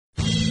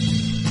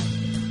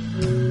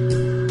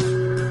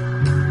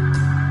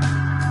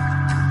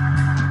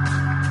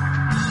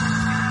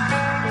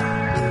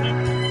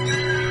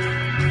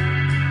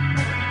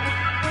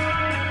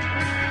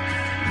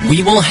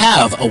We will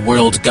have a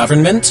world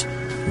government,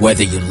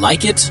 whether you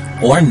like it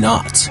or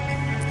not.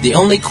 The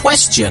only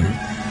question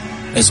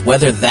is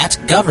whether that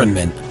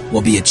government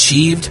will be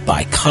achieved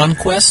by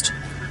conquest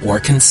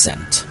or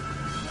consent.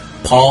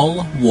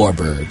 Paul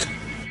Warburg.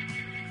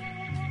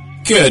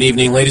 Good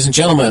evening, ladies and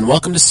gentlemen.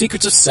 Welcome to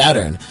Secrets of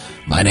Saturn.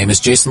 My name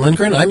is Jason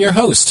Lindgren. I'm your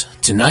host.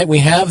 Tonight we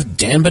have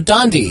Dan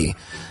Badandi,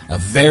 a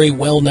very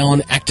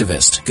well-known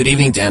activist. Good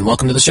evening, Dan.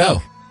 Welcome to the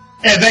show.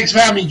 Hey, thanks for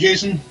having me,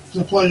 Jason. It's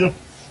a pleasure.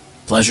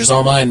 Pleasure's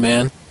all mine,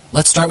 man.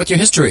 Let's start with your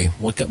history.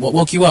 What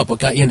woke you up? What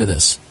got you into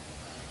this?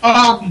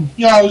 I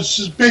was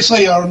just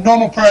basically a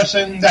normal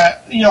person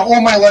that,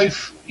 all my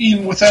life,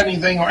 even with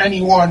anything or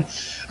anyone,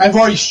 I've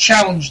always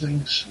challenged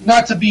things.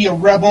 Not to be a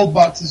rebel,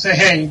 but to say,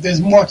 hey, there's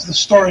more to the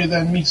story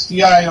than meets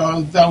the eye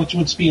or that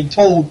what's being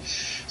told.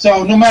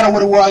 So no matter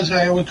what it was,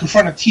 I would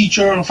confront a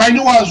teacher. If I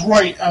knew I was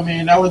right,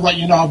 I would let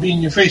you know, be in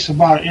your face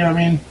about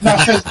it,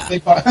 Not physically,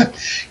 but,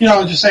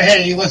 just say,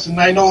 hey, listen,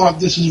 I know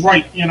this is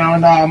right, and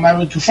I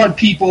would confront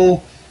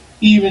people,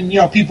 even,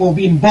 people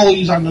being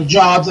bullies on the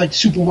jobs, like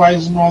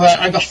supervisors and all that.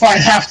 I got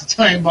fired half the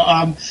time,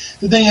 but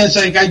the thing is,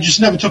 like, I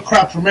just never took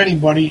crap from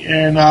anybody,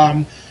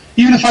 and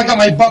even if I got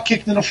my butt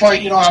kicked in a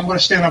fight, I'm going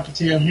to stand up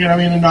to you,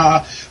 And,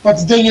 but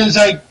the thing is,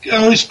 I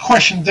always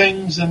question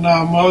things, and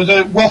I was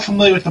well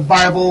familiar with the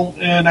Bible,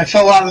 and I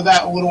fell out of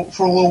that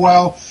for a little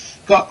while.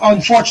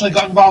 Unfortunately,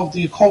 got involved with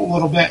the occult a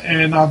little bit,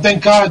 and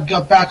thank God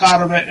got back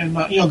out of it, and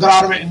got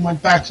out of it and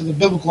went back to the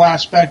biblical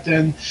aspect.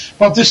 And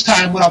but this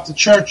time went out to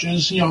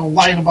churches,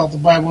 lying about the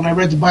Bible, and I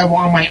read the Bible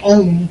on my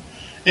own,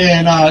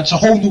 and it's a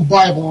whole new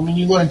Bible.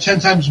 You learn 10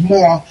 times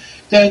more.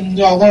 Then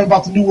learn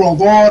about the New World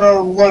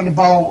Order, learn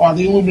about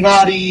the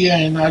Illuminati,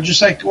 and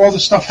just like all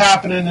this stuff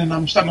happening, and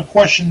I'm starting to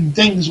question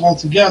things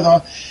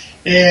altogether.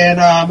 And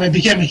I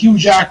became a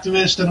huge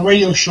activist, and a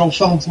radio show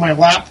fell into my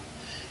lap.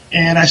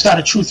 And I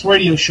started Truth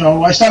Radio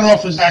Show. I started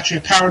off as actually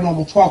a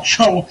paranormal talk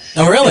show.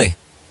 Oh, really?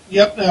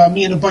 Yep,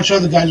 me and a bunch of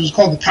other guys. It was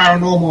called the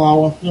Paranormal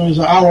Hour. It was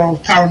an hour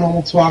of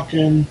paranormal talk,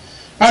 and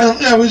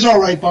it was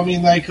all right. But we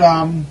had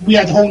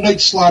the whole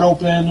night slot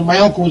open, and my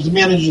uncle was the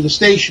manager of the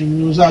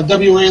station. It was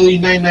WALE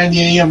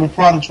 990 AM in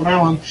Providence, Rhode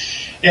Island.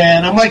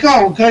 And I'm like,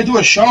 oh, can I do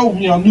a show?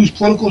 News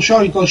political show?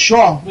 He goes,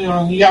 sure.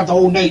 You have the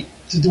whole night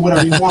to do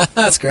whatever you want.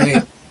 That's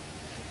great.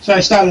 So I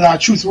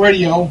started Truth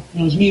Radio.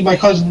 It was me, my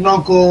cousin, and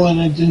uncle,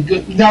 and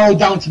it narrowed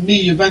down to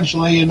me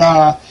eventually. And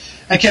I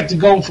kept it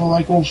going for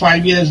like over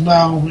 5 years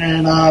now.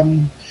 And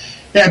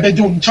I've been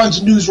doing tons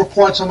of news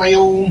reports on my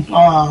own.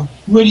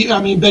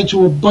 Been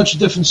to a bunch of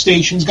different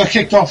stations. Got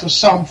kicked off of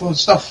some for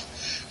stuff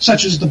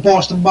such as the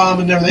Boston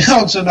bomb and everything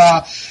else. And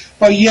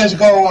about years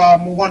ago,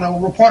 we won a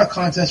reporter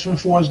contest for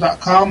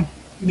Infowars.com.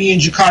 Me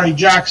and Jakari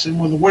Jackson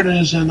were the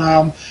winners, and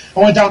I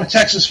went down to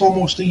Texas for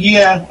almost a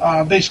year.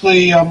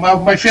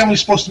 My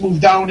family's supposed to move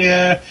down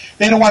there.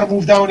 They don't want to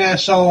move down there,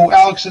 so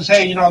Alex says,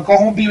 hey, go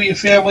home, be with your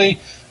family.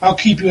 I'll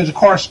keep you as a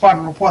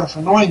correspondent reporter for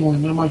New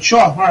England. And I'm like,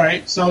 sure, all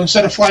right. So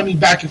instead of flying me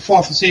back and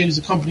forth, it saves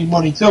the company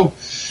money, too.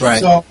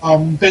 Right. So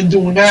been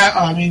doing that.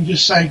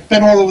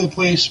 Been all over the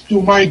place,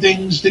 doing my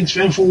things for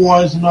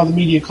Infowars and other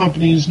media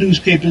companies,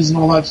 newspapers, and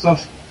all that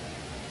stuff.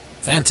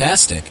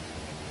 Fantastic.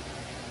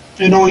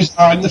 And always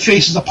in the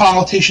faces of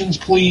politicians,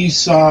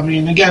 police.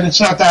 Again,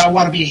 it's not that I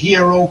want to be a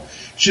hero.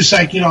 It's just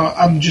like,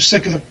 I'm just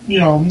sick of the,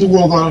 New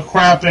World Order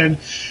crap. And,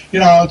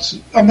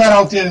 I'm not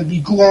out there to be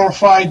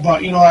glorified,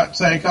 but,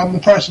 it's like I'm the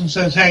person who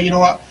says, hey, you know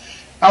what?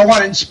 I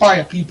want to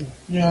inspire people.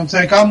 It's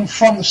like I'm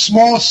from the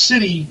smallest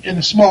city in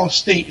the smallest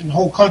state in the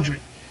whole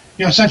country.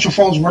 Central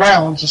Falls, Rhode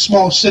Island, it's the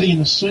smallest city in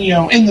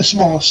the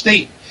smallest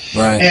state.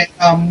 Right.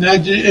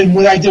 And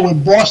what I did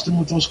with Boston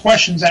with those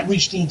questions, that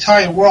reached the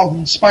entire world and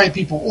inspired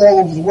people all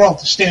over the world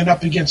to stand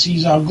up against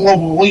these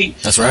global elite.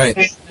 That's right.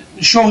 And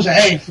it shows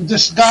that, hey, for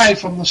this guy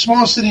from the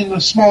smallest city in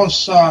the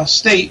smallest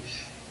state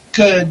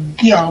could,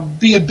 be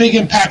a big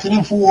impact in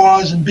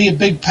Infowars and be a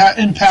big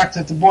impact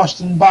at the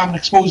Boston bomb and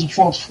exposing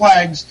false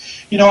flags.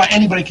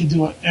 Anybody can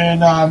do it.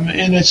 And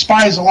it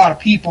inspires a lot of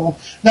people.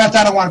 Not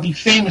that I want to be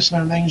famous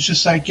and everything. It's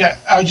just like,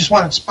 I just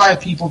want to inspire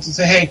people to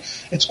say, hey,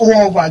 it's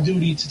all of our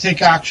duty to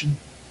take action.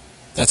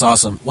 That's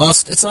awesome. Well,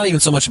 it's not even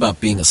so much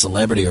about being a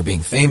celebrity or being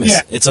famous.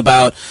 Yeah. It's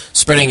about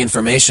spreading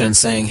information and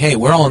saying, hey,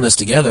 we're all in this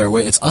together.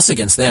 It's us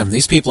against them.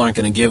 These people aren't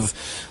going to give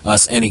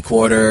us any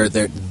quarter.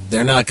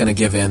 They're not going to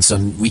give in, so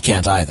we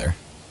can't either.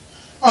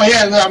 Oh,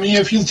 yeah.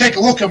 If you take a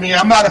look at me,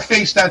 I'm not a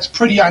face that's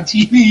pretty on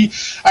TV.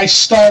 I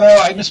stutter.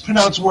 I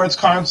mispronounce words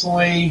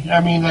constantly.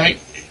 I'm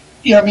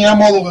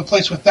all over the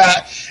place with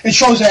that. It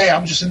shows, hey,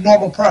 I'm just a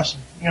normal person.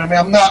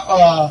 I'm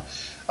not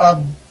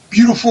a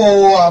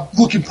beautiful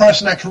looking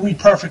person that can read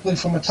perfectly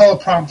from a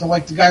teleprompter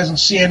like the guys on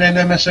CNN,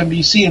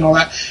 MSNBC, and all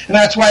that. And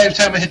that's why every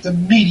time I hit the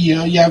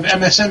media, you have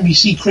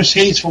MSNBC, Chris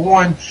Hayes for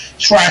one,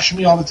 trashing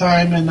me all the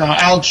time, and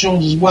Alex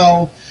Jones as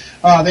well.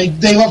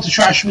 They love to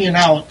trash me and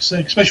Alex,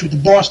 especially with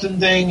the Boston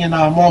thing, and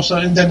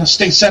and then the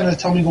state senator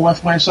tell me to go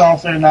F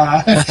myself, and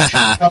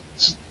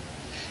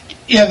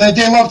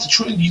they love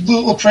to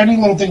look for any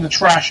little thing to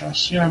trash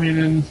us.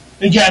 And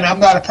again, I'm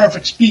not a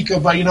perfect speaker,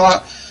 but you know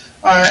what?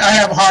 I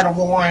have a heart of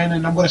a lion,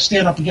 and I'm going to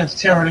stand up against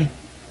tyranny.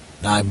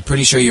 I'm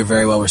pretty sure you're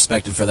very well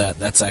respected for that.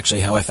 That's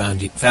actually how I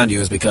found you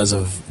is because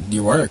of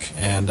your work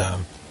and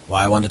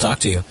why I wanted to talk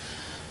to you.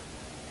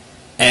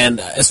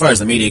 And as far as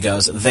the media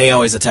goes, they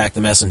always attack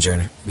the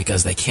messenger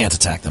because they can't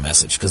attack the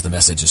message because the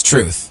message is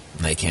truth.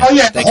 And they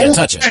can't. They can't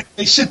touch it.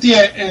 They sit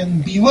there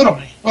and belittle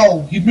me.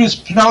 Oh, he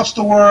mispronounced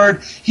the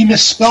word. He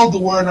misspelled the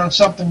word on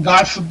something.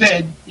 God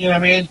forbid. You know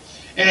what I mean?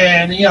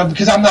 And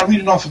because I'm not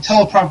reading off of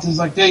teleprompters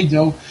like they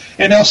do,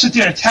 and they'll sit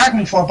there and attack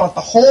me for about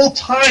the whole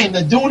time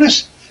they're doing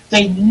this.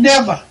 They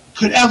never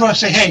could ever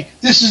say, "Hey,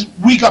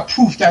 we got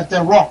proof that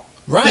they're wrong."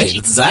 Right,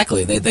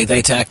 exactly. They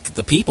attack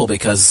the people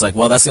because it's like,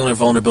 well, that's the only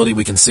vulnerability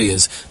we can see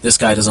is this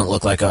guy doesn't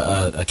look like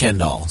a Ken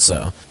doll.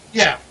 So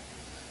yeah,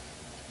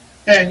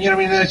 and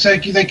it's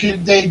like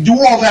they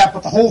do all that,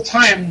 but the whole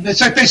time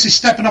it's like basically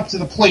stepping up to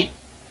the plate.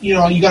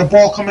 You got a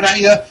ball coming at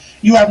you,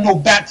 you have no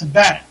bat to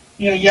bat it.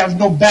 You have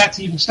no bat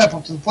to even step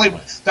up to the plate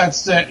with.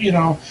 That's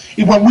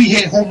when we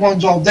hit home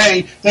runs all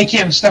day, they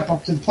can't step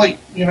up to the plate.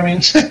 You know what I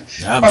mean?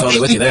 Yeah, I'm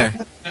totally with you there.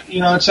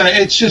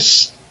 It's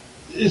just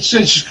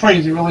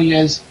crazy. It really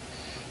is.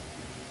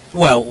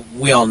 Well,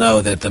 we all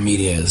know that the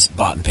media is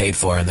bought and paid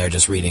for, and they're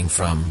just reading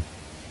from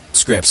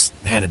scripts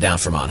handed down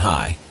from on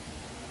high.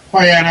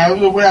 Oh, yeah, and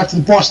after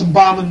the Boston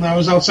bombing, I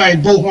was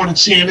outside Bullhorn and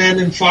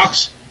CNN and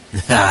Fox.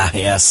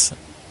 Yes.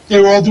 They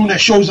were all doing their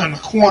shows on the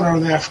corner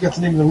there. I forgot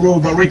the name of the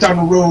road, but right down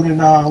the road, and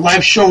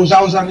live shows.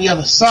 I was on the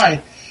other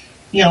side,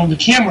 the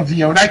camera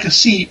view, and I could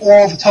see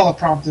all the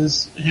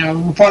teleprompters. The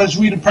reporters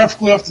reading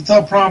perfectly off the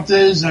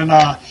teleprompters, and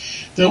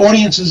the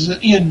audience is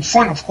in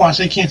front, of course.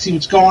 They can't see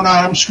what's going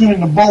on. I'm screaming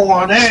to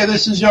Bullhorn, "Hey,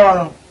 this is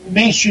your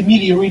mainstream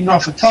media reading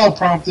off of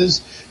teleprompters,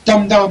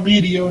 dumbed down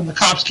media," and the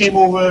cops came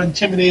over,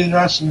 intimidated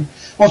us,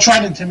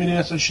 tried to intimidate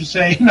us, I should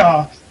say.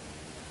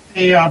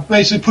 They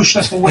basically pushed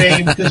us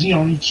away because,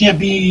 you can't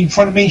be in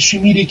front of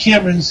mainstream media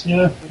cameras,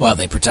 Well,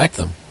 they protect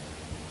them.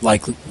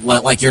 Like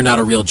you're not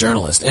a real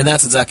journalist. And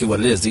that's exactly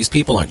what it is. These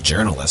people aren't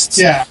journalists.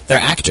 Yeah. They're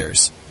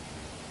actors.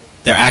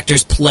 They're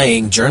actors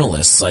playing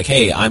journalists. Like,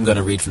 hey, I'm going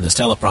to read from this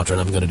teleprompter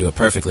and I'm going to do it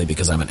perfectly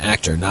because I'm an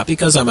actor. Not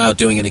because I'm out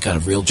doing any kind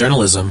of real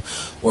journalism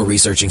or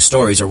researching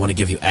stories or want to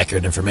give you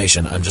accurate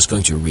information. I'm just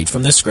going to read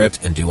from this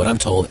script and do what I'm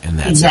told, and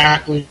that's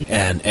exactly.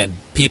 it. And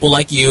people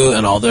like you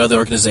and all the other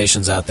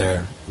organizations out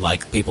there,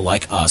 like people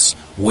like us,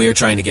 we're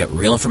trying to get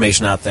real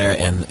information out there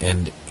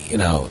and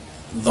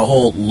the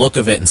whole look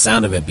of it and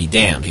sound of it be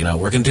damned.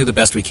 We're going to do the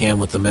best we can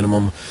with the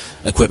minimum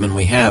equipment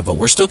we have, but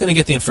we're still going to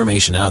get the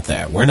information out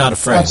there. We're not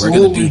afraid. Absolutely.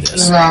 We're going to do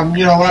this. And,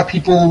 a lot of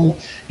people,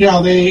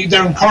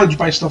 they're encouraged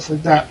by stuff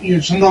like that.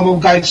 It's a normal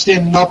guy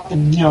standing up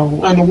and,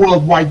 on a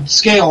worldwide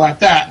scale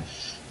at that.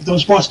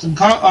 Those Boston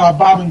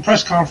bombing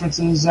press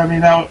conferences,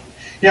 I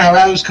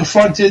was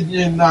confronted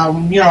and,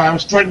 I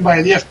was threatened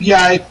by the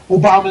FBI,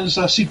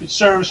 Obama's Secret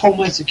Service,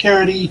 Homeland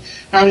Security,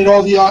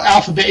 all the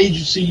alphabet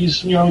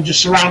agencies,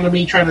 just surrounded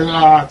me, trying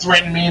to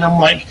threaten me. And I'm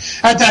like,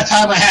 at that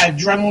time I had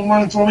adrenaline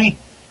running through me.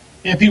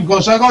 And people go,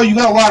 oh, you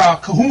got a lot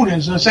of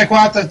kahunas. And it's like,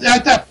 well,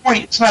 at that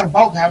point, it's not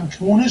about having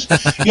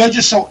kahunas. You're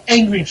just so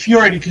angry and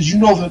infuriated because you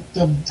know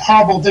the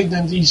horrible thing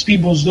that these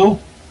people do.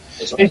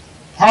 It's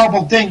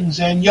horrible things.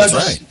 And you're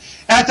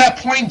at that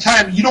point in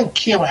time, you don't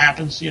care what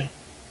happens to you.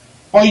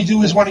 All you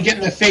do is want to get in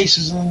their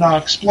faces and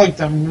exploit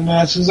them, and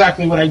that's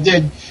exactly what I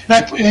did.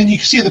 And you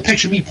can see the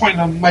picture of me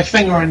pointing on my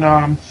finger in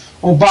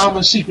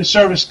Obama's Secret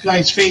Service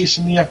guy's face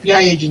and the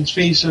FBI agent's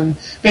face, and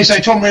basically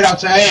I told him right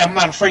out, hey, I'm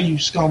not afraid of you,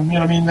 scum. You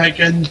know what I mean?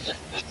 And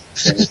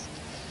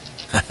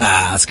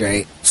that's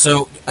great.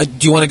 So,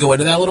 do you want to go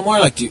into that a little more?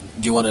 Like, do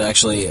you want to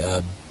actually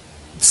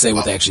say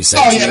what they actually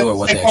said to you, or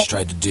what they actually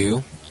tried to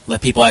do?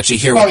 Let people actually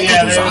hear what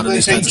goes on in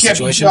these kinds of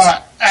situations?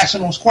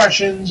 Asking those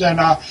questions, and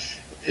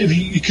if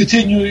you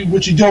continue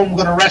what you're doing,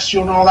 we're going to arrest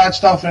you and all that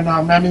stuff. And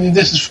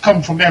this is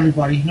coming from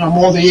everybody,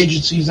 all the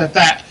agencies at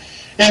that.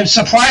 And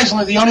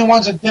surprisingly, the only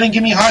ones that didn't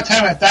give me a hard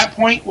time at that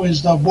point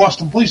was the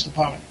Boston Police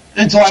Department.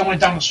 Until I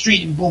went down the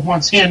street and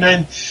Bullhorn's here. And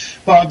then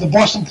the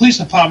Boston Police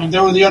Department, they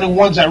were the only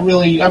ones that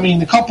really,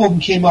 a couple of them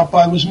came up,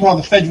 but it was more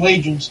the federal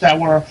agents that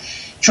were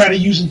trying to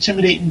use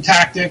intimidating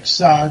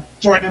tactics,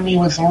 threatening me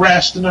with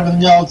arrest and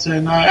everything else.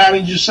 And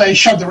I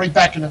shoved it right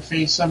back in the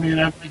face. I'm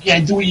like,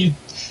 yeah, do what you...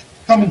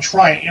 Come and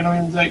try it, and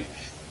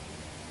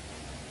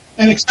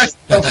especially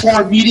the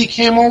foreign media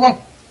came over.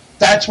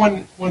 That's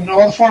when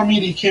all the foreign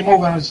media came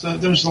over.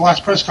 There was the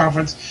last press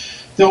conference.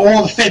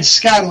 All the feds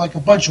scattered like a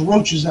bunch of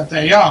roaches that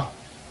they are.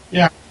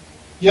 Yeah.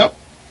 Yep.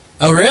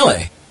 Oh,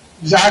 really?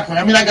 Exactly.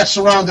 I got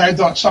surrounded. I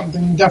thought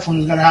something definitely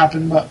was going to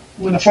happen, but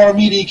when the foreign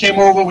media came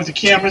over with the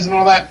cameras and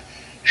all that,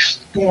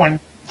 gone.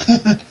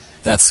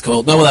 That's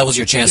cool. No, well, that was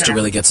your chance to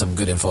really get some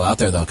good info out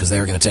there, though, because they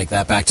were going to take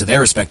that back to their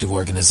respective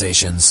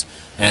organizations,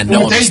 and no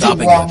one was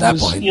stopping you at that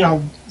point.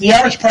 The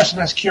average person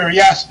has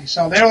curiosity,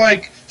 so they're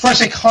like, first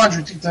they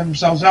contradict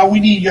themselves. Oh, we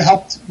need your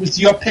help with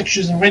your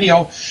pictures and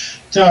video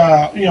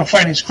to,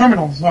 find these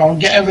criminals or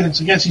get evidence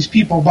against these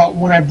people. But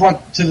when I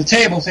brought to the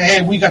table, say,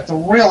 hey, we got the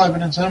real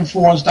evidence on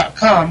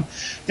Infowars.com,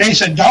 they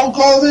said, don't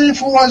go to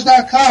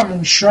Infowars.com,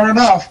 and sure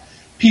enough,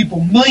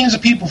 people, millions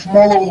of people from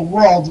all over the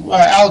world.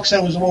 Alex said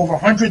it was over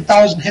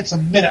 100,000 hits a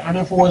minute on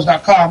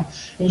Infowars.com.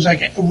 It was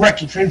like a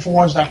record for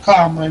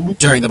Infowars.com.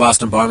 During the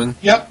Boston bombing?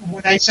 Yep.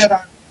 When I said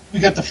we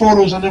got the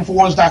photos on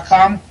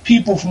Infowars.com,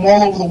 people from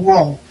all over the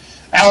world.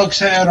 Alex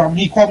said,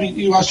 he called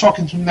me, I was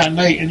talking to him that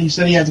night, and he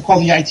said he had to call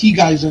the IT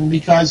guys in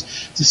because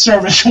the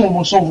servers were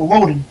almost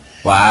overloaded.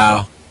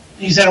 Wow.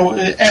 He said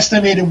it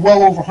estimated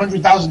well over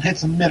 100,000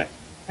 hits a minute.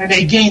 And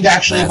they gained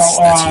actually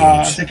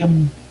I think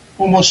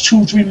almost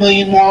 2-3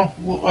 million more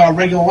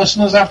regular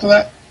listeners after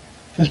that.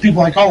 Because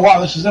people are like, oh, wow,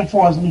 this is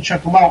Infowars, let me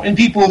check them out. And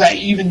people that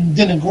even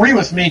didn't agree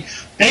with me,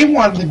 they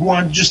wanted to go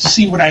on just to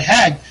see what I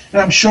had.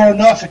 And I'm sure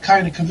enough, it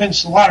kind of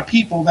convinced a lot of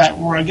people that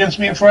were against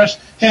me at first,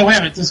 hey, wait a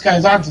minute, this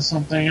guy's onto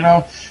something, you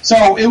know.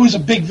 So it was a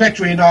big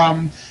victory.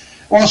 And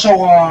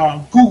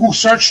also, Google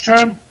search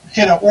term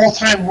hit an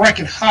all-time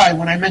record high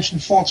when I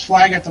mentioned false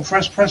flag at the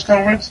first press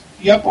conference.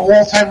 Yep, an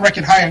all-time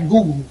record high on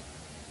Google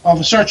of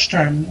a search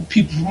term.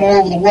 People from all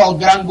over the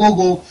world got on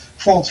Google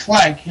false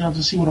flag, you know,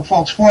 to see what a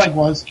false flag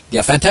was.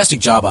 Yeah, fantastic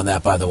job on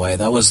that, by the way.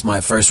 That was my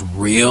first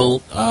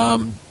real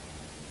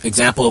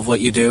example of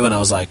what you do, and I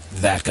was like,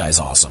 that guy's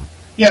awesome.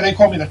 Yeah, they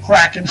call me the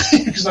Kraken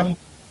because I'm...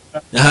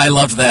 I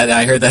loved that.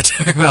 I heard that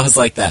term. I was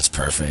like, that's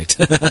perfect.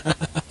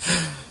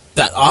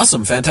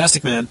 Awesome,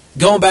 fantastic, man.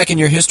 Going back in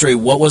your history,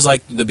 what was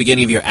like the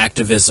beginning of your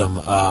activism?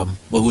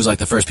 Who was like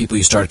the first people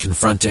you started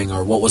confronting,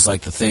 or what was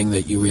like the thing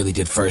that you really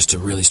did first to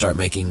really start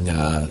making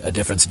a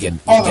difference getting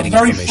information out there? The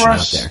very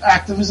first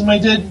activism I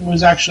did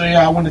was actually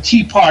when the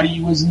Tea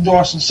Party was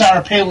endorsing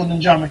Sarah Palin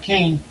and John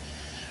McCain.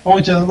 I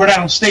went to the Rhode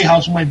Island State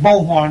House with my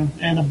bullhorn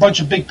and a bunch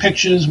of big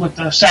pictures with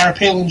Sarah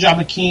Palin, John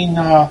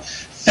McCain,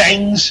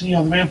 fangs, you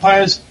know, the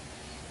vampires.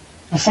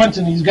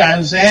 Confronting these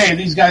guys, say, hey,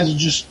 these guys are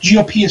just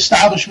GOP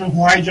establishment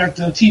who hijacked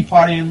the Tea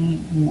Party,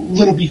 and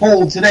little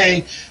behold,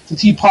 today, the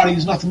Tea Party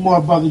is nothing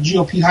more but the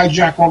GOP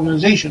hijack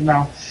organization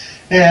now.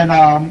 And,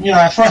 you know,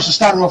 at first it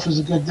started off as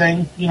a good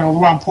thing. You know, the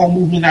Ron Paul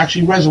movement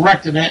actually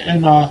resurrected it,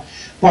 and, well,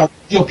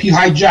 GOP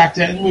hijacked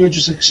it, and we were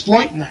just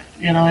exploiting that,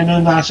 you know, and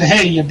then I said,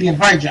 hey, you're being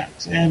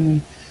hijacked.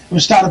 And it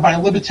was started by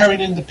libertarian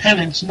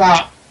independents,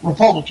 not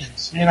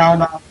Republicans, you know,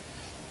 and,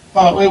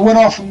 it went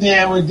off from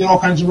there. We did all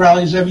kinds of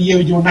rallies. Every year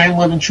we do a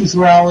 9/11 Truth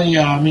Rally.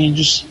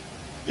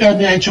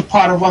 I took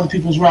part of other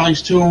people's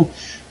rallies too,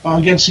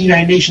 against the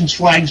United Nations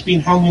flags being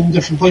hung in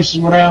different places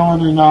in Rhode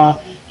Island, and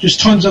just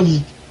tons of,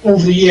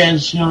 over the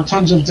years, you know,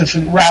 tons of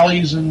different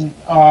rallies and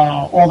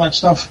all that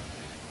stuff.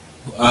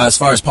 As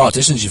far as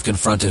politicians you've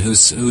confronted,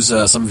 who's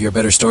some of your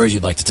better stories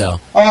you'd like to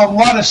tell? A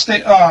lot of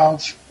state,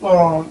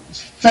 federal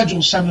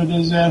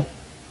senators,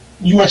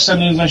 U.S.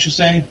 senators, I should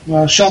say,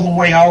 Sheldon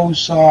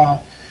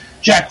Whitehouse,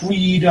 Jack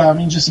Reed,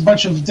 just a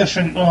bunch of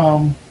different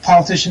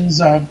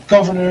politicians,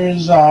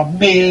 governors,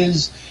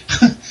 mayors,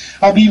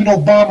 even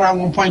Obama at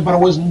one point, but I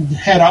wasn't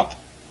head up.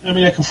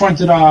 I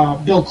confronted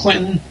Bill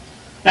Clinton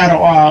at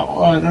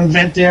an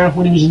event there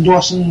when he was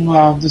endorsing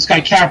this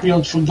guy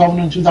Caprio for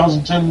governor in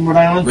 2010 in Rhode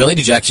Island. Really?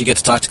 Did you actually get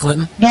to talk to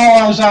Clinton? No,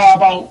 I was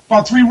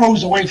about 3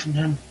 rows away from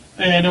him.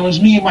 And it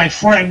was me and my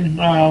friend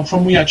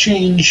from We Are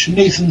Change,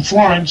 Nathan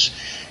Florence.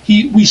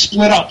 We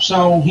split up,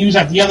 so he was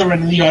at the other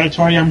end of the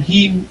auditorium.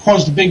 He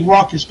caused a big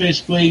ruckus,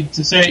 basically,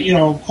 to say,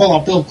 call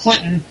out Bill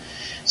Clinton.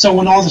 So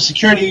when all the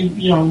security,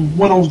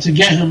 went over to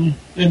get him,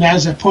 and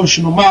as they're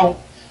pushing him out,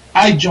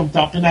 I jumped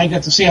up, and I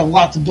got to say a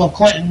lot to Bill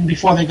Clinton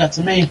before they got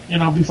to me,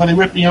 before they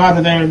ripped me out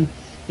of there. And,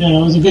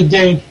 it was a good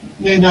day.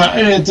 And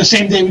at the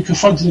same day, we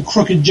confronted a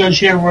crooked judge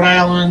here in Rhode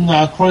Island,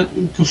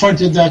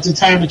 confronted at the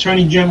time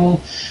Attorney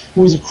General,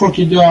 who was a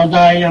crooked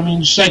guy.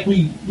 Just like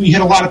we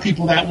hit a lot of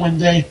people that one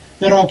day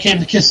that all came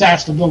to kiss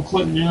ass to Bill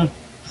Clinton,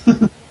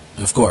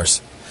 Of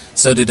course.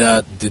 So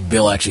did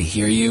Bill actually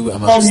hear you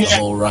amongst the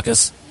whole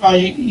ruckus?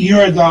 He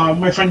heard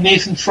my friend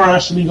Nathan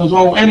first, and he goes,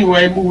 "Oh,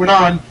 anyway, moving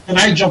on." And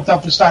I jumped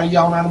up and started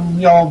yelling at him,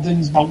 yelled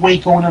things about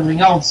Waco and everything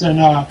else, and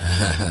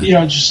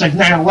just like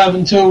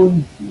 9/11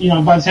 too.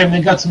 And by the time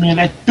they got to me, and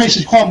I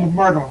basically called him a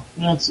murderer.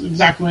 That's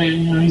exactly,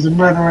 he's a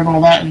murderer and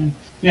all that. And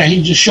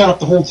he just shut up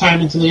the whole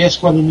time until they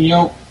escorted me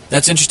out.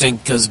 That's interesting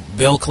because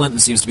Bill Clinton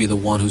seems to be the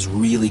one who's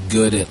really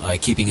good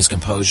at keeping his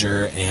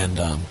composure and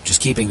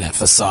just keeping that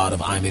facade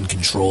of I'm in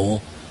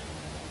control.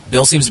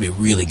 Bill seems to be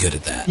really good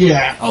at that.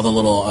 Yeah. All the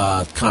little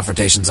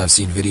confrontations I've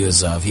seen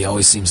videos of, he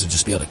always seems to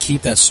just be able to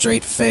keep that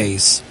straight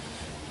face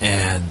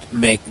and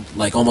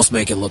almost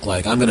make it look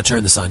like, I'm going to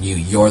turn this on you.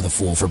 You're the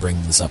fool for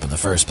bringing this up in the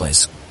first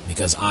place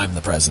because I'm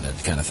the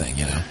president kind of thing,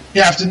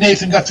 Yeah, after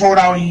Nathan got thrown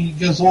out, he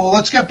goes, well,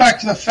 let's get back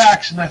to the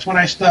facts. And that's when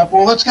I stopped.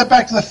 Well, let's get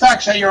back to the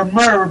facts that you're a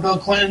murderer, Bill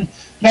Clinton.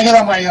 And I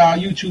got on my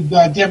YouTube,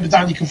 Dan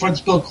Badani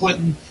Confronts Bill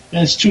Clinton.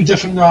 And it's 2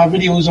 different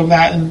videos of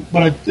that,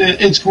 but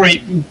it's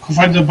great. We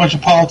confronted a bunch of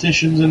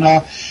politicians, and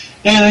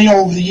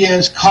over the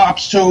years,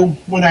 cops too.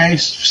 When I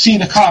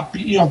seen a cop,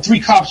 3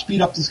 cops beat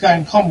up this guy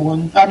in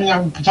Cumberland. I'm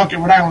in Pawtucket,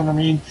 Rhode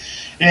Island.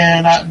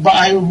 But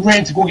I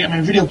ran to go get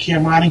my video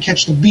camera. I didn't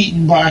catch the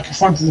beating, but I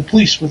confronted the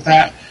police with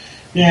that.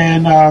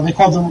 And they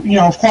called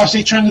of course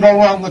they turned it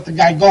all around and let the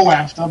guy go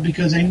after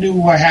because they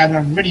knew I had it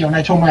on video, and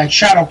I told them I had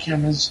shadow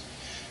cameras.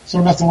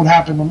 so nothing would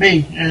happen to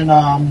me.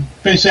 And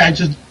basically, I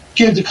just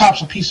gave the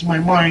cops a piece of my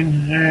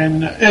mind,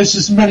 and there's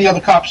just many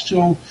other cops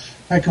too.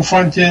 I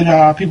confronted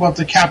people at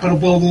the Capitol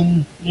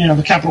building,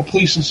 the Capitol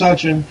Police and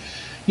such, and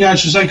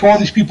it's just like all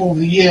these people over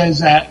the years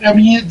that, I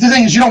mean, the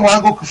thing is, you don't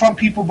want to go confront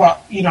people,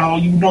 but you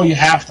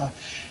have to.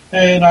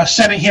 And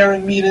Senate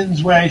hearing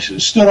meetings where I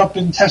stood up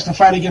and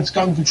testified against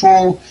gun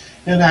control,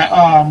 and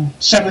that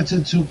senator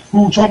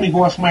who told me to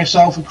go after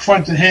myself, and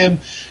confronted him,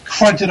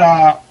 confronted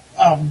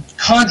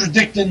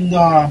contradicting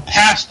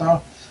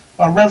pastor,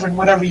 reverend,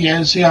 whatever he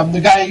is.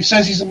 The guy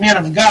says he's a man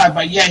of God,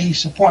 but yet he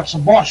supports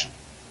abortion.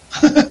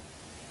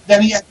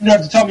 Then he had the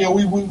nerve to tell me,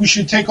 we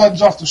should take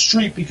guns off the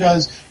street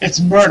because it's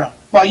murder.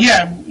 But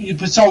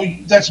so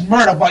that's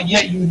murder, but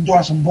yet you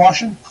endorse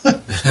abortion.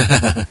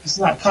 It's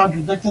not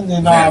contradicting.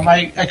 And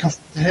I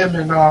confronted him,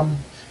 and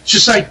it's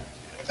just like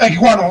I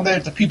want to know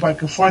the people I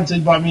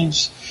confronted. But I mean,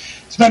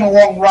 it's been a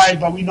long ride,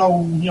 but we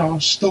know,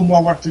 still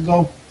more work to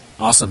go.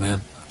 Awesome,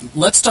 man.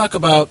 Let's talk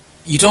about.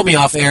 You told me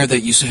off air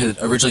that you had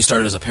originally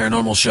started as a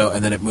paranormal show,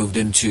 and then it moved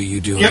into you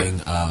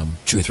doing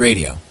Truth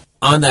Radio.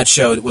 On that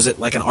show, was it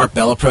like an Art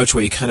Bell approach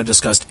where you kind of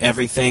discussed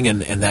everything,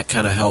 and that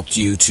kind of helped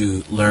you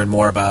to learn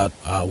more about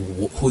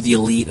who the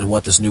elite and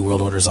what this New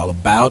World Order is all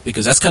about?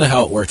 Because that's kind of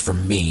how it worked for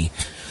me.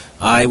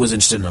 I was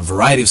interested in a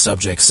variety of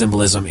subjects,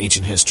 symbolism,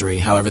 ancient history,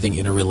 how everything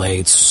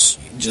interrelates,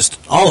 just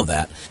all of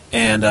that.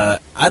 And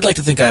I'd like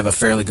to think I have a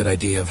fairly good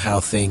idea of how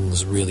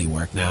things really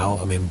work now.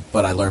 I mean,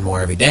 but I learn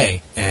more every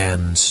day.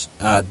 And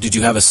did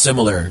you have a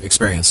similar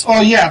experience? Oh,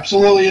 yeah,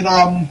 absolutely.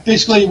 And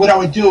basically what I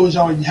would do is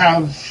I would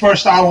have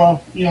first hour,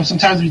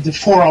 sometimes we did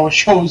 4-hour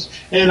shows.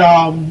 And,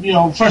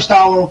 first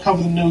hour would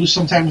cover the news,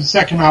 sometimes the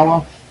second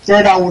hour.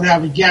 Third hour would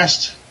have a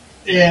guest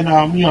and,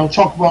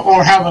 talk about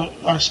or have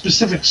a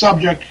specific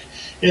subject.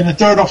 In the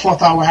third or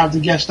fourth hour, have the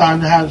guest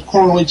on that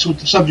correlates with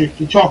the subject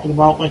you're talking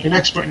about, like an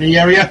expert in the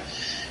area.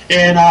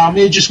 And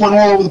it just went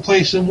all over the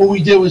place. And what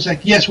we did was,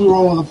 yes, we were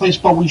all over the place,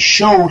 but we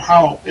showed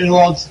how it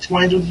all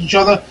intertwines with each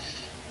other.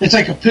 It's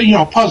like a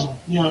puzzle.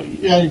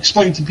 I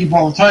explain to people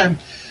all the time.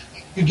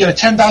 You get a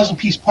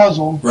 10,000-piece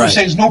puzzle. Right. It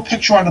says no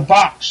picture on the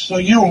box, so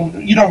you don't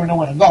even know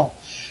where to go.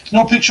 There's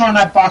no picture on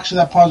that box of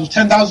that puzzle.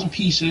 10,000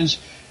 pieces.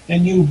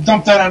 And you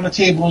dump that on the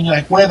table, and you're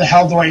like, where the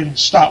hell do I even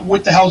start?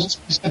 What the hell is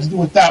this got to do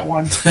with that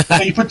one?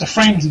 Then you put the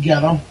frame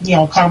together,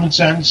 common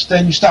sense.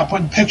 Then you start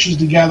putting pictures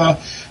together.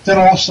 Then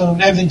all of a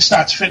sudden, everything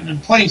starts fitting in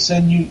place.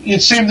 And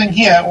it's the same thing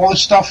here, all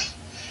this stuff.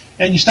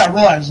 And you start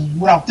realizing,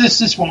 without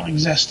this won't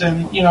exist.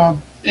 And,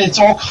 it's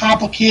all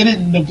complicated,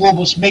 and the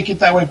globalists make it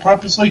that way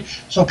purposely,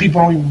 so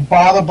people don't even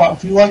bother. But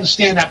if you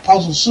understand that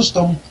puzzle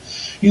system,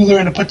 you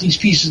learn to put these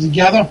pieces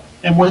together,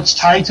 and what it's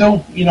tied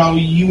to,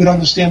 you would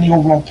understand the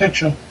overall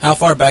picture. How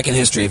far back in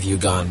history have you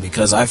gone?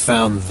 Because I've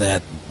found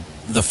that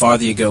the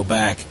farther you go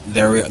back,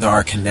 there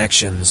are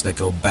connections that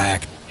go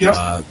back.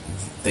 Yep.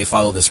 They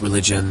follow this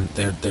religion.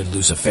 They're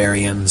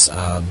Luciferians.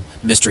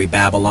 Mystery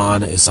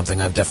Babylon is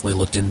something I've definitely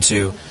looked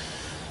into.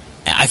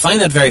 I find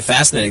that very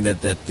fascinating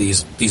that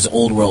these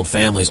old world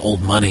families,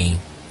 old money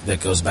that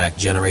goes back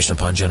generation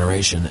upon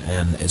generation,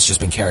 and it's just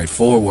been carried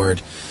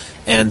forward.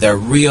 And their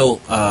real,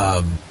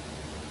 how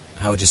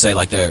would you say,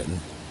 like their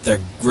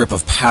grip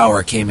of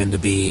power came into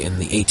be in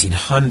the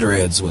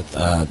 1800s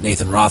with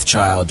Nathan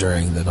Rothschild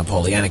during the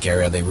Napoleonic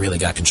era. They really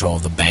got control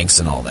of the banks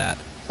and all that.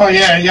 Oh,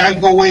 yeah, I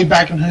go way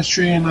back in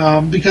history,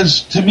 and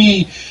because to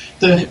me,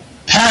 the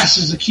past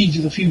is the key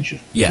to the future.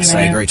 Yes,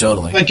 I agree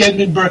totally. Like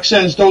Edmund Burke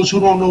says, those who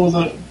don't know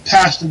the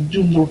past are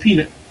doomed to repeat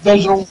it.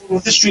 Those who don't know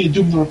history are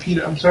doomed to repeat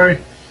it. I'm sorry.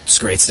 It's a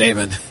great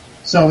statement.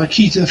 So the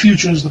key to the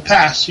future is the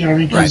past,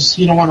 because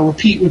you don't want to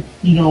repeat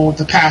what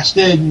the past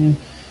did, and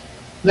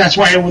that's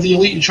why with the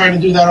elite you're trying to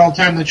do that all the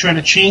time. They're trying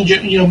to change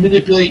it,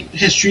 manipulate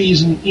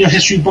histories and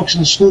history books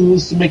in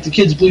schools to make the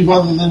kids believe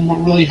other than what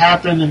really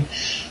happened, and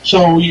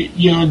so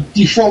you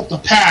default the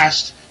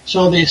past,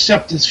 so they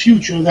accept this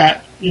future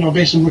that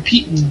basically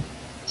repeating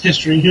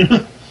history.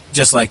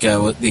 Just like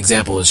the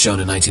example was shown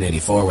in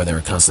 1984 where they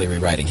were constantly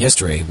rewriting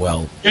history.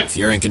 Well, if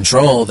you're in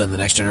control, then the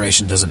next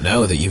generation doesn't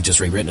know that you've just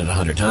rewritten it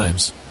 100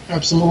 times.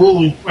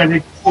 Absolutely.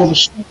 Right.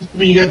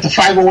 You got the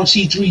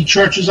 501c3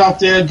 churches out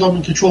there,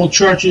 government-controlled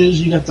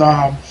churches. You got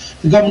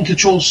the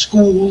government-controlled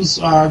schools.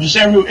 Just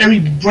every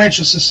branch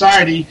of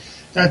society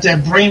that they're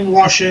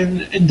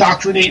brainwashing,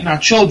 indoctrinating our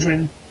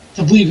children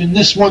to believe in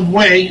this one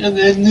way. And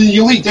the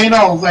elite, they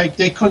know,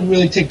 they couldn't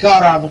really take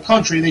God out of the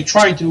country. They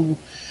tried to.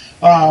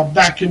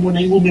 Back when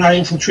the Illuminati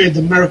infiltrated the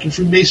American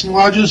Freemason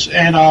lodges,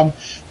 and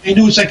they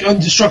knew it's like an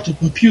indestructible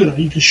computer.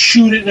 You can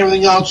shoot it and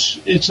everything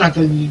else; it's not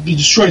going to be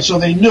destroyed. So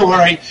they knew, all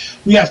right,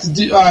 we have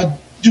to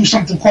do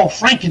something called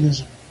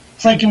Frankenism.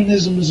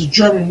 Frankenism is a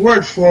German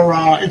word for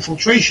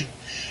infiltration.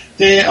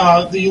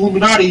 The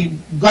Illuminati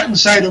got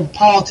inside of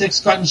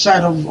politics, got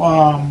inside of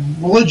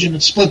religion,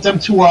 and split them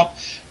two up.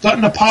 Got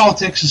into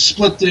politics and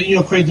split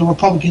created the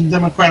Republican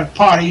Democratic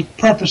Party,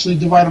 purposely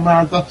divide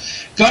America.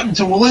 Got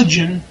into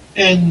religion.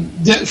 And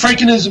the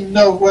Frankenism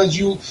was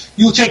you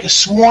take a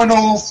sworn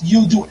oath,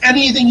 you do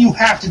anything you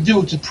have to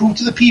do to prove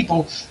to the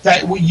people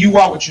that you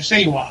are what you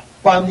say you are.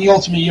 but in the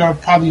ultimate, you're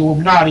probably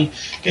Illuminati,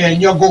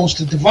 and your goal is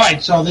to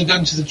divide. So they got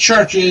into the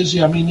churches.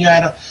 I mean, you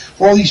had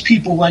all these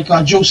people like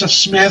Joseph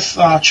Smith,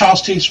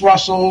 Charles Taze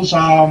Russells,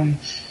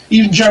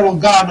 even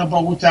Gerald Gardner,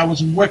 but what that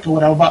was in Wicca or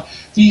whatever. But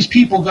these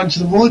people got into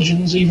the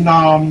religions, even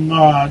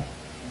Darby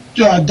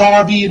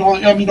and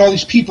all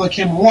these people that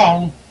came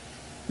along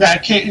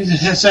that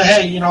said,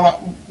 hey,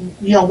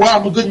 well,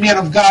 I'm a good man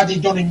of God. They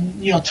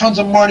donated, tons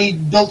of money,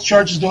 built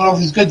churches, doing all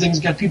these good things,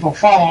 get people to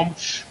follow them,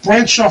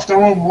 branched off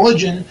their own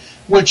religion,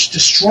 which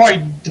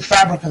destroyed the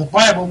fabric of the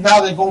Bible.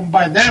 Now they're going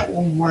by their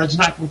own words,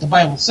 not what the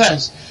Bible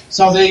says.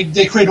 So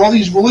they create all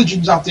these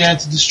religions out there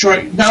to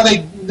destroy. Now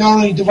they not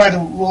only divide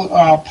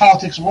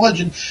politics and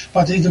religion,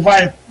 but they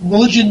divide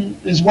religion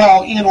as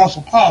well and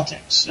also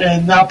politics.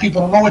 And now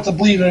people don't know what to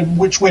believe and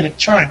which way to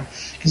turn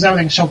because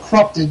everything's so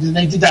corrupted. And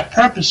they did that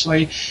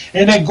purposely.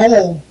 And their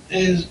goal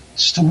is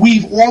to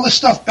weave all this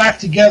stuff back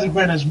together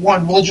again as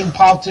one. Religion and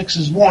politics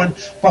is one,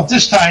 but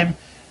this time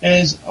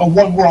as a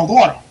one world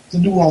order, the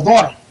New World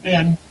Order.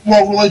 And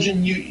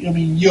religion,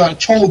 you're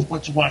told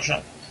what to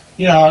worship.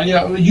 You know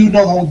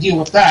the whole deal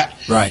with that.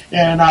 Right.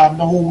 And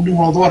the whole New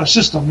World Order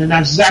system. And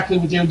that's exactly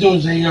what they would do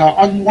is they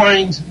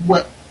unwind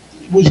what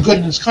was good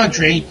in this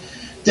country,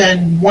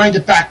 then wind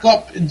it back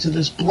up into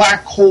this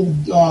black hole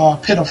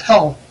pit of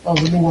hell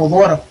of the New World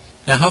Order.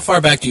 Now, how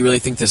far back do you really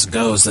think this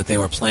goes that they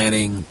were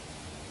planning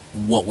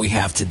what we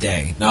have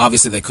today? Now,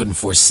 obviously, they couldn't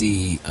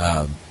foresee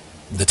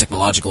the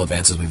technological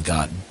advances we've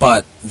got,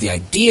 but the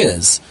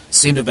ideas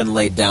seem to have been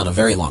laid down a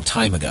very long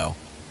time ago.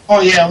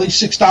 Oh, yeah, at least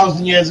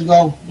 6,000 years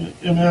ago,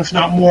 if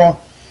not more,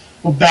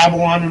 with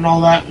Babylon and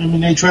all that.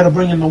 They tried to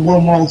bring in the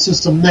one world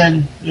system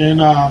then,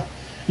 and,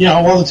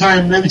 all the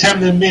time, every time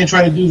the man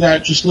tried to do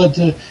that, just led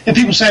to, and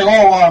people say,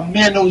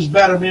 man knows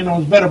better,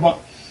 but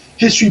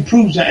history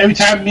proves that every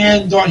time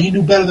man thought he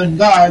knew better than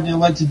God, it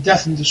led to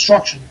death and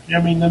destruction. The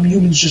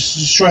humans just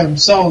destroy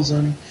themselves,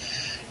 and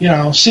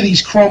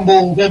cities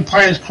crumble,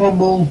 empires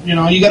crumble.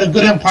 You got a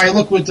good empire.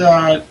 Look with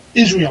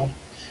Israel.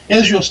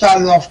 Israel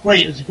started off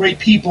great. It's a great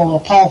people, a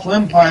powerful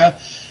empire.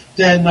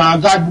 Then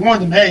God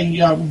warned them,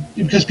 hey,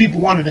 because people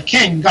wanted a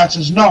king. God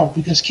says no,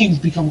 because kings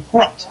become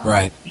corrupt.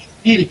 Right. You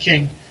need a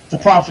king. The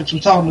prophets were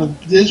telling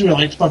the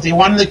Israelites, but they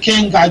wanted a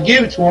king. God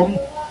gave it to them,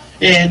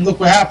 and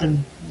look what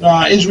happened.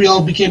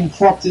 Israel became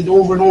corrupted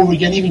over and over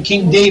again. Even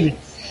King David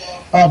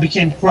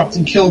became corrupt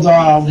and killed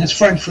his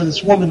friend for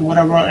this woman,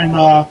 whatever.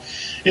 And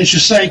it's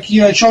just like,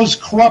 it shows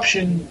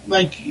corruption,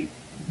 like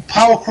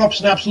power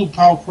corrupts and absolute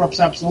power corrupts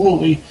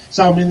absolutely.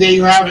 So, there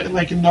you have it,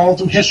 like in all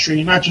through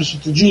history, not just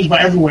with the Jews,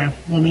 but everywhere.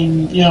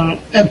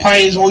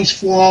 Empires always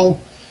fall,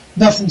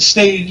 nothing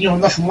stays,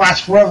 nothing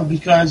lasts forever,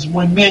 because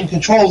when man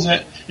controls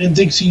it and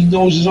thinks he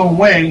knows his own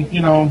way,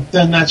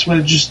 then that's when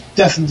it's just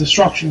death and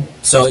destruction.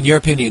 So, in your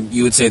opinion,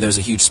 you would say there's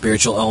a huge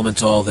spiritual element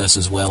to all this,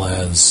 as well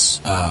as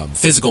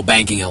physical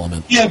banking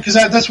element? Yeah, because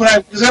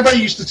because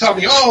everybody used to tell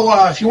me,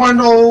 if you want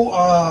to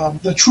know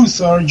the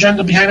truth or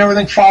agenda behind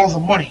everything, follow the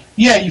money.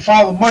 Yeah, you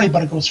follow the money,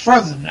 but it goes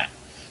further than that.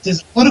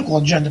 There's a political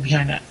agenda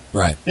behind that.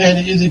 Right.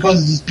 And it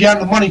goes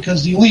beyond the money,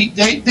 because the elite,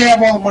 they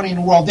have all the money in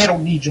the world. They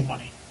don't need your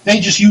money. They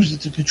just use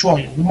it to control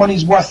you. The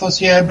money's worthless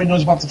here. Everybody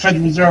knows about the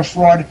Federal Reserve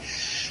fraud.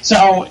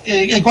 So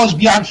it goes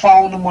beyond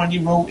following the money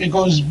route. It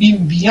goes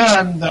even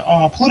beyond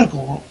the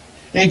political route.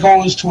 It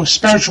goes to a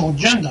spiritual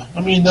agenda.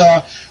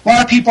 A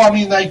lot of people,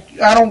 I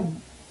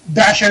don't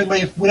bash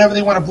anybody. Whatever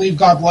they want to believe,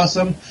 God bless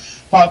them.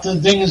 But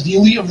the thing is, the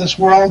elite of this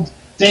world,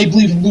 they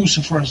believe in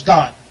Lucifer as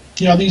God.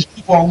 These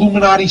people are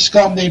Illuminati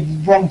scum. They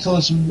belong to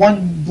this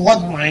one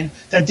bloodline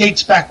that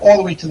dates back all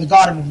the way to the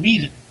Garden of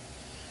Eden.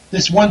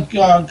 This one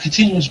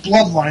continuous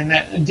bloodline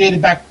that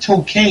dated back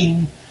till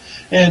Cain,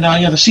 and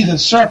the seed of the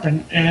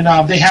serpent,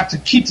 and they have to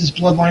keep this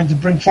bloodline to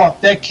bring forth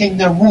their king,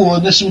 their rule,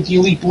 and this is what the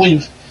elite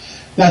believe.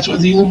 That's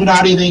what the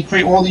Illuminati, they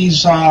create all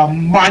these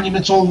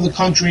monuments all over the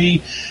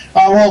country,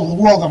 all over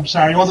the world,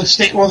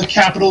 all the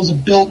capitals are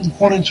built in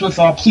accordance with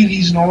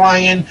Pleiades and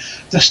Orion,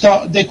 the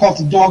star, they call it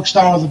the Dog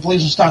Star or the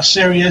Blazing Star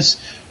Sirius.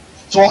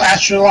 It's all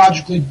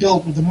astrologically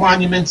built with the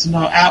monuments and the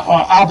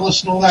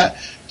obelisks and all that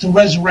to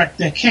resurrect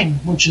their king,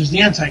 which is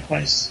the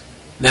Antichrist.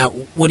 Now,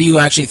 what do you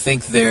actually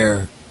think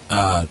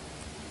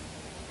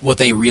what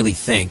they really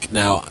think?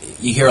 Now,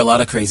 you hear a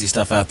lot of crazy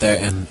stuff out there,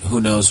 and who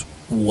knows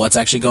what's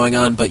actually going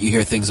on, but you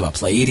hear things about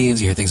Pleiadians,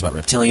 you hear things about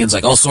reptilians,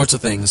 like all sorts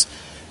of things,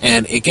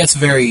 and it gets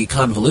very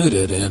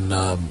convoluted, and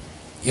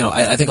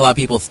I think a lot of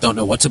people don't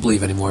know what to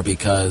believe anymore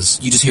because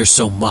you just hear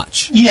so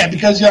much. Yeah,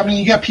 because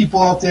you got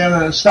people out there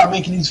that start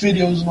making these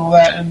videos and all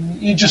that,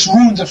 and it just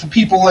ruins it for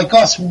people like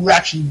us who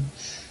actually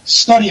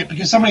study it,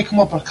 because somebody come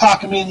up with a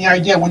cockamamie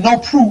idea with no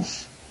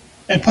proof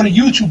and put a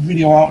YouTube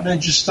video out, and it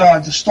just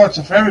distorts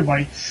it for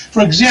everybody.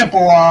 For example,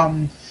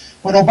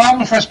 when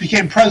Obama first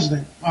became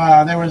president,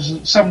 there was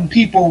some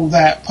people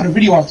that put a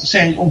video out to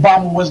say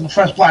Obama wasn't the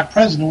first black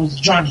president, it was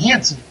John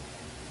Hanson.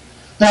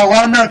 Now, a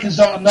lot of Americans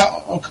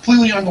are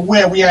completely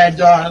unaware. We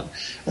had, I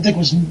think it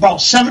was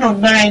about 7 or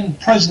 9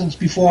 presidents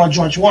before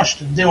George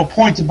Washington. They were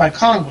appointed by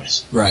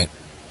Congress. Right.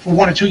 For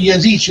 1 or 2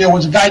 years each. There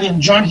was a guy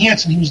named John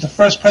Hanson. He was the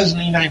first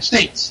president of the United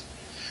States.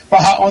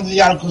 under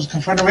the Articles of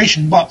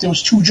Confederation, but there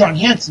was two John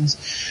Hansons.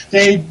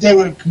 They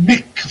were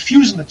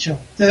confusing the two.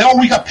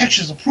 We got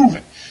pictures to prove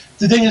it.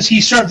 The thing is, he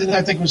served in,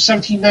 I think it was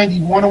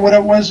 1791 or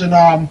whatever it was, and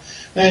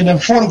the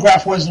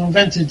photograph wasn't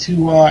invented to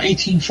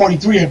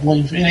 1843, I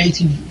believe, in the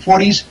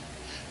 1840s.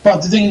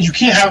 But the thing is, you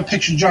can't have a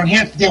picture of John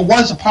Hanson. There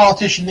was a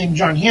politician named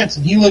John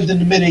Hanson. He lived in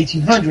the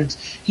mid-1800s.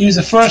 He was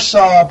the first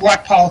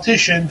black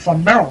politician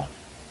from Maryland.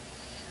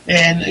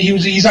 And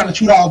he's on a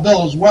 $2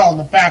 bill as well in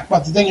the back.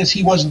 But the thing is,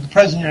 he wasn't the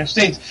president of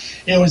the United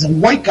States. It was a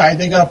white guy.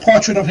 They got a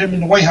portrait of him in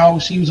the White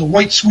House. He was a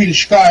white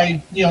Swedish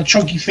guy,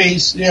 chunky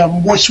face.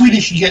 More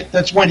Swedish you get,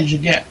 that's white as you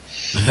get.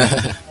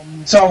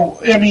 So,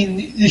 I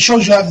mean, it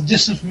shows you how the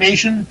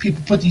disinformation,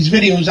 people put these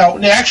videos out,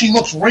 and it actually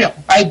looks real.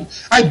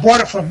 I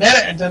bought it for a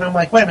minute, and then I'm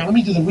like, wait a minute, let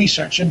me do the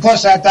research. And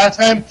plus, at that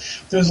time,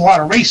 there was a lot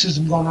of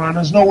racism going on.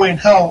 There's no way in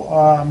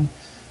hell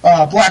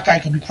a black guy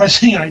could be president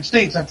of the United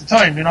States at the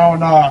time, and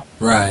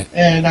right.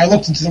 And I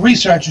looked into the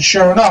research, and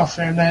sure enough,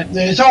 and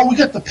they said, we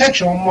got the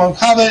picture. I'm like,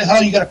 how the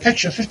hell you got a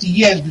picture 50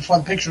 years before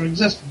the picture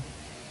existed?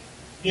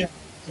 Yeah,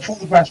 the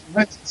photographs were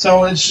invented.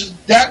 So it's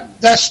just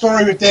that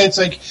story right there, it's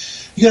like,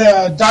 you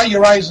gotta dot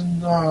your I's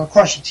and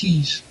cross your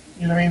T's.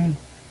 You know what I mean?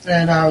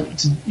 And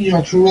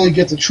to really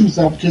get the truth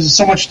out, because there's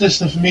so much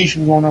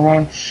disinformation going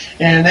around,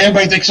 and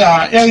everybody thinks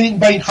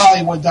anybody in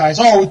Hollywood dies.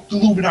 Oh, the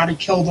Illuminati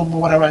killed them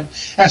or whatever.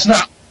 That's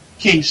not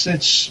the case.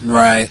 It's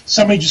right.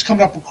 Somebody just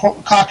coming up with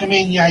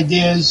cockamamie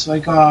ideas,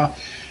 like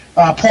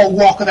Paul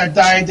Walker that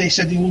died. They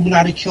said the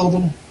Illuminati killed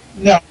him.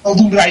 No,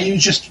 Illuminati. He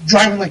was just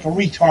driving like a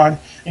retard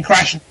and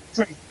crashing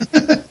the tree.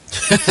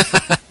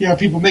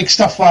 People make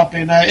stuff up,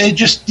 and it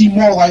just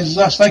demoralizes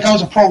us. Like, I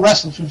was a pro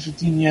wrestler for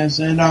 15 years,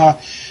 and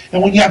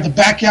when you have the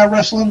backyard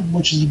wrestling,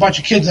 which is a bunch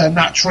of kids that are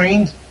not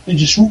trained, they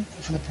just root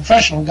for the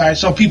professional guys,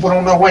 so people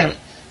don't know, wait a minute,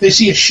 they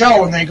see a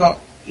show, and they go,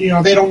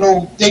 they don't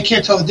know, they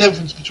can't tell the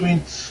difference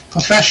between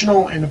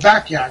professional and the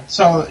backyard,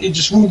 so it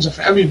just ruins it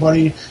for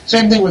everybody.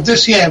 Same thing with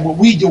this here. What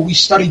we do, we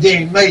study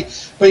day and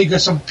night, but you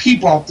got some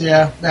people out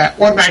there that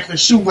automatically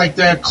assume like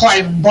that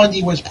Clive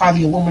Bundy was part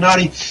of the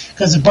Illuminati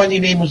because the Bundy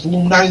name was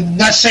Illuminati. I'm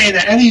not saying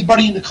that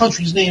anybody in the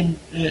country's name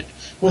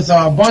with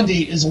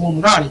Bundy is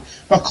Illuminati,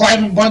 but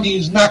Clive Bundy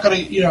is not going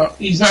to,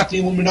 he's not the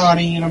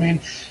Illuminati, you know what I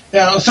mean?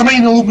 Somebody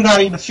in the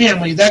Illuminati in the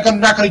family, they're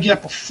not going to get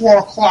up at 4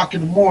 o'clock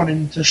in the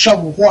morning to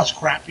shovel horse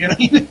crap, you know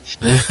what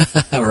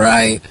I mean?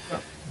 Right.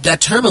 That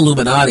term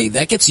Illuminati,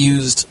 that gets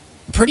used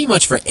pretty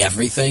much for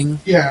everything.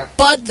 Yeah.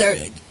 But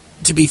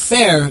to be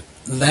fair,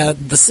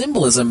 that the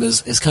symbolism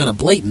is kind of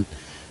blatant.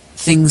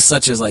 Things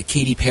such as like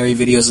Katy Perry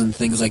videos and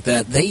things like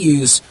that, they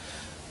use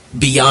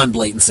beyond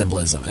blatant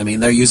symbolism. I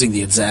mean, they're using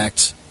the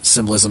exact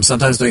symbolism.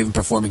 Sometimes they're even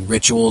performing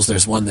rituals.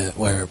 There's one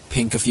where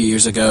Pink a few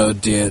years ago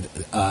did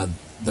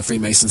the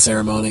Freemason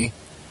ceremony.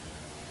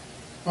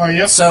 Oh,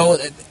 yeah. So,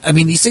 I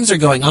mean, these things are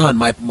going on.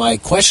 My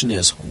question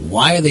is,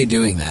 why are they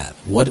doing that?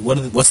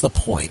 What's the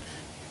point?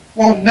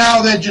 Well,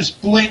 now they're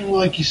just blatantly,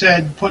 like you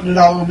said, putting it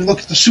out. I mean, look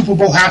at the Super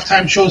Bowl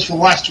halftime shows for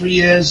the last 3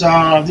 years.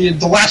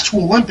 The last two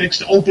Olympics,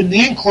 the open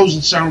and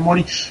closing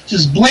ceremony,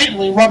 just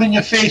blatantly rubbing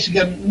your face. You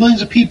got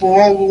millions of people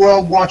all over the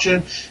world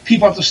watching,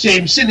 people at the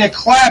stadium sitting there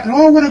clapping.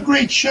 Oh, what a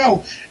great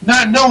show!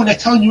 Not knowing they're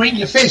telling you right in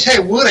your face, hey,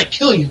 we're gonna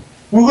kill you.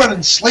 We're going to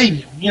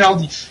enslave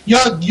you.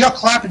 You're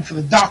clapping for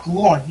the Dark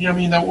Lord. You know what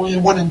I mean? The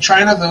one in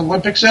China, the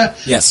Olympics there?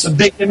 Yes. The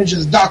big image of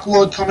the Dark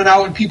Lord coming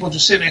out and people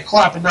just sitting there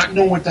clapping, not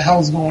knowing what the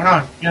hell is going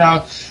on.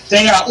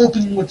 They are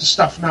open with the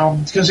stuff now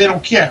because they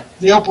don't care.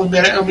 They open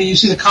it. I mean, you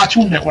see the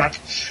Cartoon Network.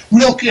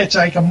 It's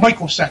like a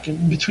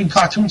microsecond in between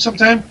cartoons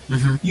sometimes.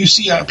 Mm-hmm. You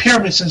see a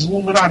pyramid that says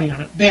Illuminati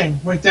on it.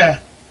 Bang, right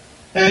there.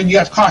 And you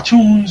have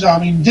cartoons. I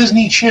mean,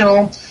 Disney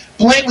Channel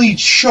blatantly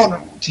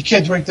showing it to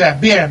kids right there.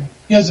 Bam.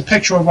 Here's a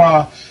picture of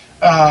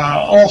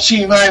all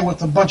CNI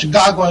with a bunch of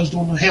gargoyles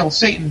doing the Hail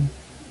Satan,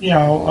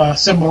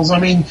 symbols. I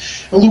mean,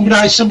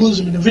 Illuminati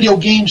symbolism in the video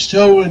games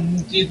too, and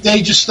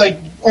they just like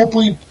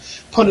openly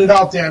put it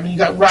out there. I mean, you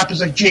got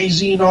rappers like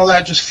Jay-Z and all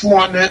that just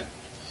flaunting it,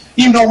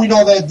 even though we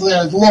know that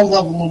the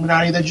low-level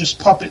Illuminati, they're just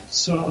puppets,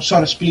 so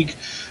to speak.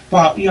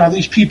 But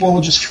these people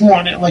will just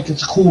flaunt it like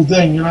it's a cool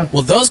thing.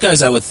 Well, those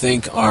guys, I would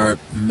think, are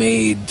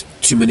made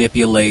to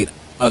manipulate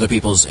other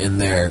people's in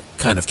their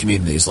kind of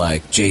communities,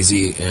 like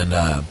Jay-Z and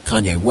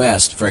Kanye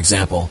West, for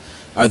example,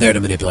 are there to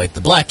manipulate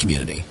the black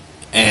community.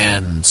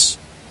 And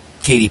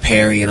Katy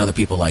Perry and other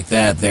people like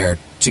that, they're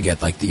to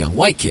get like the young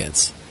white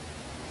kids.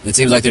 It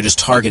seems like they're just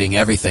targeting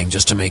everything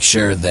just to make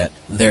sure that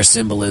their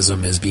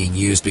symbolism is being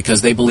used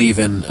because they believe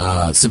in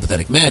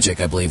sympathetic magic,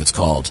 I believe it's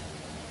called.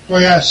 Oh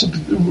yeah,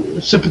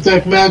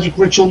 sympathetic magic,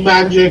 ritual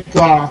magic.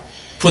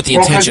 Put the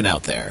intention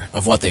out there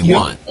of what they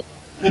want.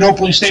 And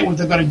openly state what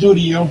they're going to do to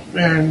you,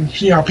 and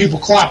people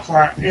clap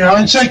for it.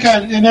 It's like,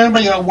 and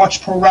everybody that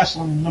watch pro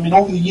wrestling. I mean,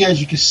 over the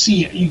years you can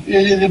see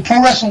it. And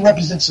pro wrestling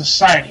represents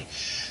society,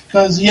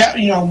 because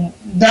 9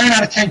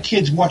 out of 10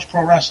 kids watch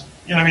pro wrestling.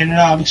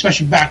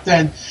 Especially back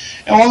then.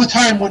 And all the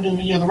time when the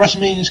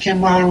WrestleManias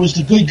came around, it was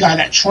the good guy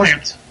that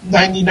tramped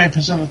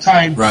 99% of the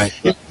time. Right.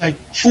 It was like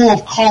full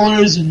of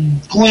colors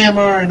and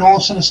glamour, and all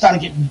of a sudden it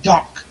started getting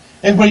dark.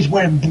 Everybody's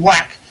wearing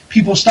black.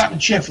 people starting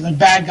to cheer for the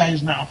bad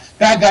guys now.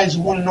 Bad guys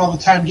are winning all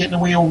the time, getting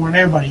away over on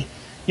everybody.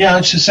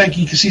 It's just like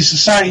you can see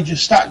society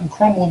just starting to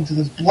crumble into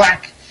this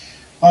black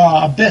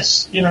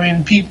abyss.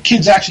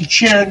 Kids actually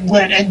cheering,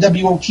 wearing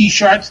NWO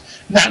T-shirts,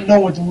 not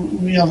knowing what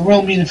the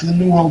real meaning for the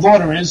New World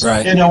Order is.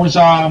 Right. It was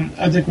I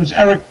think it was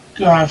Eric,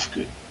 I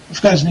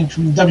forgot his name,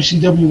 from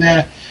WCW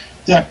there,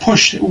 that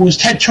pushed. It was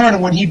Ted Turner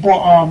when he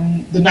bought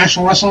the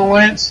National Wrestling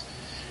Alliance.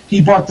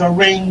 He bought the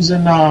rings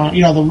and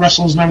the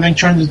wrestlers and everything,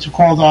 turned it to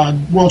called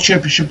World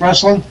Championship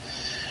Wrestling,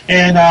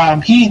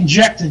 and he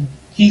injected.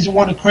 He's the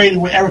one who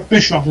created, with Eric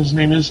Bischoff, his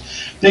name is.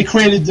 They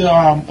created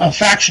a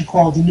faction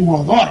called the New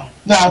World Order.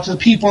 Now, to the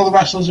people, the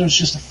wrestlers, it was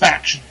just a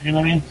faction, you know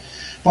what I mean?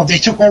 But they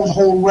took over the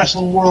whole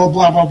wrestling world,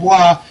 blah, blah,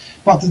 blah.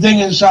 But the thing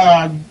is,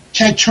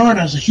 Ted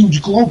Turner is a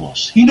huge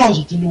globalist. He knows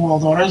what the New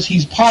World Order is.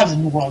 He's part of the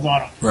New World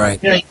Order. Right.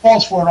 He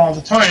calls for it all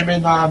the time.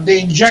 And they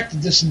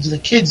injected this into the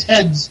kids'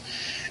 heads,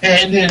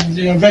 and then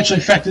eventually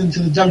affected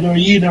into the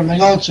WWE and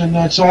everything else, and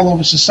it's all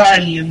over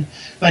society. And,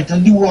 like, the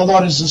New World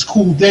Order is this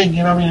cool thing,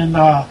 you know what I mean?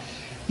 And,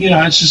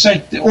 it's just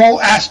like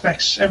all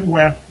aspects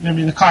everywhere.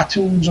 The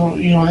cartoons or,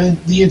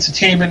 the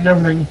entertainment and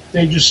everything.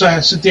 They just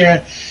sit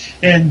there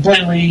and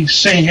blatantly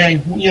say, hey,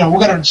 we're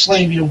going to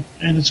enslave you,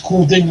 and it's a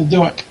cool thing to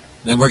do it.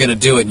 And we're going to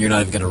do it, and you're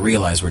not even going to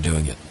realize we're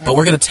doing it. But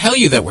we're going to tell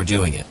you that we're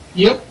doing it.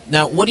 Yep.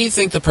 Now, what do you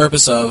think the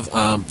purpose of,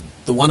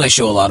 the one I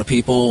show a lot of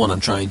people when I'm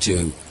trying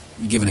to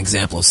give an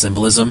example of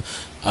symbolism,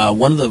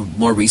 one of the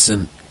more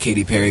recent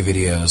Katy Perry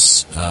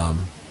videos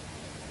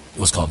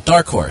was called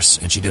Dark Horse,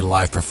 and she did a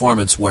live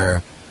performance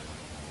where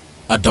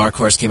a dark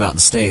horse came out on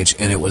stage,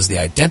 and it was the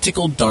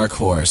identical dark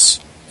horse,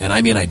 and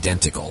I mean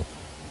identical,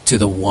 to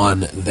the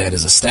one that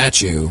is a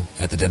statue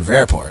at the Denver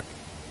airport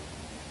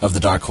of the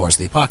Dark Horse,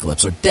 the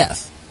Apocalypse, or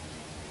Death.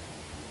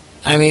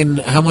 I mean,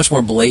 how much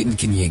more blatant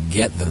can you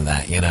get than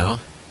that,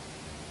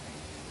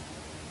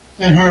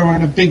 And her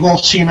in a big old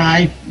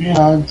CNI,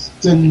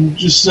 then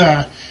just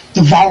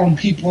devouring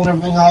people and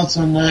everything else,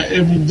 and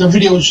the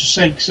video is just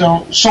like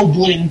so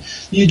blatant,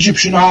 the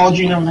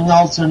Egyptianology and everything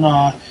else, and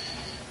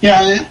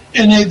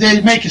and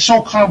they make it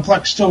so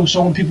complex too.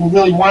 So when people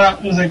really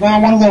want to, it's like, I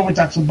want to learn what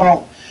that's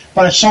about,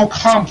 but it's so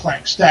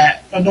complex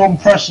that a normal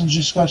person's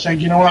just going to say,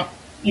 you know what?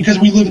 Because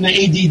we live in an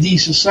ADD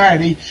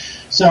society,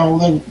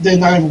 so they're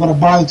not even going to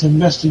bother to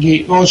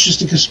investigate. Oh, it's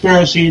just a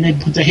conspiracy, and they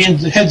put their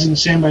heads in the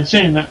sand by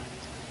saying that.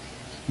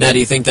 Now, do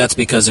you think that's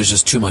because there's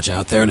just too much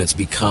out there and it's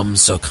become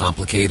so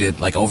complicated,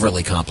 like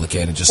overly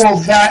complicated? Just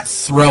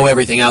throw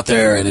everything out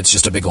there and it's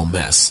just a big old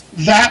mess.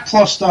 That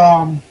plus,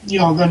 them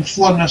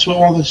flooding us with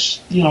all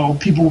this,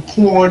 people with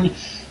porn,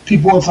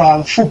 people with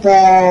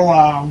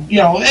football,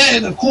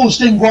 the coolest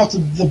thing, go out to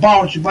the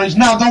bar with your buddies.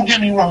 Now, don't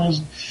get me wrong,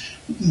 there's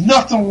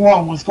nothing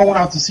wrong with going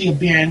out to see a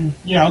band,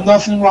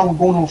 nothing wrong with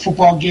going to a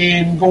football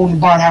game, going to the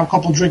bar and have a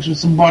couple of drinks with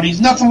some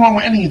buddies, nothing wrong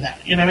with any of that,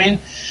 you know what I mean?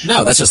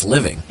 No, that's just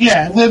living.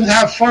 Yeah, live and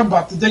have fun,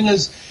 but the thing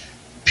is,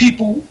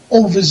 people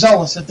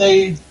overzealous, that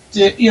they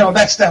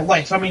that's their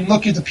life. I mean,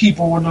 look at the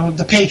people when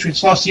the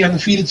Patriots lost the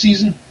undefeated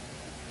season.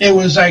 It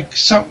was like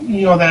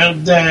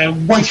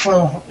the wife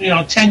for,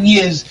 10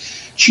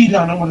 years cheated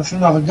on him with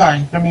another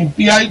guy. I mean,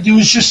 it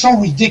was just so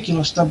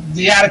ridiculous,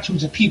 the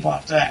attitudes of people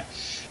after that.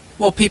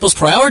 Well, people's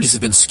priorities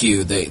have been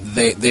skewed.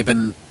 They've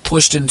been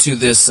pushed into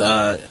this,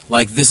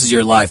 this is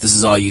your life, this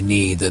is all you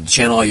need,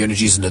 channel all your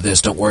energies into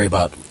this, don't worry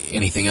about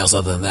anything else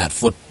other than that.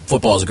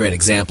 Football is a great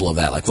example of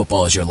that. Like,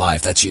 football is your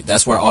life.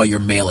 That's where all your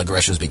male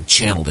aggression is being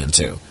channeled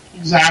into.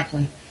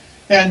 Exactly.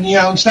 And,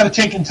 instead of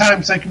taking time,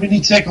 it's like we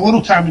need to take a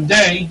little time a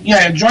day.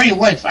 Yeah, enjoy your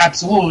life,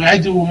 absolutely. I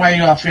do with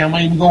my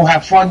family, and go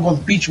have fun, go to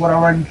the beach,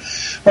 whatever.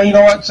 But you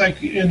know what? It's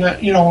like,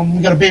 when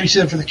we got a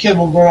babysitter for the kid,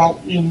 we'll go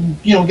out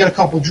and, get a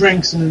couple of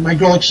drinks, and my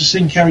girl likes to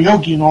sing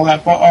karaoke and all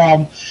that.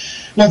 But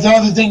the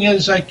other thing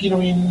is, like, you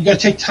got to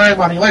take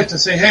time out of your life to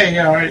say, hey,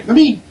 all right, let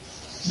me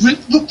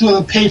look through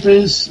the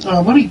papers.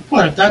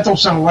 That don't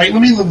sound right.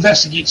 Let me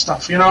investigate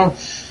stuff,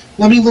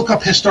 Let me look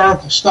up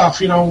historical stuff,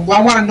 I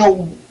want to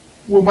know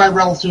what my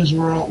relatives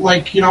were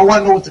like, I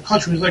want to know what the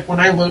country was like when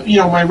I lived,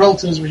 my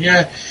relatives were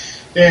here,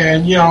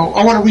 and,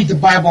 I want to read the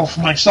Bible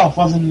for myself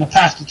other than the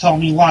pastor telling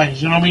me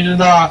lies, and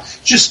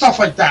just stuff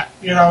like that,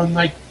 and,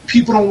 like,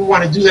 people don't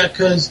want to do that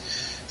because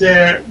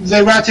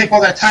they rather take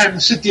all that time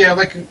to sit there,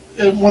 like,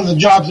 in one of the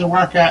jobs they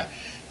work at,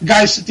 the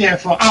guys sit there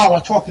for an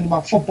hour talking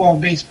about football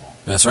and baseball.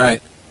 That's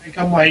right. Like,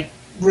 I'm like,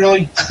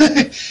 really?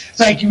 It's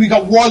like we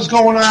got wars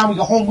going on, we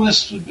got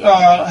homeless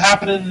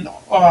happening, the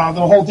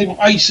whole thing with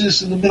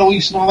ISIS in the Middle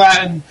East and all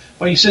that,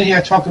 but you're sitting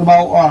here talking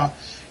about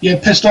you're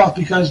pissed off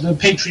because the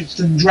Patriots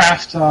didn't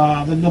draft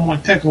the number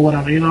one pick or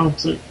whatever,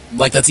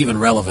 like that's even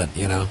relevant,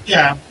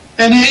 Yeah.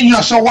 And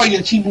then, so what,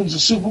 your team wins the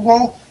Super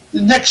Bowl?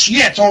 The next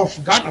year it's all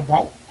forgotten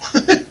about.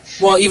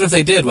 Well, even if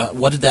they did,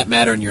 what did that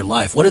matter in your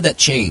life? What did that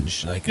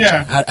change? Like,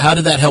 how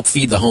did that help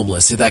feed the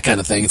homeless? That kind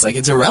of thing. It's like,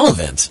 it's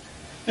irrelevant.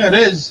 Yeah, it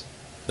is.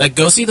 Like,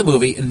 go see the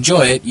movie,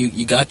 enjoy it,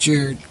 you got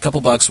your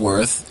couple bucks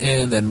worth,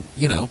 and then,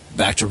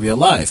 back to real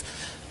life.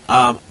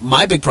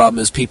 My big problem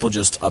is people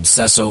just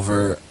obsess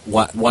over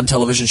one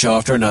television show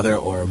after another,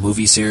 or a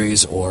movie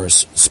series, or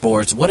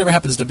sports, whatever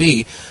happens to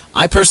be.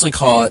 I personally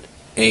call it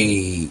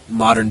a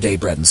modern-day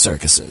bread and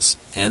circuses.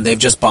 And they've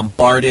just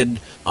bombarded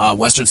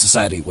Western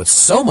society with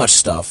so much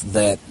stuff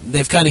that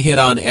they've kind of hit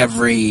on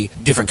every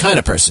different kind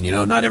of person. You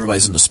know, not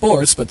everybody's into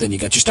sports, but then you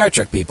got your Star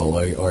Trek people,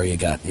 or you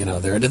got, you know,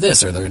 they're into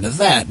this, or they're into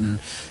that, and,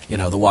 you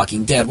know, The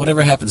Walking Dead,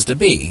 whatever happens to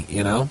be,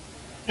 you know?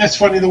 That's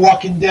funny, The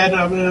Walking Dead.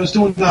 I mean, I was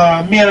doing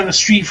Man on the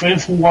Street for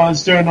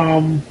InfoWars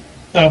during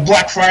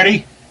Black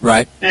Friday.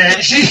 Right. And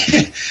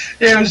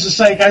it was just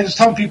like, I was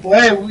telling people,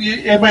 hey,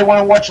 everybody want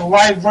to watch a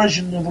live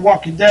version of The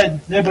Walking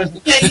Dead? And everybody's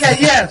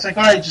like, yeah. It's like,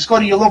 all right, just go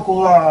to your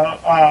local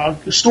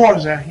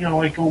stores there, you know,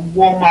 like a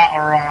Walmart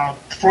or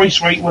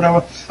Price Rate,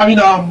 whatever. I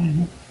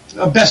mean,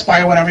 Best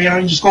Buy or whatever, you know,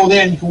 you just go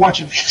there and you can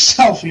watch it for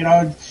yourself, you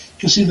know. You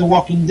can see The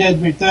Walking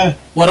Dead right there.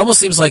 Well, it almost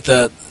seems like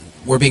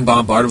we're being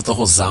bombarded with the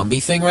whole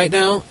zombie thing right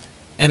now,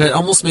 and it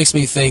almost makes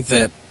me think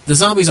that the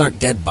zombies aren't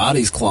dead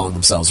bodies clawing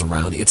themselves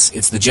around.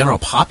 It's the general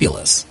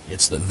populace.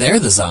 They're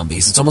the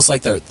zombies. It's almost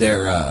like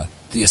the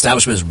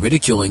establishment is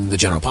ridiculing the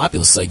general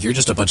populace. It's like, you're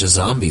just a bunch of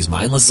zombies,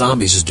 mindless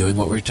zombies, just doing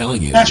what we're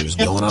telling you. You're just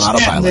going on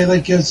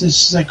autopilot.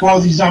 It's like all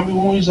these zombie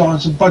movies,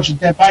 it's a bunch of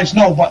dead bodies.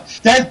 No,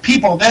 but dead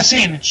people, they're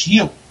saying it's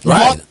you.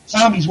 Right.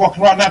 Zombies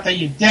walking around, not that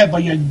you're dead,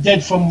 but you're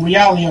dead from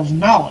reality of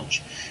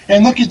knowledge.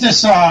 And look at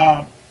this,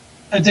 I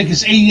think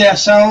it's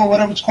ASL, or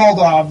whatever it's called,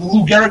 the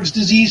Lou Gehrig's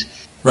disease.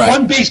 Right.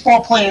 One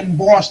baseball player in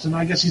Boston,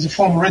 I guess he's a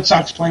former Red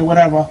Sox player,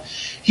 whatever,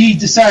 he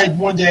decided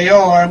one day,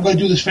 I'm going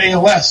to do this for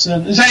ALS.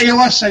 And is that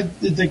ALS? I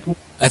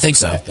think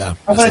so, yeah.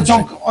 I'm going to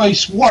dunk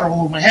ice water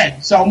all over my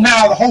head. So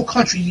now the whole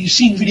country, you've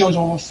seen videos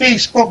over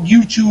Facebook,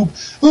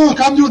 YouTube, look,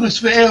 I'm doing this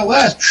for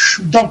ALS,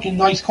 dunking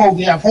ice cold.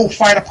 They have whole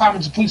fire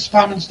departments and police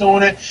departments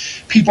doing it.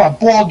 People at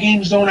ball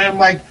games doing it. I'm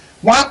like,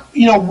 what?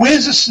 You know,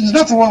 where's this? There's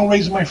nothing wrong with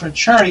raising money for a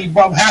charity,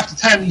 but half the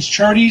time these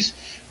charities,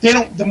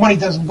 the money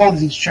doesn't go to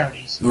these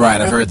charities. Right,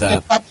 I've heard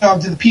that.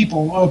 To the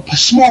people. A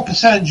small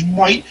percentage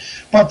might,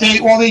 but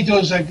all they do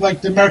is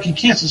like the American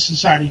Cancer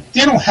Society.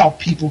 They don't help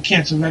people,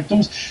 cancer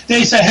victims.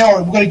 They say,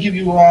 hell, we're going to give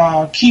you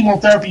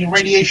chemotherapy and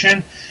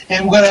radiation,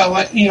 and we're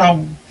going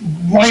to,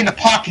 line the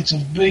pockets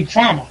of Big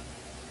Pharma.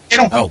 They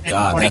don't. Oh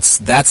God,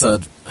 that's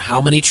how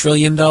many $1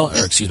 trillion, or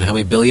excuse me, how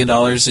many $1 billion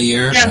a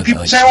year? Yeah, and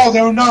people say,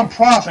 they're a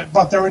non-profit,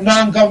 but they're a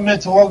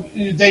non-governmental.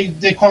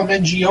 They call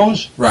them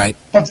NGOs, right?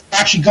 But they're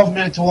actually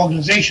governmental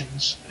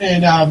organizations,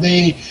 and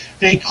they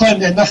claim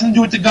they have nothing to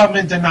do with the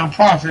government. They're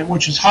non-profit,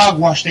 which is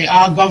hogwash. They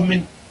are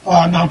government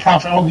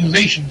non-profit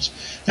organizations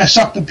that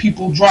suck the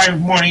people dry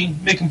of money,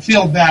 make them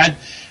feel bad,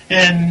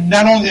 and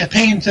not only they're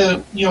paying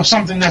to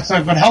something that's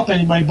not going to help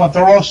anybody, but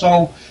they're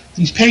also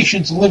these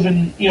patients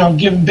living,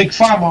 giving Big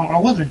Pharma a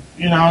living,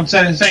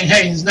 instead of saying,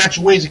 hey, there's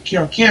natural ways to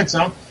cure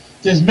cancer.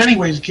 There's many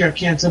ways to cure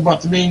cancer,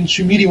 but the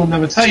mainstream media will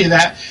never tell you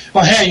that.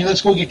 But hey,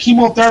 let's go get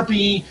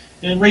chemotherapy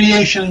and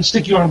radiation and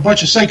stick you on a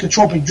bunch of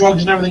psychotropic drugs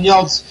and everything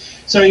else,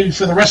 so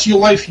for the rest of your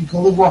life you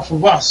can live off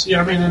of us. You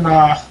know what I mean?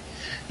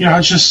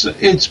 And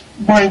it's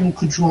mind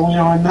control.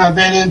 And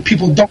then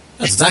people don't.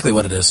 That's exactly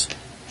what it is.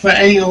 For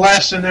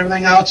ALS and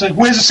everything else, like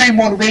where's the same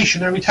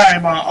motivation every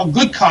time a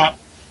good cop?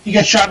 He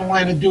gets shot in the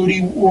line of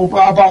duty, or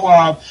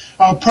about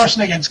a person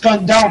that gets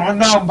gunned down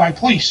unarmed by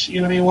police. You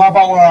know what I mean? What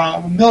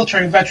about a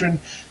military veteran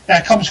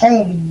that comes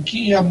home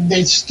and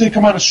they stick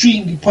him on the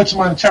street and he puts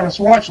him on a terrorist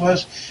watch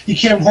list? He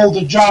can't hold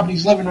a job and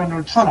he's living under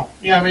a tunnel.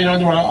 You know what I mean?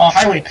 Under a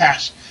highway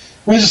pass.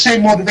 Where's the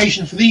same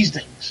motivation for these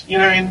things? You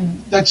know what I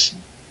mean? It's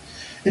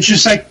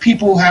just like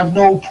people have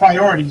no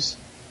priorities.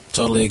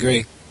 Totally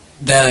agree.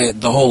 The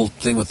whole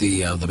thing with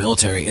the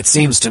military, it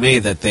seems to me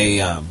that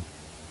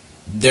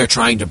they're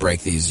trying to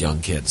break these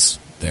young kids.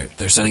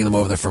 They're sending them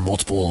over there for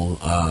multiple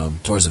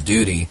tours of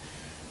duty,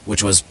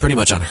 which was pretty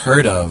much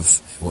unheard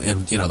of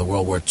in the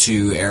World War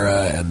II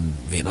era and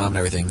Vietnam and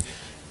everything.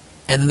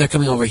 And then they're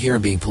coming over here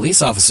and being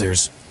police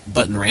officers,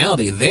 but in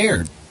reality,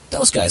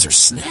 those guys are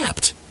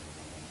snapped.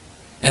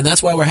 And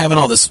that's why we're having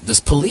all this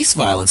police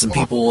violence, and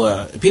people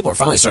are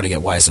finally starting to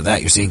get wise to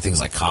that. You're seeing things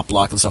like Cop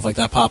Block and stuff like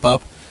that pop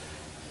up.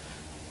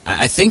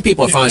 I think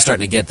people are finally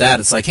starting to get that.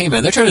 It's like, hey,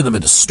 man, they're turning them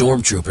into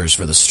stormtroopers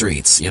for the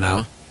streets,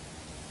 And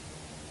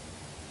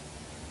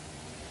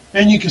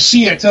you can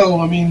see it, too.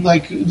 I mean,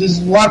 like, there's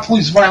a lot of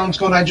police violence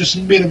going on. I just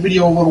made a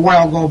video a little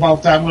while ago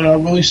about that. I'm going to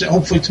release it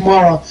hopefully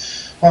tomorrow,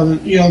 or,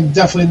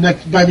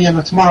 definitely by the end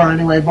of tomorrow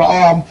anyway.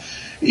 But,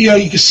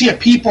 you can see it.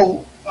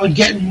 People are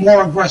getting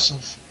more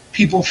aggressive.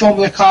 People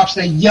filming the cops.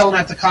 They're yelling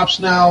at the cops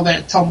now. They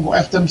tell them to go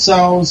F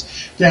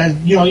themselves. They,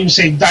 even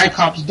say, die,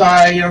 cops,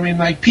 die. You know what I mean?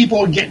 Like, people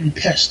are getting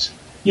pissed.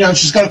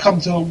 It's just going to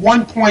come to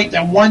one point,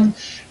 that one,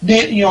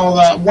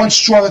 one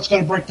straw that's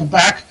going to break the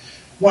back.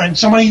 When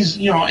somebody's,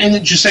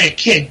 and just say a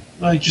kid,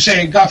 like just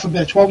say, God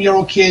forbid, a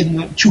 12-year-old kid,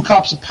 and two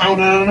cops are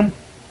pounding on him,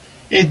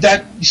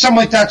 Something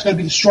like that's going to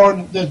be the straw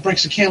that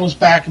breaks the camel's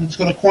back, and it's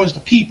going to cause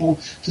the people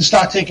to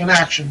start taking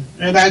action.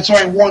 And that's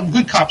why I warn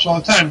good cops all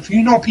the time. If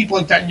you know people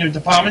like that in your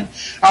department,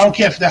 I don't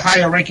care if they're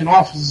higher ranking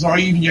officers or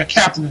even your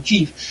captain or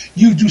chief,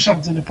 you do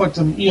something to put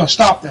them,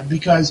 stop them,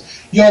 because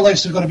your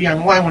lives are going to be on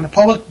the line. When the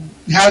public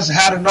has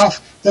had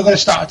enough, they're going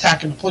to start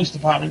attacking the police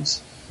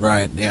departments.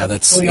 Right, yeah,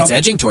 it's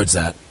edging towards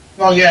that.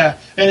 Oh, yeah,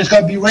 and it's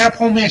going to be right up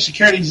Homeland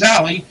Security's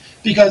alley,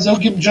 because they'll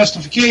give them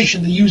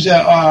justification to use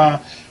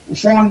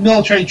foreign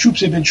military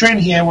troops they've been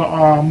training here,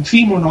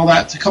 FEMA and all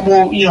that, to come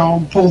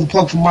over, pull the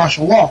plug from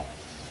martial law.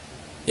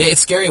 Yeah,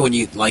 it's scary when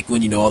you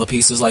know all the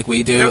pieces like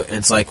we do, and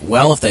it's like,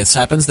 well, if this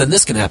happens, then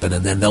this can happen,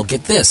 and then they'll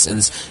get this, and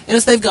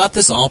if they've got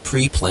this all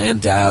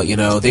pre-planned out,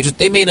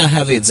 they may not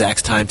have the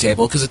exact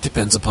timetable because it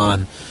depends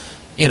upon,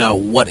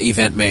 what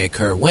event may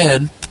occur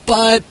when,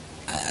 but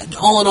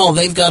all in all,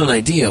 they've got an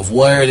idea of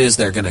where it is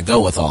they're going to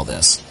go with all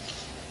this.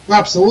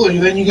 Absolutely.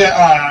 Then you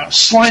get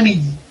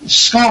slimy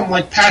scum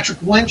like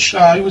Patrick Lynch.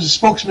 He was a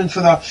spokesman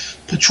for the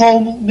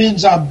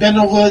Patrolmen's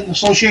Benevolent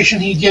Association.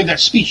 He gave that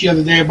speech the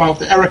other day about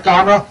the Eric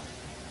Garner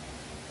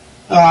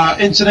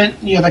incident.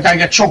 That guy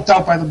got choked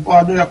out by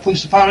the New York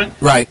Police Department.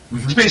 Right. Mm-hmm.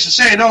 He's basically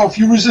saying, if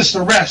you resist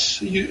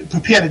arrest, you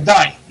prepare to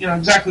die.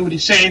 Exactly what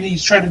he's saying.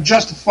 He's trying to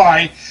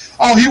justify,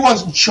 he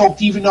wasn't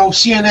choked, even though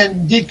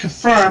CNN did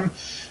confirm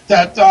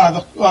that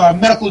the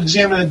medical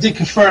examiner did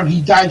confirm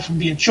he died from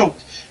being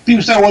choked.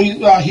 People say,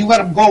 he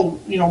let him go,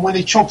 when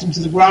they choked him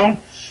to the ground.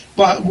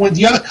 But when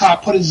the other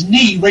cop put his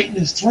knee right in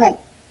his throat,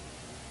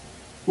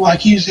 like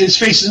his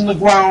face is in the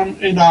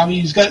ground, and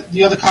he's got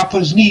the other cop put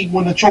his knee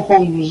when the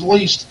chokehold was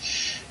released.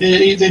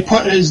 They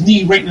put his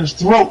knee right in his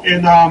throat,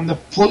 and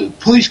the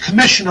police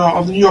commissioner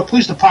of the New York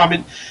Police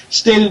Department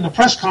stated in a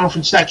press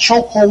conference that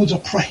chokeholds are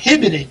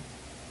prohibited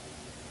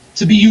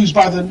to be used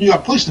by the New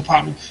York Police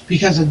Department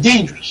because they're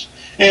dangerous.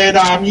 And,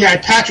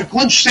 Patrick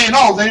Lynch saying,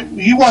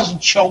 he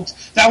wasn't choked.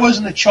 That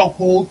wasn't a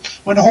chokehold.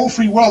 When the whole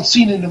free world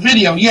seen it in the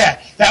video,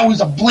 that was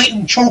a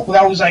blatant choke.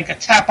 That was like a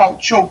tap-out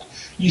choke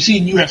you see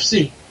in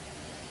UFC.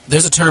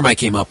 There's a term I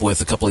came up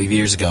with a couple of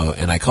years ago,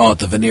 and I call it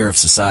the veneer of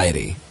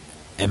society.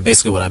 And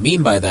basically what I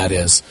mean by that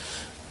is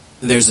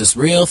there's this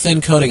real thin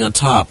coating on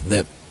top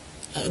that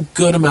a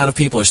good amount of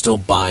people are still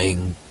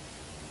buying,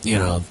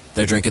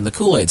 they're drinking the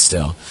Kool-Aid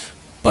still.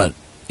 But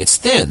it's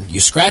thin.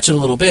 You scratch it a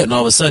little bit, and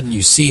all of a sudden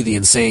you see the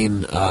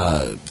insane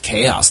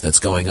chaos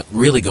that's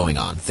really going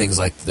on. Things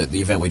like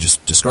the event we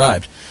just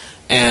described.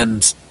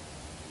 And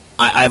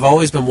I've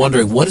always been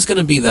wondering, what is going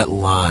to be that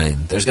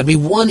line? There's going to be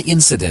one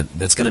incident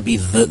that's going to be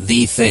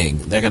the thing.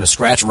 They're going to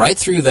scratch right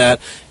through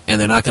that,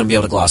 and they're not going to be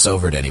able to gloss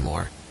over it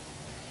anymore.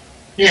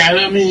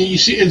 Yeah, you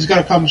see, it's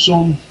going to come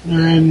soon,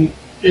 and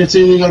it's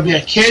either going to be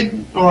a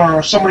kid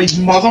or somebody's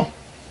mother.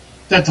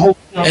 That whole,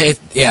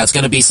 it's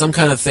going to be some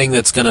kind of thing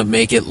that's going to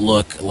make it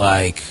look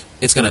like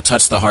it's going to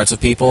touch the hearts of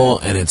people,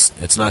 and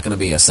it's not going to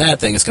be a sad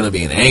thing. It's going to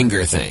be an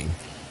anger thing.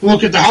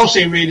 Look at the house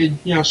they raided.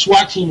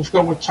 SWAT team, I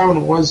forgot what town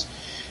it was.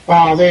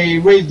 They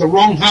raided the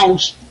wrong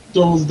house.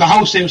 The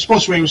house they were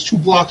supposed to raid was 2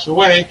 blocks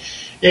away,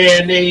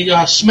 and they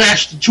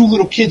smashed the 2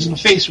 little kids in the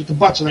face with the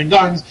butts of their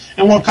guns.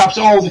 And one cop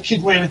said, the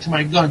kid ran into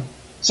my gun.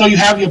 So you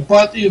have your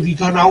butt, if you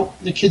gun out,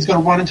 the kid's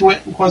going to run into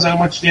it and cause that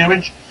much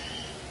damage.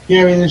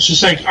 It's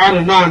just like on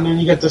and on.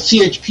 And you got the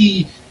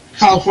CHP,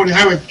 California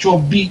Highway Patrol,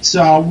 beats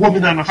a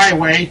woman on the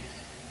highway,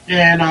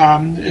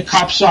 and the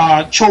cops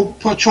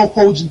put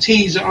chokeholds and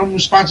tase an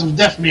unresponsive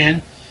deaf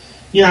man.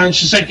 It's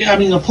just like,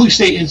 the police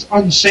state is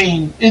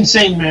insane,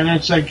 man. And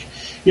it's like,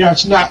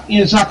 it's not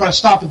going to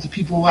stop it. The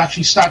people will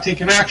actually start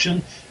taking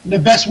action. And the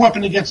best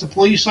weapon against the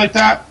police like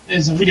that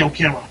is a video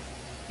camera,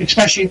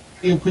 especially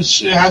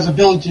because it has the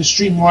ability to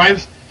stream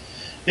live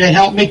and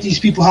help make these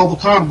people held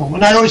accountable.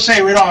 And I always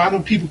say right on, I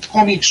know people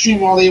call me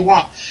extreme all they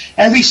want.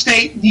 Every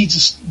state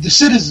needs the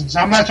citizens.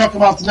 I'm not talking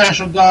about the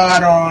National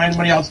Guard or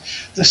anybody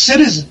else. The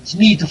citizens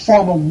need to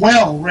form a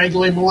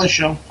well-regulated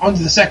militia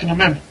under the Second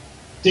Amendment.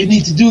 They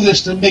need to do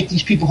this to make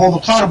these people hold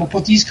accountable,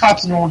 put these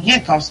cops in their own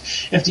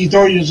handcuffs if the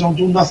authorities don't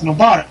do nothing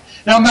about it.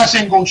 Now, I'm not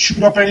saying go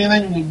shoot up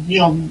anything.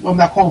 I'm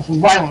not calling for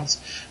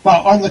violence.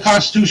 But under the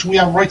Constitution, we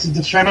have a right to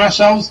defend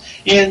ourselves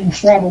and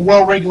form a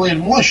well-regulated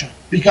militia.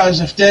 Because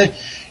if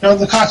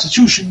the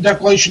Constitution,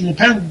 Declaration of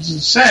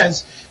Independence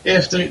says,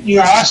 if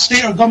our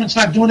state or government's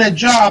not doing their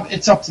job,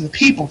 it's up to the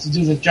people to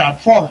do the job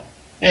for them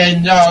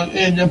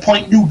and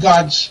appoint new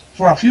gods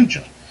for our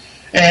future.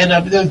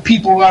 And the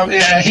people,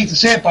 I hate to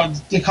say it,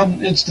 but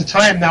it's the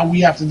time now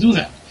we have to do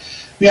that.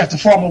 We have to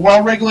form a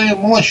well-regulated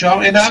militia,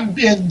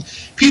 and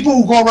people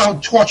who go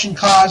around torching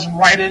cars and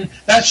writing,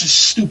 that's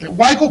just stupid.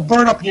 Why go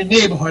burn up your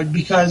neighborhood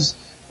because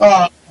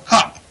a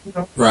cop?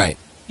 Right.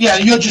 Yeah,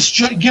 you're just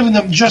giving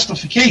them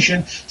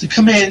justification to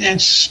come in and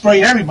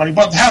spray everybody.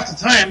 But half the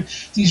time,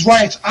 these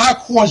riots are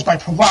caused by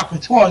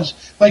provocateurs,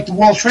 like the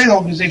World Trade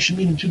Organization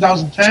meeting in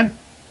 2010.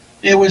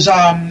 It was,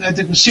 I think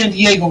it was San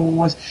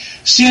Diego.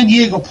 San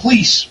Diego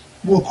police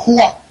were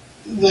caught.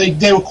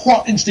 They were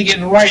caught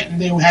instigating a riot, and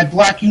they had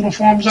black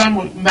uniforms on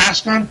with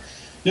masks on.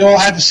 They all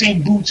had the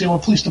same boots. They were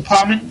police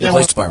department.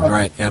 Police department,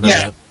 right?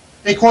 Yeah.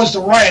 they caused a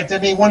riot.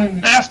 Then they went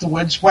in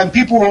afterwards. When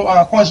people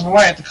were causing a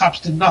riot, the cops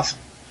did nothing.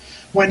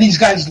 When these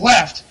guys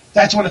left,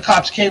 that's when the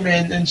cops came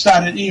in and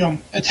started,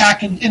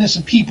 attacking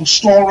innocent people,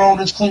 store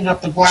owners, cleaning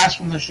up the glass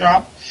from the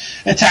shop,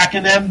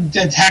 attacking them,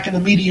 attacking the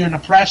media and the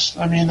press.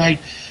 I mean, I'm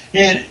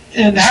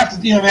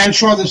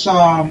sure this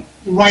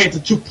riot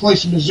that took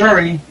place in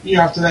Missouri,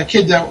 after that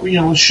kid that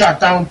was shot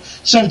down,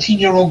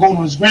 17-year-old going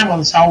to his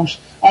grandmother's house,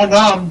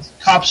 unarmed,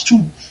 cops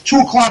 2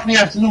 o'clock in the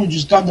afternoon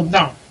just gunned him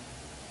down.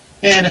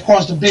 And it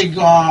caused a big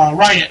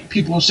riot.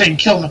 People were saying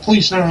kill the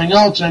police and everything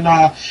else, and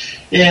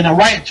a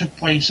riot took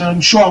place. And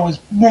I'm sure it was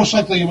most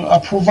likely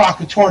a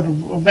provocateur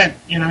event,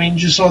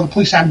 just so the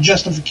police had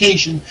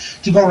justification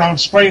to go around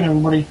spraying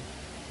everybody.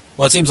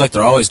 Well, it seems like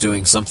they're always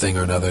doing something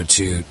or another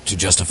to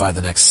justify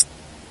the next...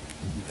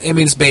 I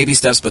mean, it's baby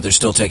steps, but they're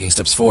still taking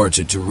steps forward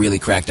to really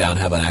crack down and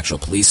have an actual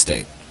police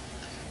state.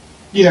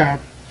 Yeah.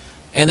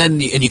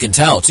 And you can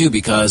tell, too,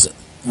 because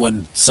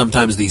when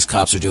sometimes these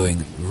cops are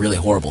doing really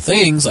horrible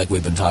things, like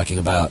we've been talking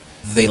about,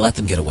 they let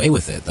them get away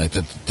with it. Like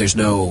there's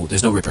no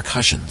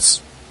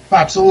repercussions.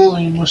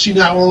 Absolutely, and we're seeing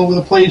that all over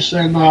the place.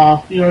 And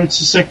it's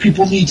just like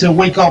people need to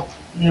wake up.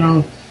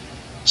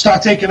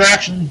 Start taking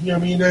action.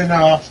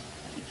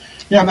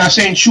 And I'm not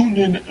saying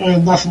shooting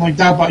and nothing like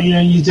that, but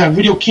you have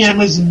video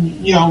cameras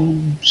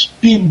and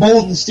being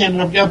bold and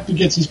standing up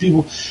against these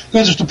people.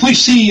 Because if the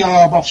police see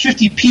about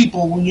 50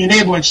 people in your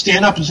neighborhood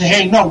stand up and say,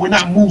 "Hey, no, we're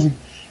not moving.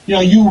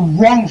 You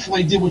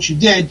wrongfully did what you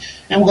did,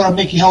 and we're going to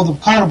make you held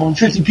accountable," and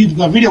 50 people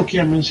got video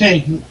cameras,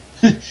 hey,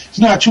 it's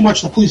not too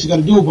much the police have got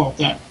to do about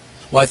that.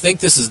 Well, I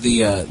think this is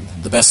the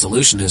best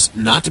solution is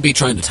not to be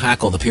trying to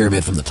tackle the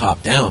pyramid from the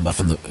top down, but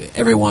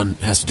everyone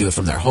has to do it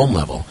from their home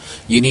level.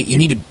 You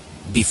need to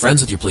be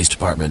friends with your police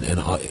department and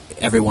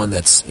everyone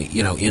that's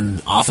in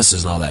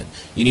offices and all that.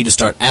 You need to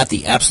start at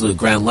the absolute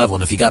ground level,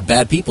 and if you got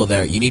bad people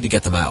there, you need to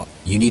get them out.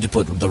 You need to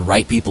put the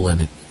right people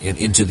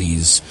into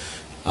these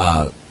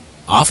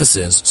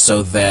offices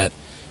so that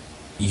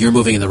you're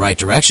moving in the right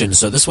direction.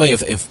 So this way,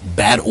 if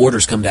bad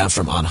orders come down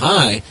from on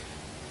high,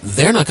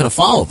 they're not going to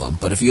follow them.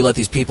 But if you let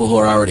these people who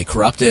are already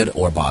corrupted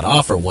or bought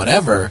off or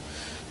whatever,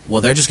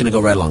 well, they're just going to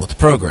go right along with the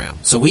program.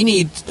 So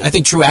I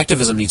think true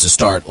activism needs to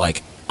start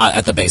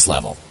at the base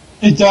level.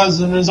 It does,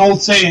 and there's an old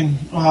saying,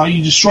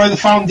 you destroy the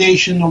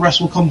foundation, the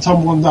rest will come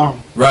tumbling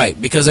down. Right,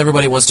 because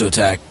everybody wants to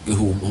attack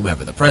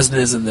whomever the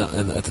president is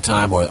at the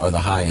time or the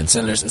high-end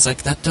senators. It's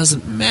like, that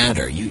doesn't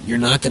matter. You're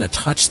not going to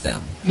touch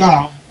them.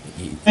 No.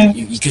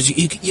 Because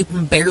you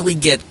can barely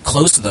get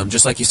close to them.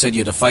 Just like you said, you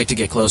had to fight to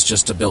get close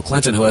just to Bill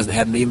Clinton, who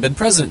hadn't even been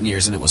president in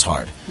years, and it was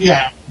hard.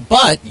 Yeah.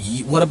 But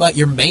what about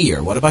your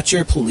mayor? What about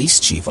your police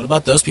chief? What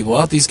about those people? What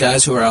about these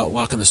guys who are out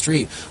walking the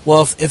street?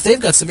 Well, if they've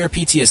got severe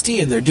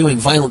PTSD and they're doing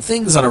violent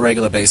things on a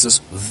regular basis,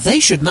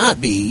 they should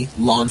not be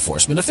law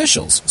enforcement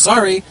officials.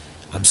 Sorry.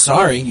 I'm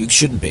sorry. You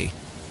shouldn't be.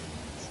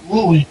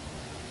 Absolutely.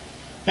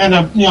 And,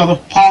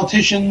 the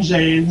politicians,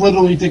 they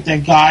literally think they're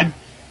God.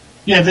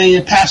 Yeah,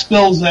 they pass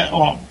bills at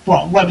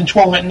 11,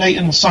 12 at night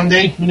on a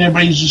Sunday when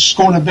everybody's just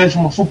going to bed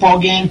from a football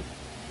game,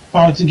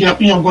 to get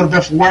go to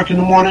bed for work in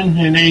the morning,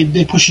 and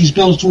they push these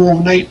bills to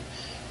overnight.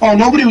 Oh,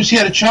 nobody was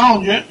here to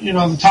challenge it.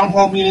 The town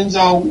hall meetings.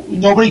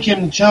 Nobody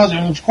came to challenge it,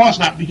 and of course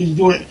not, because you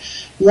do it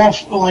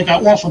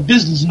off a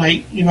business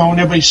night, when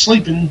everybody's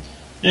sleeping,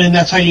 and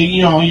that's how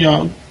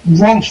you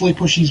wrongfully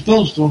push these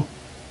bills through.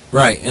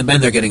 Right, and then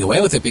they're getting away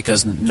with it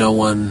because no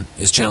one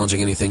is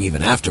challenging anything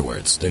even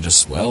afterwards. They're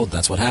just,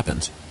 that's what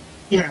happened.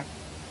 Yeah.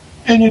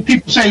 And if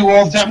people say,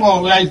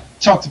 I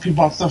talk to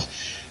people about stuff.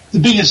 The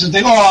biggest is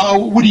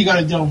what do you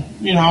got to do?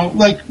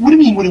 What do you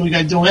mean, what do we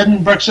got to do?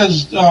 Edmund Burke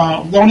says the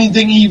only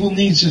thing evil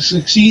needs to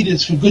succeed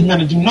is for good men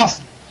to do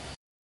nothing.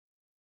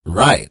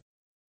 Right.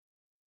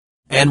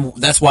 And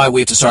that's why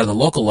we have to start on the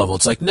local level.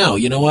 It's like, no,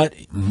 you know what?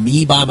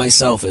 Me by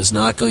myself is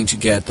not going to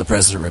get the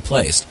president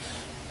replaced.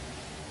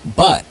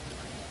 But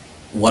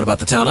what about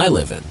the town I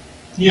live in?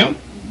 Yep.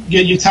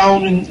 Get your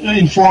town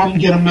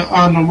informed, get them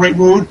on the right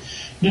road.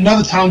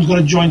 Another town's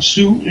going to join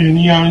suit, and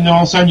all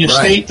of a sudden your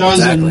state does,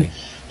 exactly. And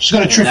it's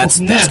going to trickle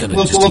from there.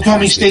 Look how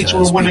many states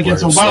will win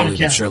against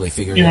Obamacare. Surely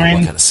figuring out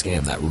what kind of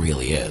scam that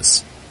really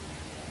is.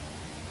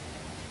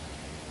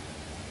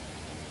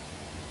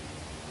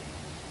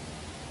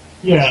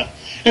 Yeah,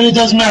 and it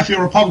doesn't matter if you're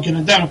a Republican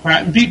or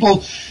Democrat. And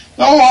people,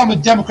 I'm a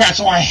Democrat,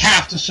 so I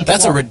have to support.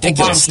 That's a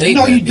ridiculous Obamacare.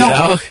 statement. No, you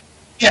don't.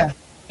 Yeah,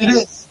 it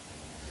is.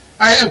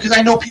 Because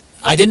I know people.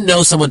 I didn't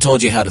know someone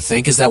told you how to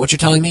think. Is that what you're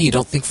telling me? You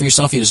don't think for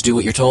yourself, you just do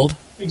what you're told?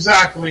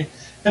 Exactly.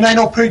 And I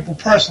know people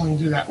personally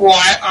do that. Well,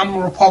 I'm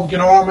a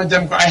Republican or I'm a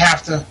Democrat. I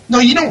have to. No,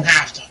 you don't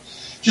have to.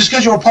 Just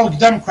because you're a Republican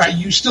Democrat,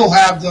 you still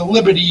have the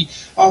liberty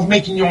of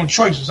making your own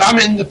choices. I'm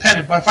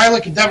independent, but if I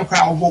like a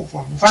Democrat, I'll vote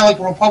for him. If I like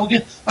a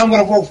Republican, I'm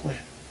going to vote for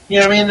him.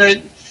 You know what I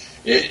mean?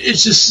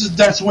 It's just,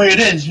 that's the way it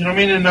is. You know what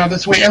I mean? And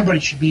that's the way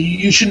everybody should be.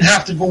 You shouldn't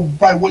have to go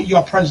by what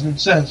your president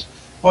says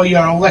or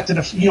your elected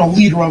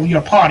leader of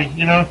your party,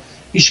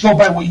 You should go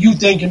by what you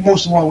think, and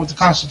most of all, what the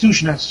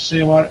Constitution has to say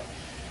about it.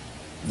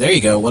 There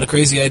you go. What a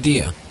crazy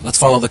idea. Let's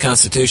follow the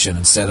Constitution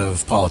instead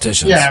of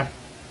politicians. Yeah.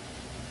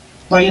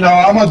 But,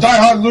 I'm a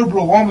diehard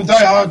liberal, I'm a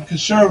diehard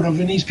conservative,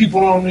 and these people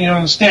don't really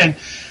understand.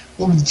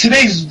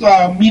 Today's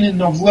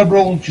meaning of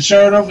liberal and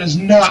conservative is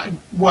not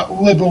what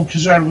liberal and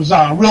conservatives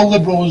are. A real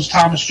liberal is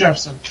Thomas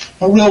Jefferson.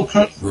 A real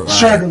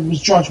conservative was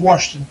George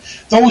Washington.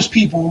 Those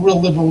people were real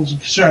liberals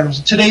and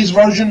conservatives. Today's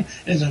version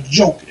is a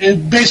joke.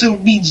 It basically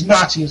means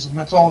Nazism.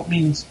 That's all it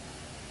means.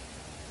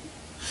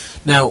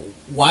 Now,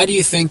 why do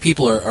you think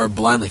people are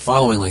blindly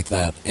following like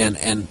that?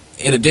 And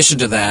in addition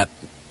to that,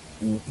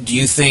 do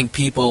you think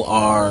people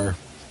are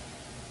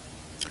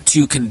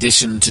too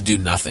conditioned to do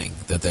nothing?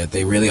 That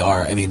they really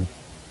are? I mean,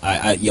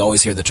 you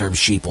always hear the term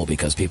sheeple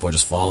because people are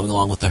just following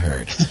along with the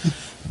herd.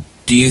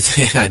 Do you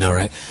think? I know,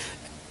 right?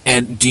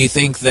 And do you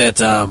think that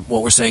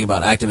what we're saying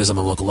about activism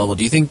on local level?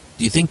 Do you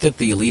think that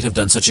the elite have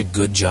done such a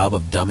good job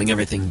of dumbing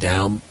everything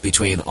down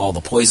between all the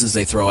poisons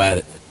they throw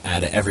at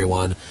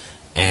everyone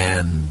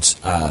and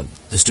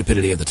the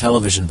stupidity of the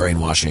television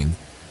brainwashing?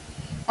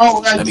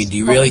 I mean, do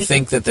you really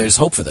think that there's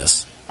hope for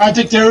this? I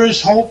think there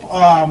is hope.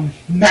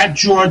 Matt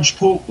George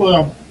proved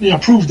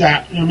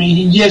that. I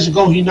mean, years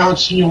ago he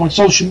announced, when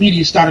social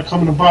media started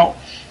coming about,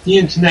 the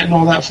internet and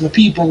all that for the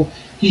people,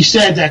 he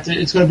said that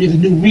it's going to be the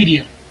new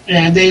media.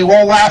 And they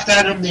all laughed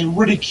at him, they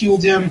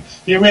ridiculed him,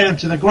 they ran him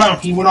to the ground.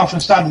 He went off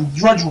and started the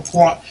Drudge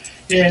Report.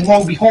 And lo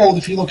and behold,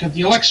 if you look at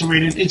the Alexa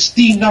rating, it's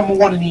the number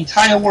one in the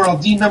entire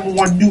world, the number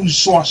one news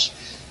source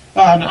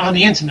on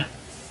the internet.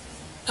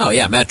 Oh,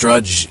 yeah, Matt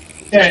Drudge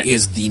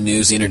is the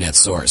news internet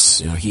source.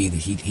 He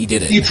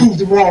did it. He proved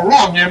them all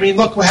wrong. I mean,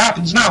 look what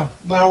happens now.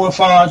 Now, if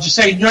just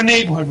say in your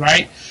neighborhood,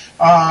 right?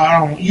 I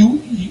don't know,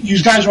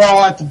 you guys are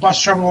all at the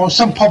bus terminal or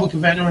some public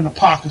event or in the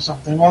park or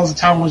something. All the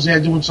town was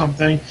there doing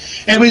something.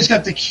 Everybody's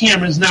got the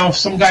cameras now. If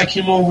some guy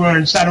came over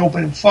and started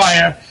opening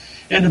fire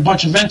and a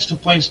bunch of events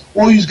took place,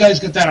 all you guys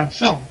got that on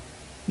film.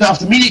 Now, if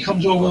the media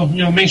comes over,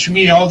 mainstream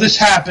media, this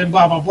happened,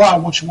 blah blah blah,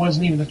 which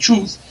wasn't even the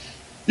truth.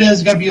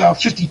 There's going to be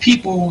 50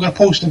 people who are going to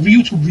post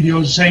YouTube videos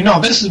and say, no,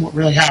 this is what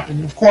really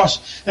happened. And of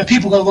course, then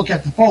people are going to look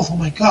at the both. Oh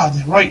my God,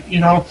 they're right.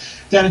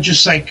 Then it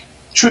just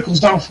trickles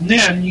down from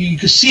there, and you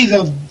can see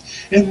the.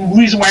 And the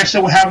reason why I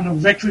said we're having a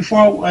victory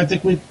for, I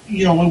think we're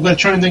going to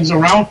turn things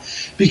around,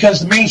 because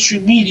the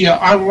mainstream media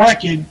on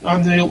record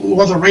on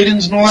all the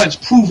ratings and all that, it's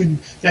proven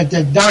that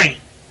they're dying.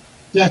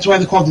 That's why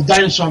they call it the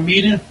dinosaur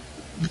media.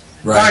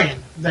 Right. Dying.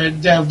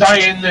 They're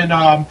dying,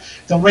 and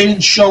the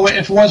ratings show it.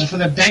 If it wasn't for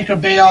the banker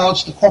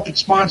bailouts, the corporate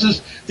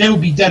sponsors, they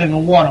would be dead in the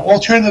water.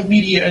 Alternative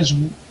media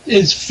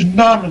is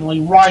phenomenally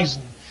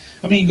rising.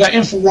 I mean, you got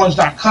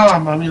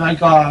Infowars.com,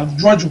 the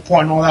Drudge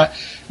Report and all that.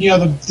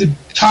 The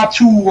top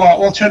two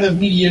alternative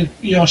media,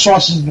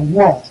 sources in the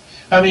world.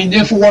 I mean,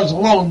 Infowars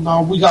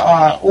alone, we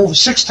got over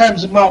 6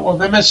 times the amount of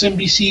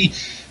MSNBC,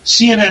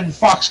 CNN,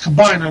 Fox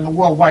combined on a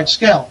worldwide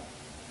scale.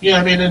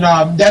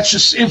 And that's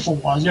just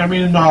Infowars.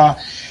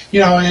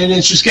 And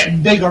it's just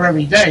getting bigger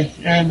every day.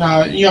 And,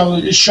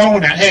 it's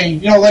showing that, hey,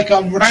 like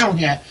Rhode Island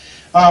here.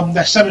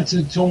 That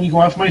senator told me to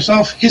go after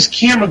myself. His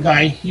camera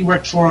guy, he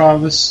worked for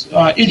this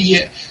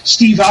idiot,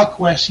 Steve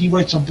Alquist. He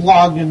writes a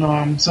blog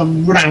in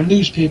some Rhode Island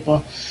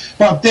newspaper.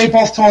 But they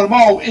both told him,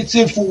 it's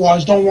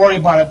Infowars, don't worry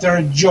about it. They're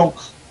a joke.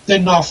 They're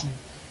nothing.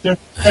 They're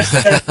their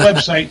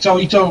website. So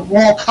he told,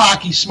 we're all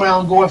cocky,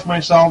 smiling, go after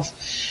myself.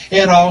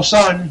 And all of a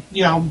sudden,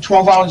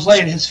 12 hours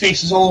later, his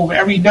face is all over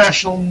every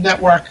national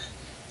network,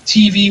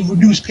 TV,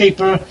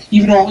 newspaper,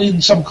 even all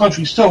in some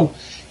countries too.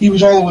 He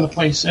was all over the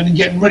place and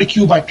getting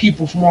ridiculed by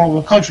people from all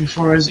over the country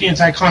for his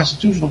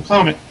anti-constitutional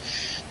comment.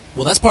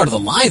 Well, that's part of the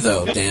lie,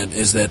 though, Dan,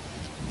 is that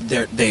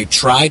they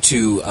try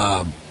to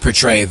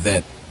portray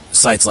that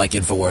sites like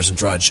Infowars and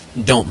Drudge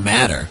don't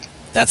matter.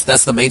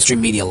 That's the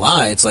mainstream media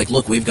lie. It's like,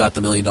 look, we've got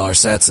the $1 million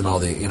sets and all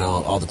the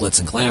all the glitz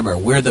and glamour.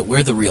 We're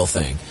the real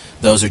thing.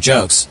 Those are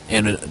jokes,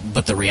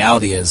 but the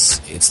reality is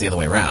it's the other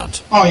way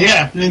around. Oh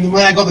yeah, and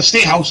when I go to the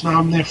State House now,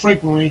 I'm there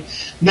frequently.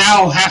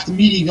 Now half the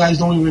media guys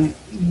don't even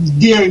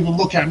dare even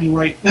look at me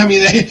right.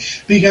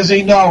 Because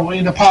they know,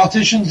 and the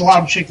politicians, a lot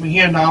of them shake my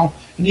hand now,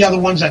 and the other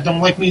ones that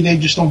don't like me, they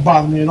just don't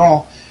bother me at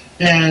all.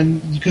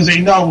 And because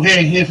they know,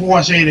 hey, if we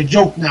want to say a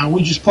joke now,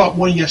 we just put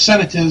one of your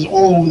senators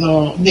all over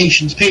the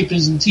nation's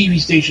papers and TV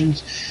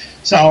stations.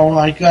 So,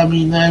 they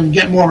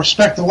get more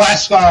respect. The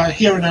last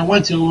hearing I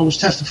went to, I was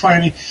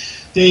testifying.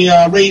 They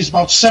raised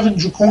about 7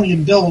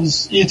 draconian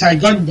bills,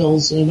 anti-gun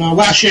bills, and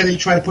last year they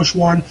tried to push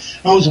one.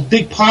 I was a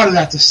big part of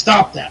that to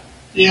stop that.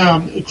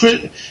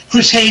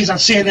 Chris Hayes on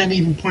CNN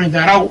even pointed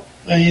that out.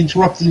 He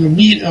interrupted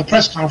the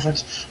press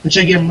conference, which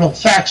I gave him real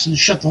facts and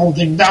shut the whole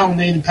thing down.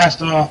 They didn't pass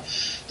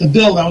the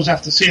bill that was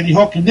after Sandy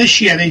Hook. And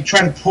this year they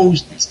tried to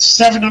pose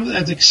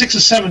 6 or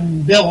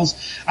 7 bills.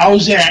 I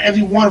was there,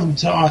 every one of them,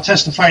 to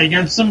testify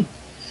against them.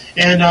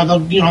 And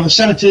the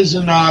senators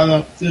and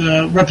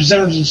the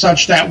representatives and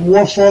such that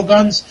war for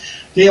guns,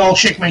 they all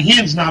shake my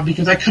hands now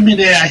because I come in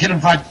there, I hit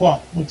them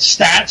hardcore with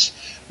stats,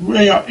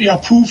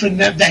 proof, and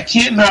that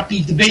can't not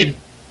be debated.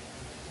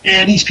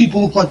 And these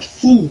people look like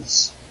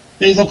fools.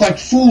 They look like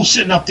fools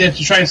sitting up there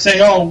to try to say,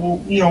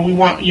 we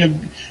want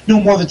no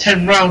more than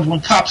 10 rounds. When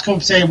cops come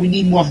and say we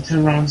need more than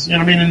 10 rounds,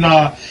 And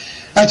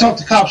I I talk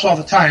to cops all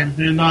the time,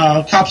 and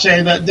cops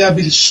say that that'd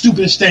be the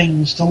stupidest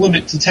things to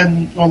limit to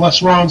 10 or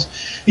less rounds.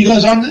 He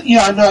goes, on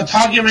the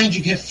target range,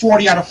 you get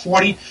 40 out of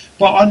 40,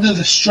 but under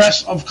the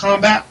stress of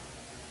combat,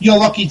 you're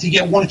lucky to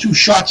get 1 or 2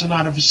 shots in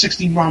out of a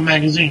 16-round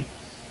magazine.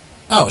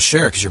 Oh,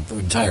 sure, because your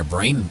entire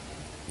brain,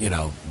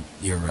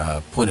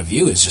 your point of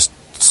view is just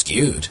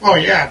skewed. Oh,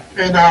 yeah.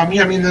 And,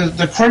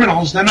 the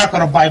criminals, they're not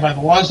going to abide by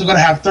the laws. They're going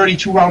to have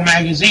 32-round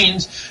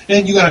magazines,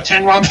 and you got a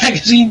 10-round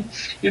magazine,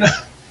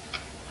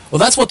 Well,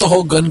 that's what the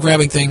whole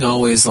gun-grabbing thing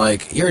always,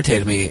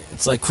 irritated me.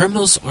 It's like,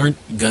 criminals aren't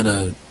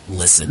gonna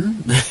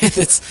listen.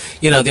 It's,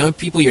 the only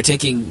people you're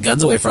taking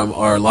guns away from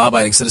are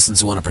law-abiding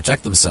citizens who want to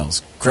protect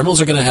themselves.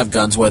 Criminals are gonna have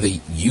guns whether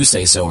you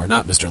say so or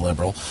not, Mr.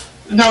 Liberal.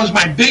 And that was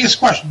my biggest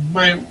question.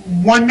 My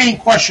one main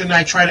question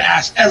I try to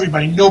ask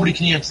everybody. Nobody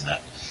can answer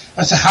that.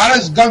 I said, how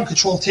does gun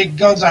control take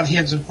guns out of the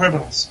hands of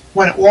criminals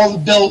when all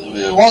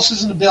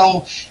says in the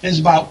bill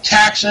is about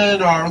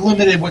taxing or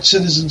limited what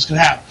citizens can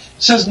have?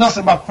 It says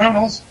nothing about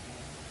criminals.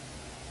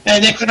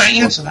 And they could not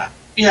answer that.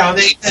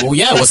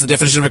 What's the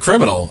definition of a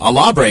criminal? A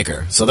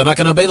lawbreaker. So they're not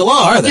going to obey the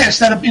law, are they?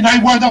 Yes, and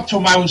I went up to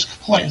them. I was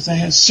polite. I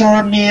said,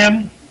 sir,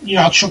 ma'am,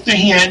 shook their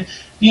hand.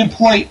 The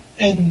employee,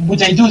 and what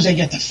they do is they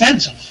get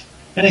defensive.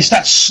 And they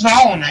start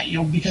snarling at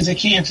you because they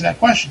can't answer that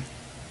question.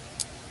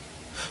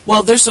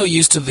 Well, they're so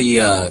used to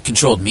the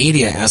controlled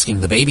media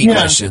asking the baby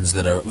questions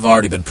that have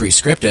already been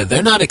pre-scripted.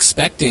 They're not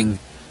expecting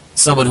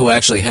someone who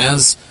actually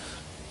has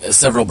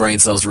several brain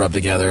cells rubbed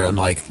together,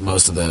 unlike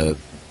most of the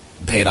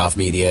paid-off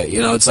media.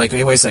 It's like,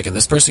 hey, wait a second,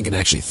 this person can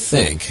actually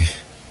think.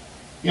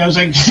 Yeah,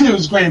 it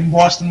was great in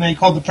Boston. They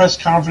called the press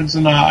conference,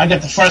 and I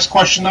got the first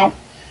question out,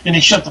 and they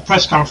shut the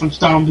press conference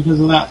down because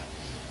of that.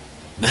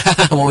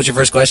 What was your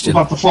first question?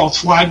 About the false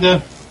flag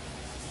there.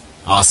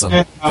 Awesome.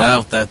 And,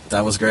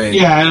 that was great.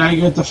 Yeah, and I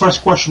got the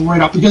first question right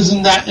up because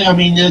in that,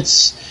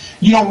 it's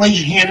you don't raise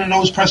your hand in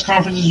those press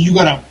conferences. You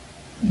gotta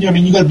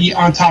be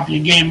on top of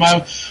your game.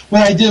 What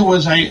I did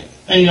was I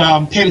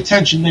paid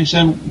attention. They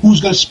said who's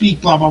gonna speak,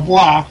 blah blah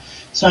blah.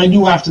 So I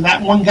knew after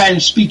that one guy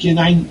was speaking,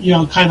 I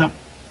you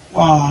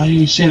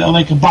say that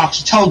like a box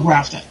of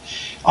telegraphed it.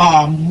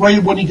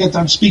 Right when he got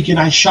done speaking,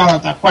 I shot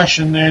out that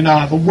question, and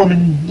the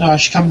woman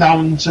she come down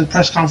and said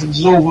press conference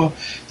is over.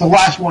 The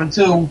last one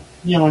too,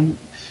 and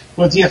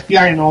with the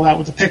FBI and all that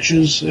with the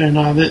pictures, and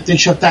they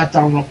shut that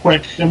down real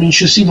quick. I mean, you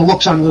should see the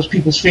looks on those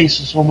people's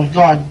faces. Oh my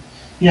God,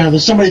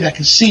 there's somebody that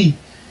can see.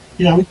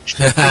 Yeah.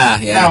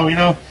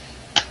 Now.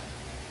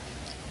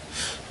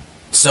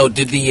 So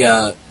did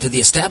the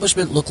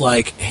establishment look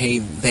like, hey,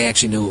 they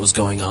actually knew what was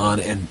going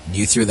on, and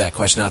you threw that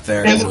question out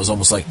there, and it was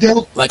almost like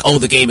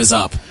the game is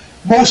up?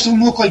 Most of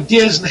them look like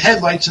deers in the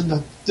headlights, and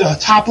the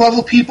top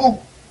level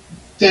people,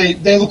 they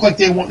look like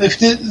they want. If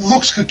the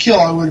looks could kill,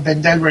 I would have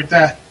been dead right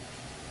there.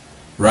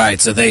 Right.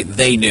 So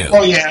they knew.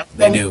 Oh yeah,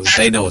 they knew.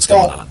 They know what's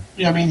going on.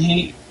 Yeah, I mean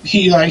he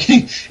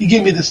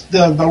gave me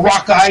the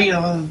rock eye,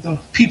 the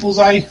people's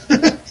eye.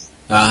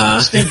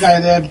 Stink guy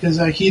there because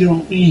he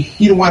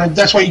didn't want to.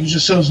 That's why he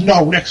just says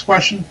no. Next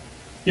question.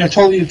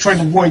 Totally trying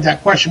to avoid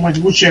that question,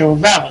 which they were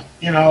valid.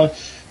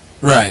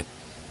 Right.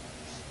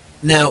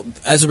 Now,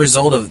 as a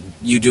result of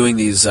you doing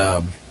these,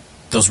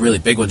 those really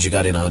big ones you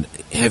got in on,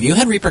 have you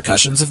had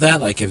repercussions of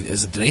that? Like,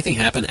 did anything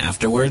happen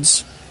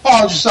afterwards?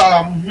 Oh, just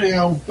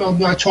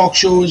talk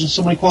shows, and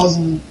somebody calls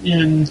and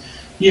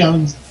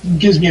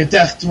gives me a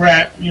death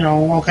threat.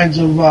 All kinds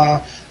of.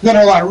 Got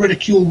a lot of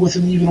ridicule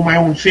within even my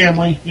own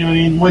family.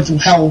 Went through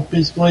hell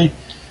basically.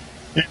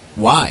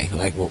 Why?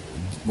 Like,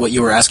 what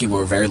you were asking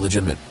were very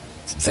legitimate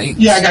things.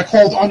 Yeah, I got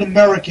called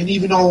un-American,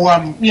 even though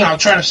I'm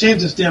trying to save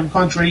this damn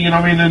country.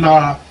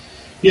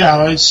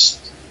 It's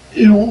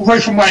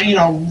right from my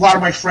a lot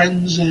of my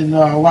friends and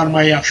a lot of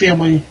my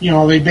family.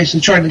 They basically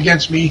turned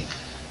against me.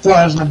 Thought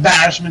I was an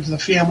embarrassment to the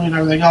family and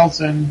everything else,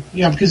 and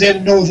because they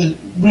didn't know the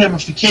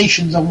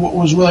ramifications of what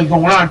was really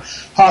going on,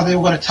 how they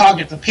were going to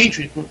target the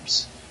patriot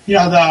groups.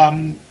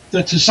 The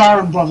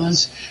Tsarin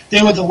brothers,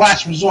 they were the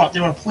last resort. They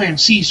were Plan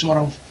C, sort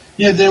of.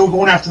 They were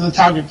going after the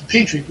target of the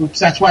patriot groups.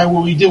 That's why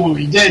what we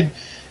did.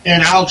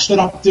 And Alex stood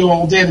up there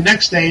all day the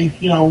next day,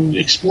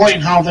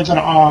 exploiting how they're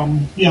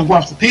going to, go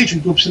after the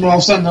patriot groups. And all of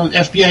a sudden, the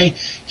FBI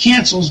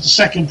cancels the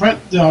second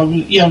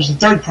it was the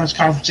third press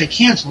conference. They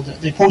canceled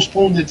it. They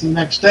postponed it to the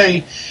next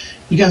day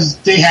because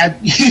they had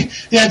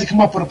to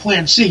come up with a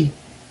Plan C.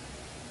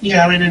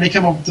 And they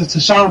came up with the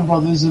Tsarin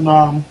brothers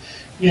and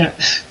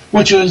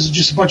which was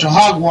just a bunch of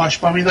hogwash.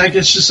 But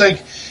it's just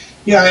like,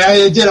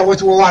 I went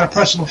through a lot of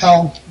personal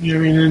hell.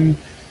 And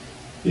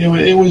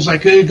it was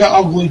like it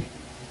got ugly.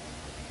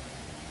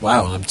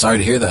 Wow, I'm sorry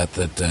to hear that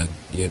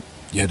you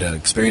had to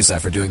experience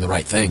that for doing the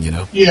right thing.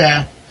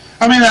 Yeah,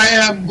 I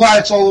am glad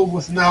it's all over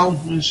with now.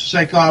 It's just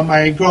like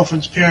my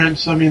girlfriend's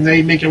parents.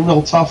 They make it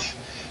real tough.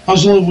 I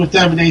was living with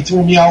them, and they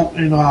threw me out,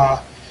 and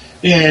at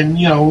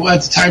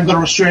the time got a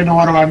restraining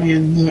order on me,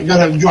 and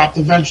got it dropped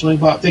eventually.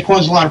 But they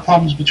caused a lot of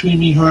problems between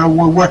me and her.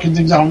 We're working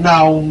things out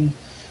now, and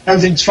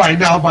everything's fine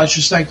now. But it's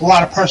just like a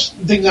lot of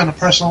things on a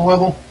personal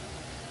level,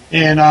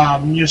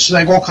 and just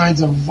like all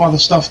kinds of other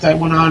stuff that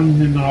went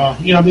on, and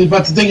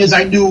but the thing is,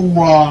 I knew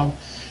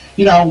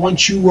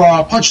once you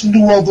punch the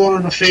New World Order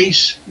in the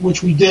face,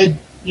 which we did,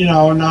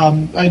 and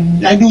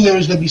I knew there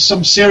was going to be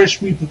some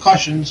serious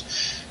repercussions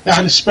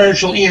on a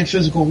spiritual and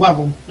physical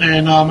level.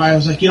 And I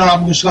was like,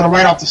 I'm just going to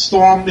ride out the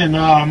storm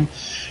and,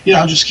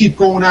 just keep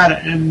going at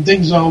it. And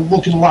things are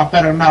looking a lot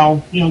better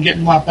now,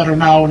 getting a lot better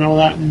now and all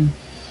that. And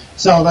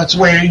so that's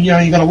the way, you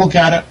got to look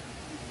at it.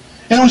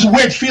 And it was a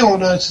weird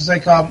feeling. It's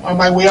like on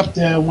my way up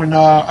there when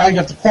I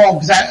got the call,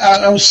 because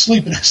I was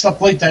sleeping. I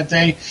slept late that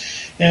day.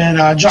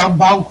 And John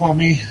Baum called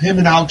me. Him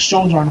and Alex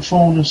Jones were on the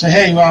phone and said,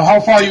 hey, how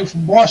far are you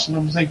from Boston? I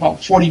was like,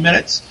 about 40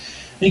 minutes.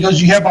 And he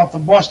goes, you hear about the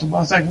Boston? I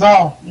was like,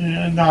 no.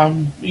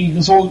 And he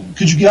goes, oh,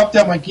 could you get up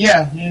there? I'm like,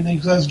 yeah. And he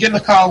goes, get in the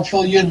car, I'll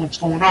fill you in what's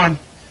going on.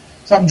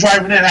 So I'm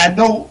driving in. I had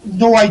no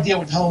idea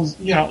what the hell was,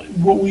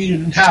 what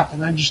didn't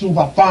happen. I just knew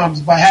about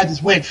bombs. But I had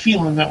this weird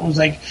feeling that was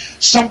like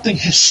something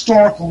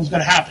historical was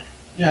going to happen.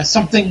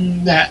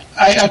 Something that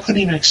I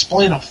couldn't even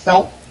explain or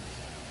felt.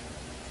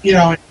 It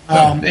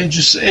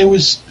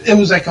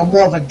was like a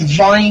more of a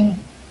divine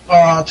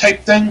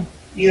type thing.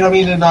 You know what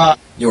I mean? And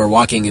you were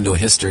walking into a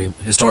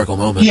historical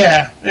moment.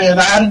 Yeah, and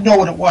I didn't know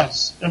what it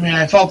was. I mean,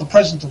 I felt the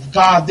presence of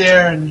God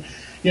there, and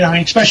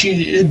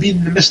especially it being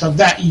in the midst of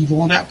that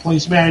evil in that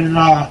place, man,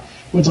 and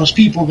with those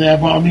people there.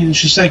 But I mean,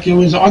 it's just like it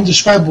was an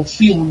indescribable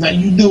feeling that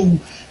you knew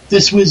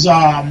this was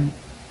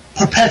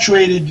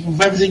perpetuated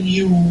with everything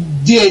you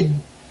did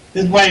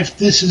in life.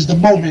 This is the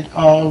moment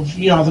of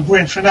the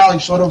grand finale,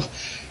 sort of.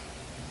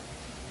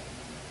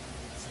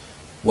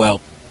 Well,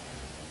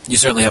 you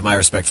certainly have my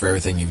respect for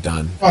everything you've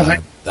done.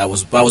 That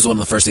was one of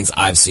the first things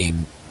I've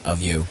seen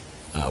of you.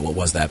 What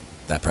was that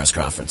press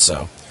conference?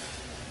 So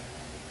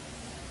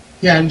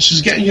yeah, and it's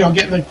just getting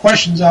the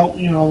questions out.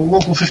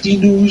 Local 15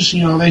 News.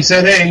 They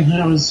said, hey,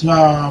 there was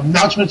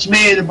announcements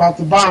made about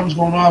the bombs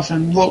going off,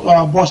 and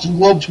Boston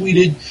Globe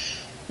tweeted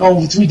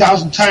over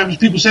 3,000 times.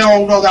 People say,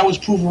 oh no, that was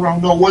proven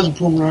wrong. No, it wasn't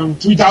proven wrong.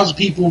 3,000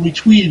 people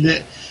retweeted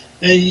it.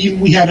 And even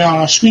we had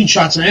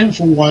screenshots of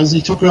InfoWars. They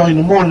took early in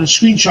the morning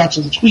screenshots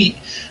of the tweet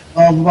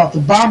about the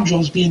bomb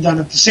drills being done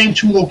at the same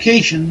two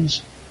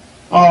locations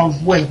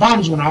of where the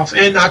bombs went off.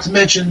 And not to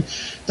mention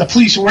the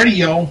police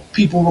radio,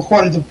 people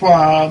recorded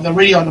the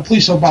radio on the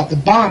police about the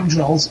bomb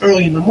drills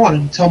early in the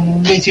morning, tell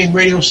them to maintain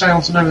radio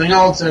silence and everything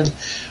else. And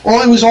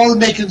it was all the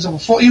makings of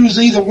it was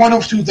either one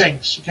of two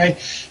things, okay?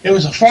 It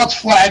was a false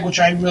flag, which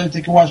I really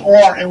think it was,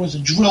 or it was a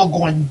drill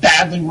going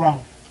badly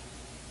wrong.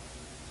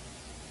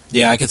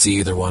 Yeah, I could see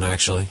either one,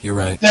 actually. You're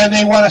right. Then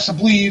they want us to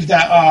believe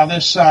that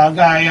this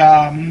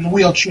guy in the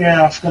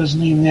wheelchair, I forgot his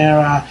name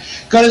there,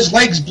 got his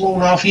legs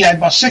blown off. He had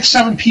about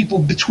 6-7 people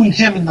between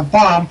him and the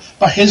bomb,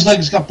 but his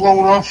legs got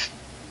blown off.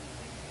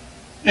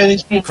 And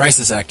he's being,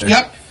 crisis actor.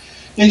 Yep.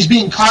 And he's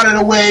being carted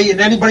away,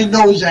 and anybody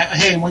knows that,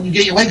 hey, when you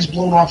get your legs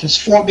blown off, there's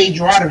 4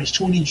 major arteries,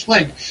 2 in each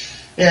leg.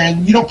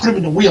 And you don't put him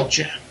in a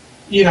wheelchair.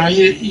 You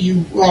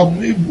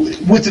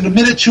within a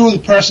minute or two, the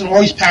person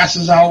always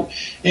passes out,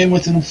 and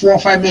within 4 or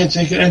 5 minutes,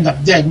 they could end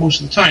up dead most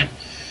of the time.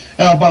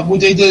 But what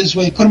they did is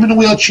they put him in a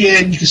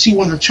wheelchair, and you can see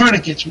one of the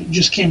tourniquets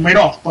just came right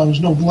off, but there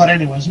was no blood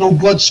anyway. There's no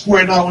blood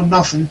squirting out or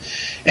nothing.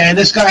 And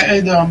this guy,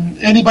 and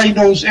anybody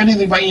knows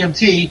anything about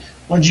EMT,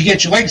 once you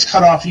get your legs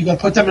cut off, you got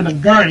to put them in a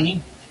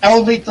gurney,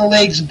 elevate the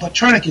legs, and put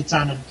tourniquets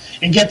on them,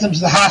 and get them to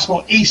the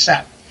hospital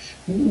ASAP.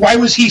 Why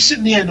was he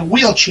sitting there in a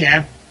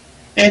wheelchair?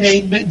 And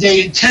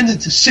they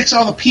attended to 6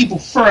 other people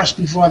first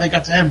before they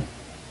got to him.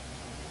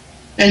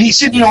 And he's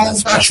sitting all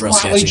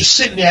nonchalantly, just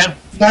sitting there,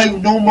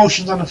 no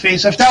emotions on the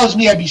face. If that was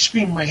me, I'd be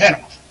screaming my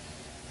head off.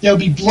 There would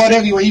be blood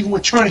everywhere, even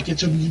with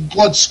tourniquets. There would be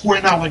blood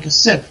squirting out like a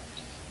sieve.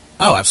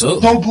 Oh,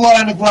 absolutely. No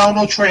blood on the ground,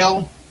 no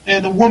trail.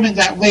 And the woman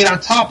that laid on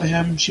top of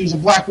him, she was a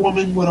black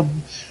woman with a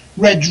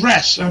red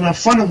dress, and the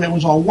front of it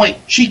was all white.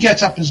 She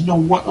gets up, there's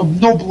no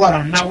blood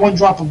on her, not one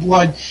drop of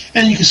blood.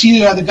 And you can see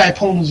the other guy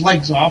pulling his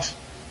legs off.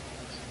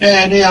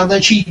 And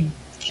then she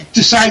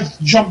decides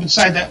to jump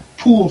inside that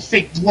pool of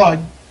fake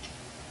blood.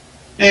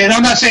 And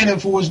I'm not saying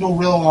if it was no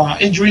real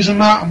injuries or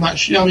not. I'm not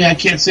sure. I mean, I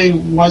can't say it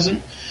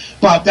wasn't.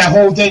 But that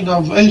whole thing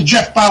of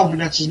Jeff Bauman,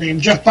 that's his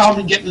name. Jeff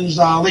Bauman getting his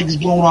legs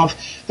blown off.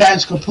 That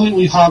is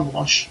completely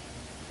hogwash.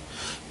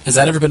 Has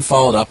that ever been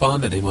followed up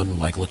on? Did anyone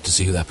look to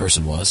see who that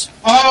person was?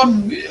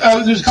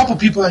 There's a couple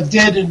people that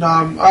did, and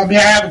I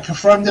haven't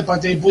confirmed it,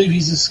 but they believe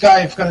he's this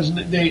guy. I forgot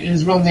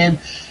his real name.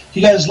 He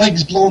got his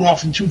legs blown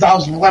off in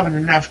 2011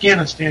 in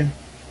Afghanistan.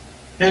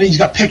 And he's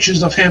got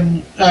pictures of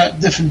him at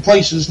different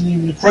places, and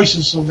even the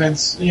crisis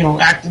events,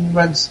 acting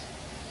events.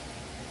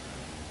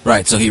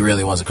 Right, so he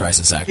really was a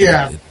crisis actor.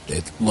 Yeah.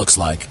 It looks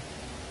like.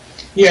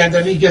 Yeah, and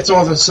then he gets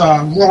all this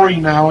glory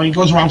now, and he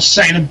goes around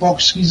signing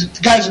books. The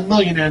guy's a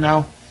millionaire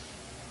now.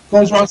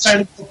 Goes around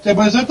signing books.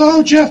 Everybody's like,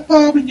 oh, Jeff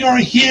Bauman, you're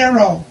a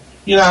hero.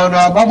 And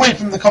I'm waiting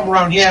for him to come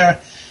around here,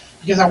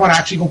 because I want to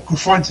actually go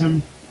confront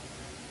him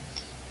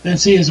and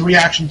see his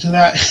reaction to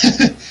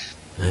that.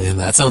 And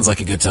that sounds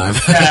like a good time.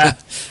 Yeah.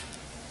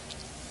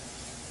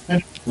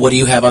 And, what do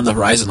you have on the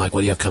horizon? What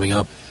do you have coming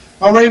up?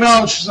 Right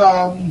now, it's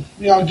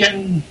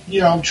getting,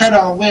 trying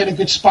to land a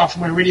good spot for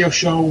my radio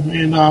show,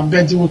 and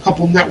been through a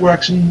couple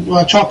networks and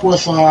talked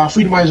with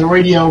Freedomizer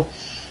Radio.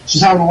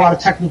 just having a lot of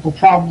technical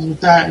problems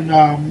with that,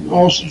 and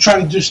also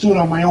trying to just do it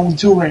on my own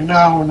too right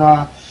now.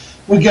 And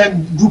we're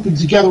grouping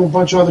together a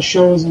bunch of other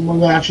shows, and we're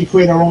gonna actually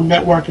create our own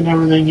network and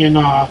everything,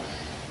 and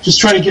just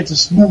try to get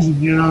this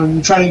moving, and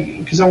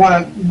because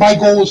my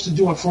goal is to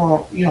do it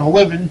for a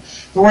living,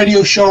 the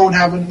radio show, and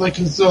having like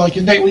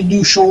a nightly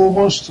news show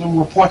almost, and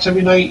reports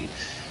every night,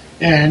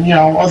 and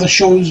other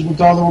shows with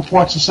all the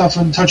reports and stuff,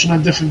 and touching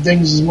on different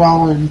things as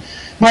well. And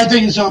my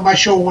thing is, my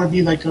show I want to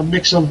be like a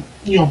mix of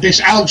based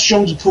Alex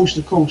Jones of Coast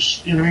to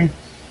Coast. You know what I mean?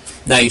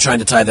 Now, are you trying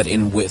to tie that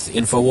in with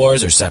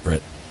InfoWars or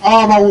separate?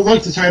 I would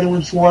like to tie it in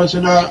InfoWars,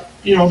 and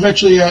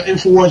eventually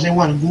InfoWars they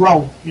want to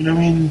grow. You know what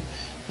I mean?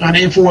 On the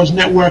InfoWars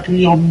network,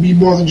 be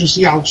more than just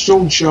the Alex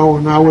Jones show,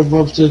 and I would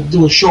love to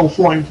do a show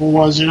for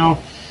InfoWars.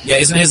 Yeah,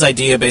 isn't his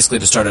idea basically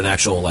to start an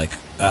actual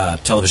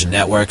television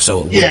network,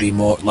 so it would be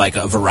more like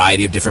a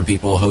variety of different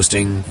people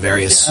hosting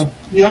various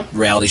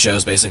reality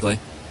shows, basically?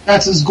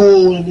 That's his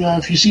goal, and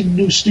if you see the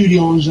new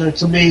studios,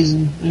 it's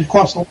amazing. It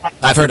costs a lot.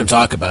 I've heard him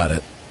talk about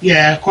it.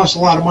 Yeah, it costs a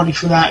lot of money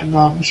for that, and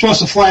I'm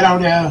supposed to fly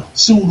down there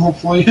soon,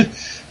 hopefully.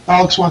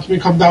 Alex wants me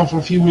to come down for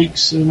a few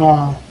weeks and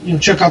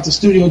check out the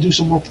studio, do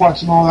some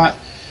reports and all that.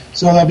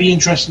 So that'll be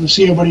interesting to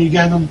see everybody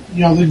again. And,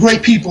 they're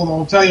great people, though.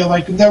 I'll tell you,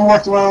 we've never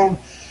worked around a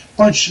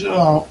bunch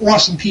of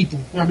awesome people.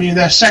 I mean,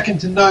 they're second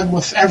to none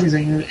with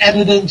everything, and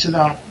editing to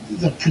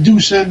the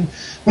producing.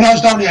 When I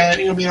was down there,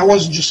 I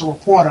wasn't just a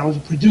reporter. I was a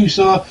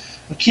producer,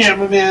 a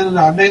cameraman,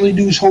 a nightly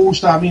news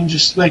host. I mean,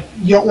 just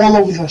you're all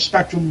over the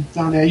spectrum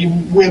down there. You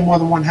wear more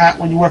than one hat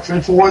when you work for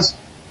InfoWars.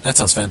 That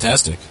sounds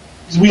fantastic.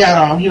 We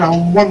had,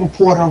 one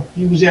reporter.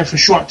 He was there for a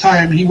short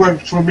time. He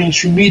worked for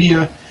mainstream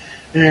media.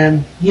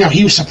 And,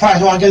 he was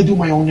surprised, I got to do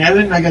my own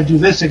editing, I got to do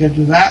this, I got to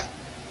do that.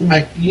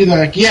 I'm you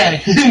got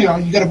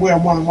to wear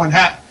more than one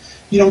hat.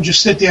 You don't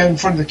just sit there in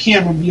front of the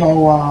camera and be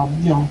all,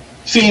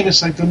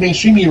 famous like the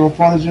mainstream media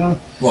reporters,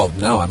 Well,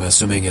 no, I'm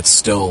assuming it's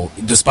still,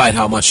 despite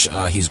how much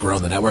he's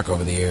grown the network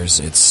over the years,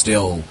 it's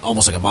still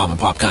almost like a mom and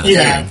pop kind of thing.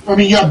 Yeah, I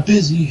mean, you're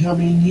busy. I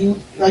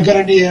mean, I got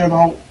in there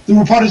the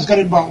reporters got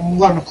in about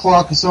 11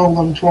 o'clock or so,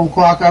 11, 12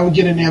 o'clock. I would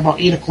get in there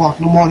about 8 o'clock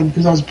in the morning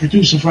because I was a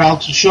producer for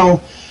Alex's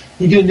show.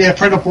 We get in there,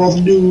 print up all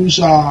the news,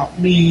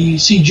 me,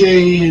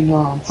 CJ,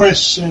 and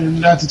Chris,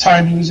 and at the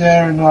time he was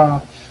there,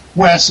 and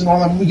Wes, and all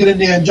them. We get in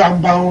there, and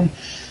John Bound,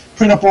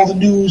 print up all the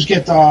news,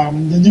 get the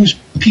news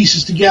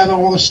pieces together,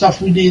 all the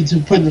stuff we need to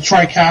put in the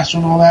TriCaster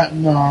and all that,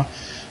 and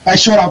I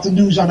sort out the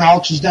news on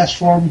Alex's desk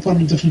for him, put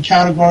them in different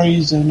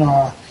categories, and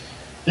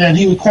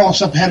he would call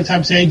us up ahead of time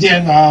and say, hey,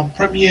 Dan,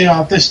 print me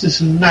out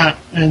this, and that.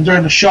 And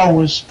during the show it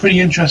was pretty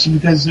interesting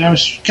because I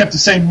kept the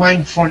same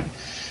mind frame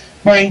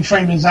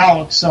as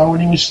Alex, so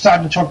when he was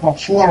starting to talk about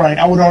fluoride,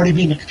 I would already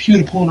be in the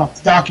computer pulling up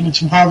the documents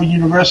from Harvard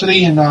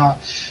University, and or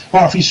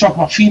if he's talking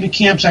about FEMA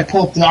camps, I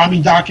pull up the Army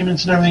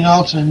documents and everything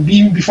else, and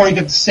even before he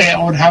got to say it,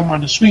 I would have them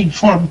on the screen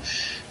for him,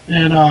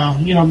 and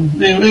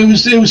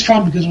it was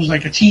fun because it was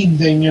like a team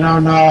thing,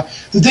 and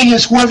the thing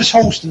is, whoever's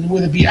hosting,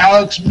 whether it be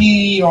Alex,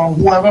 me, or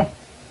whoever,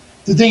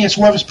 the thing is,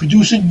 whoever's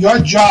producing, your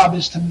job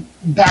is to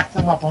back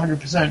them up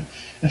 100%.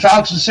 If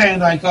Alex is saying,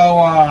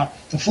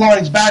 the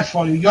fluoride's bad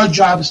for you, your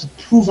job is to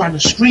prove on the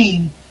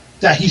screen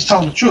that he's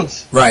telling the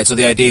truth. Right, so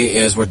the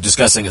idea is we're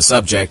discussing a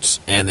subject,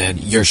 and then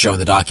you're showing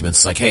the documents.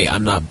 It's like, hey,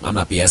 I'm not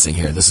BSing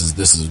here. This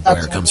is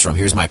where it comes from.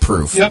 Here's my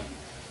proof. Yep.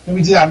 And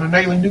we did that on the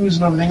nightly news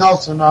and everything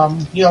else. And,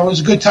 it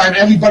was a good time.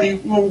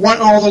 Everybody,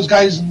 all those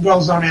guys and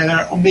girls down there,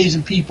 they're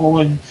amazing people.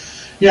 And,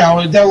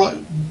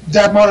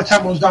 that amount of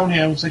time I was down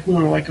there, it was like we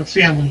were like a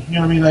family. You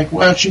know what I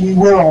mean? Actually, we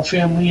were all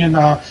family, and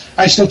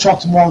I still talk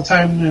to them all the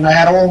time. And I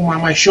had all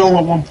my show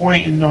at one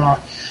point, and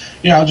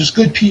just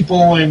good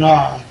people, and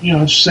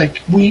just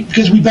like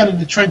because we've been in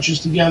the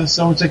trenches together,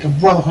 so it's like a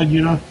brotherhood.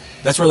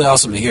 That's really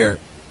awesome to hear.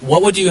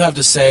 What would you have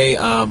to say?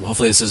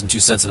 Hopefully, this isn't too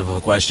sensitive of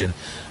a question.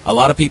 A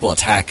lot of people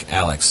attack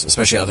Alex,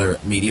 especially other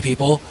media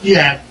people.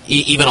 Yeah.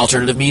 Even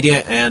alternative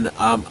media, and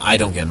I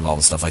don't get involved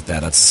in stuff like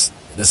that.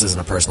 This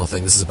isn't a personal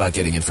thing. This is about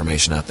getting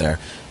information out there.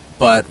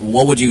 But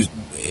what would you,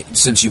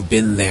 since you've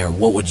been there,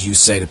 what would you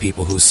say to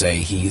people who say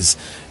he's,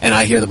 and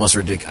I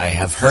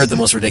have heard the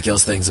most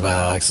ridiculous things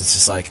about Alex. It's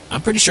just like,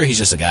 I'm pretty sure he's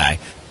just a guy.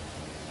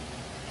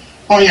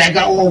 Oh yeah, I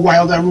got all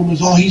wild that rumors.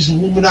 Oh, he's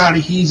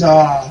Illuminati. He's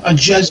a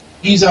Jesuit.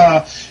 He's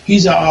a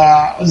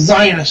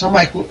Zionist. I'm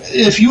like,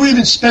 if you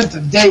even spent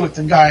a day with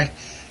the guy,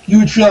 you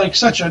would feel like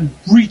such a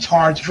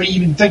retard for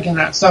even thinking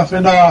that stuff.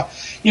 And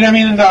you know what I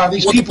mean? And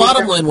these people. The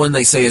bottom line, when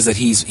they say, is that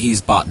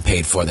he's bought and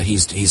paid for, that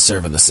he's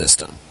serving the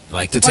system.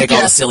 Like, to take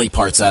all the silly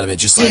parts out of it,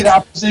 just like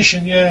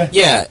opposition, yeah.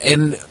 Yeah,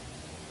 and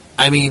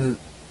I mean,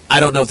 I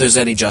don't know if there's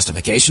any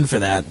justification for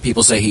that.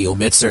 People say he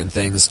omits certain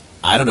things.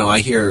 I don't know.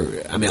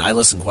 I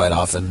listen quite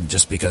often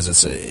just because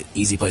it's an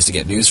easy place to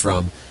get news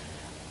from.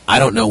 I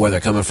don't know where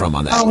they're coming from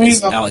on that.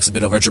 Is Alex a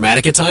bit over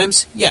dramatic at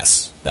times?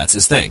 Yes, that's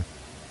his thing.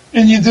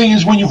 And the thing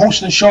is, when you're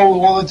hosting a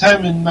show all the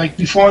time, and like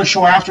before a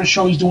show, after a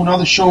show, he's doing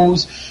other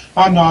shows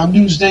on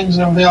news things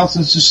and everything else.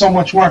 It's just so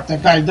much work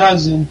that guy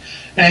does, and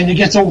it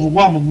gets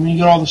overwhelming when you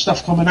get all the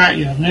stuff coming at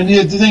you. And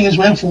the thing is,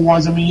 with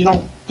InfoWars, I mean, you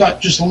don't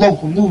got just the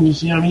local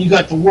news. You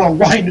got the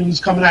worldwide news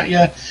coming at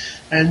you.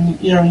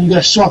 And, you know, you got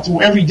to sort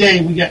through every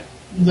day. We get,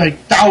 like,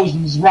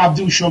 thousands. Rob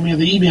do show me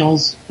the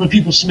emails when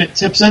people submit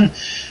tips in.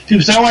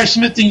 People say, oh, I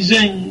submit these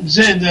things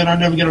in, and I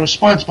never get a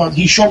response. But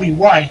he showed me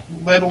why.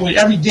 Literally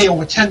every day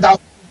over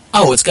 10,000.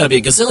 Oh, it's got to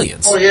be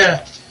gazillions. Oh,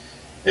 yeah.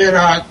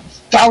 And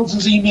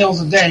thousands of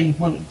emails a day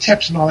with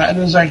tips and all that. And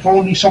there's, like,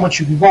 only so much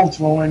you can go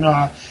through.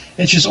 And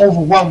it's just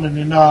overwhelming.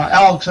 And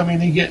Alex, I mean,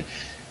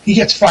 he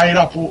gets fired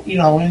up, you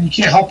know, and you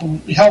can't help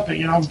it,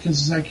 you know,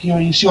 because, like, you know,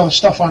 you see all the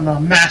stuff on a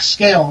mass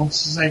scale.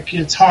 It's like,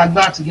 it's hard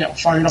not to get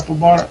fired up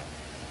about it.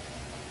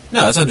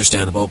 No, that's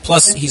understandable.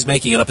 Plus, he's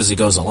making it up as he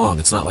goes along.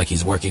 It's not like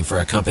he's working for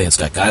a company that's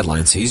got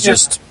guidelines. He's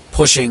just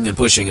pushing and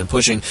pushing and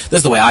pushing.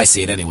 That's the way I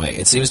see it anyway.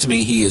 It seems to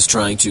me he is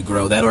trying to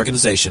grow that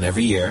organization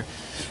every year.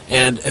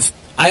 And if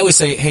I always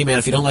say, hey, man,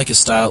 if you don't like his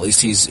style, at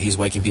least he's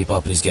waking people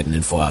up and he's getting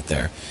info out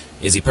there.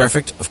 Is he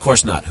perfect? Of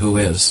course not. Who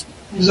is?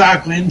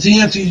 Exactly. And to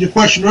answer your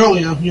question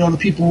earlier, you know, the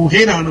people who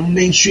hate on him,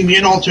 mainstream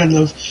and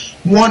alternative,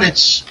 one,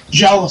 it's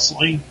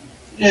jealously.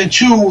 And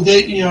two,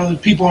 they, you know, the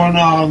people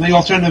on the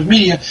alternative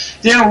media,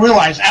 they don't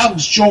realize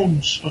Alex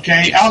Jones,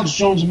 okay? Alex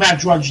Jones and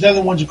Matt Drudge, they're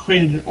the ones who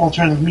created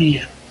alternative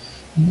media.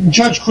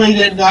 Judge created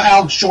it, and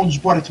Alex Jones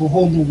brought it to a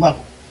whole new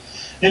level.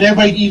 And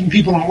everybody, even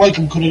people who don't like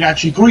him, could have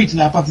actually agreed to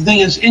that. But the thing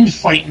is, in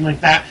fighting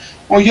like that,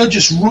 or you're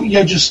just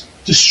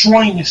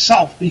destroying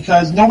yourself,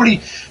 because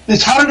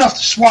it's hard enough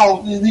to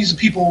swallow. And these are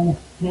people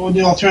who in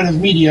the alternative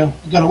media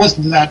who got to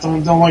listen to that,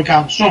 don't like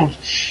Alex Jones.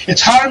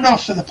 It's hard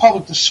enough for the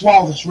public to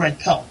swallow this red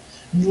pill,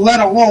 let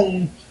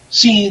alone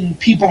seeing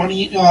people on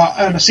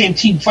the same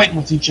team fighting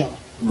with each other.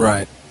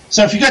 Right.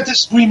 So if you got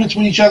disagreements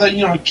with each other,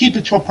 you know, keep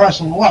it to a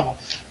personal level.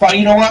 But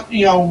you know what?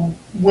 You know,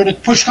 when a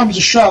push comes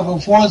to shove,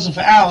 if it wasn't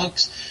for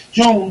Alex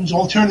Jones,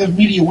 alternative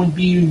media wouldn't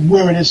be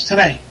where it is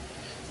today.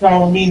 So,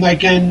 I mean,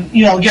 like, and,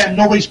 you know, again,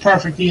 nobody's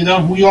perfect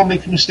either. We all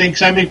make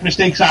mistakes. I make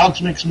mistakes.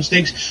 Alex makes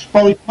mistakes.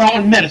 But we come out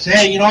and admit it. Say,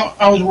 hey, you know,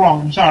 I was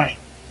wrong. I'm sorry.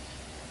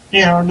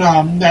 You know,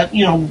 and, that,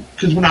 you know,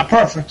 because we're not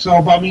perfect. So,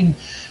 but I mean,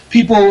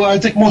 people, I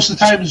think most of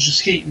the time is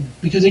just hating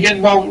because they get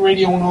involved with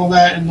radio and all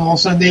that, and all of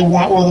a sudden they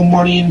want all the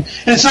money. And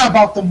it's not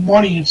about the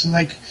money. It's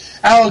like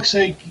Alex,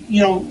 like,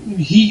 you know,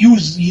 he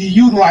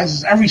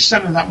utilizes every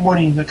cent of that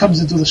money that comes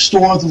into the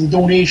store, through the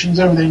donations,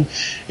 everything,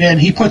 and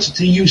he puts it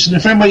to use. And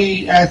if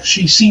anybody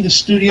actually seen the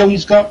studio,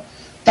 he's got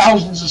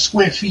thousands of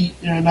square feet,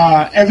 and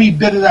every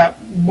bit of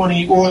that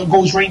money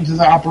goes right into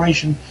the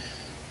operation.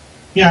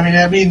 Yeah,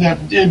 I mean that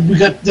we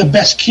got the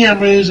best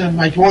cameras, and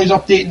like always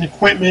updating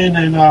equipment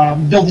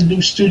and building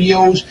new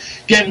studios,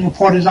 getting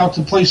reporters out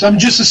to the place. I mean,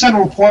 just to send a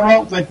reporter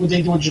out, like what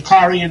they did with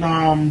Jakari and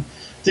I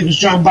think it was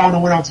John Bowner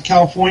went out to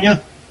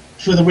California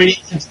for the radio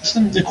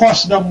contestant. It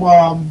costed them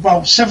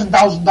about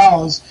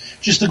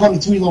 $7,000 just to go to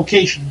 3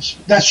 locations.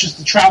 That's just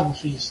the travel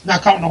fees,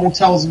 not counting the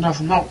hotels and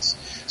nothing else.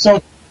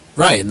 So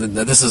right, and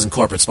this isn't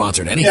corporate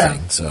sponsored anything,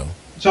 yeah.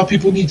 So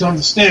people need to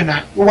understand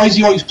that. Well, why is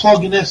he always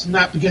plugging this and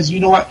that? Because you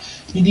know what?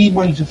 You need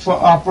money to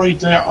operate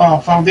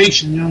the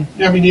foundation, you know?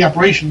 I mean, the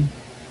operation.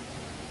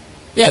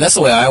 Yeah, that's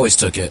the way I always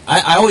took it.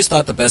 I always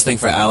thought the best thing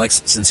for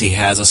Alex, since he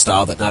has a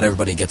style that not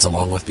everybody gets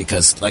along with,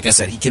 because, like I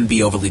said, he can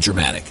be overly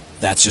dramatic.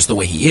 That's just the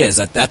way he is.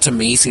 That to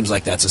me, seems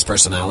like that's his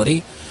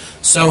personality.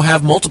 So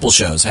have multiple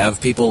shows. Have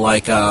people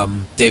like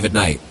David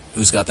Knight,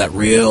 who's got that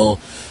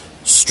real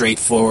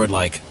straightforward,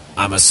 like,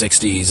 I'm a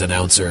 60s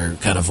announcer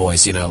kind of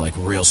voice, you know, like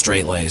real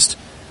straight-laced.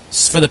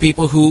 For the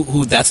people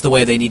who that's the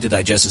way they need to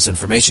digest this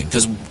information.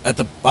 Because at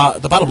the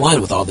bottom line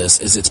with all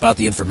this is it's about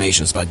the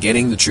information. It's about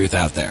getting the truth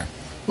out there.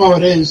 Well,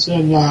 it is.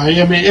 And, I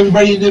mean,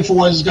 everybody in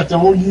InfoWars has got their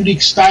own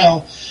unique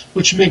style,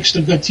 which makes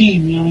the good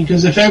team, you know,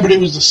 because if everybody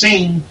was the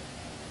same,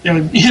 you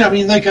know, I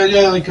mean, like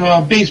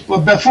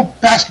a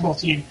basketball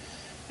team,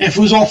 if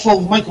it was all full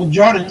of Michael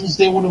Jordans,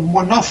 they would have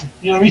won nothing.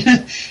 You know what I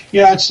mean?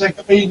 Yeah, it's like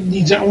everybody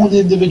needs their own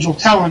individual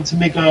talent to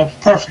make a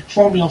perfect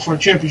formula for a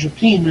championship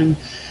team. And,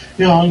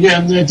 you know,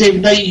 again,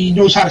 David Knight, he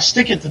knows how to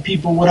stick it to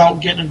people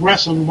without getting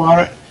aggressive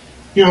about it.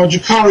 You know,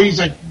 Jakari's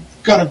like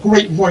got a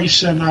great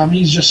voice, and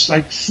he's just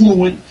like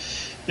fluent.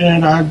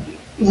 And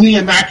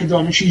Leah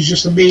McAdam, she's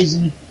just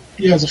amazing.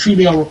 You know, as a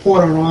female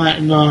reporter and all that.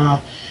 And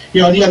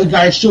you know, the other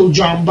guys too,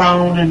 John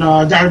Bound and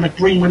Darren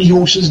McBreen when he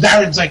hosts.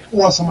 Darren's like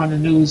awesome on the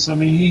news. I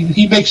mean,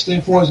 he makes the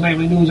InfoWars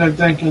Nightly News, I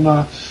think.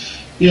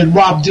 And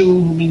Rob Dew,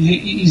 I mean,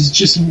 he's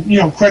just, you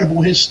know, incredible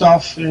with his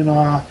stuff.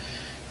 And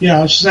you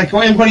know, it's just like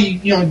everybody,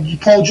 you know,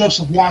 Paul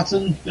Joseph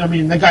Watson. I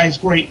mean, that guy is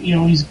great. You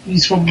know,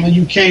 he's from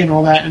the UK and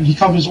all that, and he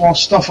covers all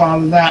stuff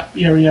out of that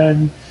area,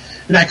 and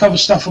I cover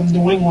stuff from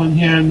New England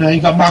here. And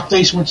you got Mark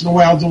Dace once in a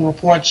while doing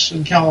reports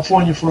in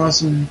California for us.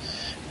 And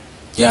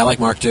yeah, I like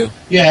Mark too.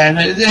 Yeah, and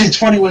it's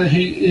funny when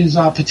his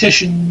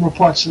petition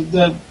reports.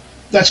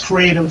 That's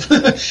creative.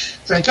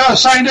 It's like, oh,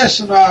 sign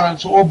this, and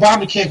so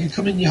Obamacare can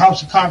come in your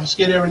house and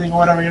confiscate everything or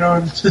whatever, you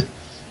know.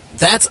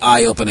 That's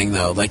eye-opening,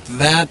 though. Like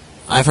that.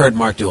 I've heard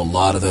Mark do a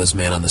lot of those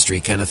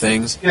man-on-the-street kind of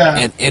things.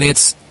 Yeah. And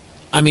it's,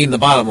 I mean, the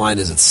bottom line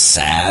is it's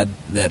sad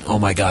that, oh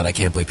my God, I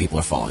can't believe people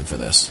are falling for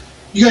this.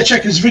 You gotta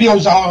check his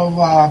videos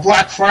of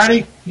Black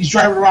Friday. He's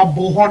driving around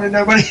bullhorning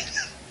everybody.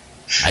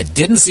 I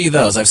didn't see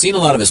those. I've seen a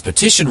lot of his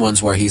petition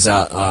ones where he's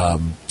out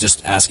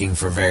just asking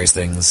for various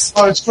things.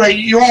 Oh, it's great.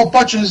 You're all a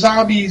bunch of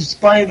zombies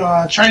buying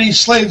Chinese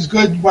slaves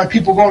good while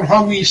people going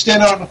hungry. You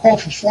stand out in the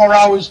cold for 4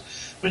 hours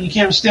when you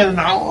can't stand an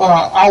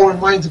hour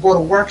in line to go to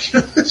work.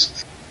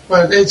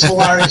 But it's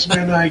hilarious,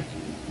 man. Like,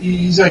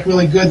 he's like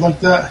really good like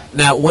that.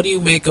 Now, what do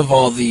you make of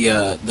all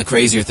the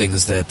crazier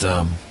things that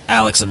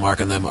Alex and Mark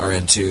and them are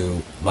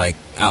into, like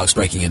Alex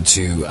breaking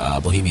into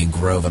Bohemian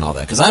Grove and all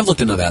that? Because I've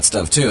looked into that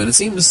stuff too, and it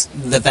seems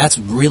that that's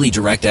really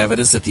direct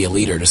evidence that the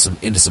elite are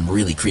into some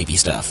really creepy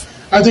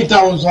stuff. I think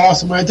that was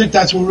awesome. I think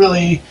that's what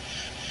really,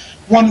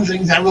 one of the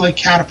things that really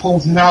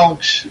catapulted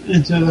Alex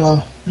into the,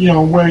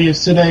 where he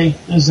is today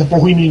is the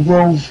Bohemian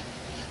Grove.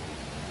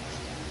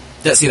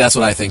 See, that's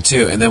what I think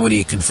too. And then when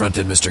he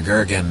confronted Mr.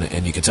 Gergen,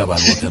 and you could tell by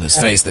the look on his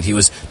face that he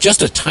was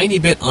just a tiny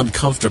bit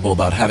uncomfortable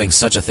about having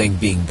such a thing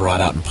being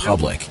brought out in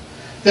public.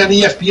 Then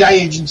the FBI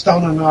agents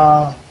down in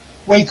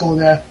Waco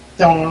there,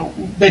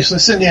 basically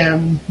sitting there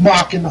and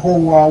mocking the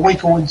whole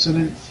Waco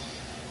incident.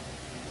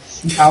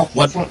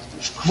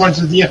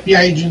 Confronted the FBI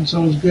agents,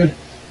 so it was good.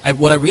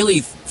 What I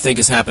really think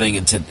is happening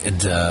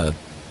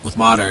with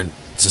modern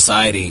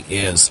society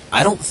is,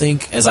 I don't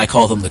think, as I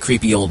call them, the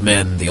creepy old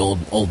men, the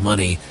old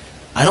money,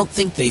 I don't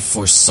think they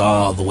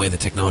foresaw the way the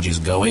technology is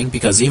going,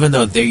 because even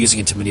though they're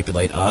using it to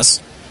manipulate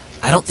us,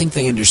 I don't think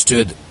they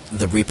understood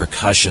the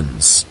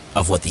repercussions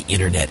of what the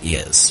internet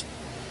is.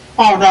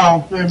 Oh,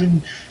 no. I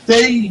mean,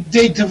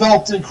 they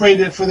developed and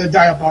created it for their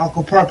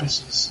diabolical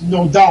purposes,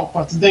 no doubt.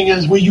 But the thing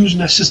is, we're using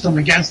a system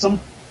against them,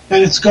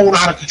 and it's going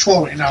out of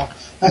control right now.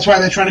 That's why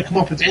they're trying to come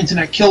up with the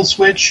internet kill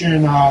switch,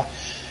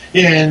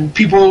 and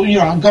people,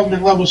 on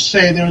government levels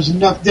say there's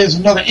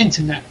another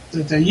internet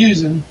that they're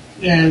using.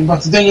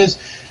 But the thing is,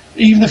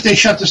 even if they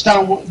shut this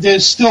down,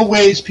 there's still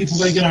ways people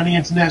are going to get on the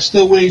internet,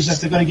 still ways that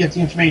they're going to get the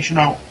information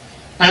out.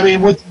 I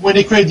mean, when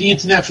they created the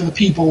internet for the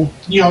people,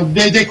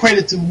 they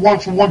created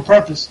it for one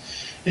purpose,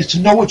 is to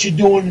know what you're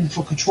doing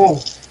for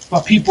control.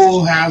 But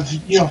people have,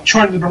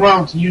 turned it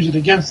around to use it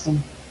against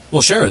them.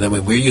 Well, sure. Then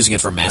we're using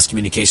it for mass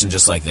communication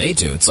just like they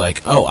do. It's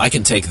like, oh, I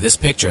can take this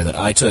picture that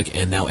I took,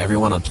 and now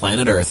everyone on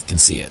planet Earth can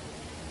see it.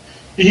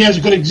 And here's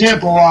a good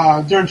example.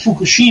 During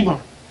Fukushima,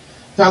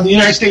 now the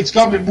United States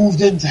government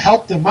moved in to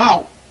help them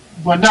out,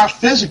 but not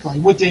physically.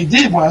 What they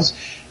did was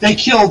they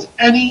killed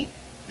any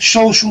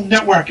social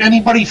network.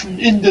 Anybody from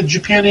in the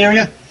Japan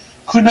area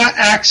could not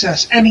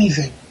access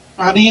anything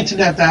on the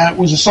internet that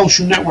was a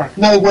social network.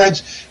 In other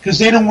words, because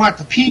they don't want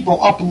the people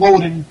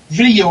uploading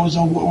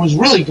videos of what was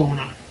really going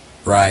on.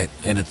 Right,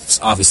 and it's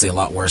obviously a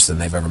lot worse than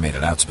they've ever made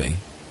it out to be.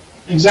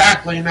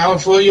 Exactly. Now,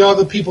 if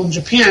the people in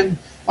Japan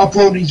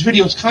upload these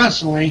videos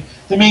constantly,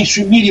 the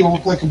mainstream media will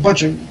look like a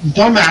bunch of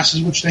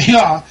dumbasses, which they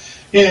are.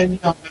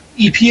 And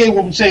EPA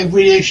won't say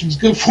radiation's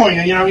good for you.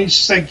 It's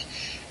just like,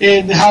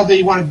 and how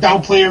they want to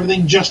downplay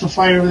everything,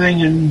 justify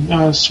everything,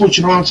 and switch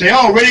it on and say,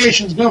 oh,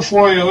 radiation's good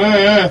for you.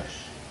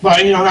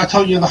 But, not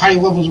telling you the high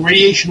levels of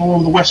radiation all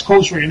over the West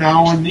Coast right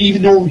now. And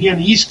even over here on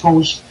the East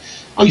Coast,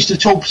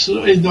 isotopes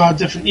in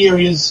different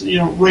areas,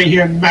 right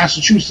here in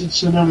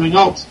Massachusetts and everything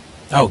else.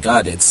 Oh,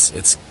 God,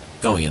 it's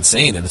going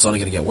insane, and it's only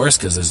going to get worse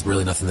because there's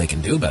really nothing they can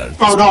do about it.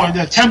 Oh, no, and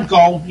the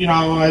TEMCO,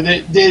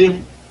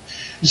 they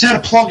instead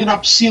of plugging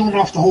up, sealing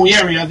off the whole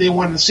area, they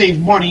wanted to save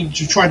money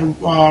to try to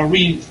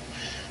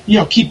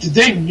keep the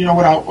thing,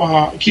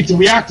 without keep the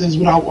reactors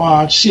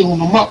without sealing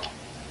them up.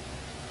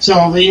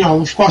 So they,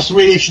 of course, the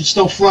radiation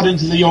still flood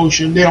into the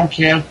ocean. They don't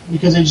care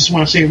because they just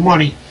want to save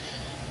money.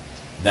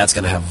 That's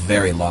going to have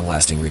very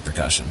long-lasting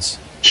repercussions.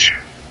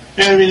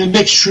 And I mean, it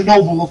makes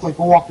Chernobyl look like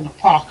a walk in the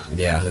park.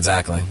 Yeah,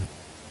 exactly.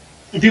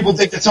 And people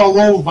think it's all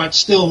over, but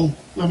still,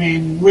 I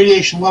mean,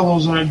 radiation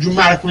levels are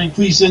dramatically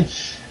increasing.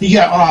 You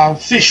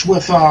got fish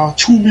with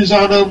tumors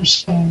on them,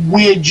 some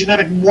weird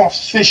genetic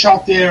morphed fish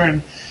out there,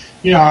 and,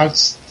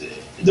 it's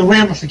the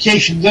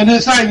ramifications. And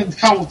it's not even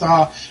count with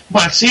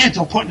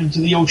Monsanto putting into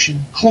the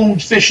ocean,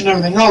 cloned fish and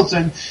everything else.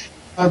 And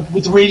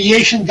with the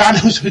radiation,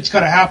 God knows what's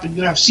going to happen. You're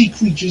going to have sea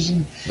creatures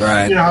and,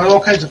 right.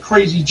 All kinds of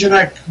crazy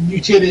genetic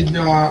mutated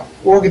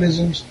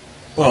organisms.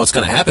 Well, what's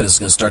going to happen is it's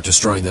going to start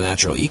destroying the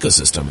natural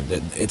ecosystem.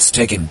 It's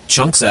taking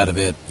chunks out of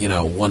it,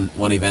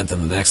 one event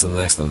and the next and the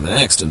next and the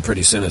next, and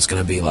pretty soon it's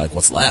going to be like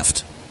what's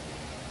left.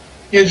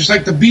 Yeah, just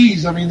like the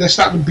bees. I mean, they're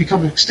starting to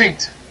become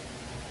extinct.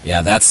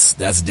 Yeah,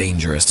 that's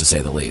dangerous to say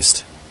the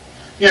least.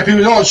 Yeah,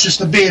 people know it's just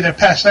a bee, they're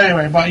pests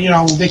anyway, but,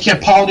 they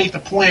can't pollinate the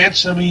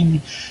plants. I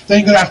mean, they're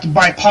going to have to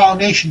buy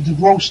pollination to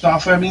grow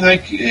stuff. I mean, out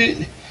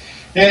in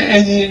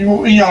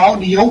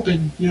the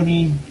open,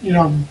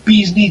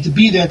 bees need to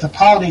be there to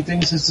pollinate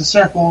things. It's the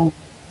circle of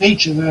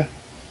nature there.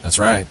 That's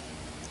right.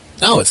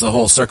 No, it's the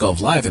whole circle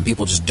of life, and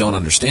people just don't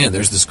understand.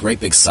 There's this great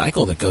big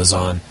cycle that goes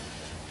on,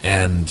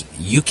 and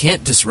you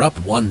can't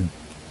disrupt one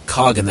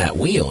cog in that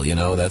wheel,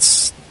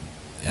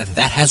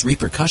 that has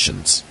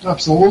repercussions.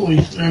 Absolutely.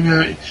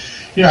 And,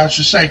 it's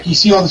just like you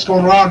see all this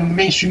going around in the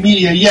mainstream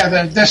media.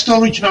 Yeah, they're still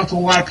reaching out to a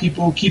lot of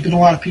people, keeping a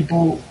lot of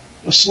people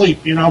asleep,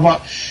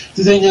 But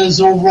the thing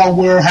is, overall,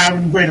 we're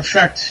having a great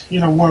effect.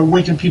 We're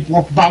waking people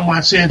up about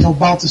Monsanto,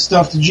 about the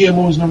stuff, the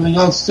GMOs and everything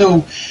else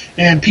too.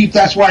 And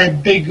that's why a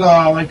big,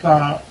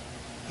 a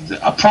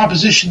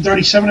Proposition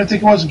 37, I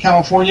think it was, in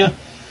California.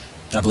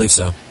 I believe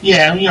so.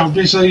 Yeah,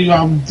 basically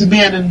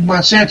demanding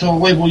Monsanto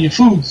label your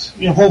foods.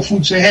 Whole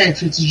Foods say, hey,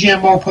 if it's a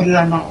GMO, put it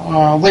on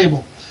the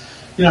label.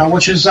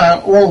 Which is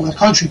all over the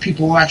country.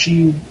 People are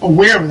actually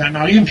aware of that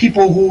now. Even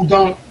people who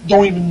don't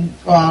even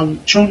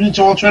tune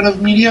into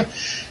alternative media,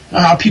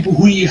 people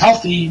who eat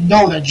healthy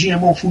know that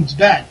GMO food's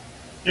bad.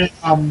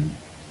 And,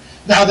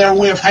 now they're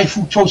aware of high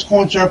fructose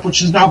corn syrup, which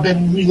has now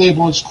been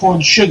relabeled as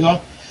corn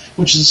sugar,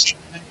 which is.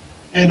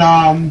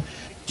 And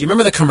do you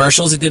remember the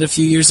commercials they did a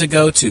few years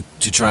ago to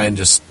try and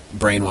just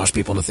brainwash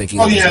people into thinking?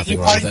 Oh yeah,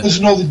 your body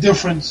doesn't know the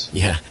difference.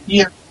 Yeah.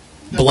 Yeah.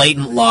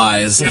 Blatant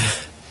lies.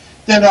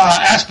 Then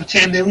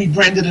aspartame, they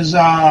rebranded as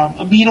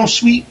Amino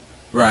Sweet.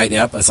 Right,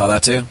 yep, I saw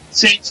that too.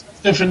 Same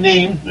different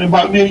name.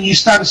 But maybe you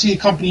start to see the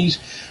companies,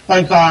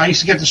 like I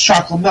used to get this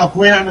chocolate milk,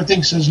 right on the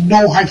thing says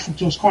no high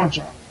fructose corn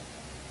syrup.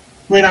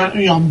 Right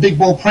on, big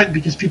bold print,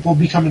 because people are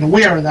becoming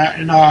aware of that.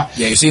 And yeah,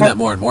 you're seeing that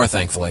more and more,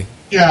 thankfully.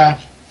 Yeah.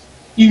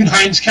 Even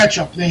Heinz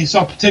ketchup, they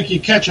sell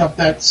particular ketchup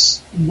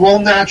that's well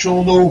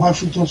natural, no high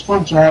fructose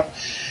corn syrup.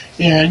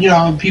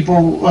 And,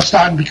 people are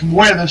starting to become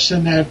aware of this,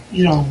 and they're,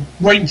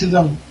 writing to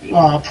the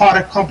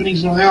product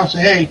companies and everything else,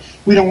 say, hey,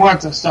 we don't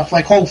want this stuff.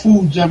 Like Whole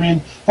Foods,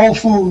 Whole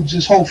Foods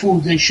is Whole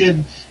Foods. They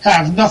should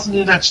have nothing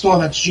in that store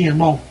that's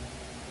GMO.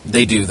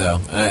 They do,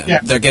 though. Yeah.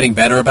 They're getting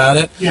better about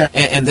it. Yeah.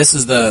 And this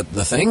is the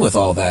thing with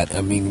all that.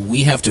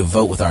 We have to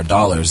vote with our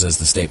dollars, as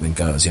the statement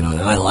goes, and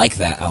I like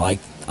that. I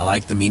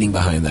like the meaning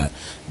behind that.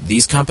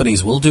 These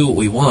companies will do what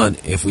we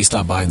want if we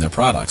stop buying their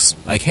products.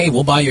 Like, hey,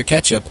 we'll buy your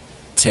ketchup,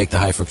 take the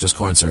high fructose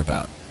corn syrup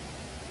out.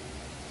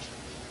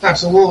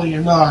 Absolutely,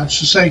 and it's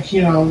just like,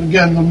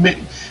 again,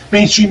 the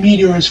mainstream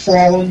media is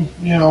falling.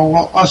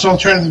 Us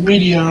alternative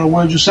media,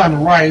 we're just on the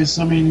rise.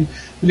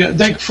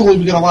 Thankfully,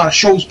 we got a lot of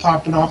shows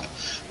popping up.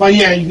 But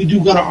yeah, you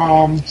do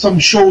got some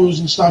shows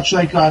and such,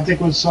 like I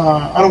think it was,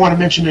 I don't want to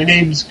mention their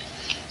names,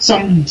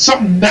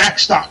 something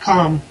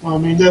Max.com.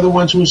 They're the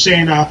ones who were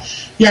saying,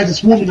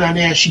 this woman on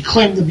there, she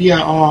claimed to be a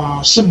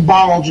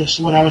symbologist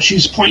or whatever.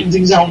 She's pointing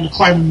things out in the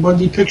Cliven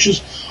Bundy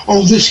pictures.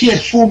 Oh, this here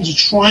forms a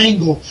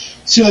triangle.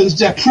 So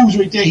that proves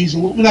right there he's a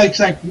Illuminati. It's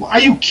like, are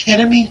you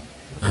kidding me?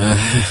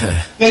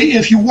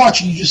 If you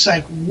watch it, you're just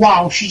like,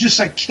 wow, she just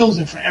like kills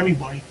it for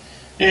everybody.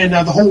 And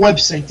the whole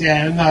website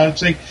there. And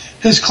it's like,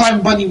 because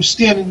Cliven Bundy was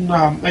standing,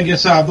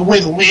 the way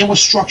the land was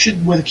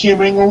structured, where the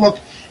camera angle looked,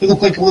 it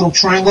looked like a little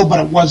triangle,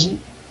 but it wasn't.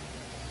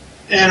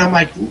 And I'm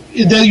like,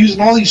 they're using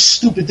all these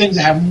stupid things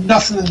that have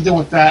nothing to do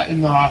with that.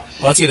 And well,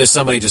 it's either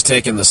somebody just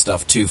taking the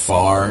stuff too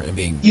far and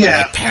being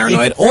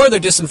paranoid, or they're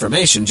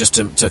disinformation just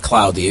to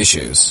cloud the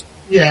issues.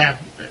 Yeah,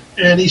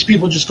 and these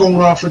people just going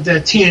off with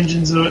their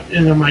tangents,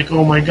 and I'm like,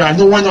 oh my god,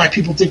 no wonder why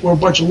people think we're a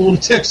bunch of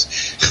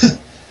lunatics.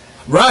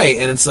 Right,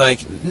 and it's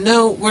like,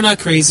 no, we're not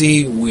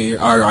crazy.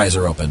 Our eyes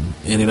are open,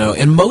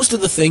 and most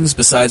of the things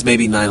besides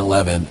maybe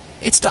 9/11,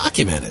 it's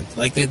documented.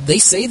 Like they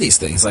say these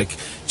things, like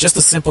just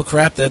the simple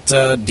crap that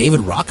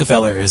David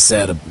Rockefeller has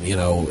said,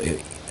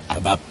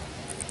 about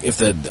if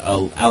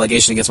the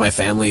allegation against my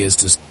family is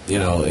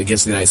to,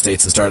 against the United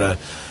States to start a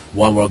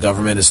one world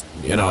government, is,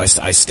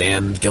 I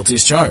stand guilty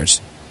as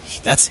charged.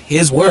 That's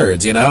his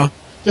words, That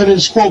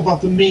is quote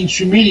about the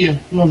mainstream media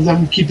of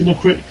them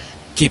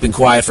keeping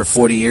quiet for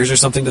 40 years or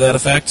something to that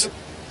effect.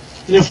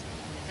 And if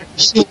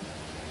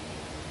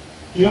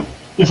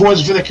it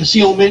wasn't for the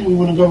concealment, we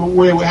wouldn't go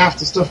away with half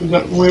the stuff we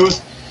got away with.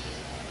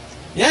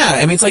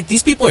 Yeah, it's like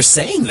these people are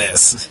saying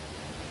this,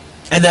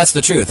 and that's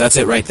the truth. That's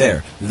it right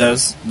there.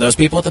 Those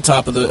people at the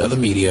top of the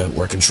media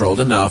were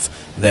controlled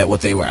enough that what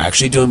they were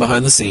actually doing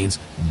behind the scenes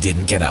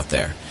didn't get out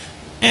there.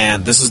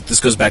 And this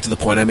goes back to the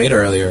point I made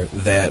earlier,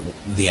 that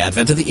the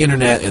advent of the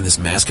internet and this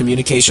mass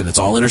communication that's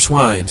all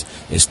intertwined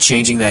is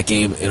changing that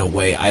game in a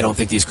way I don't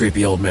think these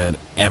creepy old men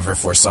ever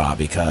foresaw,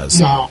 because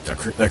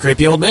they're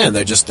creepy old men.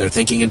 They're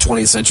thinking in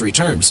 20th century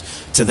terms.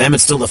 To them,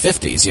 it's still the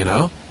 50s,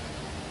 Now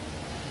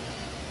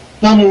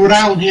I'm in Rhode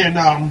Island here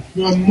now.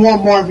 More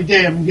and more every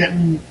day I'm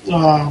getting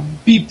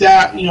beeped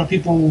at.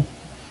 People,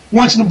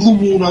 once in a blue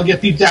moon I'll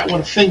get beeped at with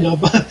a finger,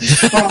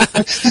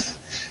 but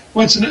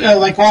once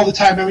like all the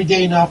time, every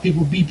day now,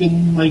 people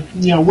beeping, like,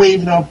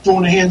 waving up,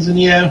 throwing their hands in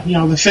the air,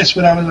 the fist,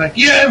 whatever, like,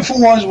 yeah,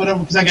 InfoWars,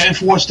 whatever, because I got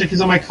InfoWars stickers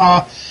on my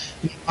car.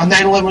 On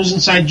 9/11 was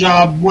inside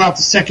job, we're out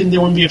the second, they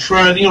wouldn't be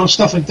afraid,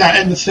 stuff like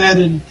that, and the Fed,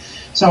 and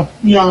so,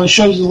 it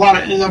shows a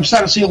lot of, and I'm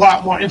starting to see a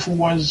lot more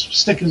InfoWars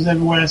stickers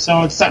everywhere,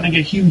 so it's starting to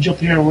get huge up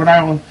here in Rhode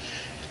Island.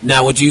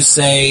 Now, would you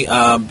say,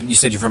 you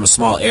said you're from a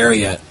small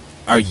area,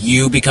 are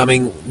you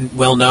becoming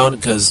well-known?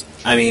 Because,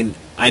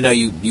 I know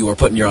you were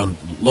putting your own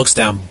looks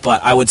down,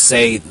 but I would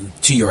say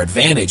to your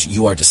advantage,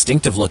 you are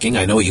distinctive looking.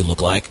 I know what you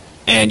look like.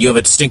 And you have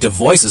a distinctive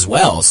voice as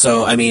well.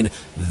 So,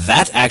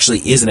 that actually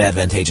is an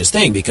advantageous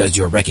thing because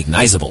you're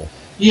recognizable.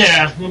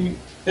 Yeah.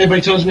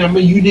 Everybody tells me I'm a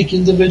unique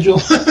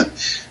individual.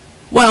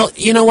 Well,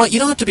 you know what? You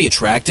don't have to be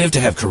attractive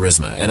to have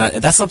charisma,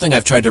 and that's something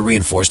I've tried to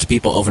reinforce to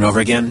people over and over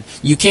again.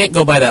 You can't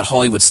go by that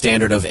Hollywood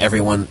standard of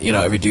everyone,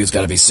 every dude's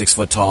got to be 6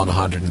 foot tall and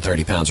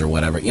 130 pounds or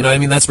whatever. You know what I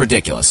mean? That's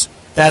ridiculous.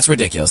 That's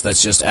ridiculous.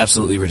 That's just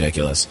absolutely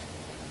ridiculous.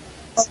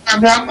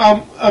 I'm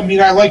not. I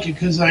mean, I like it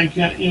because, I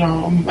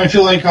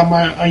feel like I'm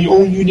my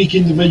own unique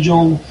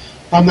individual.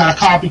 I'm not a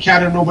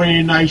copycat of nobody,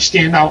 and I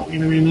stand out. You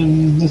know what I mean?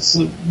 And that's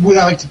what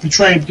I like to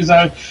portray, because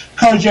I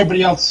encourage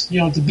everybody else,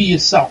 to be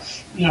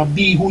yourself.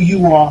 Be who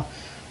you are.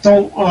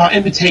 Don't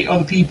imitate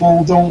other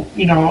people. Don't,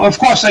 of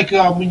course, like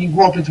when you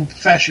grow up into a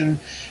profession,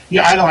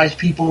 you idolize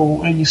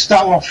people and you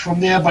start off from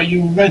there, but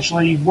you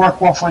eventually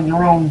work off on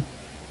your own.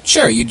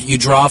 Sure, you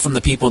draw from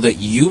the people that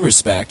you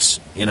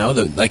respect,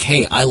 like,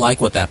 hey, I like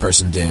what that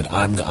person did.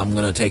 I'm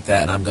going to take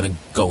that and I'm going to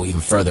go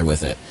even further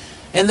with it.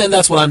 And then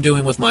that's what I'm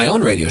doing with my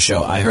own radio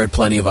show. I heard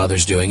plenty of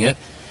others doing it,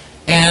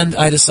 and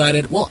I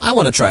decided, well, I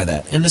want to try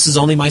that. And this is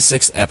only my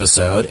 6th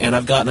episode, and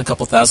I've gotten a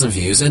couple thousand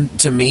views. And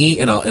to me,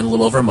 in a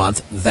little over a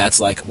month, that's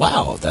like,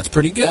 wow, that's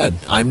pretty good.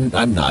 I'm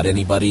not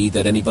anybody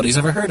that anybody's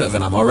ever heard of,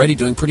 and I'm already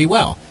doing pretty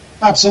well.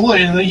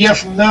 Absolutely. And a year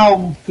from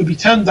now, it could be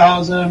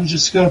 10,000, and I'm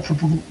just going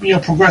to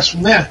progress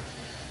from there.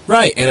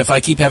 Right, and if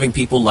I keep having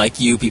people like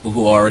you, people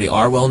who already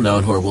are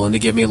well-known, who are willing to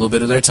give me a little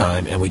bit of their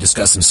time, and we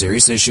discuss some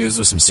serious issues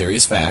with some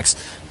serious facts,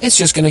 it's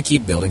just going to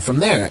keep building from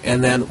there.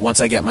 And then once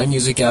I get my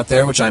music out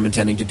there, which I'm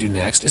intending to do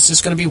next, it's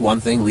just going to be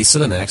one thing leads to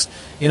the next.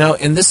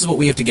 And this is what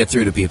we have to get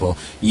through to people.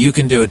 You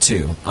can do it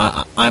too.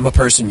 I'm a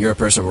person, you're a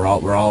person, we're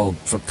all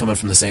coming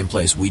from the same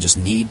place. We just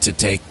need to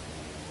take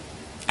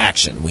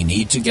action. We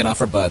need to get off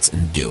our butts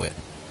and do it.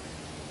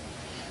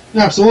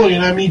 Absolutely,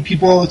 and I meet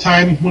people all the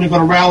time when I go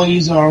to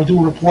rallies or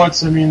do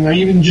reports. I mean,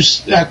 even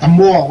just at the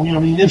mall,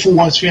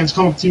 InfoWars fans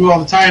come up to you all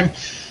the time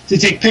to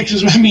take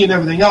pictures with me and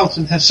everything else,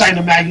 and have signed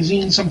a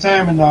magazine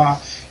sometime.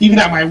 And even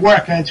at my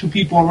work, I had 2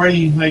 people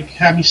already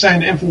have me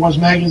sign the InfoWars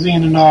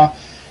magazine, and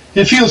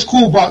it feels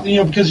cool, but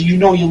because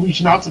you're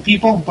reaching out to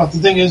people. But the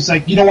thing is,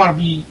 you don't want to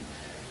be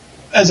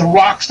as a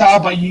rock star,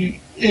 but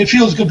it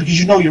feels good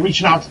because you're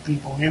reaching out to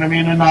people. You know what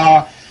I mean?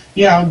 And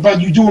yeah, but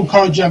you do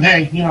encourage them,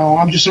 hey,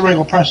 I'm just a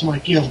regular person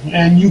like you,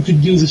 and you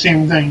could do the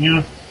same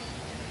thing,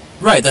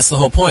 Right, that's the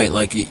whole point.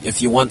 Like,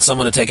 if you want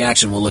someone to take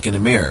action, we'll look in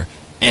the mirror.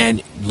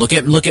 And look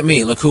at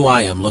me, look who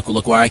I am,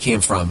 look where I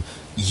came from.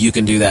 You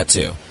can do that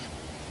too.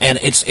 And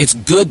it's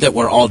good that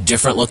we're all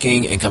different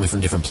looking and coming from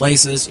different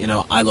places.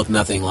 I look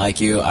nothing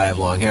like you. I have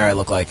long hair. I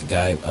look like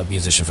a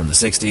musician from the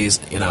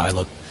 60s. I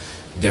look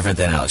different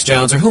than Alex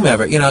Jones or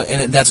whomever,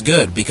 and that's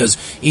good, because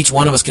each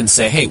one of us can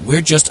say, hey,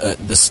 we're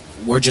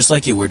just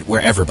like you, we're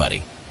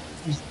everybody,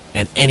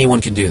 and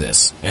anyone can do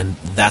this. And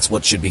that's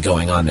what should be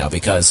going on now,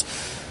 because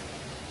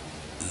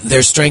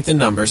there's strength in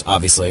numbers,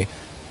 obviously,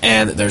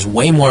 and there's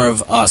way more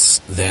of us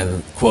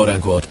than quote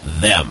unquote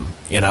them,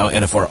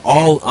 and if we're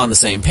all on the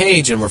same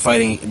page and we're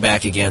fighting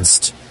back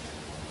against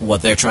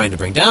what they're trying to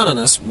bring down on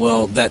us,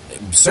 well, that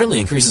certainly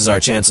increases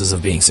our chances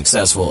of being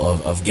successful,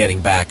 of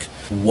getting back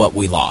what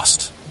we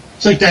lost.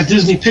 It's like that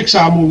Disney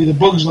Pixar movie, The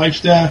Bug's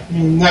Life. There,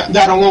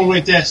 that alone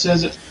right there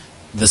says it.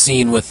 The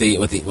scene with the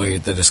where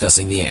they're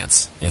discussing the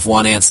ants. If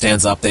one ant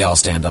stands up, they all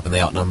stand up, and they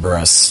outnumber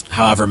us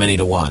however many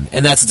to one.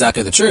 And that's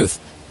exactly the truth.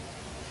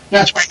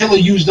 That's why Hitler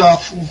used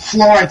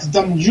fluoride to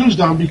dumb the Jews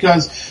down,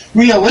 because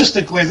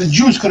realistically, the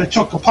Jews could have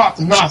took apart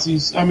the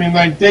Nazis. I mean,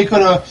 they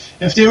could have,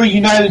 if they were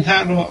united and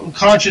had a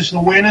conscious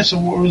awareness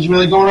of what was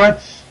really going on,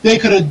 they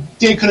could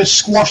have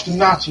squashed the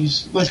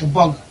Nazis like a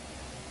bug.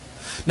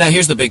 Now,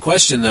 here's the big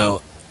question,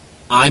 though.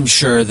 I'm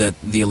sure that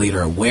the elite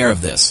are aware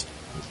of this,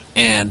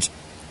 and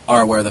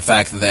are aware of the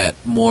fact that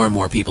more and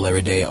more people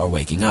every day are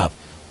waking up.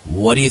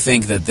 What do you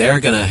think that they're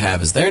going to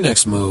have as their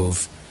next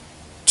move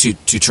to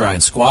try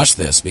and squash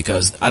this?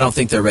 Because I don't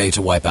think they're ready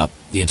to wipe out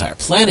the entire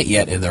planet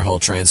yet in their whole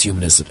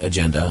transhumanist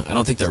agenda. I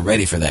don't think they're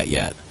ready for that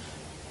yet.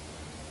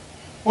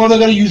 Well, they're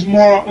going to use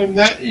more, and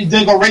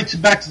they go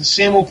right back to the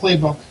same old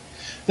playbook.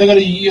 They're going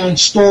to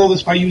install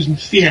this by using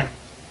fear.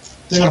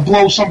 They're going to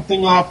blow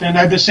something up, and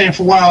I've been saying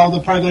for a while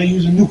they're probably going to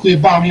use a nuclear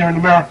bomb here in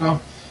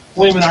America,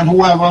 blame it on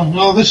whoever.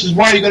 No, this is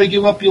why you're going to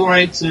give up your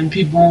rights, and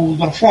people are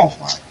going to fall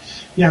for it.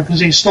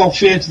 Because they install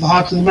fear to the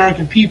hearts of the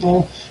American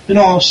people, and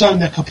all of a sudden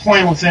they're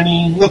complying with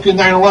any, look at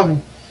 9/11.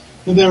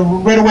 And they're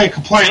right away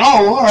complying,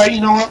 oh, all right,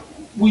 you know what,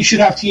 we should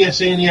have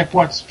TSA in the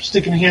airports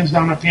sticking their hands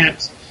down their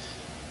pants.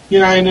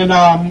 And then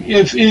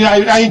if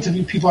I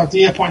interview people at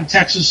the airport in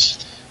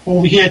Texas,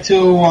 over here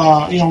too,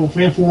 for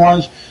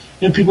InfoWars,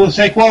 and people will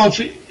say, well,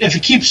 if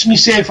it keeps me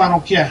safe, I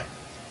don't care.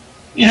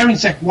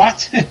 It's like,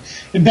 what?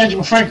 And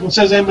Benjamin Franklin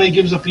says anybody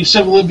gives up your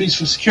civil liberties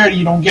for security,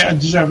 you don't get or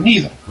deserve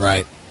neither.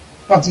 Right.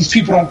 But these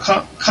people don't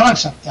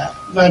concept that.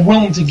 They're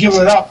willing to give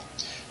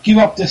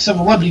up their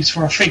civil liberties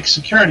for a fake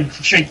security,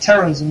 for fake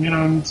terrorism,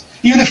 and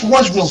even if it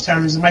was real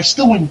terrorism, I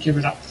still wouldn't give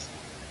it up.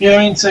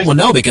 It's like, well,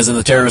 no, because then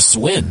the terrorists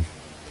win.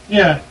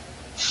 Yeah.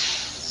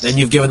 Then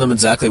you've given them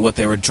exactly what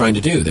they were trying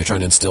to do. They're trying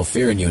to instill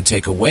fear in you and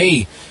take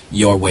away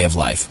your way of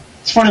life.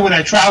 It's funny when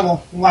I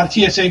travel, a lot of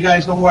TSA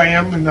guys know who I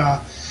am, and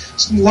a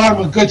lot of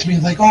them are good to me.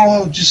 Like,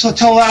 oh, just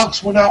tell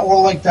Alex we're not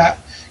all like that.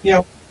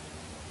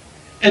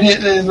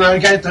 and I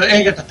got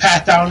the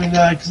pat down,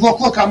 and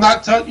look, I'm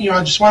not, I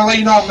just want to let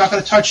you know I'm not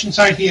going to touch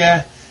inside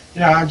here.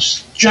 I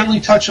just gently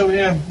touch over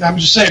here. I'm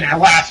just saying, I'm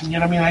laughing.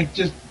 I mean,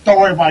 just don't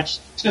worry about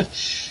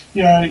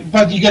it.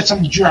 But you get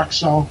some jerks,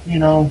 so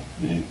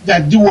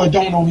that do or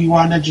don't know who you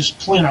are, and they're just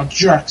plain out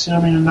jerks.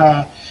 I mean,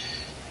 well,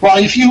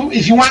 if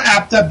you want to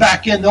opt that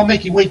back in, they'll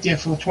make you wait there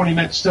for 20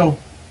 minutes too.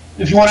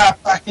 If you want to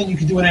opt back in, you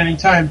can do it any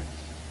time,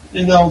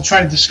 and they'll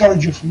try to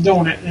discourage you from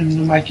doing it. And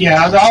I'm like,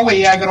 yeah, I'll wait.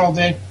 Yeah, I got all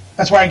day.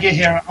 That's why I get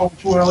here out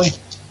too early.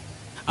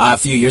 A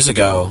few years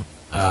ago,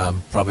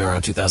 probably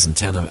around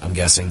 2010, I'm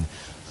guessing.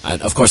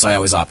 Of course, I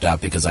always opt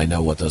out because I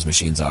know what those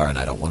machines are, and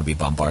I don't want to be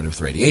bombarded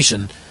with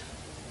radiation.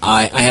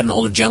 I had an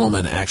older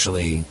gentleman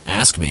actually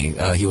ask me.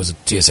 He was a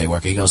TSA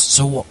worker. He goes,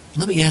 "So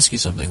let me ask you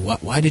something.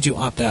 Why did you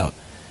opt out?"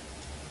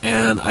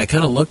 And I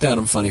kind of looked at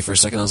him funny for a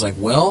second. I was like,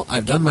 "Well,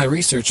 I've done my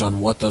research on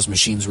what those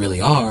machines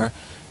really are,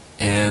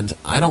 and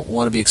I don't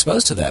want to be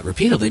exposed to that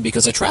repeatedly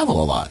because I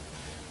travel a lot."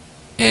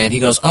 And he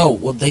goes, "Oh,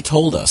 well, they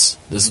told us."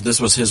 This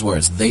was his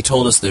words. "They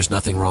told us there's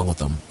nothing wrong with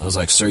them." I was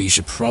like, "Sir, you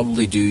should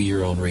probably do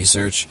your own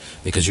research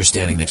because you're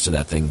standing next to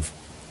that thing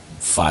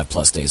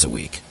 5+ days a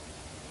week."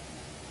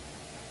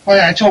 Oh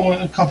yeah, I told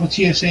a couple of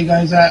TSA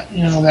guys that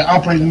that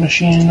operate the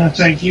machine. It's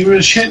like you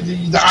really shit.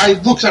 The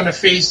eye looks on their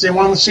face. They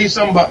wanted to say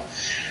something, but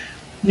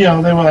they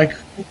were like,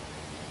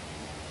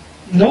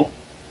 "Nope."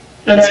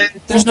 And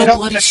there's no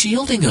bloody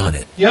shielding on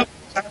it. Yep.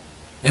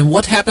 And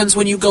what happens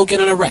when you go get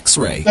an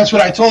X-ray? That's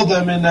what I told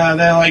them, and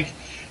they're like,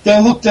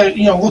 they looked at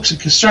looks of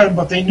concern,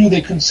 but they knew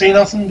they couldn't say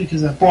nothing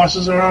because their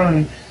bosses are on.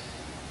 And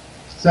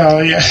so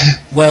yeah.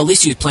 Well, at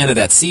least you planted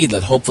that seed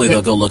that hopefully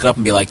they'll go look up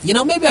and be like,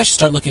 maybe I should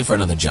start looking for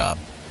another job.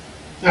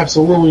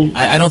 Absolutely.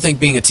 I don't think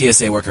being a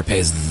TSA worker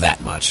pays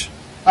that much.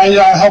 I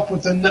helped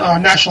with the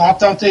National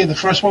Opt-Out Day, the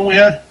first one we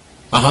had.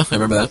 I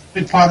remember that.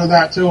 Big part of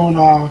that too,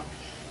 and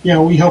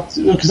we helped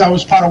because I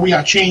was part of We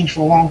Are Change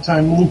for a long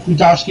time, Luke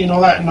Rudowski and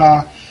all that,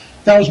 and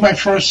that was my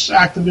first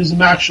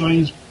activism actually,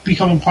 is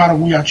becoming part of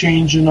We Are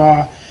Change, and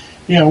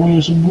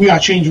We Are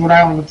Change Rhode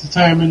Island at the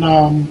time,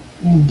 in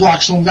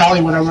Blackstone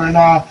Valley, whatever, and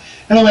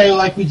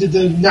anyway, we did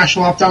the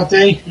National Opt-Out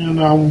Day,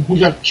 and we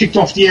got kicked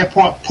off the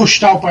airport,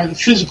 pushed out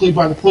physically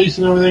by the police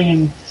and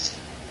everything,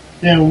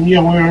 and we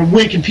were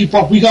waking people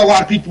up. We got a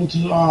lot of people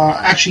to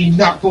actually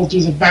not go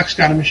through the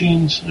backscatter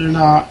machines and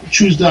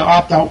choose the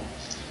opt-out.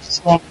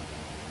 So,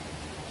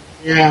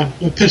 yeah,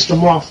 it pissed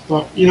them off,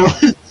 but,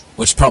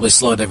 Which probably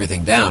slowed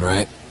everything down,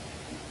 right?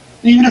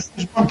 Even if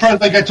there's one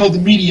part, like I told the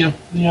media,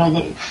 all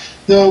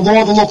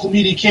the local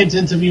media came to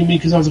interview me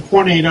because I was a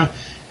coordinator,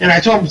 and I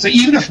told them,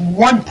 even if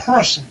one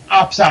person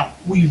opts out,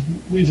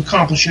 we've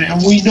accomplished it,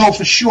 and we know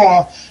for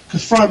sure,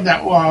 confirmed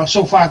that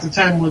so far at the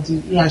time,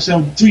 I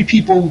said 3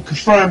 people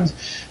confirmed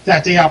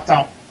that they opt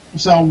out.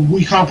 So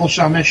we accomplished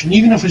our mission.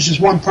 Even if it's just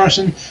one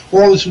person,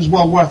 all this was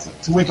well worth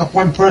it, to wake up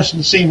one person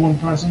to save one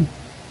person.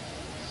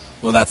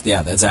 Well, that's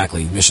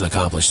exactly. Mission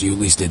accomplished. You at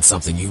least did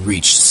something. You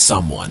reached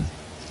someone.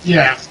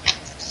 Yeah.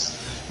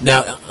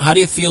 Now, how do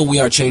you feel We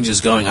Are Change is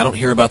going? I don't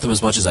hear about them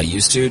as much as I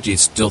used to. Do you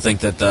still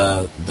think that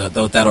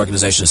that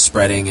organization is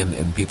spreading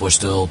and people are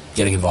still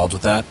getting involved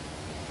with that?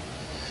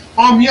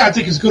 Yeah, I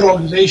think it's a good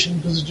organization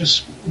because it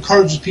just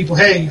encourages people,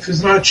 hey, if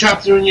there's not a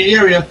chapter in your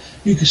area,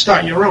 you can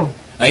start your own.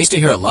 I used to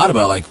hear a lot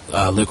about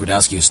Luke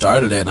Rudowski, who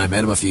started it, and I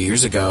met him a few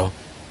years ago.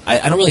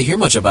 I don't really hear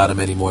much about him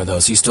anymore, though.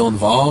 Is he still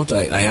involved?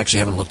 I actually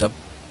haven't looked up.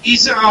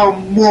 He's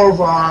more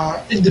of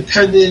an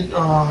independent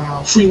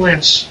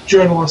freelance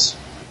journalist.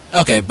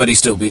 Okay, but he's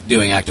still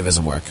doing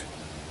activism work.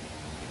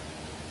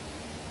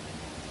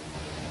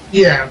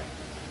 Yeah.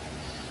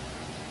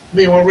 I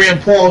mean, when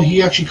Rand Paul,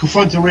 he actually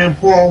confronted Rand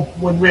Paul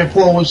when Rand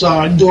Paul was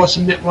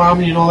endorsing Mitt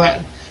Romney and all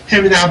that.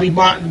 Him and Albie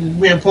Martin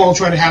and Rand Paul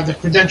tried to have the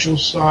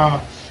credentials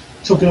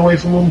taken away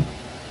from him.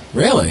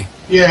 Really?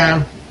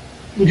 Yeah.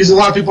 Because a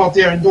lot of people out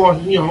there endorse,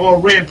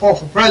 Rand Paul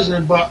for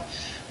president, but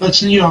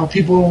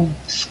people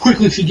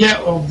quickly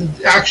forget of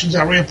the actions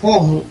that Rand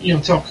Paul,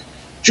 took.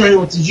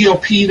 Joining with the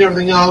GOP and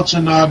everything else,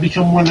 and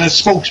become one of their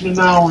spokesmen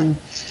now, and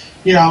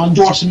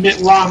endorsing Mitt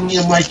Romney.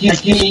 I'm like,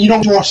 you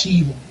don't endorse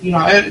evil.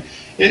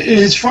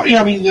 It's funny.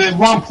 I mean,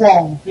 Ron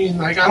Paul.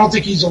 I don't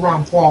think he's a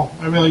Ron Paul.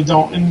 I really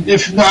don't. And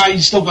if not,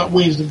 he's still got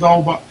ways to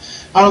go. But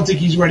I don't think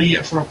he's ready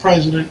yet for a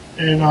president.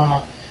 And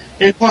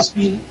plus,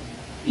 the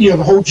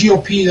whole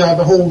GOP,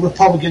 the whole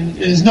Republican,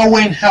 there's no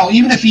way in hell.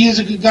 Even if he is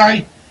a good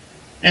guy,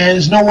 and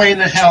there's no way in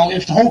the hell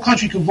if the whole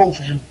country could vote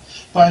for him.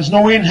 But there's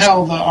no way in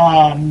hell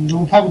the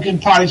Republican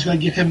Party's going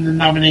to give him the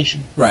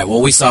nomination. Right.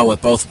 Well, we saw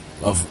with both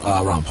of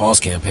Ron Paul's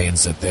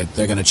campaigns that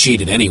they're going to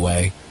cheat it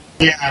anyway.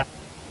 Yeah.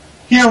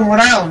 Here in Rhode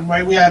Island,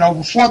 right, we had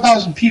over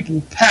 4,000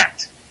 people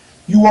packed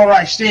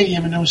URI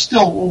Stadium, and there was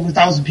still over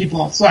 1,000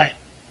 people outside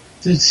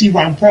to see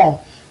Ron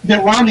Paul.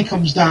 Mitt Romney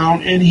comes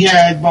down, and he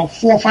had about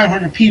 400 or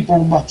 500 people,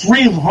 and about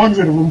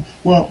 300 of them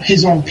were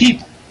his own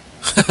people.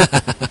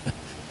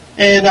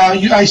 And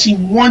I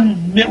seen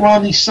one Mitt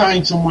Romney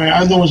sign somewhere.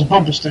 I know it was a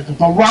bumper sticker,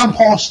 but Ron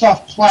Paul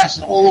stuff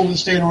plastered all over the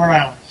state of Rhode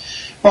Island.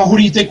 Well, who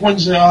do you think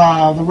wins the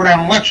Rhode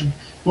Island election?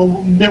 Well,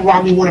 Mitt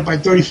Romney won it by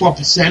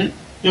 34%.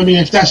 I mean,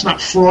 if that's not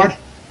fraud,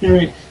 You know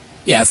what I mean?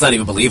 Yeah, it's not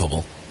even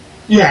believable.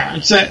 Yeah,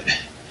 it's that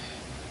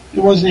it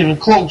wasn't even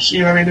close. You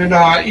know what I mean?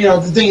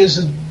 And the thing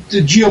is,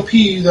 the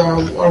GOP,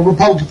 the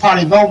Republican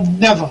Party, they'll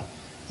never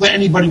let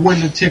anybody win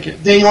the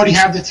ticket. They already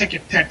have the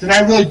ticket picked, and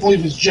I really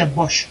believe it's Jeb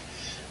Bush.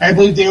 I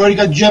believe they already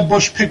got Jeb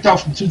Bush picked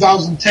out from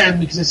 2010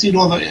 because I seen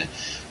all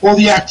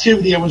the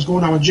activity that was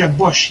going on with Jeb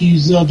Bush.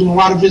 He's doing a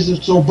lot of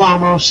visits to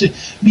Obama,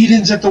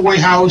 meetings at the White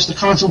House, the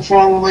Council on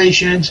Foreign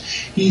Relations.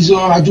 He's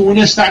doing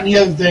this, that, and the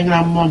other thing. And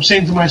I'm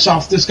saying to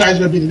myself, this guy's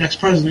going to be the next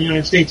president of the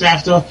United States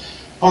after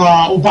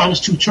Obama's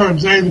 2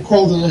 terms. And I even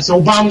called it.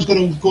 So Obama's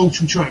going to go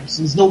 2 terms.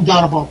 There's no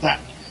doubt about that.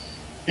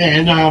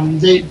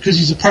 And because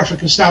he's a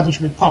perfect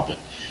establishment puppet.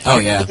 Oh,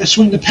 yeah. They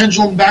swing the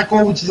pendulum back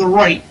over to the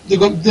right. They're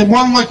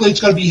more than likely it's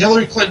going to be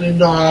Hillary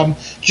Clinton and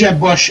Jeb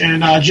Bush,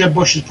 and Jeb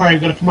Bush is probably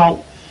going to come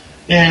out.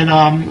 And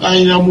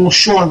I'm more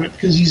sure of it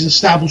because he's an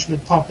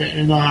establishment puppet,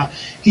 and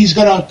he's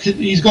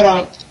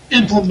gonna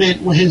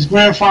implement what his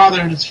grandfather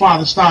and his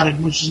father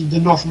started, which is the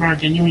North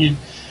American Union.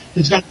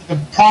 It's got a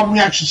problem,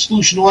 reaction,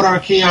 solution, order,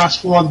 chaos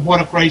for the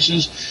border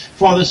crisis,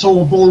 for this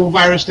whole Ebola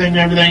virus thing and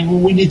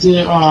everything. We need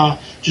to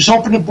just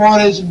open the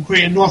borders and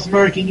create a North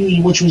American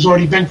Union, which was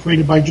already been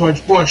created by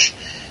George Bush.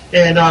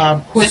 And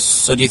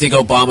so do you think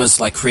Obama's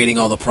like creating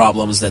all the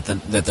problems that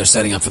they're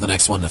setting up for the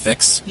next one to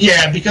fix?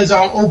 Yeah, because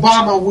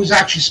Obama was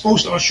actually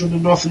supposed to usher in the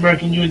North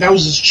American Union. That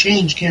was his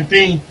change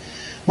campaign.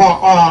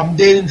 But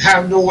they didn't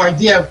have no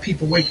idea of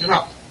people waking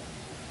up.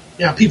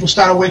 Yeah, people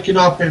started waking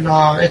up, and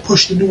it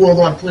pushed the New World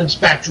Order plans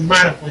back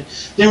dramatically.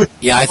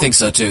 Yeah, I think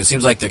so too. It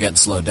seems like they're getting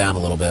slowed down a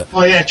little bit.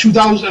 Oh yeah,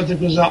 2000. I think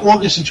it was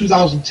August of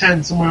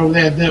 2010, somewhere over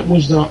there. That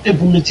was the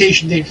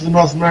implementation date for the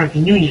North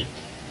American Union.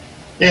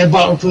 And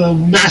but for the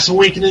mass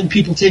awakening,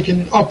 people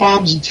taking up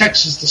arms in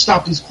Texas to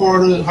stop these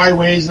corridor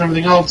highways and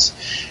everything else.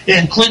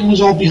 And Clinton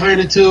was all behind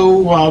it too.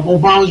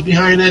 Obama was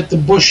behind it. The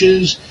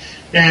Bushes,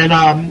 and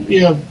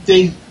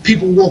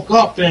people woke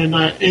up, and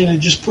it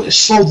just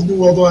slowed the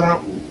New World Order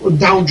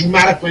down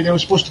dramatically. They were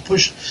supposed to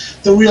push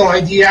the Real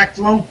ID Act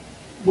through,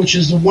 which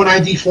is the one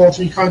ID for all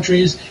 3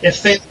 countries. It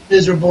failed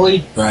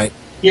miserably. Right.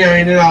 Yeah,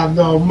 and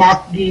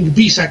the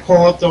beast, I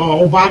call it, the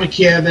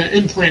Obamacare, the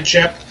implant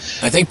chip.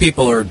 I think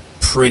people are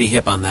pretty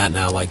hip on that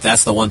now. Like,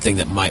 that's the one thing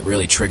that might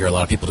really trigger a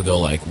lot of people to go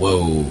like,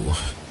 whoa.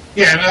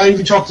 Yeah, and I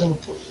even talked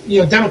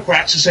to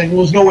Democrats who saying, well,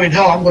 there's no way in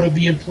hell I'm going to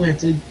be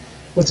implanted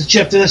with the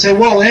chip. Then I say,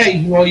 well,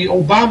 hey,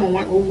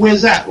 Obama,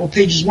 where's that? Well,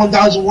 pages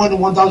 1001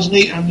 and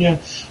 1008 on your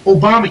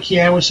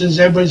Obamacare, which says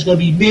everybody's going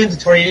to be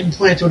mandatory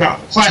implanted with a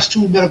Class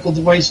 2 medical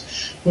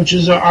device, which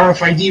is a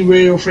RFID,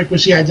 radio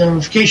frequency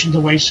identification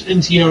device,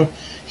 into your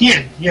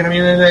hand. You know what I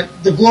mean?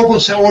 And the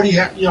globalists already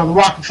have, the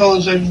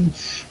Rockefellers, and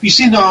you've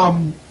seen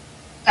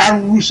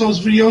Aaron Russo's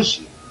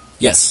videos?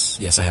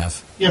 Yes, I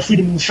have. Yeah,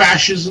 freedom and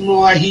fascism and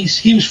all that.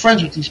 He was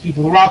friends with these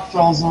people, the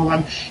Rockefellers and all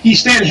that.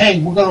 He's saying,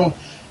 hey, we're gonna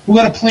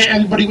plant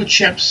everybody with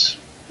chips.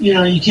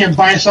 You can't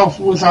buy yourself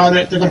without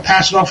it. They're gonna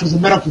pass it off as a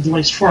medical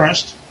device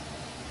first.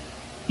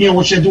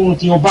 Which they're doing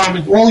with the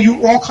Obama.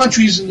 All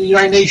countries in the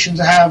United Nations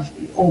that have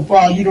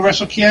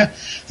universal care,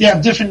 they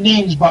have different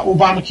names, but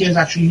Obamacare is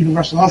actually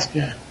universal health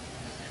care.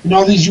 And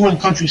all these UN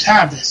countries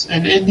have this.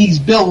 And in these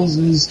bills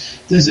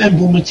there's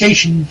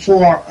implementation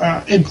for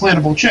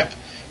implantable chip.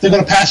 They're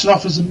going to pass it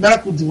off as a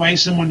medical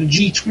device, and when the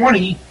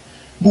G20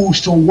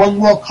 moves to a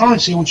one-world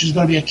currency, which is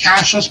going to be a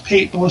cashless,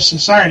 paperless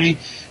society,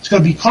 it's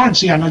going to be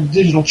currency on a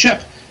digital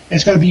chip.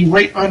 It's going to be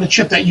right on the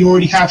chip that you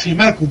already have for your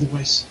medical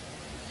device.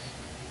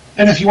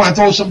 And if you want to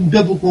throw some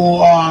biblical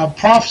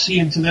prophecy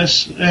into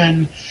this,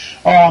 and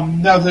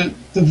now the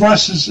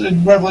verses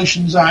in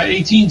Revelations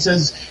 18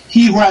 says,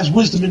 he who has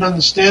wisdom and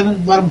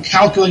understanding, let him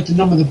calculate the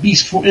number of the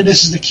beast, and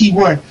this is the key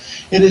word,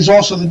 it is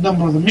also the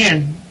number of the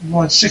man,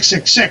 it's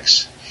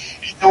 666.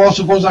 It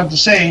also goes on to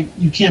say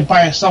you can't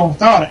buy or sell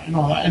without it and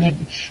all that. And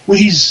what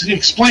he's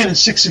explaining,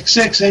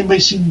 666, anybody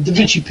seen Da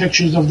Vinci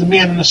pictures of the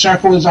man in the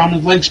circle, his arm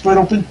and legs spread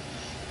open?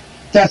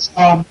 That's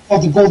called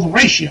the golden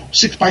ratio,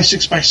 6 by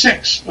 6 by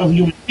 6 of a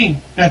human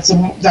being. That's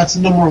the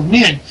number of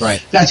men.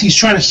 Right. That he's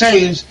trying to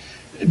say is,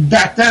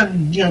 back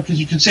then, because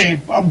you can say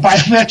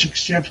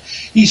biometrics chips,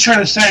 he's trying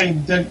to say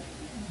that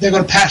they're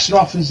going to pass it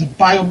off as a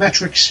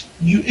biometrics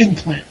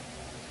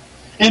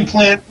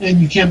implant, and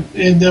you can't.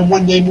 And then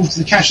when they move to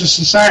the cashless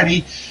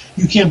society,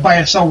 you can't buy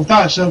or sell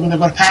without it. So they're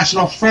going to pass it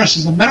off first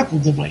as a medical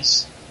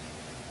device,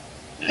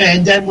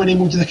 and then when they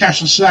move to the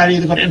cashless society,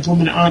 they're going to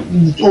implement it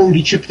on the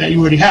already chip that you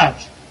already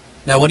have.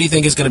 Now, what do you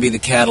think is going to be the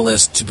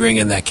catalyst to bring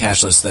in that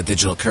cashless, that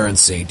digital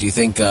currency? Do you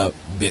think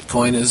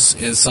Bitcoin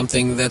is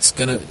something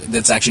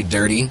that's actually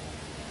dirty?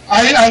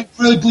 I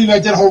really believe I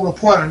did a whole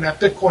report on that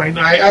Bitcoin.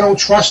 I don't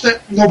trust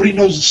it. Nobody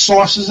knows the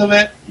sources of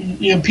it.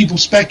 People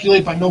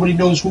speculate, but nobody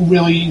knows who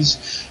really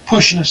is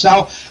pushing us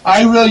out.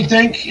 I really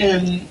think,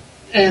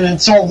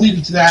 and so I'll leave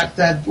it to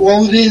that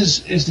all it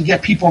is to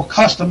get people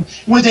accustomed.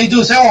 What they do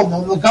is say, oh,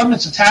 no, the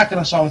government's attacking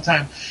us all the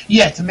time.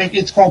 Yeah,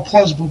 it's called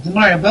plausible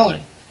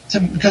deniability.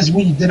 Because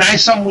when you deny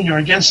something, when you're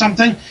against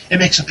something, it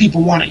makes the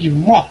people want it even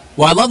more.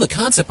 Well, I love the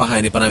concept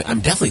behind it, but I'm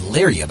definitely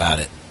leery about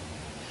it.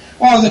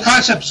 Well, the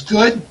concept's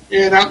good,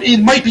 and it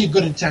might be a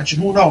good intention.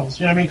 Who knows?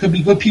 You know what I mean? It could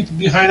be good people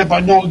behind it,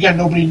 but no, again,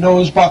 nobody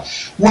knows. But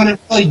what it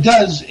really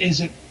does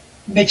is it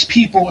makes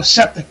people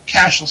accept the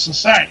cashless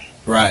society.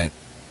 Right.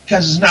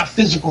 Because it's not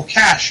physical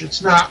cash.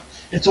 It's not.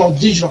 It's all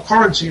digital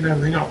currency and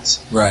everything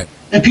else. Right.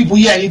 And people,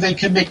 they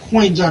can make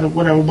coins out of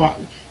whatever, but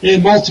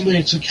ultimately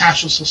it's a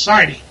cashless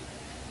society.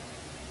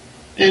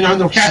 And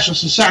under a cashless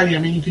society, I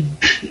mean,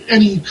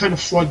 any kind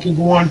of fraud can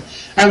go on.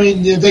 I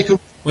mean, they could.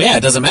 Well, yeah,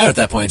 it doesn't matter at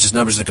that point. It's just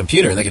numbers in a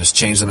computer. They can just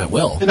change them at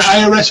will. And the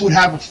IRS would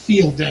have a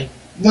field day.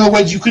 In other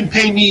words, you couldn't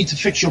pay me to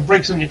fix your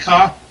brakes on your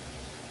car.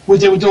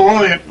 What they would do,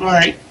 all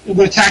right, it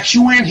would tax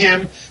you and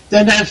him.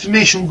 Then that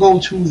information would go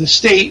to the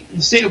state. And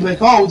the state would be like,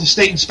 oh, the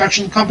state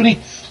inspection company.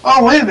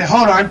 Oh, wait a minute,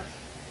 hold on.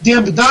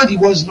 Dan Badandi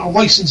wasn't a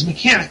licensed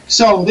mechanic.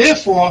 So,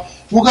 therefore,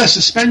 we're going to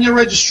suspend your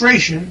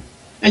registration,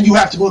 and you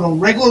have to go to a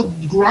regular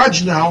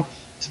garage now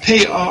to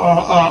pay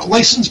a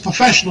licensed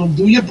professional to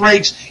do your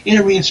brakes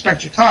and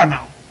re-inspect your car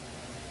now.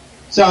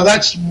 So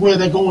that's where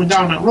they're going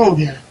down that road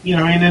here,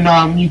 And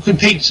then you could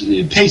pay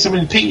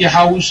somebody to paint your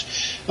house.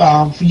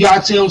 For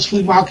yard sales,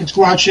 flea markets,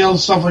 garage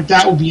sales, stuff like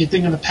that would be a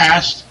thing of the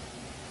past.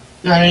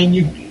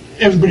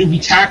 Everybody would be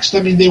taxed.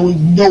 I mean, they would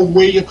know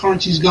where your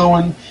currency's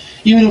going.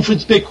 Even if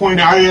it's Bitcoin,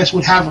 the IRS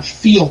would have a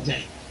field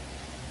day.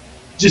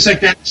 Just like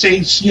that,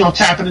 say,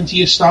 tapping into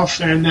your stuff,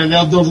 and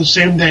they'll do the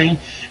same thing,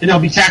 and they'll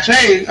be taxed.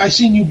 Hey, I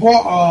seen you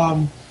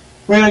bought,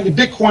 right on your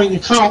Bitcoin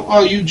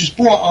account, you just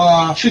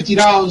bought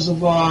 $50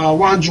 of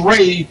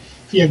lingerie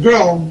for your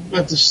girl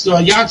at this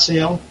yard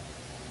sale.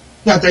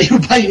 Not that you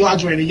would buy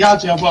lingerie at a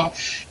yard sale, but,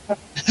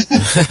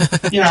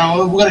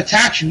 we're going to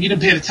tax you. You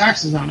didn't pay the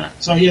taxes on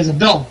that, so here's a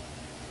bill.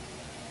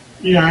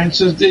 And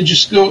so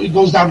it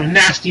goes down a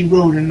nasty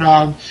road. And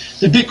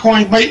the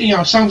Bitcoin might,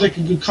 sounds like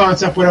a good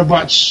concept, whatever,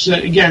 but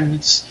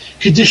it's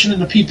conditioning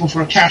the people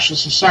for a cashless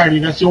society.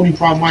 That's the only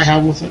problem I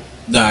have with it.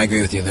 No, I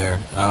agree with you there.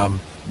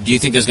 Do you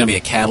think there's going to be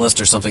a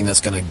catalyst or something that's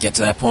going to get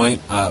to that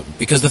point?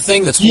 Because the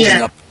thing that's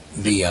holding up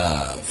the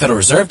Federal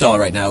Reserve dollar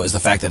right now is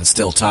the fact that it's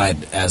still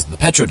tied as the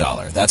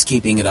petrodollar. That's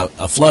keeping it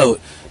afloat,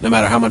 no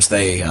matter how much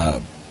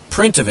they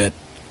print of it,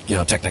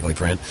 technically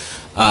print.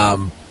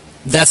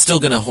 That's still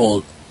going to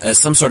hold as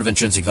some sort of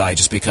intrinsic value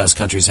just because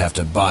countries have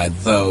to buy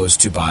those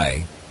to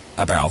buy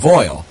a barrel of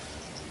oil.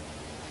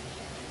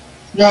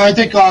 No, I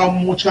think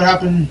what's going to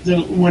happen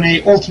when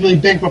they ultimately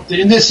bankrupt it,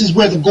 and this is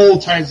where the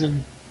gold ties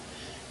in,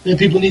 and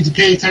people need to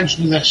pay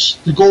attention to this,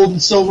 the gold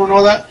and silver and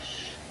all that.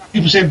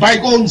 People say, buy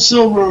gold and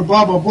silver,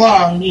 blah, blah,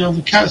 blah,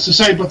 the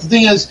society. But the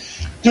thing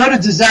is, during a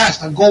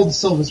disaster, gold and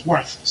silver is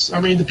worthless.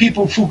 I mean, the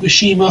people of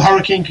Fukushima,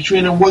 Hurricane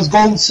Katrina, was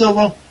gold and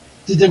silver?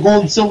 Did their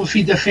gold and silver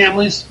feed their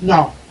families?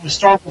 No.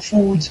 Historical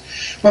foods.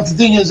 But the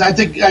thing is, I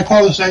did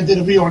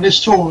a video on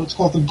this tour. It's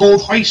called the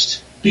Gold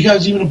Heist,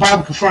 because even the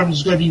Bible confirms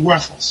it's going to be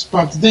worthless.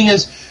 But the thing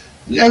is,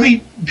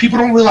 people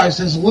don't realize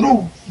there's a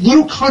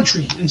little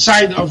country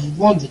inside of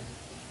London.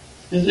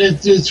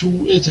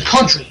 It's a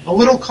country, a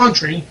little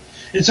country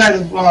inside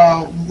of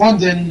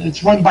London.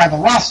 It's run by the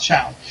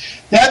Rothschild.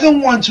 They're the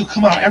ones who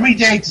come out every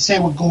day to say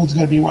what gold's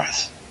going to be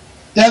worth.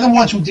 They're the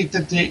ones who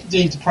dictate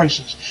the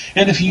prices.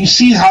 And if you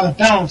see how the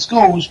balance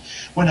goes,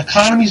 when the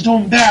economy's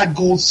doing bad,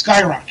 gold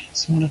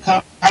skyrockets. When the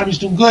economy's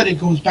doing good, it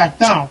goes back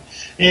down.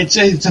 It's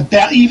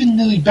a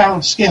evenly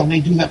balanced scale, and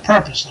they do that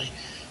purposely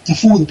to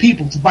fool the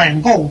people to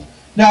buying gold.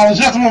 Now, there's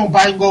nothing wrong with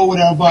buying gold,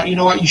 whatever, but you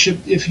know what?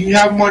 If you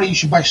have money, you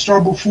should buy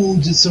storable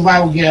foods and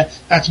survival gear.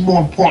 That's more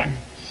important.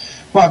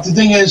 But the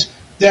thing is,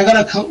 they're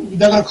gonna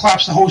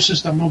collapse the whole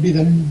system. It'll be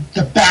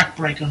the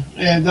backbreaker.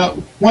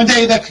 And one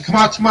day that could come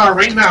out tomorrow,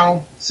 right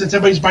now, since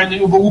everybody's buying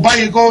it, we'll buy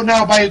your gold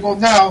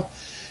now,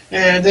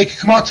 and they could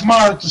come out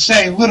tomorrow to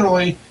say,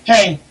 literally,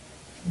 hey,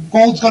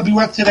 gold's gonna be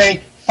worth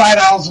today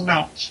 $5 an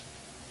ounce.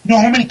 You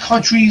know how many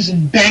countries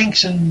and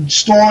banks and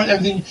stores,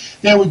 everything,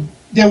 they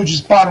would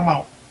just bottom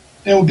out.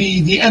 It would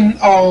be the end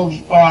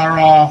of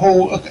our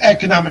whole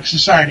economic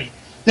society.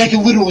 They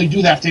can literally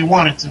do that if they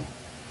wanted to.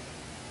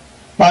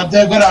 But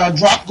they're going to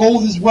drop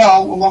gold as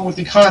well, along with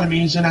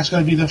economies, and that's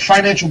going to be the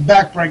financial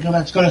backbreaker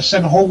that's going to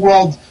send the whole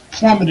world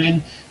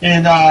plummeting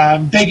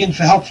and begging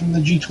for help from the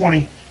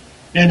G20.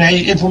 And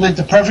they implement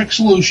the perfect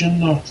solution,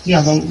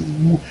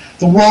 the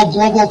world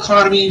global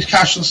economy,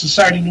 cashless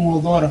society, new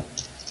world order.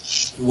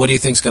 What do you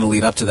think is going to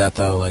lead up to that,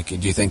 though? Like, do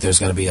you think there's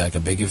going to be like a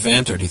big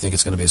event, or do you think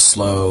it's going to be a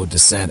slow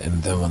descent,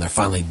 and then when they're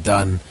finally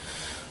done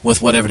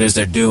with whatever it is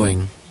they're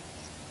doing?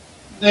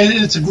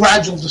 It's a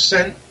gradual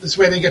descent. This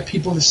way they get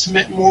people to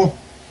submit more.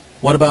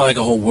 What about like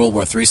a whole World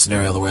War III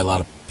scenario, the way a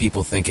lot of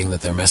people thinking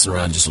that they're messing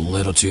around just a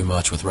little too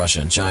much with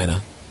Russia and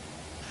China?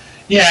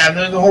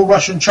 Yeah, the whole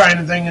Russia and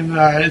China thing, and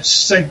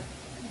it's like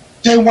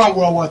they want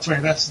World War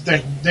III. That's the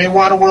thing. They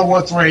want a World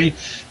War III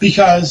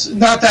because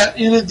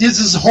this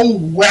is a whole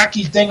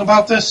wacky thing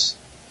about this.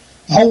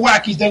 The whole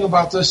wacky thing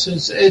about this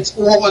is it's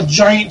all a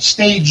giant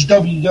staged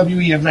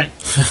WWE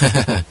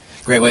event.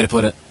 Great way to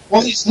put it.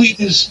 Well, these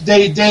leaders,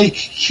 they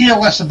care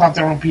less about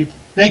their own people.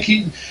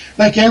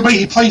 Like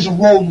everybody plays a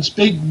role in this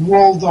big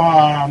world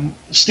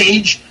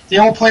stage. They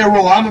all play a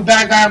role. I'm a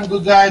bad guy, I'm a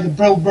good guy. The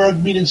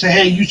Bilderberg meeting say,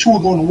 hey, you two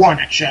are going to war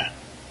next year.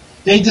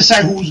 They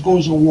decide who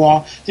goes to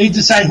war. They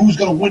decide who's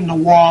going to win the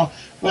war,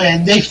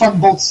 and they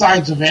fund both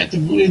sides of it.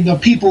 The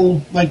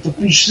people, like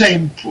you say,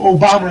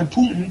 Obama and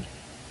Putin,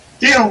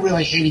 they don't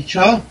really hate each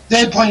other.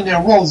 They're playing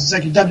their roles. It's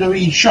like a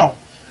WWE show.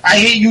 I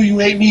hate you, you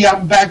hate me,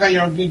 I'm a bad guy,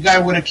 you're a good guy,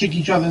 we're going to kick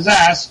each other's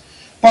ass.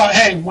 But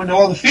hey, when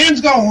all the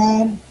fans go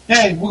home,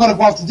 hey, we're going to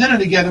go out to dinner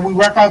together, we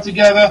work out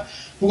together,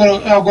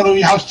 I'll go to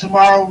your house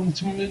tomorrow,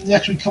 and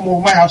next week come over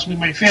to my house and meet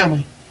my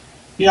family.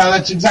 You know,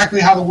 that's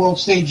exactly how the world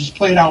stage is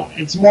played out.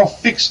 It's more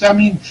fixed. I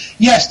mean,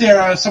 yes,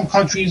 there are some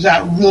countries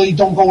that really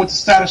don't go with the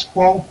status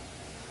quo,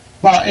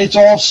 but it's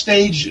all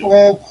staged,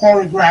 all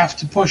choreographed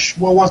to push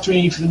World War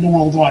III for the New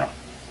World Order.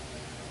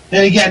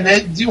 And again,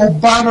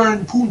 Obama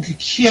and Putin could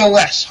care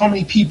less how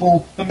many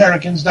people,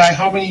 Americans die,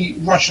 how many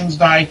Russians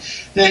die.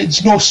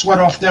 It's no sweat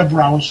off their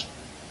brows.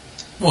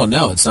 Well,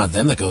 no, it's not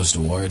them that goes to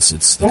war. It's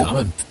the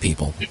common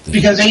people.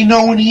 Because they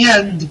know in the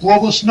end, the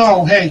globalists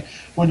know, hey,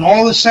 when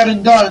all is said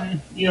and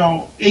done,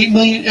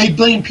 8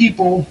 billion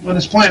people on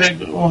this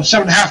planet, or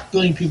 7.5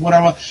 billion people,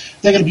 whatever,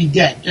 they're going to be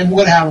dead. And we're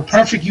going to have a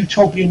perfect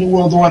utopia, New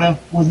World Order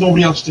with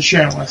nobody else to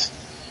share it with.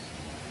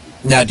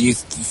 Now, do you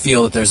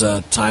feel that there's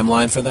a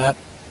timeline for that?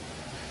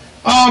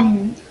 I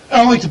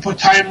don't like to put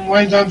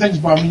timelines on things,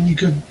 but I mean,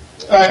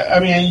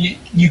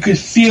 you could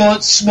feel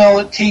it, smell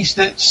it, taste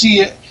it,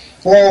 see it,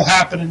 all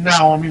happening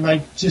now. I mean,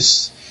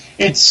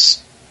 it's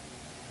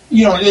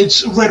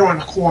right around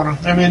the corner.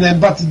 I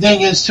mean, but the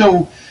thing is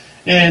too,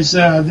 is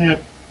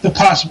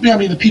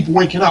the people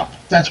waking up.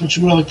 That's what's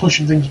really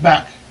pushing things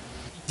back.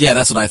 Yeah,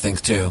 that's what I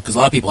think too. Because a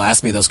lot of people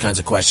ask me those kinds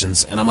of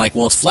questions, and I'm like,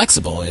 well, it's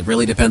flexible. It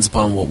really depends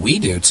upon what we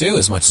do too,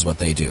 as much as what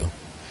they do.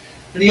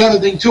 And the other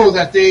thing, too,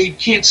 that they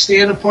can't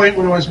stand the point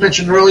when I was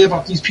mentioned earlier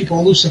about these people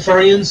are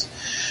Luciferians.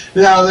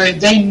 Now,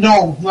 they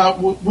know,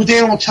 what they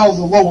don't tell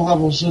the lower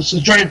levels, it's a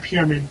giant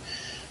pyramid.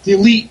 The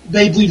elite,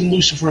 they believe in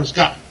Lucifer as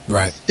God.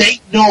 Right. They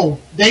know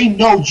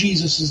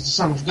Jesus is the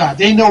Son of God.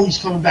 They know he's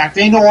coming back.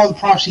 They know all the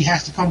prophecy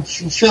has to come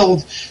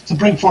fulfilled to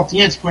bring forth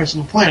the Antichrist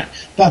on the planet.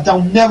 But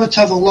they'll never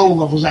tell the lower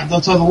levels that.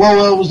 They'll tell the lower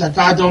levels that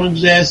God don't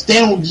exist. They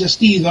don't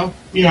exist either,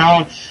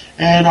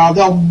 and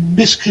they'll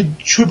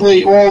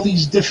miscontribute all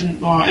these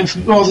different,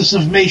 all this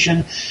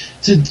information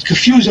to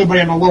confuse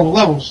everybody on the lower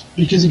levels.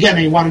 Because again,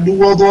 they want a new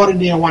world order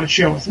and they don't want to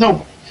share with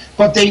nobody.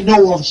 But they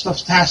know all the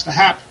stuff that has to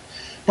happen.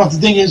 But the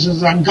thing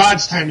is on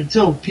God's timing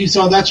too.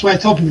 So that's why I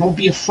tell people, don't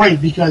be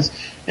afraid, because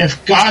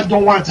if God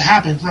don't want it to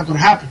happen, it's not going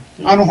to happen.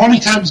 I don't know how many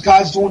times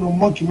God's doing a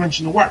monkey wrench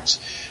in the works.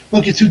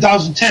 Look at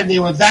 2010, they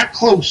were that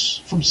close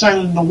from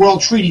signing the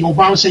World Treaty.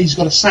 Obama said he's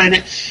going to sign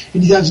it,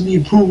 and he doesn't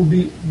need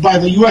approval by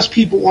the U.S.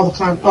 people or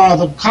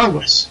the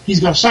Congress. He's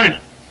going to sign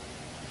it.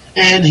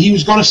 And he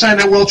was going to sign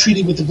that World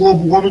Treaty with the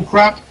global warming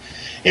crap.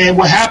 And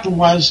what happened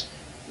was,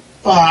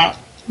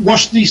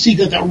 Washington, D.C.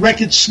 got that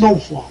record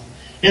snowfall.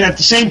 And at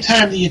the same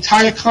time, the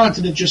entire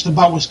continent just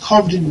about was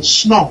covered in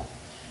snow.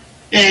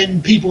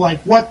 And people like,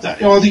 what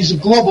the? All these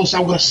globalists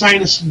that were going to sign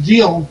this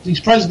deal,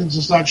 these presidents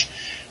and such,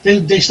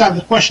 they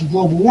started to question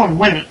global warming.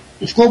 Wait a minute.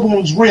 If global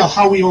warming is real,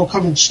 how are we all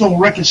covered in snow,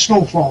 record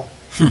snowfall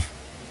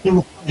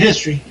in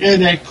history?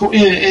 And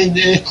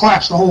it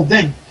collapsed the whole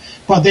thing.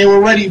 But they were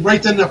already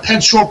right then a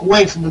pen stroke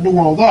away from the New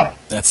World Order.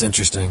 That's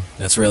interesting.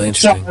 That's really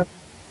interesting. So,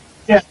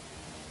 yeah.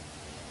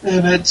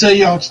 And it's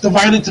it's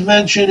divine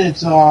intervention.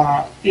 It's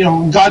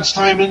God's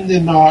timing,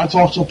 and it's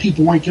also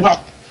people waking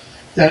up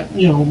that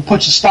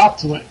puts a stop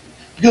to it.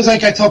 Because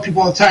like I tell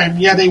people all the time,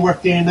 yeah, they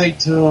work day and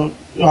night to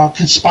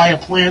conspire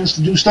plans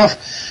to do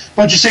stuff.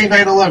 But just say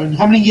 9/11.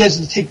 How many years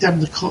did it take them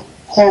to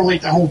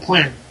correlate the whole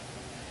plan?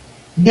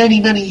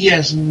 Many, many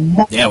years.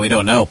 Yeah, we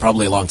don't know.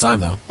 Probably a long time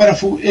though.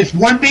 But if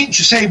one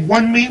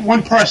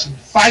person,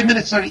 5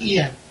 minutes on the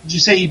air,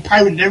 just say he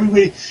pirated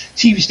every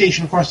TV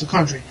station across the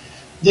country,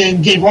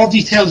 then gave all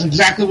details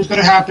exactly what's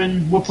going to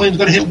happen, what plane's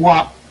going to hit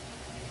what.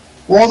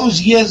 All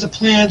those years of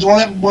plans, all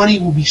that money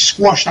will be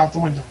squashed out the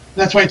window.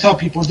 That's why I tell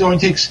people it only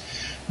takes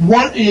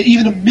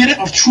even a minute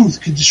of truth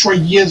could destroy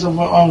years of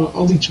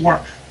elite's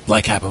work.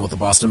 Like happened with the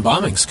Boston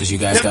bombings, because you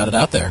guys got it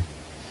out there.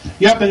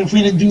 Yep, and if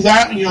we didn't do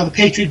that, the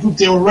Patriot Group,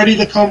 they were ready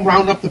to come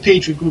round up the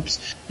Patriot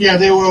Groups. Yeah,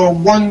 they were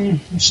one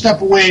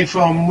step away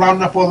from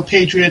rounding up all the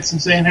Patriots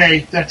and saying,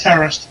 hey, they're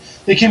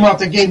terrorists. They came out,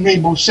 they gave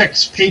Rainbow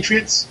Six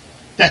Patriots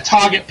that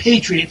target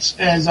Patriots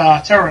as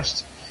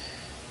terrorists.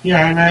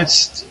 Yeah, and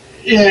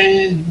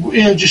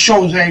it just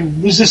shows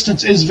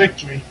resistance is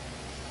victory.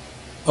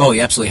 Oh,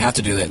 you absolutely have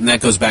to do that. And that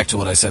goes back to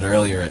what I said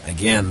earlier.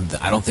 Again,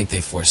 I don't think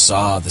they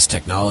foresaw this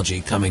technology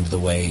coming to the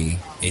way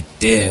it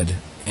did,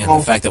 and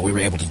the fact that we were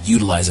able to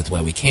utilize it the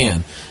way we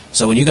can.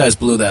 So when you guys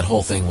blew that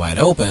whole thing wide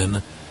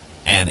open,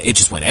 and it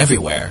just went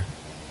everywhere,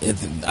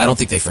 I don't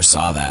think they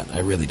foresaw that. I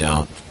really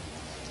don't.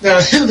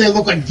 They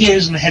look like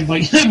deers in the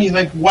headlights. I mean,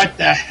 like, what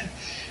the...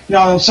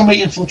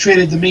 somebody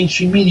infiltrated the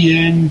mainstream media,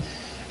 and...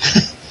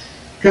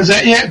 Because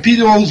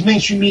all those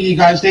mainstream media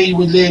guys, they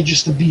were there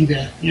just to be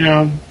there,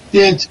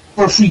 They're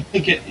for a free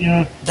ticket,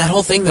 That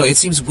whole thing, though, it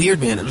seems weird,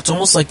 man. It's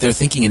almost like they're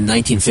thinking in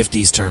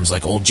 1950s terms,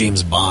 like old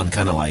James Bond,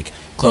 kind of like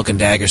cloak and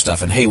dagger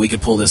stuff, and hey, we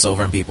could pull this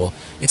over on people.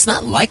 It's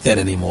not like that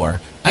anymore.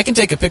 I can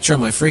take a picture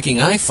on my freaking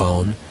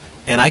iPhone,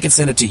 and I could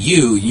send it to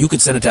you, you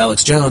could send it to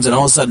Alex Jones, and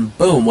all of a sudden,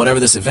 boom, whatever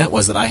this event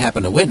was that I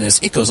happened to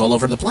witness, it goes all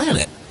over the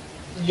planet.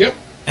 Yep.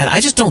 And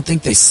I just don't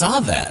think they saw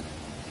that.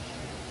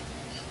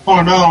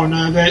 Oh,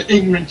 no, they're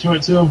ignorant to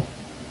it, too.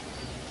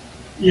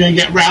 You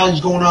get rallies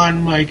going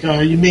on, like,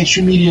 your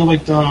mainstream media,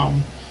 like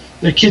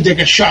the kid that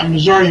got shot in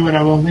Missouri or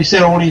whatever. They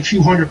said only a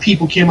few hundred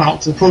people came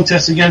out to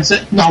protest against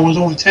it. No, it was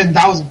over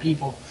 10,000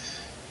 people.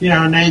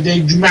 And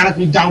they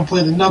dramatically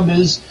downplay the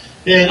numbers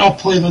and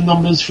upplay the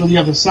numbers for the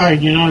other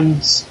side, And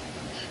it's,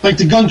 like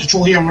the gun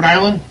control here in Rhode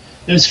Island,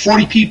 there's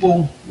 40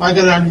 people, I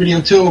got it on video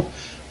too,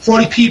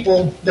 40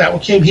 people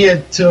that came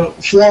here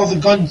for all the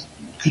gun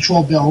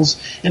control bills,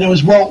 and it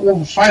was well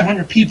over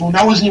 500 people, and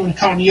I wasn't even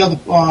counting the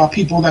other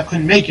people that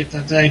couldn't make it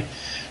that day.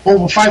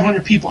 Over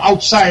 500 people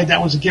outside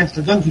that was against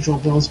the gun control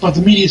bills, but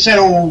the media said,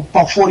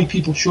 about 40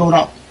 people showed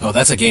up. Oh,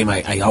 that's a game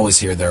I always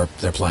hear they're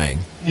playing.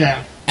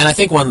 Yeah. And I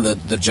think one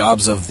of the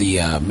jobs of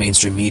the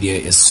mainstream media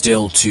is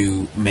still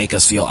to make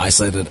us feel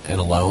isolated and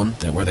alone,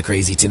 that we're the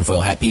crazy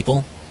tinfoil hat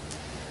people.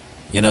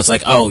 It's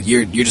like, oh,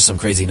 you're just some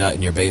crazy nut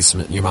in your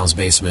basement, your mom's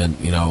basement,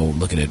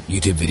 looking at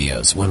YouTube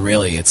videos. When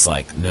really it's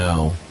like,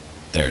 no,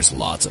 there's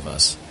lots of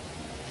us.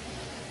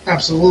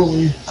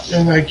 Absolutely.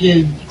 And like,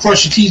 you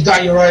cross your T's,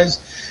 dot your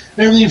I's.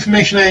 And every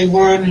information I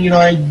learn,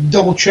 I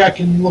double check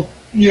and look,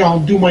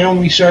 do my own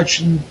research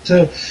and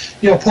to,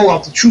 pull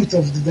out the truth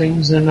of the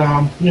things.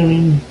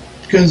 And,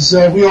 because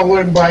we all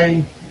learn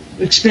by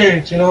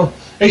experience, I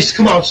used to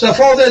come out with stuff,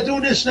 they're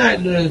doing this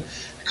and that, and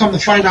come to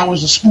find out it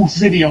was a spoof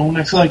video, and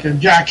I feel like a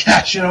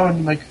jackass,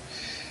 and like,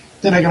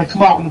 then I gotta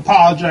come out and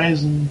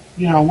apologize, and,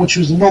 which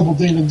was a noble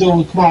thing to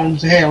do, come out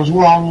and say, hey, I was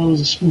wrong, it was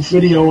a spoof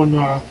video, and,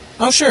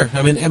 oh, sure,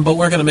 I mean, but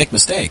we're gonna make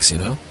mistakes,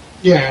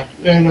 Yeah,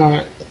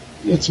 and,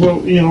 it's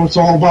what, it's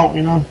all about,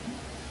 Now,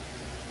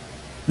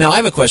 I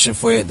have a question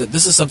for you.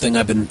 This is something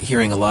I've been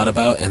hearing a lot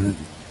about, and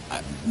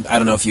I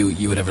don't know if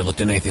you would ever looked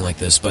into anything like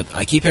this, but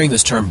I keep hearing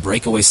this term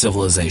breakaway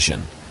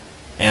civilization.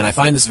 And I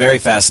find this very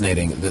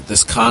fascinating, that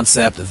this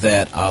concept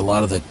that a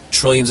lot of the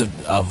trillions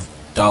of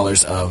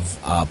dollars of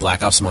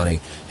Black Ops money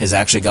has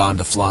actually gone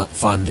to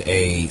fund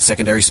a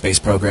secondary space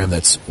program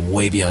that's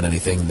way beyond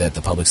anything that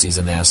the public sees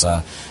in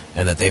NASA,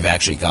 and that they've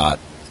actually got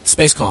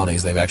space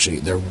colonies.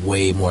 They're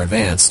way more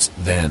advanced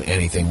than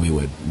anything we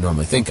would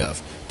normally think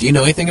of. Do you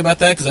know anything about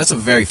that? Because that's a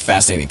very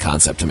fascinating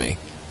concept to me.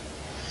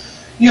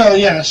 Yeah,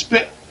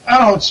 I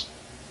don't know,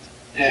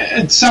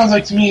 it sounds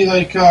like to me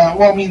like,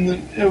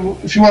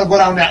 if you want to go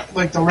down that,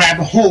 like, the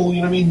rabbit hole,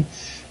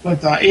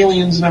 with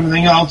aliens and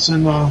everything else,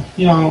 and, I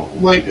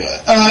like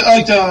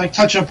to,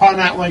 touch upon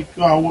that,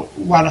 a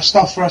lot of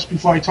stuff for us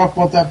before I talk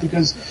about that,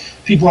 because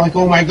people are like,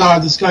 oh my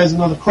god, this guy's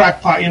another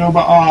crackpot,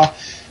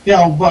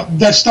 but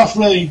that stuff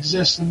really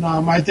exists, and,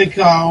 I think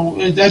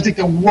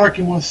they're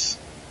working with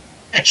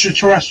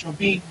extraterrestrial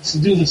beings to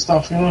do this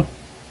stuff,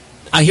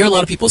 I hear a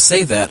lot of people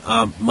say that.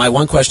 My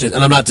one question is,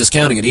 and I'm not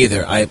discounting it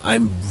either,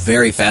 I'm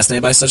very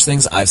fascinated by such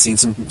things. I've seen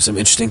some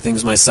interesting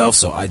things myself,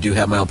 so I do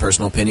have my own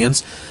personal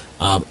opinions.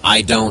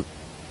 I don't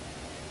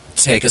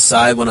take a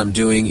side when I'm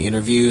doing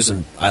interviews,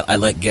 and I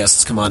let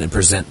guests come on and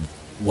present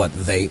what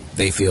they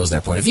feel is their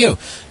point of view,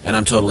 and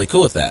I'm totally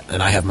cool with that,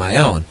 and I have my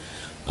own.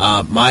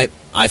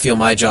 I feel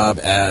my job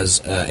as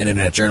an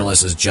internet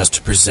journalist is just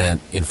to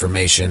present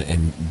information,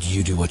 and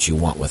you do what you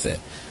want with it.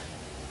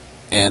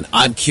 And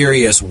I'm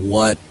curious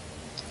what...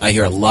 I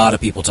hear a lot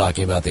of people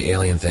talking about the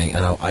alien thing,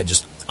 and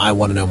I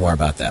want to know more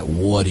about that.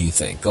 What do you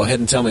think? Go ahead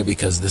and tell me,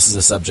 because this is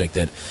a subject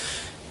that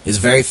is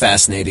very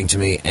fascinating to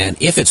me, and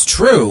if it's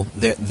true,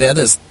 that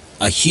is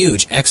a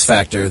huge X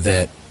factor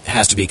that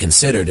has to be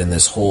considered in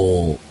this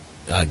whole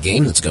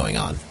game that's going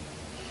on.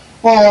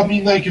 Well, I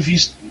mean, like, if you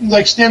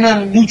stand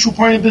on a neutral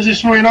point of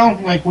position right now,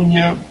 like when you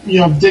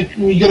got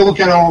to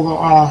look at all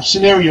the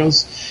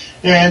scenarios.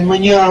 And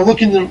when you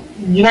look in the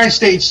United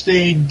States,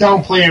 they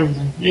downplay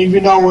everything.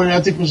 Even though, I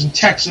think it was in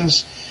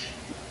Texas,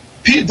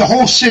 the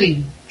whole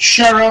city,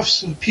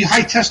 sheriffs,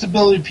 high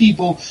testability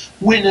people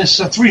witnessed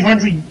a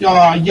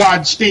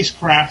 300-yard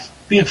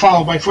spacecraft being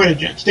followed by fighter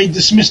jets. They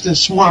dismissed it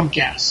as swamp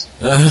gas.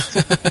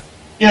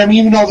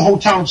 Even though the whole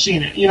town's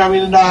seen it.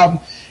 And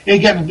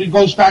again, it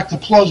goes back to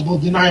plausible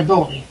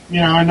deniability.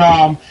 And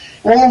all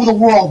over the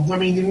world,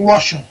 in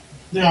Russia,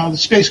 the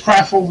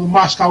spacecraft over the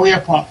Moscow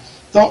airport,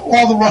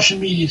 all the Russian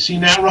media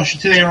seen that. Russia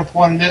Today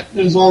reported it.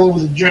 It was all over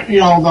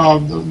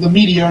the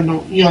media and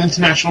the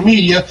international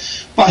media.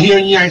 But here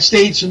in the United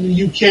States and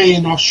the UK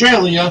and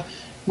Australia,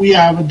 we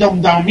have a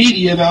dumbed down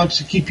media that likes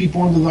to keep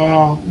people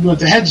with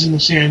their heads in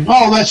the sand.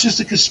 Oh, that's just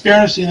a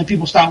conspiracy, and then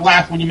people start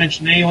laughing when you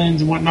mention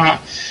aliens and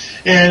whatnot.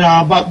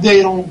 And but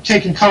they don't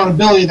take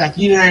accountability that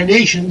the United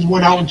Nations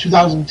went out in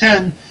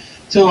 2010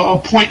 to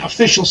appoint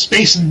official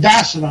space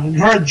ambassador. And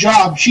her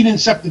job, she didn't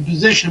accept the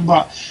position,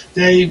 but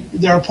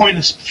they're appointing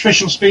an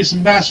official space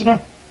ambassador.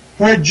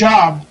 Her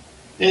job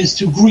is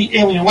to greet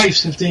alien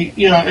life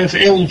if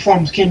alien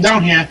forms came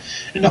down here.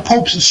 And the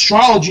Pope's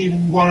astrology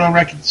even going on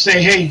record to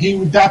say, hey, he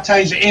would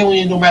baptize an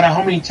alien no matter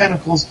how many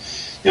tentacles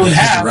it would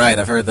have. Right,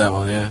 I've heard that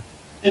one, yeah.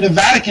 And the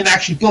Vatican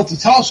actually built the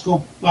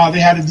telescope. They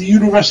had the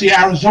University of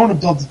Arizona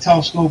built the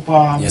telescope.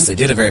 Yes, they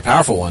did, a very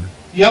powerful one.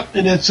 Yep,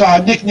 and it's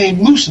nicknamed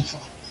Lucifer.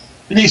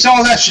 And they say,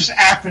 oh, that's just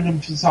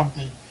acronym for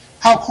something.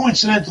 How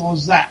coincidental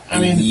is that? I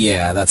mean,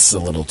 yeah, that's a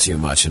little too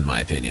much in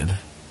my opinion.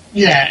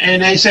 Yeah,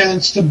 and they said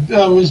it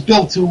was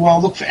built to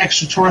look for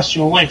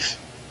extraterrestrial life.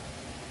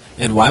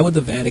 And why would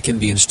the Vatican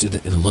be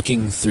interested in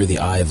looking through the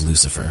eye of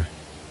Lucifer?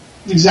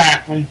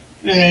 Exactly.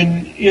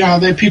 And,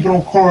 people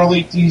don't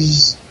correlate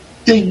these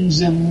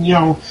things, and,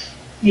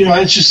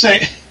 it's just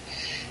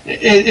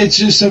it's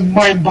just a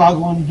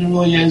mind-boggling, it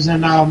really is,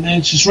 and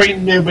it's just right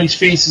in everybody's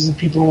faces, and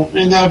people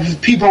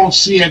don't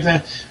see it,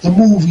 the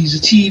movies,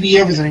 the TV,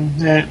 everything,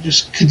 that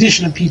just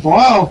conditioning people,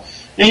 oh,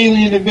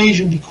 alien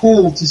invasion would be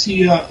cool to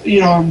see,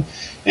 and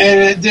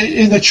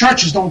the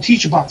churches don't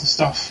teach about this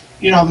stuff.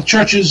 The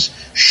churches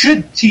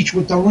should teach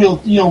what the real,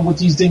 what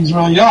these things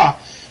really are.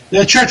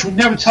 The church would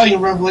never tell you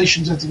in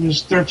Revelations, I think it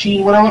was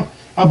 13, whatever,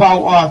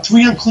 about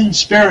 3 unclean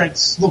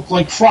spirits look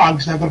like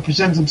frogs that are going to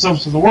present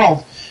themselves to the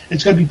world.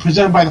 It's going to be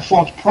presented by the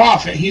false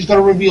prophet. He's going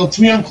to reveal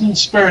 3 unclean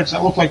spirits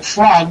that look like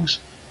frogs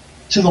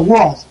to the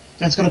world.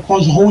 That's going to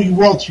cause the whole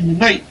world to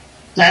unite.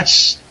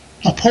 That's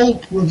the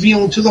Pope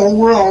revealing to the whole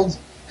world,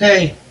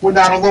 hey, we're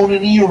not alone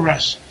in the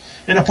universe.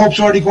 And the Pope's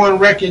already going on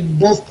record,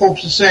 both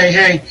Popes, to say,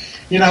 hey,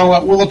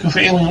 we're looking for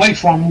alien life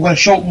form. We're going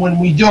to show them when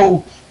we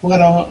do. We're going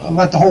to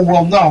let the whole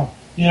world know.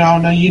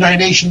 And the United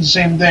Nations, the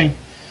same thing.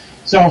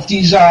 So if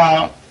these,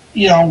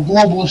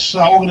 globalist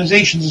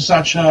organizations and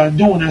such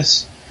doing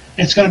this,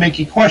 it's going to make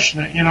you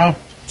question it,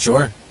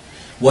 Sure.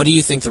 What do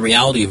you think the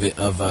reality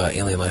of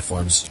alien life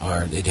forms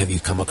are? Have you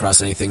come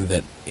across anything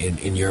that,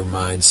 in your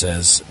mind,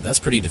 says that's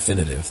pretty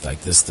definitive?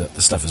 Like this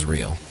stuff is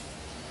real.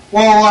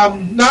 Well,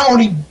 I'm not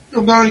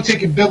only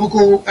taking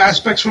biblical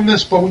aspects from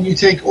this, but when you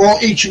take all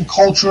ancient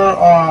culture,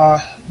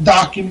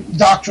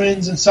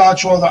 doctrines and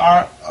such, all the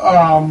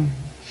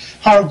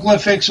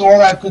hieroglyphics, all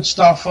that good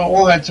stuff,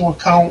 all that to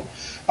account,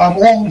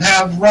 all of them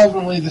have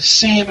relevantly the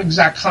same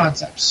exact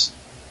concepts.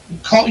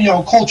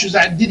 Cultures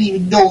that didn't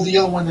even know the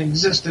other one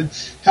existed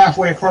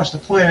halfway across the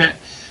planet.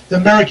 The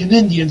American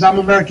Indians, I'm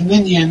American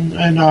Indian,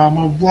 and I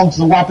belong to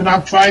the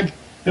Wampanoag tribe.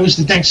 It was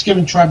the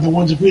Thanksgiving tribe, the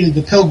ones that greeted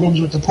the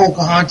Pilgrims with the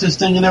Pocahontas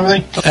thing and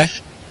everything. Okay.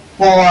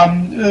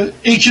 Well,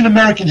 ancient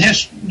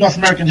North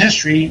American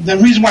history, the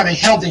reason why they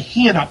held their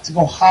hand up to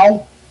go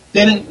how,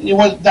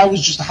 that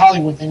was just a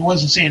Hollywood thing. It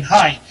wasn't saying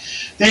hi.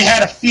 They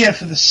had a fear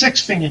for the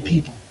 6-fingered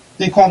people.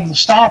 They called them the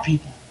star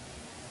people.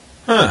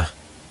 Huh.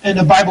 And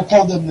the Bible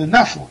called them the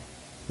Nephilim.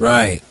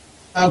 Right.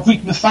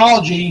 Greek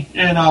mythology,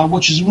 and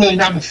which is really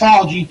not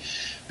mythology,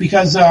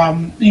 because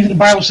even the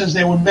Bible says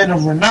they were men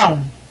of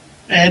renown.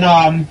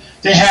 And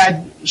they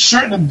had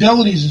certain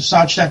abilities and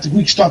such that the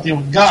Greeks thought they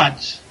were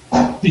gods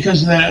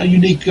because of their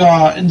unique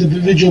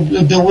individual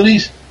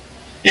abilities.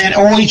 And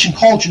all ancient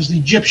cultures, the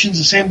Egyptians,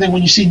 the same thing.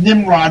 When you see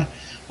Nimrod,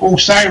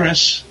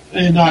 Osiris,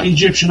 in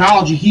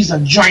Egyptianology, he's a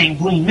giant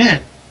green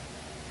man.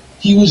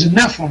 He was a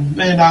Nephilim,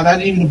 and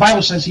that even the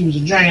Bible says he was a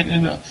giant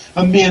and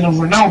a man of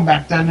renown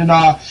back then. And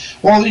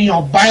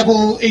all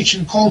Bible,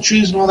 ancient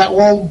cultures, and all that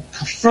all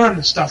confirm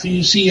this stuff.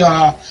 You see in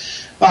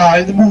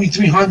the movie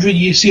 300,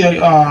 you see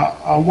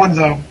one of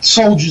the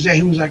soldiers there.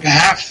 He was like a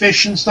half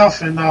fish and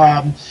stuff, and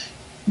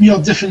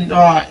different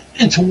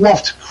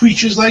interwolfed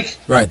creatures like.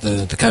 Right,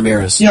 the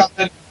chimeras.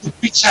 The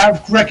Greeks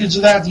have records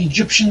of that. The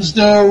Egyptians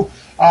do.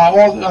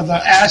 All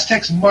the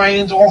Aztecs,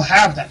 Mayans, all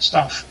have that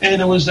stuff.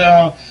 And it was.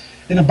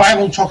 And the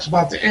Bible talks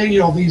about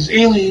these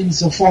aliens,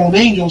 the fallen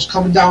angels,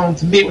 coming down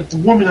to mate with the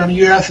woman on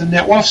the earth, and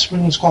their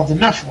offspring was called the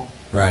Nephilim.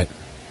 Right.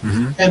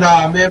 Mm-hmm.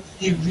 And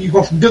you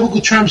go from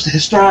biblical terms to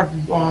historic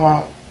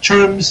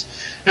terms.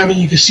 I mean,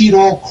 you can see it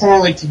all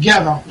correlate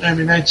together. I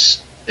mean,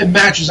 it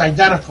matches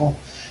identical.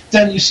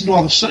 Then you see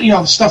all the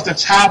stuff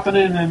that's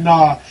happening, and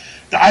the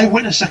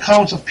eyewitness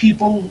accounts of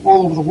people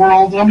all over the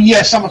world. I mean,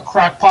 yeah, some are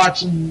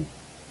crackpots and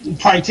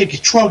probably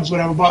take drugs,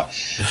 whatever, but.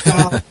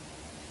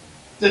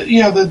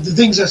 The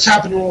things that's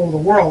happening all over the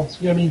world.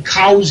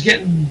 Cows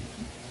getting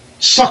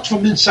sucked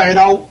from inside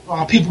out,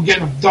 people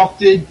getting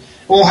abducted,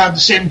 all have the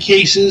same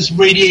cases,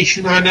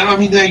 radiation on them. I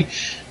mean, the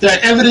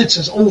evidence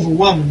is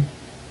overwhelming.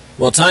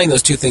 Well, tying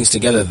those two things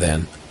together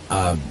then,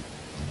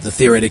 the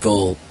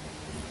theoretical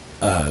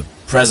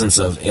presence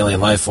of alien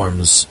life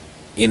forms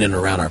in and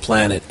around our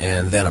planet,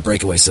 and then a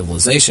breakaway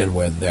civilization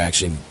where they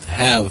actually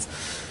have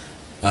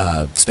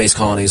space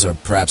colonies, or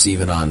perhaps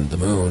even on the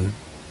moon,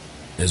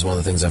 is one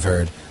of the things I've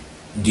heard.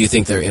 Do you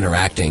think they're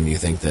interacting? Do you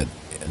think that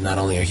not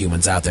only are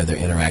humans out there, they're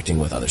interacting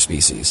with other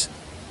species?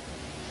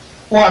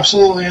 Well,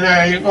 absolutely, and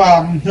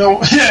I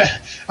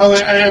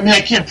mean,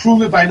 I can't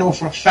prove it, but I know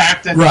for a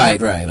fact that. Right.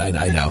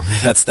 I know.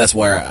 That's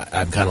where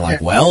I'm kind of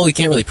like, well, we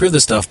can't really prove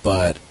this stuff,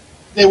 but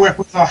they work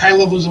with high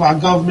levels of our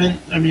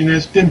government. I mean,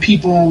 there's been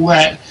people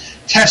that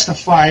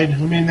testified. I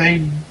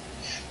mean,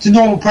 the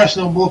normal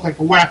person will look like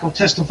a wacko,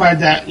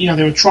 testified that,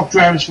 they were truck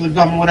drivers for the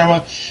government,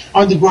 whatever,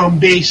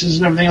 underground bases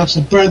and everything else,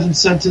 the birthing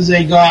centers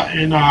they got,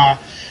 and, I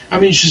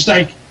mean, it's just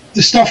like,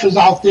 the stuff is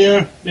out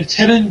there, it's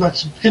hidden, but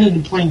it's hidden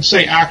in plain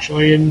sight,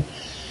 actually, and,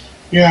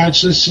 Yeah,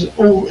 it's just,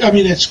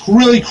 it's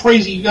really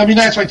crazy. I mean,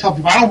 that's why I tell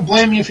people, I don't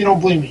blame you if you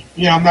don't believe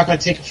me. I'm not going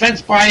to take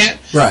offense by it.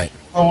 Right.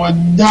 Oh,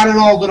 I'm not at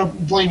all going to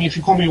blame you if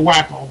you call me a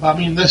wacko. I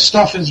mean, this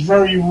stuff is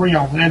very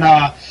real, and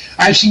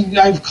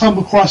I've come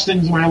across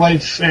things in my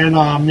life,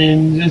 and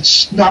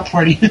it's not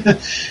pretty.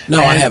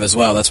 No, I have as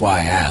well. That's why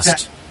I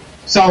asked.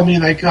 So I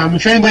mean,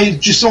 if anybody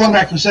just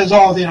automatically says,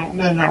 "Oh,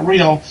 they're not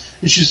real,"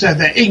 it's just that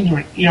they're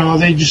ignorant.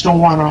 They just don't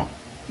want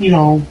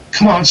to,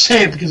 come out and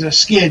say it because they're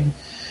scared.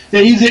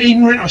 They're either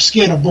ignorant or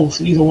scared of both,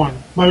 either one.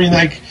 I mean,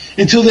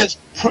 until there's,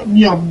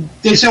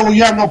 they say, well,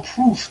 you have no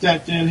proof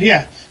that they're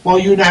here. Well,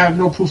 you have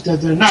no proof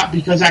that they're not,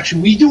 because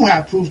actually we do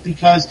have proof,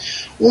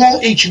 because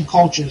all ancient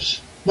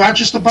cultures, not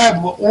just the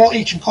Bible, but all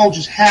ancient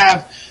cultures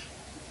have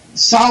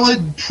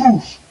solid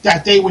proof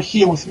that they were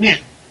here with men.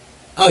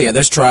 Oh, yeah,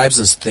 there's tribes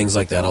and things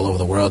like that all over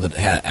the world that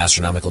had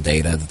astronomical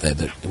data that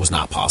it was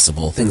not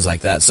possible, things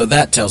like that. So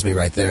that tells me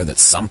right there that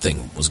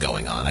something was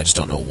going on. I just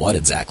don't know what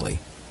exactly.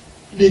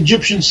 The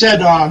Egyptians said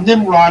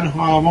Nimrod,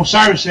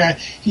 Osiris said,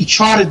 he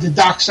charted the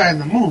dark side of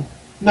the moon.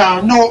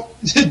 Now, no,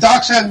 the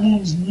dark side of the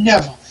moon's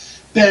never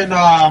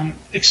been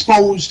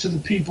exposed to the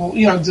people,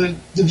 the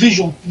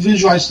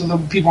visualized to the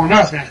people on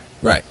Earth, man.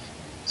 Right.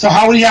 So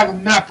how would you have a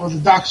map of the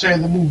dark side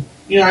of the moon?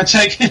 It's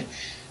like,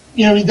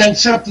 he then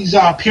set up these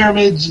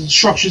pyramids and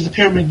structures, the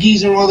Pyramid of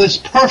Giza and all this,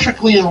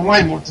 perfectly in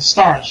alignment with the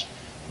stars.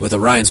 With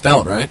Orion's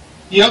belt, right?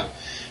 Yep.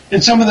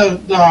 And some of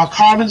the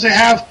carvings they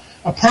have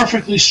are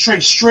perfectly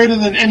straighter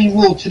than any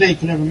rule today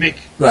could ever make.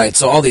 Right,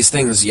 so all these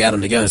things, you add them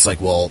together, it's like,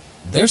 well,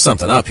 there's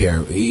something up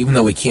here. Even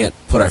though we can't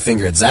put our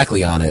finger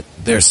exactly on it,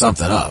 there's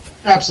something up.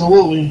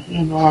 Absolutely.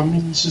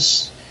 And, it's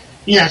just,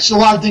 it's a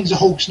lot of things are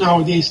hoax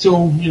nowadays, too,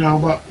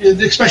 but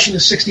especially in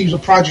the 60s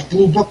with Project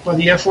Blue Book by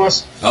the Air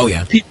Force. Oh,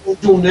 yeah. People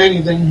doing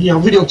anything,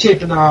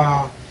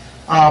 videotaping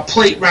a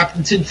plate wrapped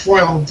in tin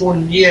foil and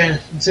throwing it in the air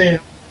and saying...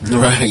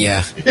 Right,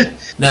 yeah.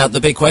 Now, the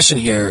big question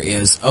here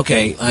is,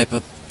 okay,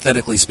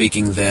 hypothetically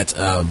speaking, that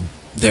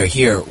they're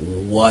here,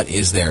 what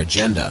is their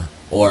agenda?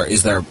 Or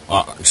is there,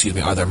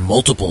 are there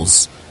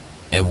multiples,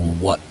 and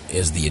what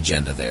is the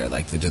agenda there?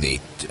 Like,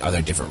 are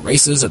there different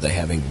races? Are they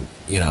having,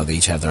 they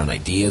each have their own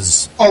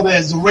ideas? Oh,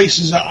 man, the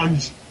races are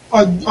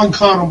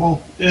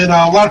uncountable. And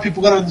a lot of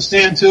people got to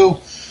understand, too,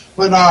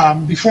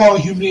 when before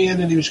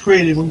humanity was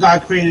created, when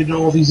God created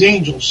all these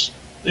angels,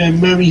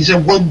 and remember he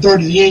said 1/3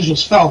 of the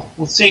angels fell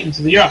with Satan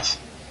to the earth.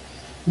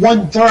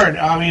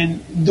 1/3. I mean,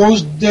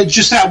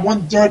 just that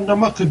 1/3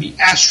 number could be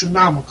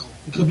astronomical.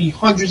 It could be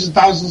hundreds of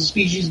thousands of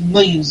species,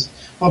 millions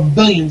or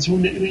billions.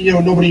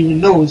 Nobody even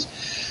knows.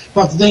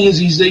 But the thing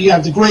is, you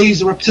have the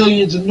Greys, the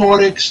Reptilians, the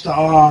Nordics.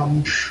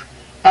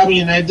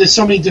 There's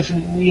so many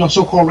different,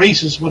 so-called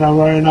races,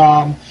 whatever,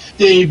 and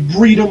they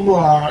breed them,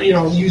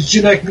 use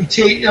genetic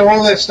mutation,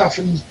 all that stuff,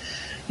 and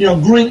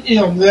grin.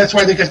 That's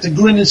why they got the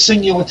grin and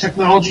singular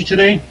technology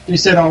today. They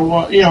said,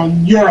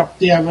 in Europe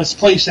they have this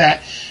place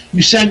that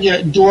you send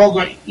your dog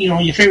or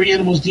your favorite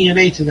animal's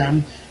DNA to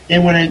them,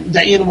 and when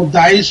that animal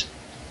dies,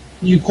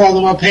 you call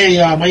them up, hey,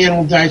 my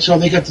animal died, so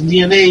they got the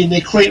DNA, and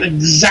they create an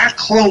exact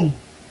clone,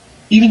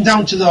 even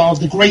down to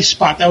the gray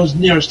spot that was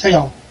near his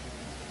tail.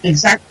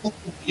 Exactly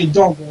what your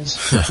dog was.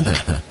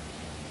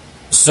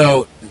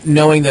 So,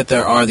 knowing that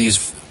there are these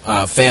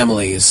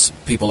families,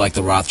 people like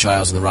the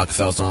Rothschilds and the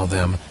Rockefellers and all of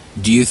them,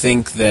 do you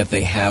think that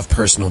they have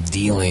personal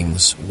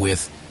dealings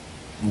with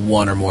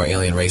one or more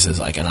alien races,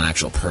 like on an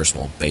actual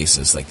personal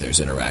basis? Like there's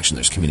interaction,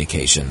 there's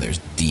communication, there's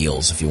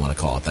deals, if you want to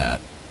call it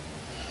that.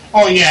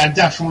 Oh, yeah,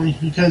 definitely,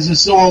 because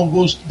this all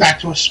goes back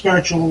to a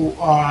spiritual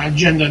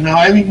agenda.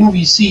 Now, every movie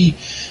you see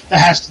that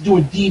has to do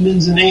with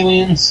demons and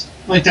aliens,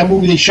 like that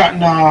movie they shot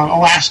in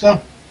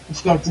Alaska, I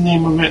forgot the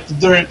name of it, the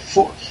Dirt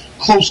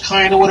Close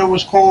Kind or whatever it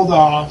was called,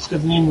 I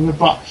forgot the name of it,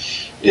 but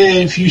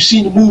if you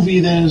see the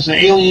movie, there's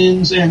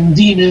aliens and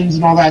demons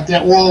and all that,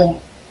 they're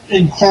all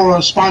in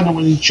correspondence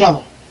with each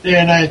other.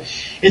 And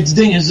it's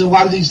the thing is, a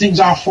lot of these things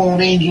are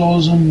fallen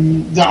angels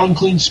and they're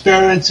unclean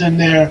spirits and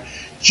they're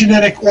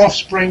genetic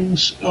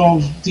offsprings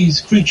of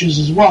these creatures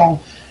as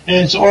well.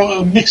 And it's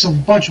all a mix of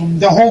a bunch of them.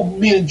 The whole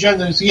main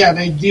agenda is,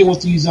 they deal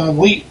with these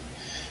elite.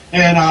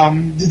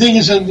 And the thing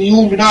is, in the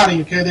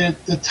Illuminati, okay,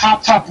 the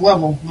top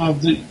level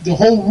of the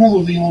whole rule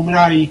of the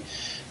Illuminati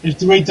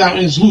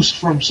is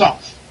Lucifer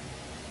himself.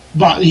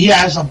 But he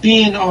has a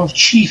band of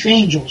chief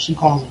angels, he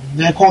calls them.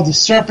 They're called the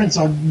Serpents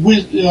of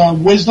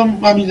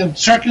Wisdom. I mean, the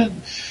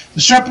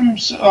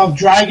Serpents of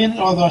Dragon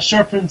or the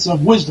Serpents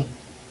of Wisdom.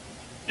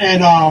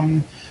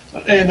 And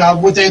they're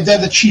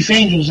the chief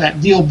angels that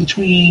deal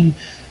between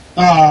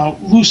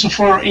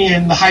Lucifer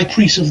and the High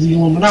Priest of the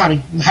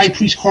Illuminati. The High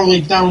Priest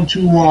correlates down to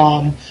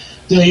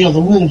the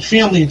ruling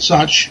family and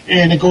such,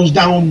 and it goes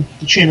down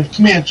the chain of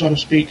command, so to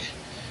speak.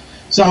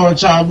 So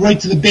it's right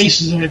to the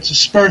basis of it. It's a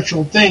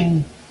spiritual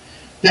thing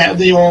that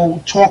they all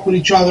talk with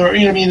each other,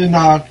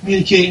 and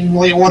communicate and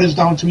lay orders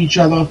down to each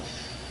other,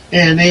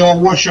 and they all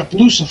worship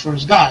Lucifer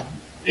as God.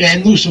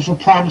 And Lucifer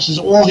promises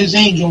all his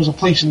angels a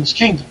place in his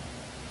kingdom.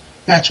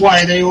 That's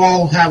why they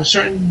all have a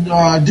certain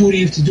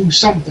duty to do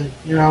something,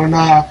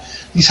 and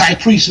these high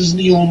priests in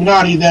the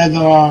Illuminati, they're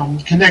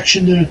the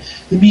connection to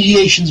the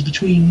mediations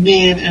between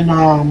man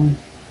and,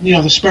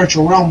 the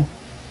spiritual realm.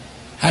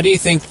 How do you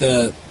think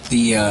the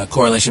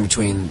correlation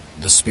between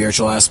the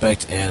spiritual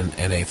aspect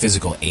and a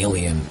physical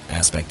alien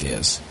aspect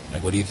is?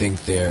 Like, what do you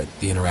think the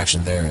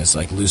interaction there is?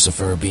 Like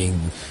Lucifer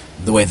being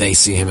the way they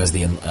see him as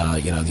the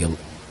the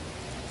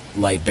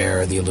light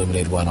bearer, the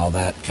illuminated one, all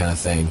that kind of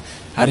thing.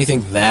 How do you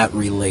think that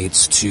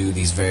relates to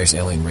these various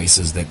alien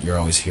races that you're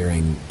always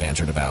hearing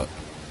bantered about?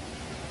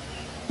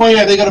 Well,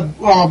 yeah, they got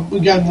to,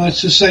 again,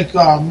 it's just like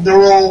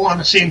they're all on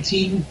the same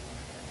team.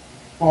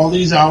 All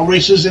these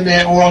races, and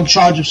they're all in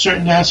charge of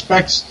certain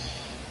aspects.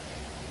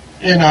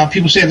 And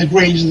people say the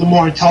Greys are the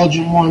more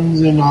intelligent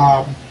ones, and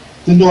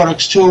the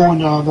Nordics too,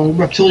 and the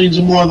Reptilians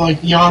are more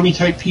like the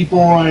army-type people.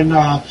 And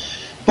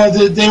but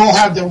they all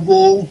have their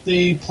role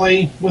they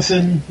play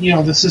within,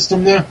 the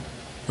system there.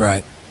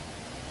 Right.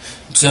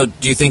 So,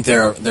 do you think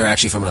they're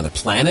actually from another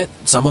planet?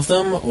 Some of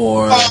them,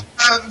 or not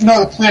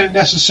the planet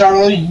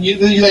necessarily.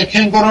 They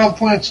can go to other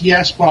planets,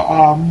 yes, but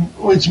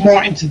it's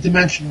more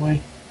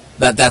interdimensionally.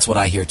 That's what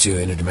I hear too,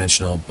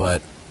 interdimensional.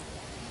 But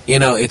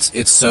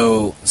it's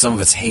so some of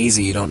it's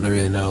hazy. You don't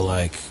really know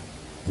like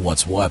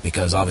what's what,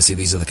 because obviously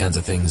these are the kinds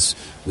of things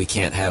we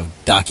can't have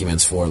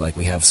documents for, like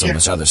we have so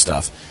much other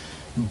stuff.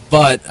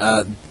 But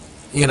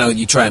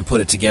you try and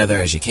put it together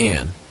as you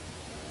can.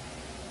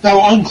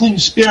 Now, unclean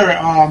spirit,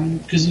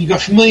 because you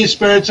got familiar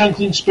spirits,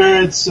 unclean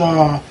spirits,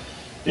 and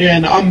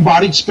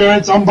unbodied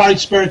spirits. Unbodied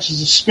spirits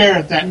is a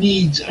spirit that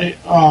needs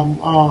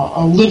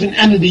a living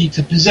entity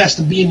to possess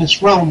to be in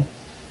this realm.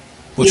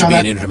 Which would be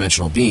an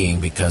interdimensional being,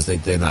 because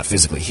they're not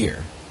physically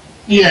here.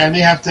 Yeah, and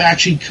they have to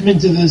actually come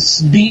into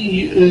this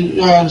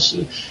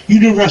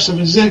universe of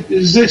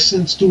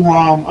existence to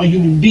a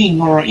human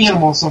being or an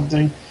animal or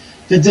something.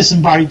 They're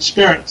disembodied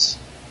spirits.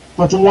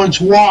 But the ones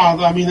who are,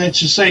 it's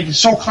just like, it's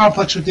so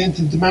complex with the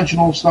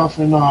interdimensional stuff,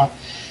 and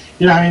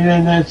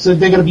and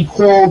they're going to be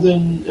called,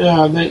 and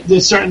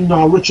there's certain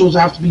rituals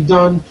that have to be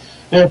done.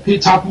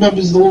 Top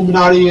members of the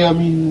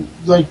Illuminati,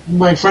 like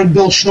my friend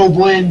Bill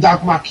Schnoblin,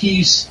 Doc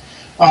Marquise,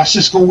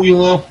 Cisco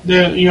Wheeler,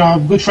 they're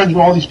good friends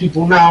with all these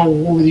people now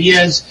over the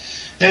years,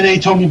 and they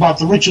told me about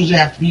the rituals they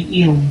have to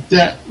be,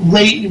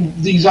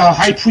 these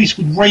high priests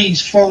would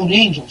raise fallen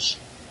angels.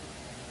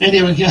 And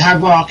they would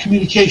have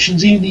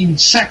communications, even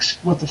sex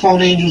with the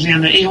fallen angels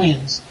and the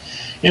aliens.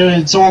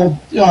 And it's all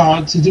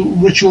to do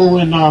ritual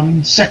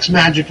and sex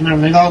magic and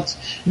everything else.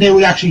 And they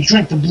would actually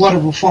drink the blood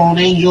of a fallen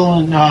angel,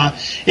 and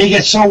it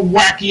gets so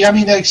wacky.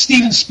 Like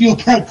Steven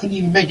Spielberg couldn't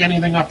even make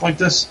anything up like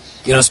this.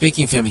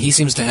 Speaking of him, he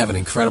seems to have an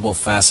incredible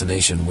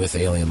fascination with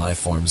alien life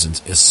forms, and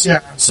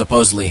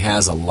supposedly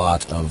has a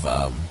lot of.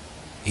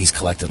 He's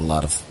collected a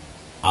lot of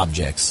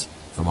objects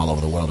from all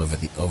over the world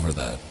over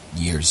the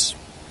years.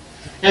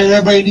 And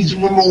everybody needs to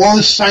remember, all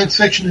this science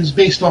fiction is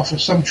based off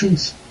of some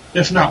truth,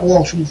 if not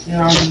all truth.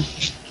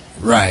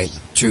 Right.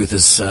 Truth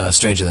is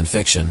stranger than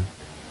fiction.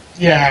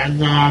 Yeah,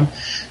 and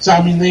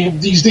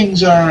these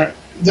things they're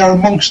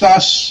amongst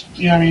us.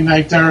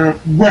 They're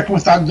working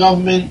with our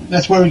government.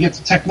 That's where we get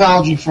the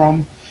technology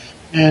from.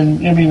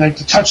 And like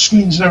the touch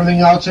screens and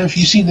everything else. And if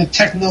you see the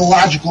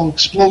technological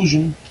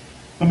explosion,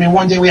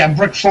 one day we have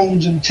brick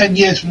phones, and 10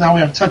 years from now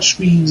we have touch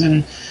screens,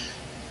 and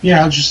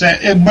just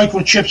that, and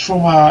microchips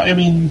from,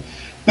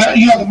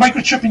 the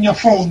microchip in your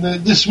phone,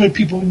 this is where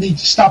people need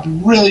to stop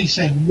and really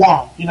say,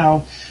 wow,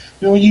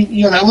 when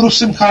you that little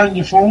SIM card in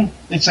your phone,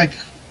 it's like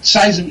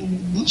size of,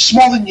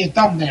 smaller than your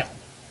thumbnail.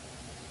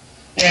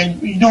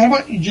 And you know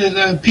what?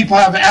 People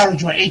have an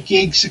average, 8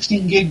 gig,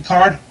 16 gig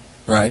card?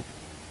 Right.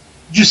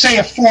 Just say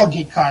a 4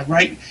 gig card,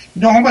 right?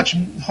 You know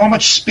how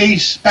much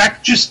space,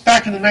 back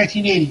in the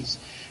 1980s,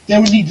 they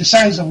would need the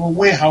size of a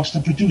warehouse to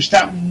produce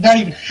that, not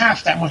even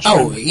half that much.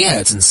 Oh, yeah,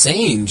 it's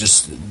insane,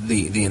 just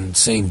the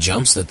insane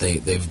jumps that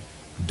they've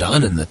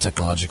done in the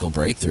technological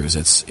breakthroughs.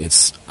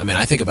 It's.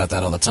 I think about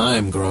that all the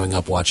time, growing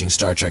up watching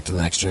Star Trek to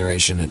the Next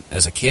Generation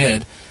as a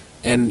kid,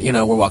 and,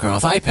 we're walking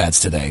around with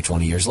iPads today,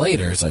 20 years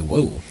later. It's like,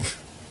 whoa.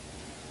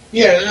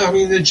 Yeah,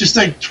 it's just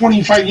like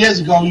 25 years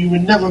ago, you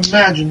would never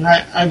imagine.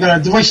 I got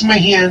a device in my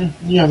hand,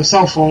 the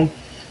cell phone,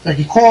 that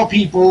could call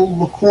people,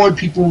 record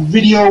people,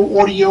 video,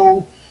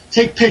 audio,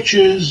 take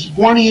pictures,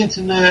 go on the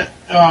internet,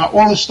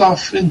 all this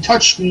stuff, and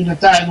touchscreen at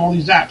that, and all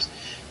these apps.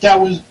 That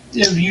was,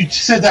 if you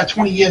said that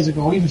 20 years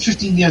ago, even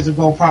 15 years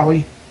ago,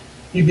 probably,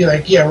 you'd be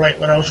like, yeah, right,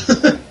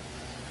 whatever.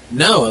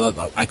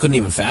 No, I couldn't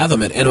even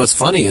fathom it. And what's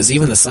funny is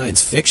even the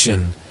science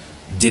fiction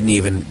didn't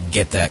even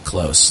get that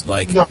close.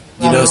 Like, you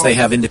notice they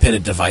have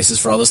independent devices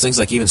for all those things.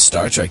 Like, even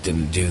Star Trek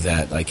didn't do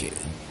that. Like,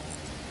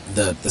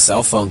 the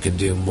cell phone can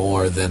do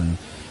more than,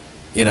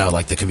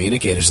 like the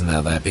communicators and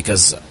all that,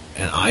 because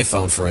an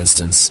iPhone, for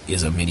instance,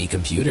 is a mini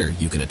computer.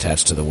 You can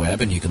attach to the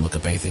web, and you can look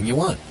up anything you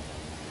want.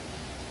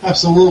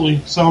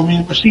 Absolutely. So,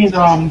 we're seeing,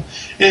 and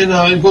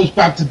it goes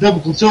back to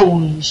biblical, too,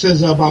 when it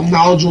says about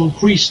knowledge will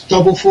increase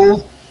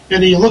doublefold,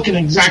 and you're looking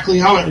exactly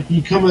how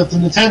you come with the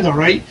Nintendo,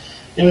 right?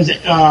 It was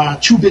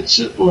 2-bit,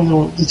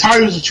 the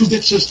tire was a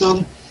 2-bit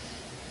system,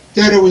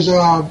 Then it was,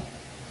 I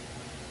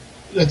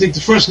think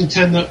the first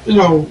Nintendo,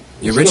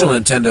 The original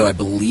Nintendo, I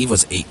believe,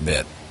 was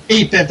 8-bit.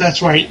 8-bit,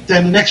 that's right.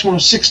 Then the next one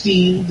was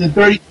 16, then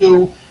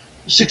 32,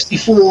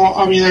 64.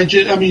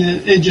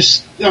 It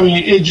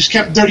just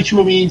kept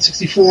 32.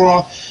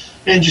 64,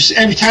 and just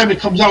every time it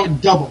comes out,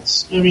 it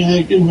doubles.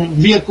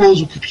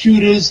 Vehicles or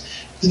computers.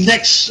 The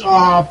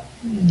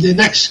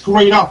next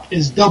grade up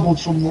is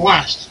doubled from the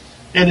last,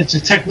 and it's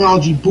a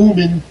technology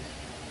booming,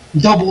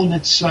 doubling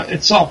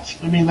itself.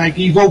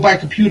 You go buy a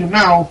computer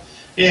now,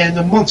 and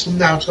a month from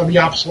now, it's going to be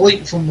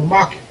obsolete from the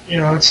market.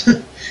 It's.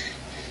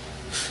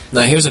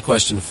 Now, here's a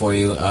question for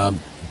you.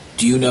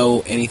 Do you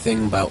know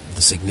anything about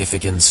the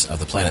significance of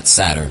the planet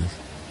Saturn?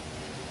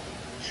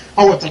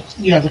 Oh,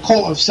 the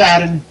cult of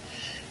Saturn,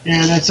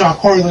 and it's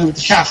correlated with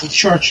the Catholic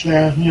Church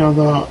there.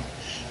 The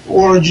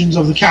origins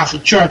of the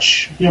Catholic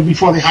Church,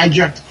 before they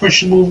hijacked the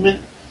Christian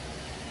movement.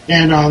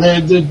 And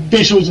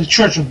basically it was the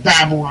Church of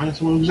Babylon.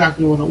 That's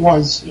exactly what it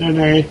was.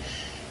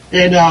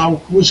 And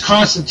was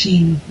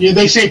Constantine.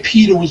 They say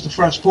Peter was the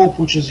first pope,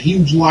 which is a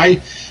huge lie.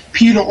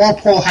 Peter or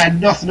Paul had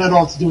nothing at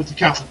all to do with the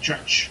Catholic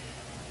Church.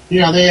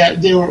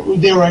 They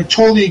were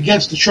totally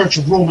against the Church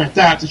of Rome at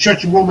that. The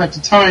Church of Rome at the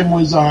time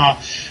was a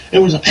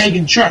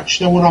pagan church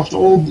that went off the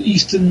old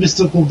Eastern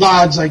mystical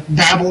gods like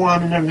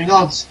Babylon and everything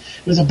else.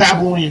 It was a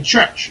Babylonian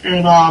church.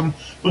 And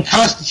when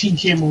Constantine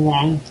came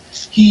along,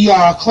 he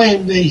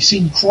claimed they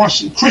seen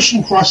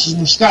Christian crosses in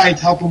the sky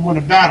to help him win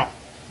a battle,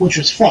 which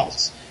was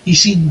false. He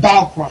seen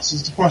Baal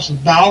crosses, the cross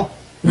of Baal,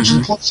 which is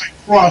a plus sign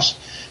cross.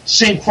 The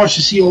same cross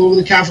you see all over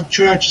the Catholic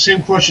Church, the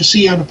same cross you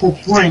see on the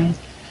Pope's ring.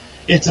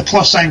 It's a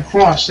plus sign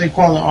cross. They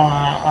call it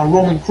a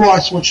Roman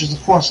cross, which is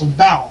the cross of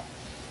Baal.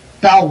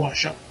 Baal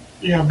worship.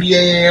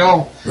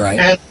 B-A-A-O.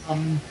 Right.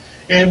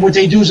 And what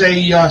they do is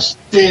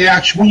they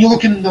actually, when you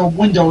look in the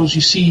windows,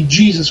 you see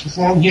Jesus with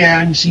long hair,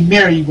 and you see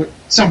Mary with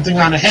something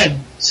on her head,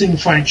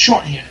 signifying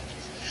short hair.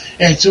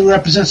 And so it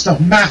represents the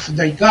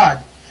Hermaphrodite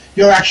God.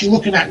 You're actually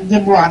looking at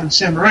Nimrod and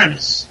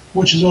Semiramis,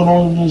 which is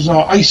known as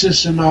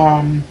Osiris and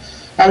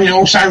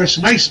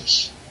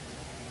Isis.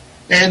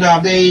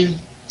 And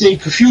they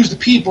confuse the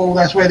people.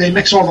 That's why they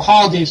mix all the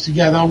holidays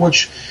together,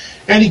 which,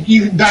 and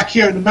even back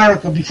here in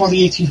America before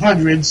the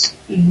 1800s,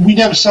 we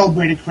never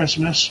celebrated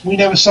Christmas. We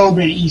never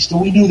celebrated Easter.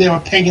 We knew they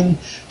were pagan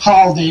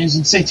holidays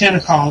and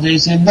satanic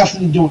holidays. They had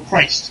nothing to do with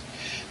Christ.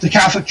 The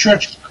Catholic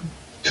Church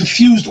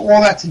confused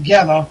all that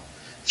together,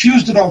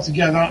 fused it all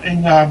together,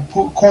 and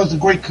caused a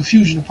great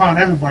confusion upon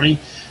everybody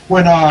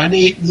when in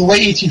the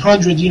late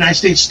 1800s, the United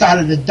States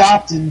started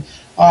adopting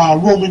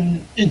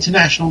Roman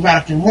International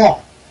Vatican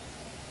Law.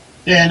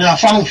 And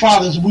Founding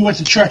Fathers, we went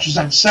to churches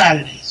on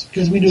Saturdays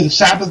because we knew the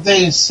Sabbath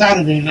day is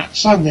Saturday, not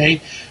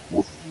Sunday.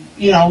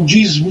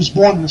 Jesus was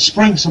born in the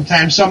spring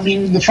sometimes. I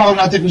think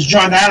it was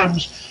John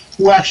Adams,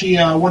 who actually,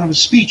 one of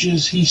his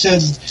speeches, he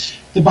said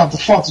about the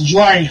 4th of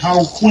July,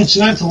 how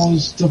coincidental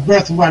is the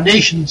birth of our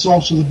nation. It's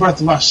also the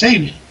birth of our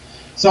Savior.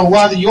 So a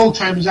lot of the old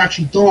timers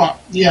actually thought,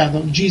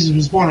 that Jesus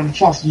was born on the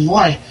 4th of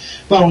July.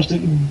 But it was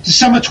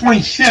December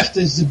 25th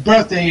is the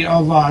birthday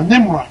of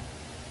Nimrod.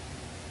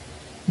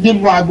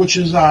 Nimrod, which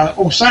is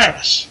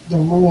Osiris, the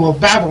ruler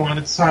of Babylon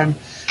at the time.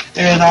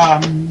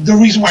 And the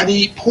reason why they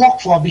eat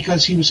pork for,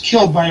 because he was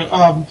killed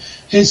by,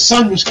 his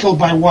son was killed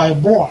by a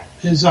wild boar.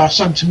 His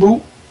son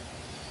Timmut,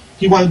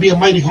 he wanted to be a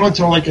mighty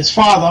hunter like his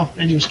father,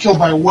 and he was killed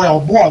by a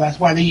wild boar. That's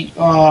why they eat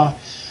ham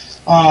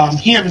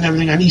and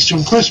everything on Easter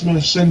and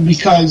Christmas, and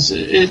because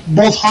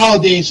both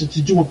holidays are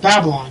to do with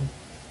Babylon.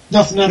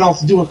 Nothing at all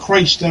to do with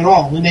Christ at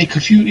all. And they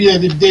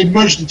they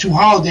merged the two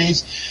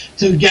holidays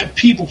to get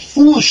people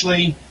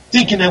foolishly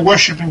thinking they're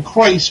worshiping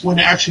Christ when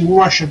they're actually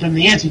worshiping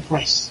the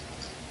Antichrist.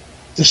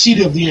 The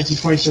seed of the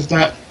Antichrist at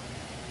that.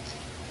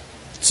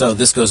 So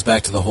this goes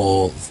back to the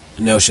whole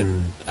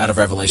notion out of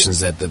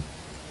Revelations that the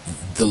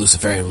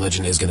Luciferian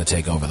religion is going to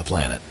take over the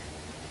planet.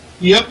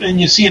 Yep, and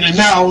you're seeing it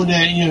now, and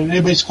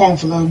everybody's calling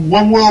for the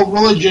one world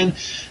religion.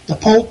 The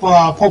Pope,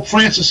 Pope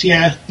Francis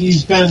here,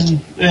 he's been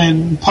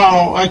in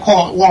power, I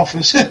call it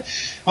office,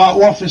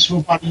 office for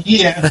about a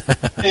year,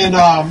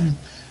 and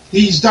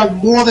he's done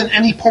more than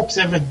any Pope's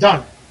ever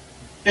done.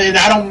 And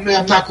I'm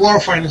not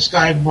glorifying this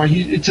guy, but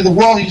to the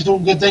world he's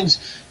doing good things.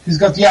 He's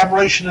got the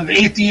admiration of the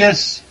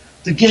atheists,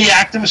 the gay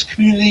activist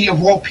community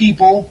of all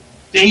people,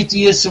 the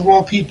atheists of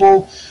all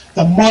people,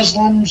 the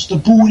Muslims, the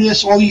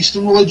Buddhists, all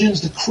Eastern religions,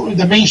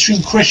 the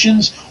mainstream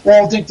Christians,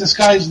 all think this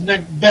guy is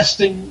the best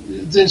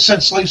thing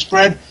since sliced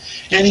bread,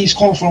 and he's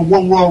calling for a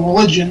one-world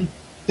religion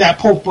that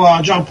Pope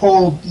John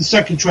Paul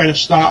II tried to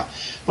start.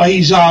 But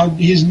his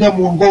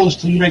number one goal is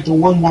to unite the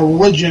one-world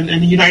religion,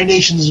 and the United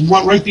Nations is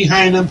right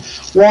behind him.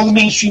 All the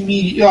mainstream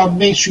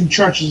mainstream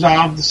churches,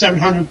 the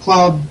 700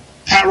 Club,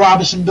 Pat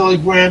Robertson, Billy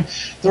Graham,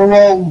 they're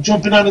all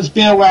jumping on his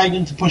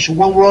bandwagon to push a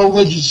one-world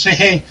religion to say,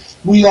 hey,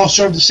 we all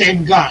serve the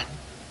same God.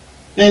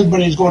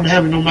 Everybody's going to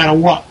heaven no matter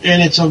what.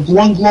 And it's a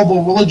one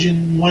global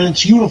religion. When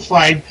it's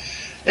unified,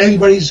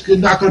 everybody's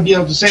not going to be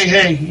able to say,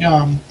 hey,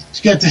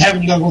 to get to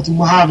heaven, you got to go through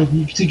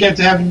Muhammad. To get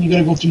to heaven, you got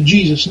to go through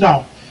Jesus.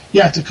 No.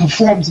 You have to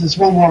conform to this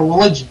one world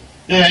religion.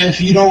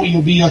 If you don't,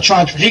 you'll be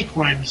charged for hate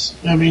crimes.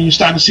 I mean, you're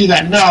starting to see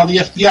that now. The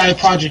FBI,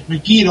 Project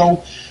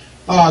Megiddo,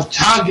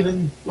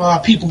 targeting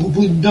people who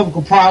believe in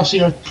biblical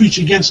prophecy or preach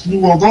against the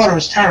New World Order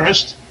as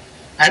terrorists.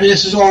 I mean,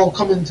 this is all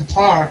coming to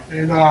par,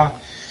 and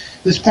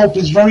this Pope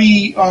is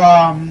very,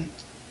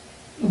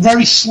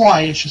 very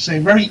sly, I should say,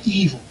 very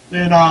evil,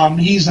 and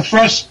he's the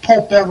first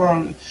Pope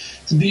ever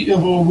to be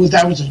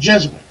that was a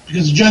Jesuit,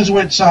 because the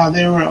Jesuits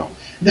they were in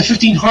the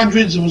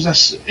 1500s. It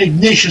was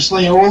Ignatius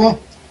Loyola.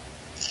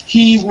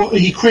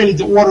 He created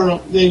the order.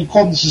 They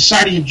called it the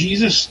Society of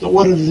Jesus, the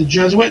Order of the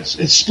Jesuits.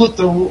 It split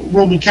the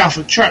Roman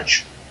Catholic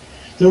Church.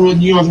 The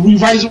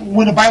revised,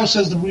 when the Bible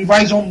says the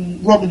revised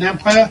Roman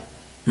Empire,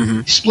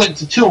 split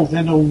into two,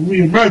 then they'll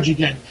reemerge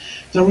again.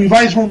 The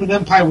revised Roman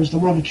Empire was the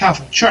Roman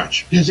Catholic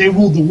Church, because they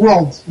ruled the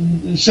world.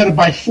 Instead of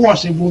by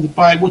force, they ruled it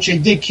by, which they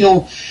did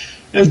kill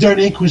during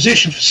the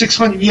Inquisition. For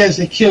 600 years,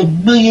 they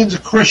killed millions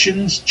of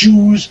Christians,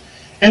 Jews,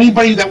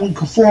 anybody that would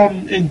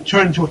conform and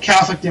turn into a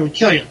Catholic, they would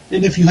kill you.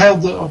 And if you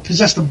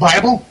possessed the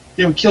Bible,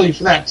 they would kill you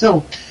for that,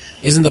 too.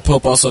 Isn't the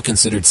Pope also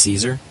considered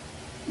Caesar?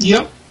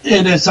 Yep.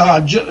 And as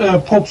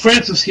Pope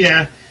Francis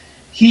here,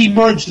 he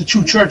merged the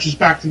two churches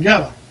back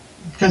together.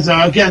 Because,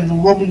 again, the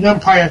Roman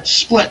Empire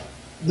split.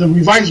 The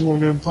revised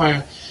Roman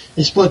Empire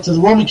is split to the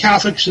Roman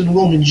Catholics and the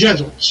Roman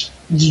Jesuits.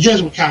 The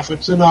Jesuit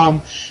Catholics.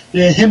 And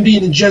him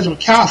being a Jesuit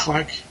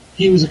Catholic,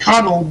 he was a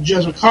cardinal,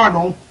 Jesuit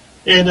cardinal,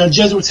 and the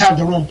Jesuits have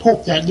their own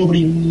pope that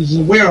nobody is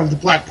aware of, the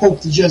Black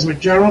Pope, the Jesuit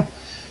general.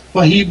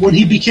 But when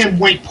he became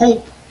White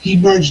Pope, he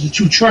merged the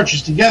two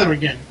churches together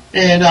again.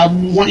 And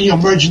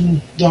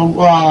merging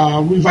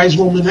the revised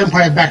Roman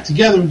Empire back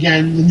together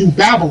again, the new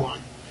Babylon.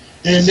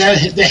 And they're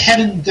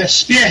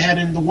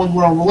spearheading the one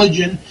world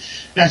religion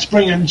that's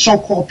bringing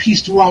so-called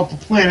peace throughout the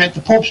planet.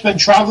 The Pope's been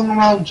traveling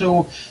around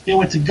they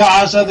went to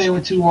Gaza, they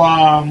went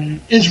to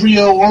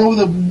Israel, all over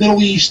the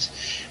Middle East,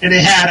 and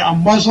they had a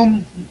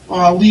Muslim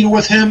leader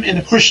with him and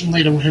a Christian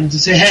leader with him to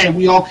say, hey,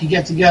 we all can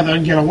get together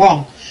and get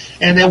along.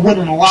 And they're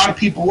winning a lot of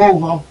people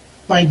over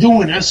by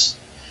doing this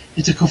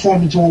and to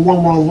conform to a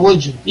one world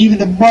religion. Even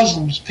the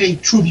Muslims pay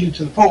tribute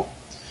to the Pope.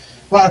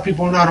 A lot of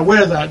people are not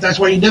aware of that. That's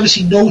why you never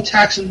see no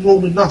tax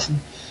enrollment, nothing.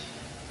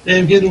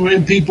 And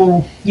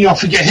people,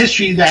 forget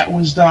history. That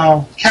was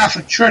the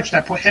Catholic Church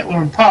that put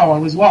Hitler in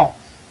power as well.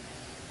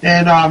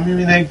 And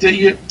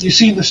you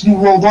see this New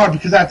World Order,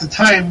 because at the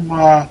time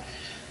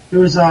there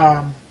was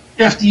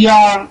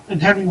FDR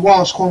and Henry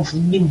Wallace calling for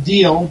the New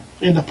Deal,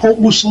 and the Pope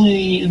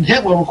Mussolini and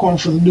Hitler were calling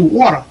for the New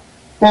Order.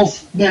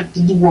 Both meant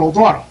the New World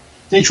Order.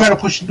 They try to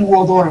push the New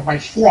World Order by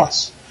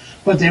force.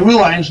 But they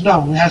realize,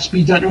 no, it has to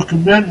be done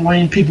incrementally,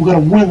 and people got to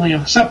willingly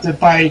accept it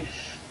by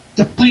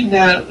depleting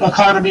their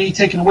economy,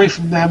 taking away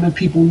from them, and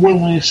people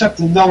willingly accept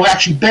it. And they'll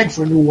actually beg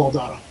for a New World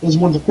Order. There's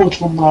one of the quotes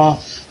from the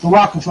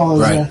Rockefellers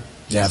right. there.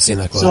 Yeah, I've seen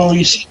that quote. So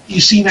you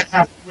see that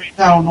happen right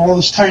now, and all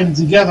this tying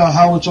together,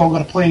 how it's all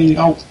going to play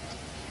out.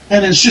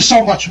 And it's just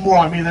so much more.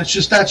 I mean, that's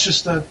just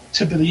the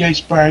tip of the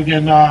iceberg.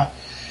 And,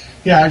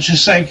 it's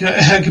just like,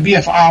 it could be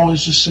here for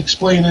hours just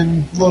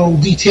explaining little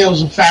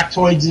details and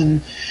factoids, and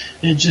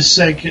it's just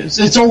like,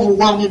 it's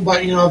overwhelming,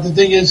 but, the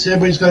thing is,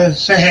 everybody's going to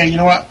say, hey, you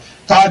know what,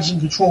 God's in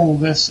control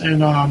of this,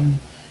 and,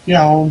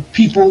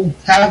 people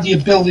have the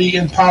ability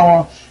and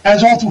power,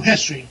 as all through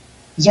history.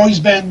 There's always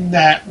been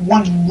that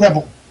one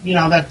rebel,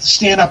 that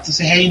stand up to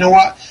say, hey, you know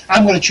what,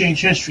 I'm going to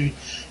change history.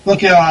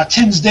 Look at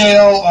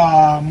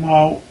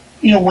Tinsdale,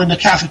 when the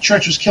Catholic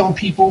Church was killing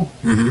people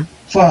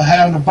for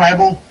having a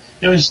Bible.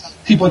 There was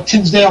people at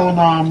Tinsdale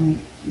and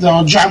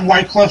John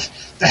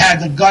Wycliffe that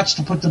had the guts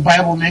to put the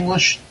Bible in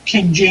English,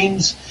 King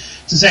James,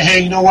 to say,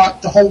 hey, you know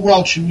what, the whole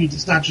world should read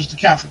this, not just the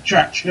Catholic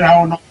Church.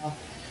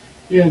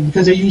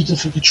 Because they used it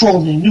for control,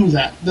 and they knew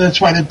that.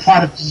 That's why the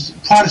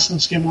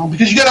Protestants came along.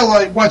 Because you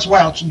got to, once in a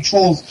while,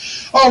 control.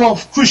 Oh, well,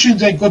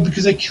 Christians ain't good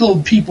because they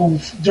killed people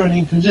during the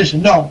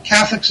Inquisition. No,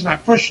 Catholics are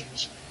not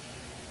Christians.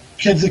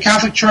 Because the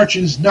Catholic Church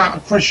is not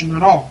a Christian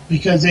at all,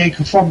 because they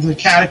conform to the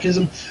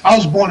Catechism. I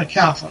was born a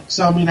Catholic,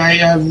 so I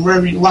have a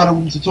lot of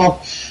room to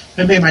talk.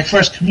 I made my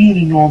first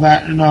communion and all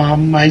that, and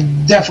I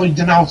definitely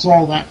denounce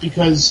all that,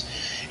 because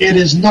it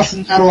is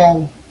nothing at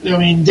all.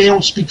 They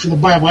don't speak for the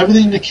Bible.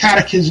 Everything in the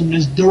Catechism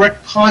is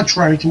direct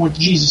contrary to what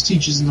Jesus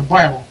teaches in the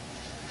Bible.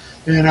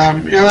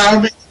 And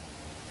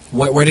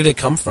where did it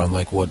come from?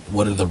 Like,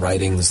 what are the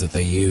writings that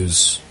they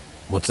use?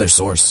 What's their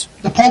source?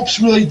 The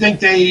popes really think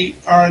they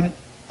are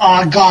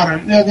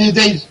God.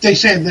 They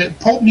say that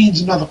Pope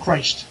means another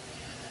Christ.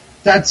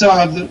 That's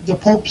the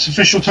Pope's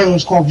official title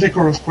is called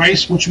Vicar of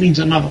Christ, which means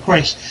another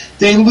Christ.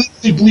 They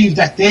literally believe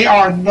that they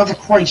are another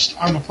Christ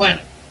on the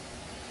planet.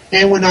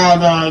 And when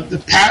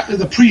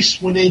the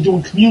priests, when they're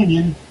doing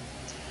communion,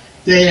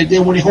 when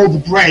they hold the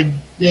bread,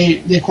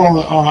 they call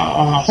it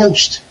a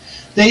host.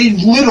 They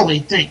literally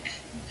think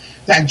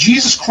that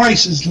Jesus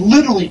Christ is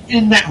literally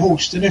in that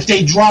host, and if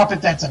they drop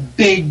it, that's a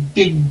big,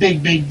 big,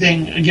 big, big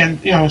thing. Again,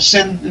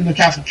 sin in the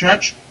Catholic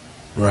Church.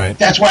 Right.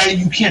 That's why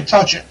you can't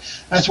touch it.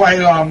 That's why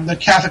the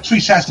Catholic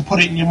priest has to put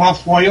it in your mouth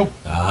for you.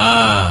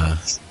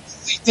 Ah.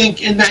 they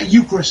think in that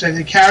Eucharist that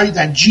they carry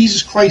that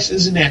Jesus Christ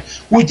is in there.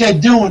 What they're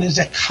doing is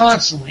they're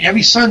constantly,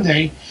 every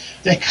Sunday,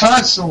 they're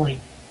constantly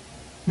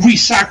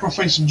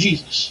re-sacrificing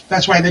Jesus.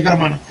 That's why they got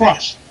him on the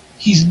cross.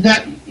 He's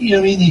not, you know,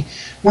 I mean,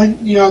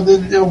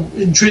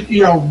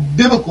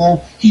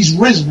 biblical, he's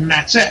risen, and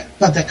that's it.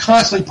 But they're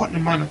constantly putting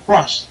him on the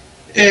cross.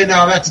 And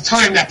at the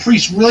time, that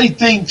priest really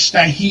thinks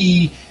that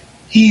he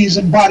is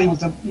embodied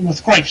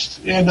with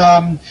Christ.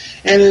 And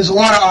there's a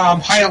lot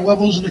of higher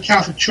levels in the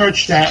Catholic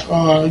Church that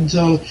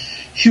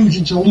huge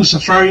into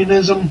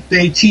Luciferianism.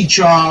 They teach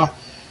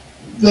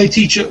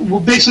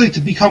basically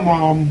to become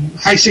a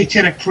high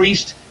satanic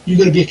priest, you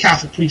got to be a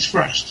Catholic priest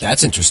first.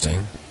 That's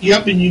interesting.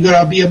 Yep, and you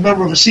got to be a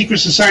member of a secret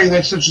society,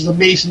 like such as the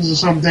Masons or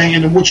something,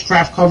 and the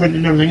Witchcraft Coven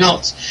and everything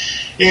else.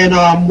 And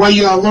while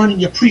you're learning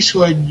your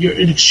priesthood,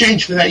 in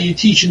exchange for that, you're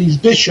teaching these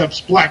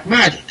bishops black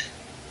magic.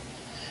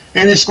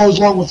 And this goes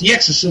along with the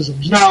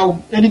exorcisms.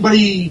 Now,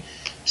 anybody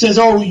says,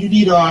 "Oh, you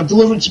need a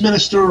deliverance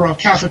minister or a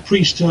Catholic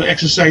priest to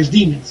exorcise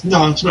demons."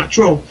 No, it's not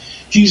true.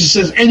 Jesus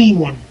says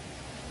anyone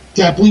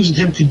that believes in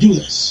him can do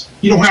this.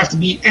 You don't have to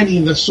be any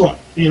of this sort,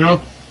 you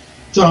know,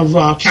 of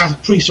a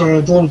Catholic priest or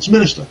a deliverance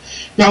minister.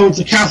 Now, with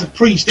the Catholic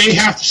priest, they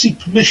have to seek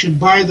permission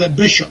by the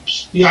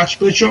bishops, the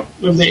archbishop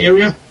of the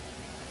area.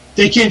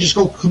 They can't just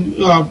go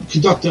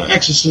conduct an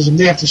exorcism.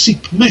 They have to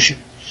seek permission.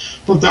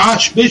 But the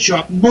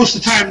archbishop, most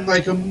of the time,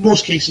 like in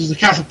most cases, the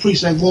Catholic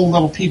priests are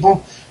low-level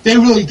people. They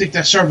really think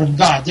they're serving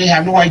God. They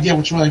have no idea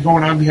what's really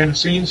going on behind the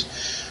scenes.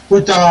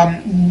 But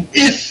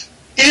if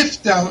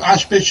the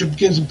archbishop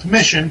gives them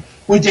permission,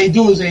 what they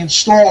do is they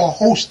install a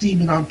host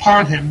demon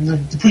upon him.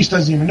 The priest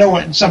doesn't even know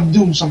it, and some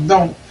do and some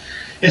don't.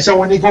 And so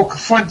when they go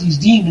confront these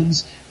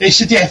demons, they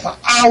sit there for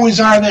hours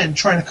on end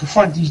trying to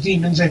confront these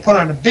demons. They put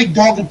on a big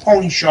dog and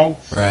pony show.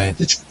 Right.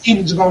 The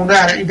demons are going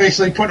at it. You're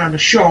basically putting on a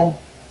show,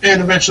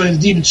 and eventually the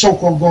demon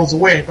so-called goes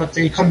away, but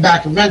they come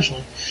back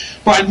eventually.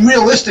 But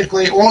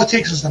realistically, all it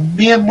takes is the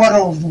mere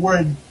mutter of the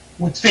word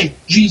with faith,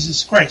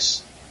 Jesus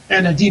Christ,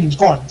 and the demon's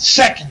gone.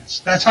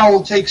 Seconds. That's how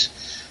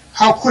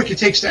quick it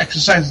takes to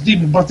exorcise the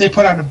demon. But they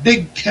put on a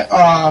big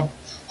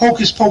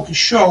hocus-pocus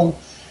show,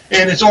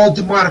 and it's all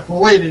demonic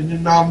related.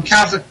 And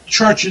Catholic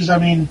churches, I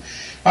mean,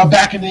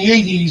 back in the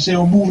 80s, they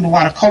were moving a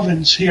lot of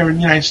covens here in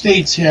the United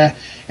States here,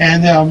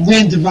 and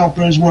land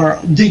developers were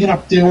digging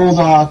up the old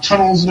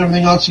tunnels and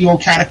everything else, the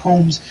old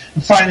catacombs,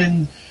 and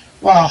finding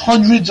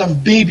hundreds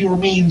of baby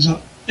remains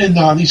in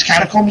these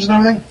catacombs and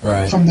everything.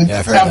 Right. From the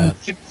I've heard that.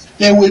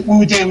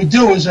 What they would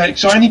do is,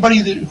 so anybody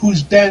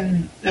who's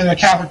been in a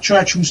Catholic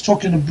church who's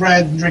taken the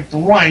bread and drink the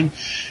wine,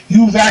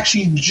 you've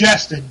actually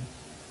ingested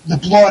the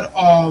blood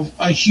of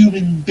a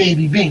human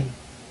baby being.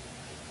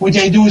 What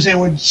they do is they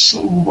would,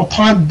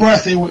 upon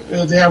birth, they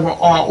have an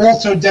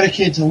altar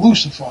dedicated to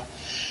Lucifer.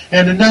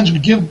 And the nuns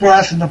would give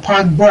birth, and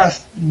upon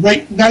birth,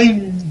 not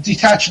even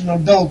detaching the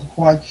umbilical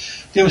cord,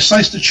 they would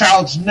slice the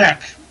child's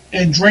neck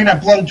and drain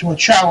that blood into a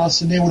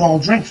chalice, and they would all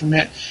drink from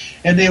it.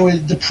 And they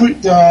would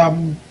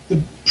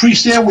the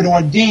priest there would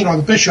ordain, or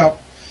the bishop,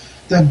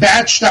 the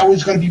batch that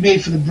was going to be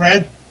made for the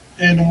bread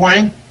and the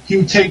wine. He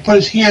would put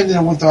his hand in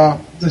it with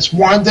this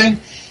wand thing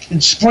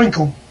and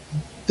sprinkle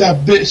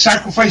the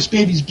sacrificed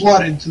baby's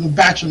blood into the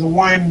batch of the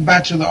wine,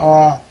 batch of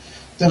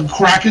the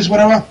crackers,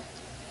 whatever,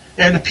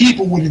 and the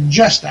people would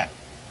ingest that.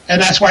 And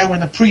that's why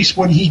when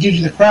he gives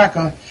you the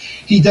cracker,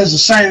 he does the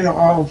sign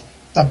of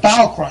the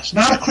Baal cross,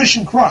 not a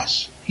Christian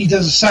cross. He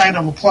does a sign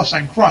of a plus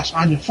sign cross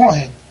on your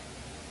forehead.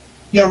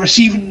 You're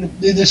receiving.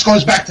 This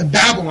goes back to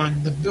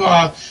Babylon with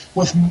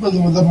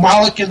the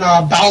Moloch and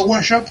Baal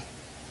worship.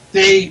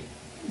 The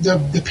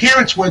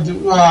parents would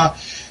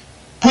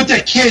put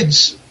their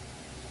kids,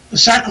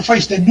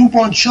 sacrifice their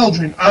newborn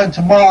children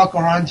onto Moloch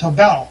or onto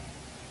Baal.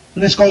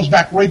 And this goes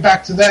right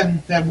back to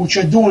then, that what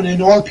you're doing,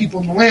 and all the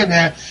people in the land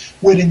there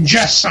would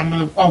ingest some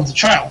of the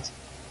child.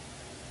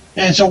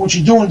 And so what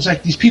you're doing is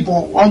like these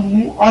people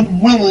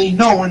unwillingly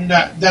knowing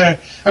they're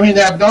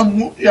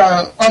unknowing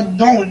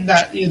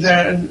that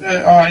they're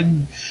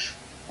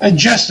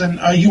ingesting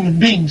a human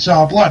being's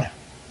blood.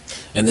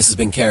 And this has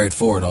been carried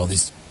forward all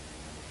these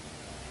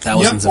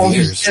thousands of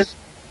years.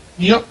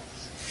 Yep.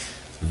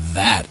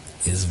 That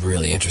is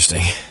really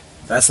interesting.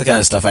 That's the kind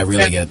of stuff I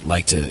really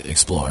like to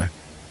explore.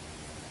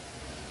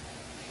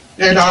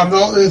 And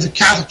the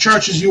Catholic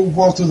churches, you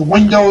go through the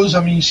windows.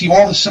 I mean, you see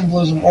all the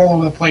symbolism all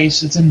over the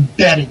place. It's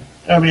embedded.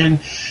 I mean,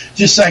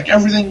 just like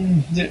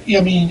everything. I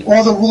mean,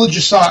 all the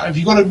religious art. If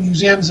you go to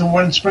museums and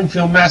one in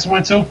Springfield, Mass, I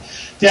went to,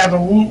 they have a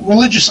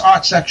religious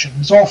art section.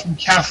 It's all from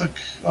Catholic,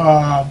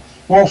 all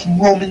from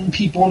Roman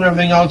people and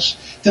everything else.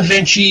 Da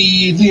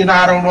Vinci,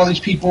 Leonardo, and all these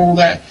people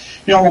that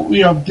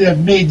they've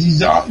made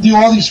these all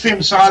these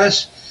famous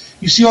artists.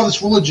 You see all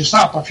this religious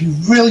art, but if you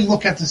really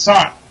look at this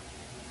art,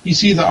 you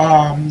see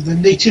the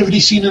nativity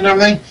scene and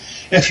everything.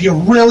 If you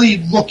really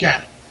look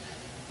at it,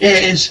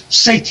 it is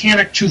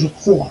satanic to the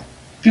core.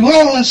 People,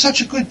 it's such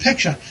a good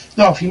picture.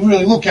 No, if you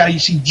really look at it, you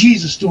see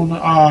Jesus doing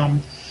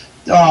the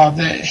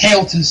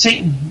Hail to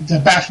Satan, the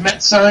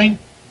Baphomet sign,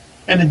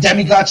 and the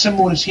demigod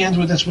symbol with his hands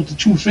with the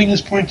two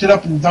fingers pointed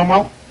up and the thumb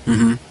out.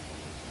 Mm-hmm.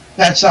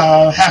 That's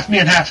half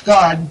man, half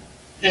God.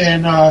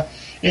 and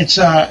it's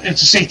a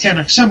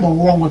satanic symbol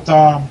along with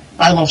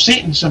I Love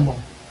Satan symbol.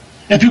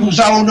 And people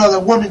say, "Oh no, the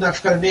woman, I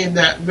forgot her name,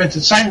 that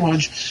invented sign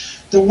language.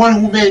 The one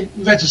who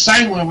invented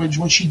sign language,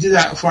 when she did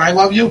that for I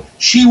Love You,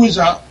 she was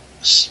a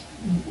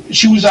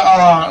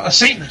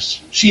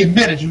Satanist. She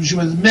admitted she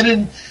was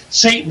admitted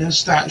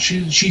Satanist that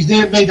she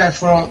made that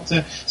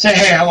to say,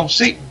 hey, I love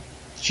Satan.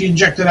 She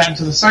injected that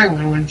into the sign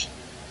language.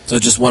 So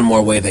just one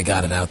more way they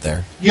got it out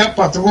there. Yep,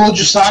 but the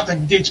religious thought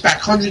that dates back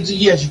hundreds of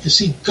years. You can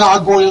see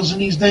gargoyles in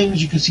these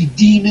things. You can see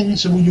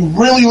demons. And when you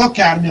really look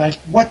at them, you're like,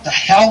 what the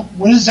hell?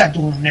 What is that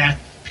doing there?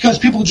 Because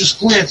people just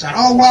glance at,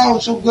 oh, wow,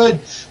 it's so good.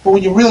 But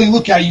when you really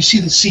look at it, you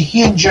see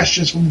hand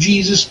gestures from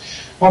Jesus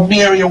or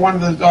Mary or one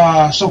of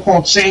the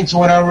so-called saints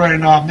or whatever.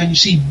 And then you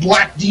see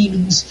black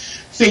demons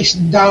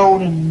facing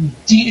down and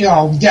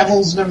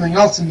devils and everything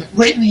else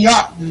right in the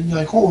yacht. And you're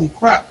like, holy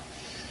crap.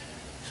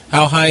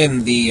 How high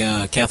in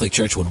the Catholic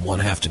Church would one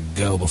have to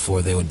go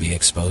before they would be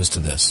exposed to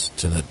this,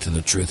 to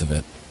the truth of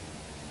it?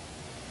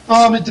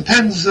 It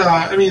depends.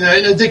 I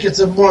think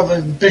it's more of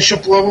a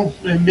bishop level,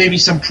 and maybe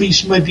some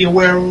priests might be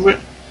aware of it.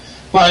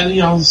 But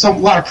a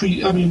lot of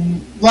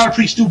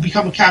priests do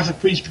become a Catholic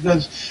priest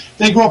because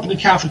they grow up in the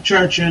Catholic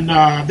Church and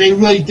they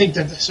really think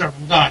that they're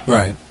serving God.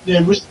 Right.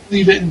 They really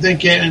believe it and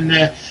think it, and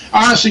they're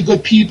honestly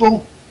good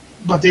people,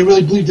 but they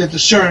really believe that they're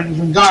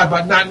serving God,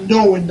 but not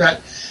knowing that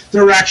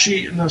they're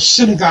actually in the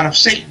synagogue of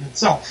Satan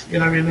itself. You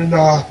know what I mean?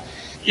 And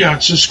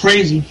it's just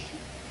crazy.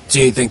 So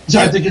you think?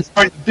 I think it's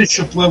like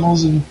bishop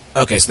levels and.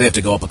 Okay, so they have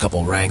to go up a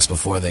couple ranks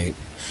before they.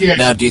 Yeah.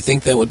 Now, do you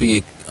think that would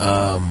be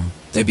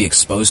they'd be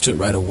exposed to it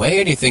right away,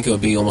 or do you think it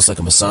would be almost like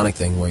a Masonic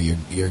thing where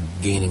you're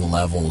gaining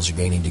levels, you're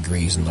gaining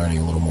degrees, and learning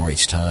a little more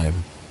each time?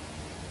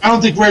 I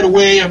don't think right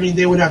away.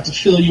 They would have to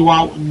fill you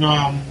out,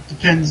 and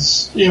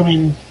depends.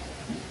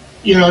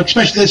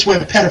 Especially that's where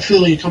the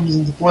pedophilia comes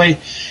into play.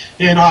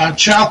 And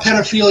child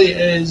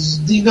pedophilia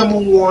is the number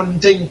one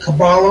thing in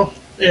Kabbalah,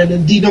 and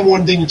then the number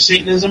one thing in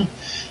Satanism,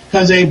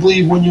 because they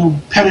believe when you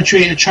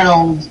penetrate a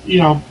child,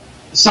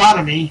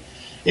 sodomy,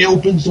 it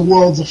opens the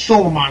world of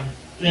Philemon.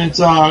 And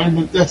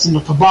that's in the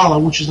Kabbalah,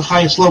 which is the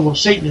highest level of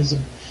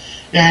Satanism.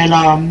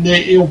 And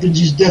it opens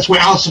these. That's where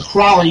Aleister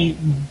Crowley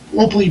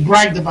openly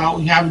bragged about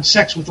having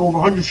sex with over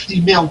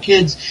 150 male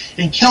kids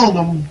and killing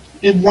them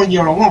in 1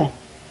 year alone.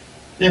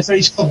 That's how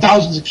he's killed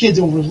thousands of kids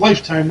over his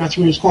lifetime. That's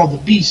why he was called the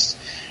Beast.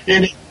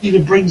 And it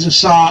even brings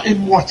us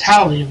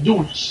immortality of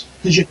doing this,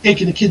 because you're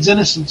taking the kid's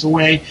innocence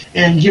away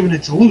and giving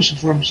it to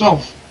Lucifer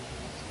himself.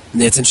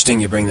 It's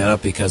interesting you bring that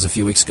up, because a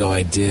few weeks ago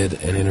I did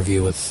an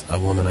interview with a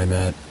woman I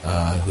met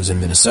who's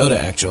in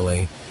Minnesota,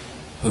 actually,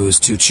 whose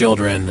two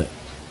children,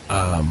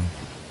 her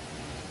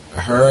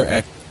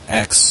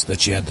ex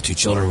that she had the two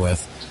children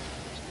with,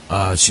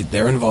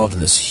 they're involved in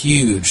this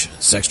huge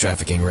sex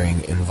trafficking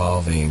ring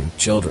involving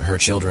her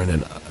children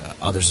and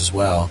others as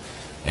well.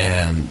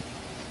 And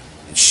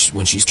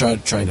when she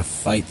started trying to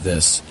fight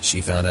this,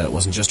 she found out it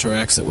wasn't just her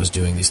ex that was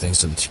doing these things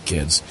to the two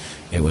kids.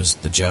 It was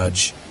the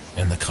judge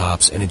and the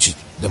cops. And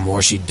the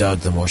more she dug,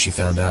 the more she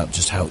found out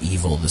just how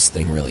evil this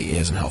thing really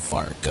is and how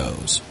far it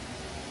goes.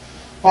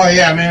 Oh,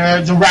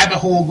 yeah, the rabbit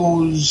hole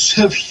goes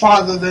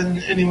farther than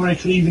anyone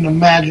could even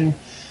imagine.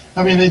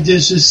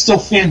 There's still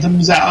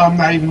phantoms that I'm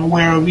not even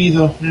aware of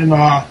either. And,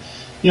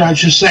 it's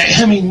just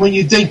when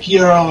you think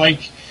you're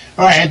like,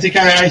 all right, I think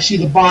I see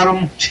the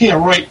bottom.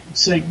 Yeah, right.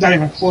 It's like not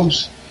even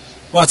close.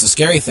 Well, it's a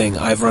scary thing.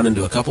 I've run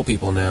into a couple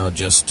people now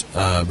just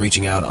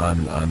reaching out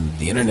on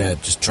the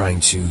internet, just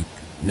trying to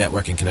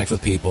network and connect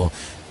with people.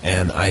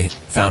 And I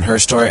found her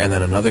story, and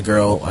then another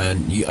girl,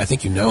 and I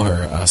think you know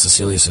her,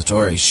 Cecilia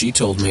Satori. She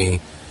told me,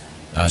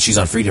 she's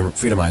on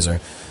Freedomizer.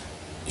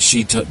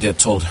 She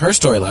told her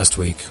story last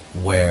week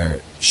where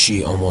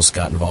she almost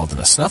got involved in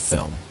a snuff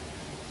film.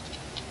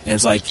 And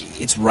it's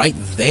like, it's right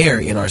there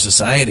in our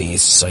society.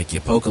 It's just like you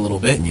poke a little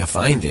bit and you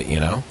find it,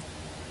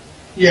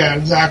 Yeah,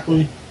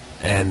 exactly.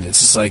 And it's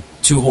just like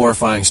two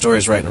horrifying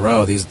stories right in a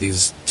row,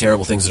 these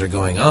terrible things that are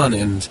going on.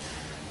 And,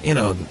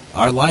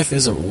 our life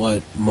isn't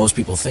what most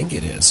people think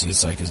it is.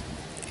 It's like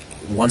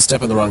one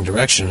step in the wrong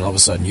direction, and all of a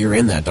sudden you're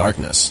in that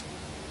darkness.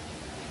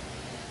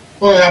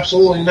 Well,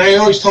 absolutely. And I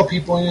always tell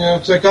people,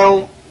 it's like I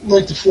don't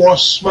like to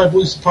force my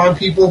beliefs upon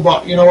people,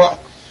 but you know what?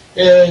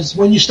 Is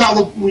when you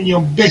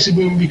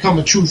basically become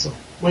a truther.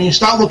 When you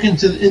start looking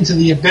into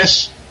the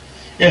abyss,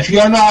 if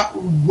you're not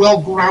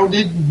well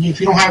grounded,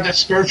 if you don't have that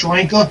spiritual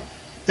anchor,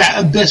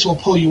 that abyss will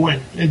pull you in.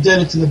 It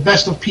did it to the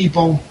best of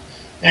people,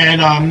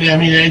 and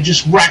it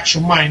just racks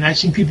your mind. I've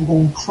seen people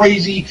going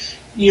crazy,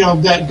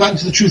 that got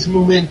into the truth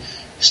movement,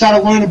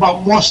 started learning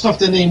about more stuff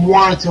than they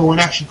wanted to,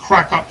 and actually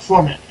crack up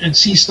from it and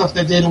see stuff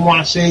that they didn't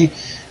want to see.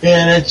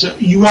 And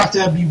you have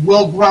to be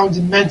well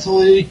grounded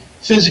mentally,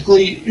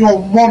 physically,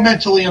 more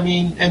mentally,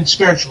 and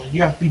spiritually.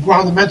 You have to be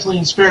grounded mentally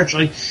and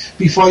spiritually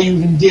before you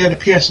even dare to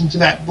pierce into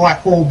that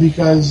black hole,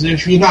 because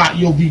if you're not,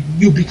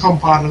 you'll become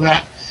part of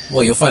that.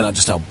 Well, you'll find out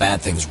just how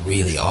bad things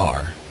really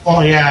are.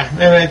 Oh, yeah,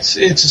 and it's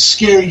a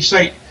scary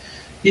sight,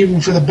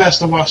 even for the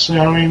best of us,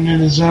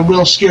 and it's a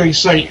real scary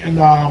sight, and,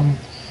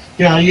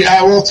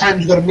 at all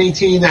times you've got to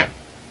maintain that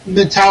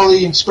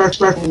mentality and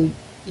spiritual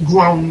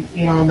ground,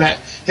 that,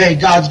 hey,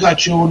 God's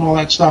got you and all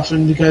that stuff,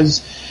 and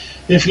because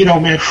if you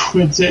don't, man,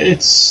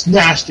 it's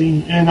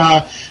nasty. And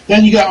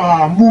then you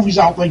got movies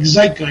out like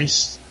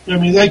Zeitgeist. I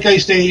mean,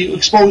 Zeitgeist, they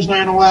expose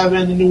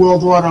 9/11 and New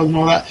World Order and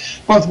all that,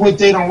 but what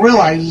they don't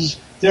realize is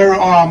they're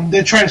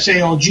trying to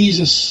say, oh,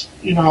 Jesus,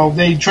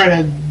 they try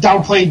to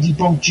downplay,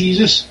 debunk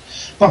Jesus,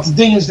 but the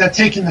thing is they're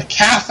taking the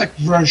Catholic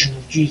version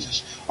of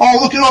Jesus. Oh,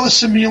 look at all the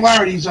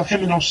similarities of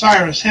him and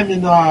Osiris, him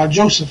and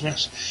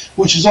Josephus,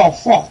 which is all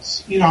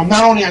false.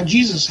 Not only on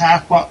Jesus'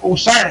 half, but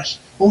Osiris.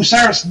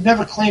 Osiris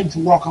never claimed to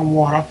walk on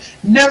water,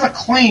 never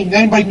claimed,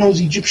 anybody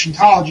knows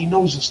Egyptology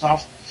knows the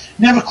stuff,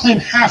 never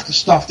claimed half the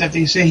stuff that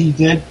they say he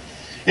did.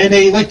 And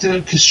they like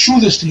to construe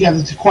this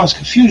together to cause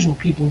confusion with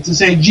people, to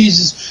say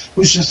Jesus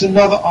was just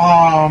another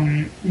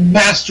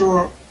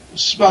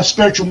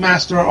spiritual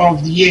master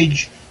of the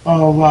age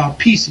of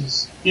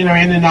pieces. And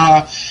in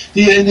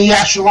the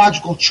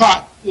astrological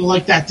chart,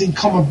 like that didn't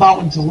come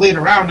about until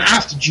later on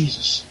after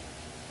Jesus.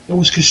 It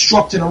was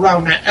constructed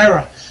around that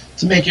era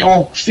to make it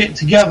all fit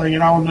together,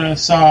 and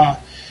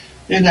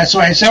that's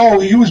why I say, oh,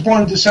 he was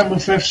born on December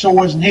 5th, so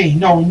wasn't he?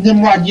 No,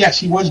 Nimrod, yes,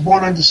 he was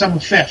born on December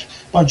 5th,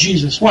 but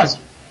Jesus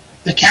wasn't.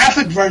 The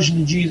Catholic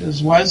version of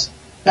Jesus was.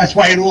 That's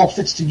why it all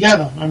fits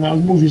together on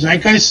those movies,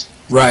 right, guys?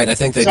 Right, I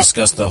think they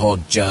discussed the whole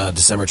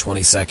December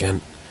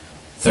 22nd,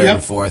 3rd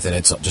and 4th, and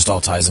it just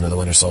all ties into the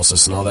winter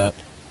solstice and all that.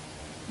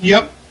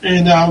 Yep,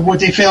 and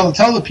what they fail to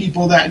tell the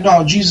people that,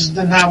 no, Jesus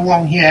didn't have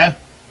long hair,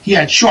 he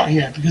had short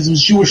hair, because it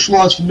was Jewish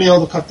laws for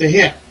male to cut their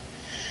hair.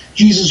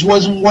 Jesus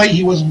wasn't white,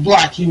 he wasn't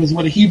black, he was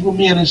what a Hebrew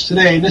man is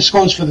today, and this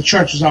goes for the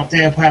churches out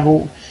there who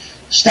have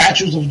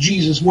statues of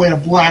Jesus white or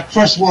black.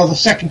 First of all, the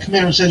second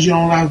commandment says you're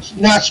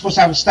not supposed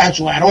to have a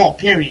statue at all,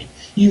 period,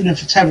 even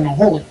if it's heaven or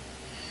holy.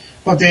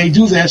 But they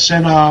do this,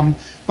 and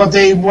but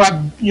they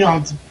want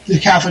the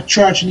Catholic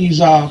Church and these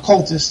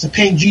cultists to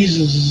paint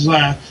Jesus as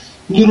a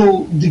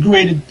little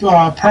degraded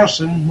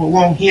person with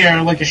long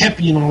hair, like a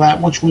hippie and all that,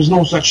 which was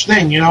no such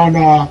thing,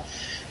 and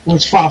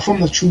was far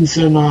from the truth.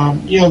 And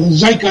the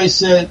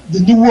Zeitgeist, the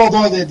New World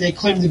Order that they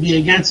claim to be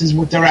against is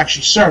what they're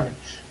actually serving.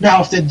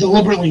 Now, if they're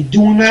deliberately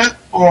doing that,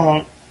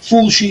 or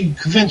foolishly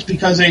convinced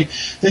because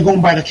they're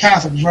going by the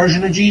Catholic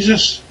version of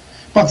Jesus,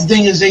 but the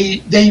thing is,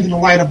 they even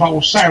lied about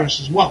Osiris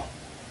as well.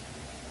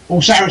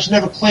 Osiris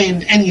never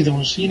claimed any of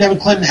those. He never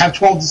claimed to have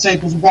 12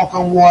 disciples walk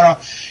on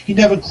water. He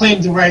never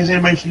claimed to raise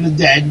anybody from the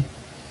dead.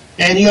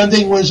 And the other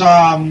thing was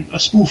a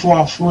spoof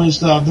off was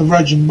the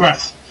virgin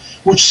birth,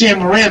 which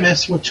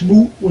Semiramis, with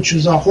Tumut, which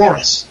was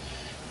Horus.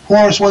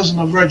 Horus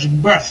wasn't a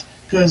virgin birth,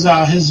 because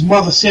his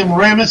mother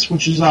Semiramis,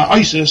 which is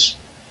Isis,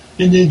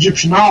 in the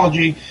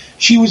Egyptology,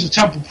 she was a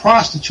temple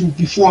prostitute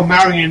before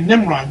marrying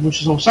Nimrod,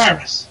 which is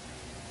Osiris.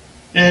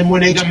 And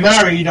when they got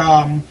married,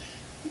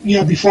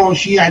 before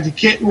she had the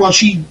kid, well,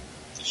 she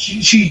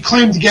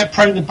claimed to get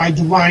pregnant by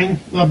divine.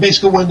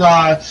 Basically, when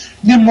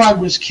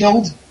Nimrod was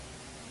killed,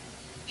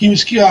 he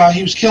was killed.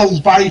 His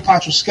body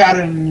parts were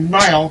scattered in the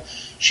Nile.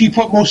 She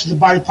put most of the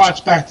body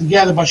parts back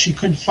together, but she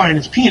couldn't find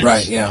his penis.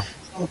 Right. Yeah.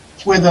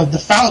 That's where the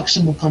phallic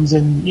symbol comes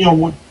in.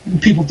 What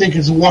people think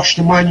is a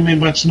Washington Monument,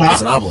 but it's not.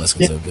 It's an obelisk.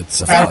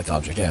 It's a phallic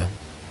object. Yeah.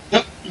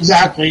 Yep.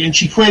 Exactly. And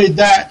she created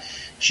that.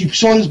 She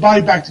sewed his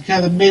body back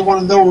together, made one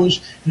of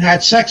those, and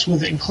had sex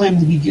with it, and claimed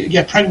to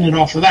get pregnant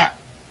off of that.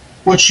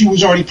 But she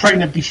was already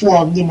pregnant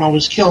before Nimrod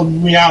was killed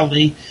in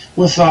reality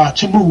with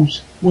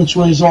Tammuz, which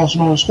was also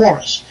known as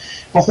Horus.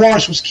 But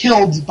Horus was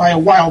killed by a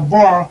wild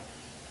boar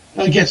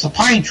against a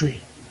pine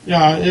tree.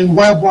 And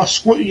wild boar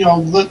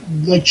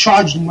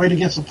charged him right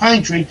against the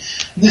pine tree.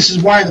 And this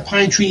is why the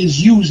pine tree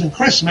is used in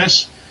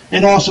Christmas,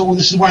 and also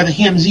this is why the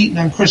ham is eaten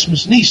on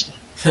Christmas and Easter.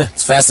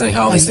 It's fascinating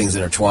how all these things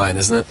intertwine,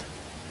 isn't it?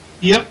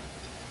 Yep.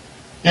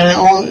 And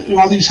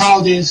all these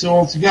holidays are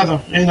all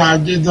together.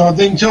 And the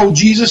thing too,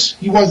 Jesus,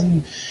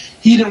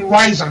 he didn't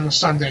rise on a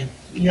Sunday.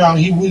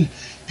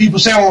 People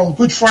say, oh,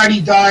 Good Friday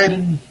died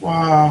and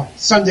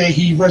Sunday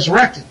he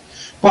resurrected.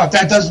 But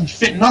that doesn't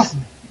fit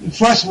nothing.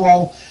 First of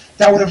all,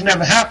 that would have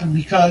never happened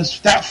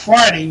because that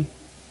Friday,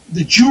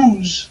 the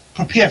Jews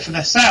prepared for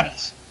their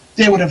Sabbath.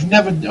 They would have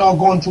never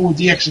gone through with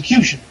the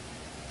execution.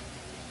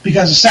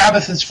 Because the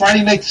Sabbath is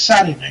Friday night to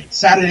Saturday night.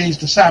 Saturday is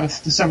the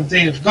Sabbath, the seventh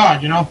day of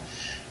God,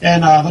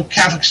 And the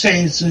Catholics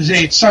say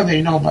it's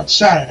Sunday, but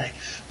Saturday.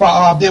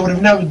 But they would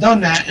have never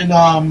done that, and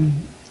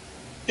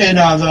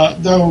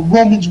the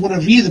Romans would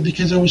have either,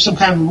 because there was some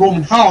kind of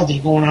Roman holiday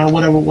going on, or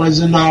whatever it was,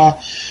 and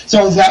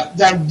so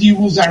that he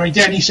rules that right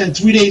there. And he said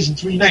 3 days and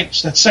 3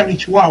 nights. That's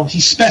 72 hours. He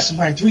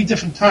specified 3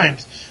 different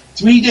times,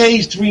 3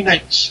 days, 3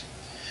 nights.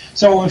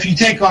 So if you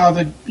take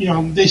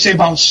they say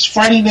about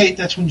Friday night,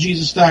 that's when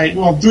Jesus died.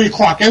 Well, 3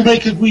 o'clock. Everybody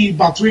could agree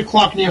about 3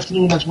 o'clock in the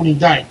afternoon. That's when he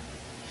died.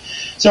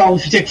 So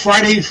if you take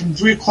Friday from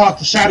 3 o'clock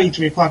to Saturday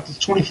 3 o'clock, that's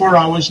 24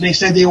 hours, and they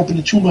said they opened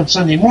the tomb on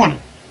Sunday morning.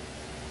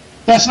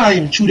 That's not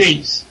even 2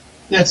 days.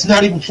 That's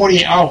not even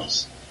 48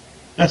 hours.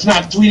 That's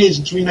not 3 days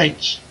and 3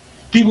 nights.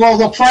 People go,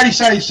 look, Friday,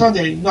 Saturday,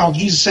 Sunday. No,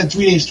 Jesus said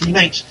 3 days, 3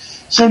 nights.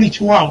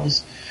 72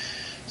 hours.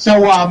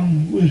 So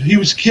he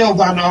was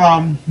killed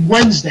on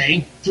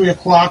Wednesday, 3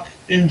 o'clock,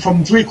 And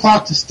from 3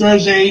 o'clock to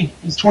Thursday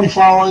is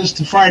 24 hours,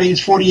 to Friday is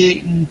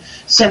 48 and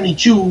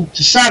 72,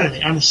 to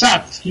Saturday, on the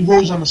Sabbath. He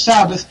rose on the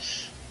Sabbath.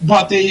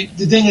 But the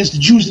thing is, the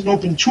Jews didn't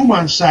open the tomb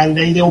on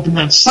Saturday. They opened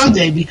on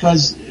Sunday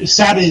because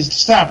Saturday is the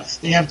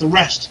Sabbath. They have to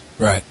rest.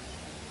 Right.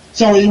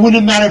 So it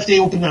wouldn't matter if they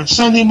opened on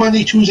Sunday,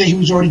 Monday, Tuesday. He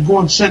was already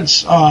gone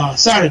since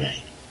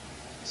Saturday.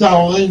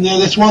 So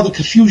that's why the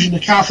confusion. The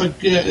Catholic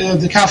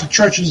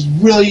Church has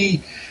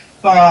really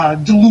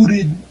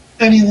diluted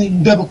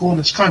anything biblical in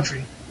this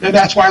country. And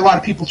that's why a lot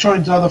of people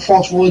turn to other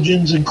false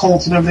religions and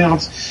cults and everything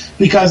else,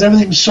 because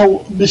everything's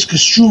so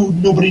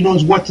misconstrued, nobody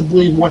knows what to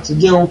believe, what to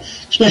do,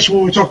 especially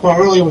when we talked about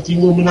earlier with the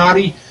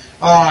Illuminati,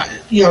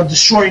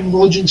 destroying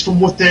religions from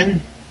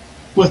within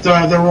with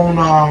their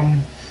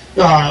own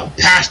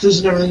pastors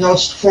and everything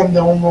else, form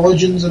their own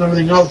religions and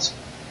everything else.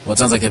 Well, it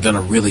sounds like they've done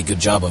a really good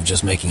job of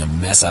just making a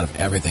mess out of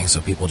everything,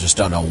 so people just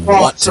don't know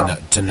what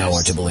to know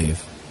or to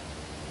believe.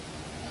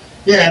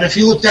 Yeah, and if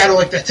you looked at it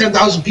like that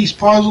 10,000-piece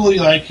puzzle,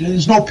 you're like,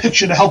 there's no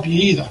picture to help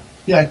you either.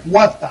 You're like,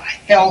 what the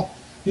hell?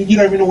 You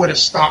don't even know where to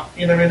stop.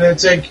 You know what I mean?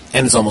 It's like,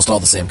 and it's almost all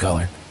the same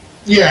color.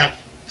 Yeah.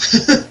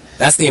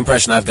 That's the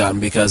impression I've gotten,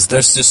 because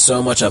there's just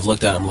so much I've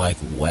looked at. I'm like,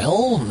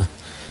 well,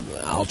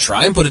 I'll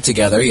try and put it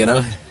together, you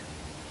know?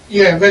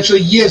 Yeah,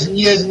 eventually, years and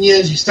years and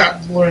years, you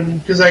start learning.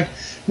 Because, like,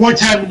 one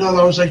time or another,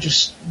 I was, like,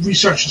 just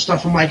researching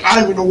stuff. I'm like, I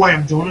don't even know why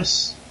I'm doing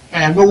this. I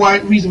have no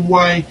reason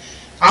why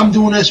I'm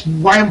doing this,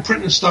 why I'm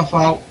printing this stuff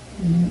out.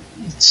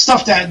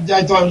 Stuff that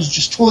I thought was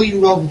just totally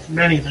irrelevant from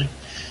anything.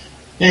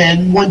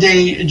 And one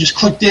day it just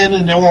clicked in,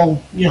 and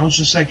it's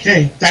just like,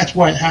 hey, that's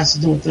what it has to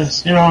do with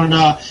this, and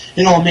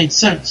it all made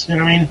sense. You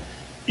know what I mean?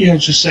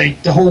 It's just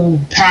like the whole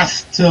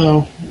path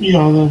to,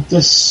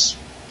 this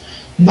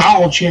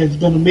knowledge here has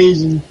been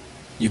amazing.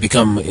 You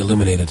become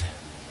illuminated.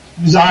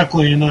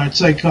 Exactly, and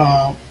it's like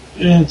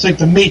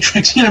the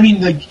Matrix. You know what I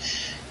mean? Like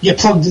you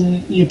plugs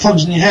in your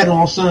head, and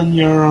all of a sudden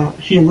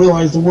you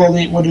realize the world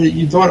ain't what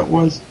you thought it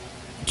was.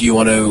 Do you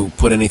want to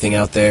put anything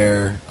out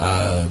there,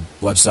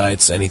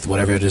 websites,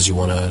 whatever it is you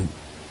want to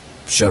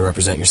show to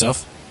represent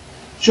yourself?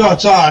 Sure,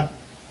 it's all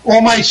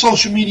my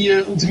social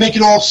media, to make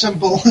it all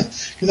simple,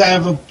 because I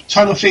have a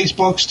ton of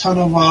Facebooks, ton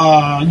of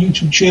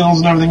YouTube channels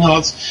and everything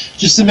else.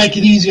 Just to make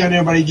it easy on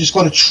everybody, just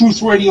go to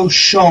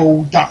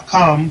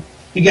truthradioshow.com.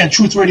 Again,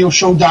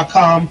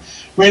 truthradioshow.com.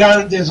 Right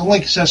on it, there's a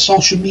link that says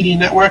social media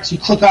networks. You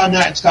click on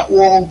that, it's got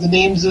all the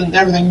names and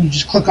everything. You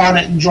just click on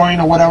it and join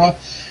or whatever.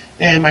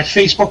 And my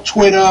Facebook,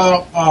 Twitter,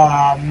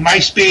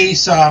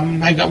 MySpace,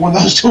 I got one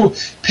of those too,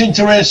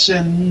 Pinterest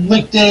and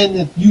LinkedIn,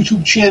 and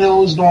YouTube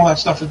channels and all that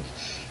stuff.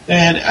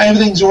 And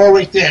everything's all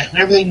right there.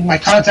 Everything, my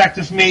contact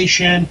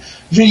information,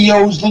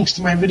 videos, links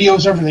to my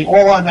videos, everything,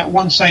 all on that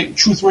one site,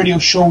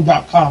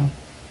 truthradioshow.com.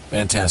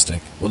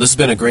 Fantastic. Well, this has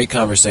been a great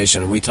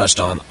conversation, and we touched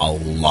on a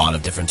lot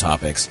of different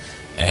topics.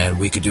 And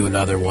we could do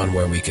another one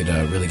where we could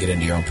really get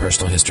into your own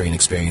personal history and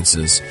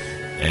experiences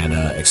and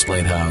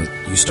explain how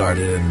you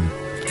started and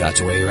got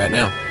to where you're at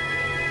now.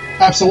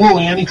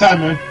 Absolutely, anytime,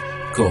 man.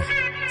 Cool.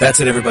 That's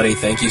it, everybody.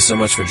 Thank you so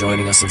much for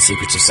joining us on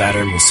Secrets of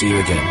Saturn. We'll see you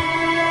again.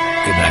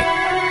 Good night.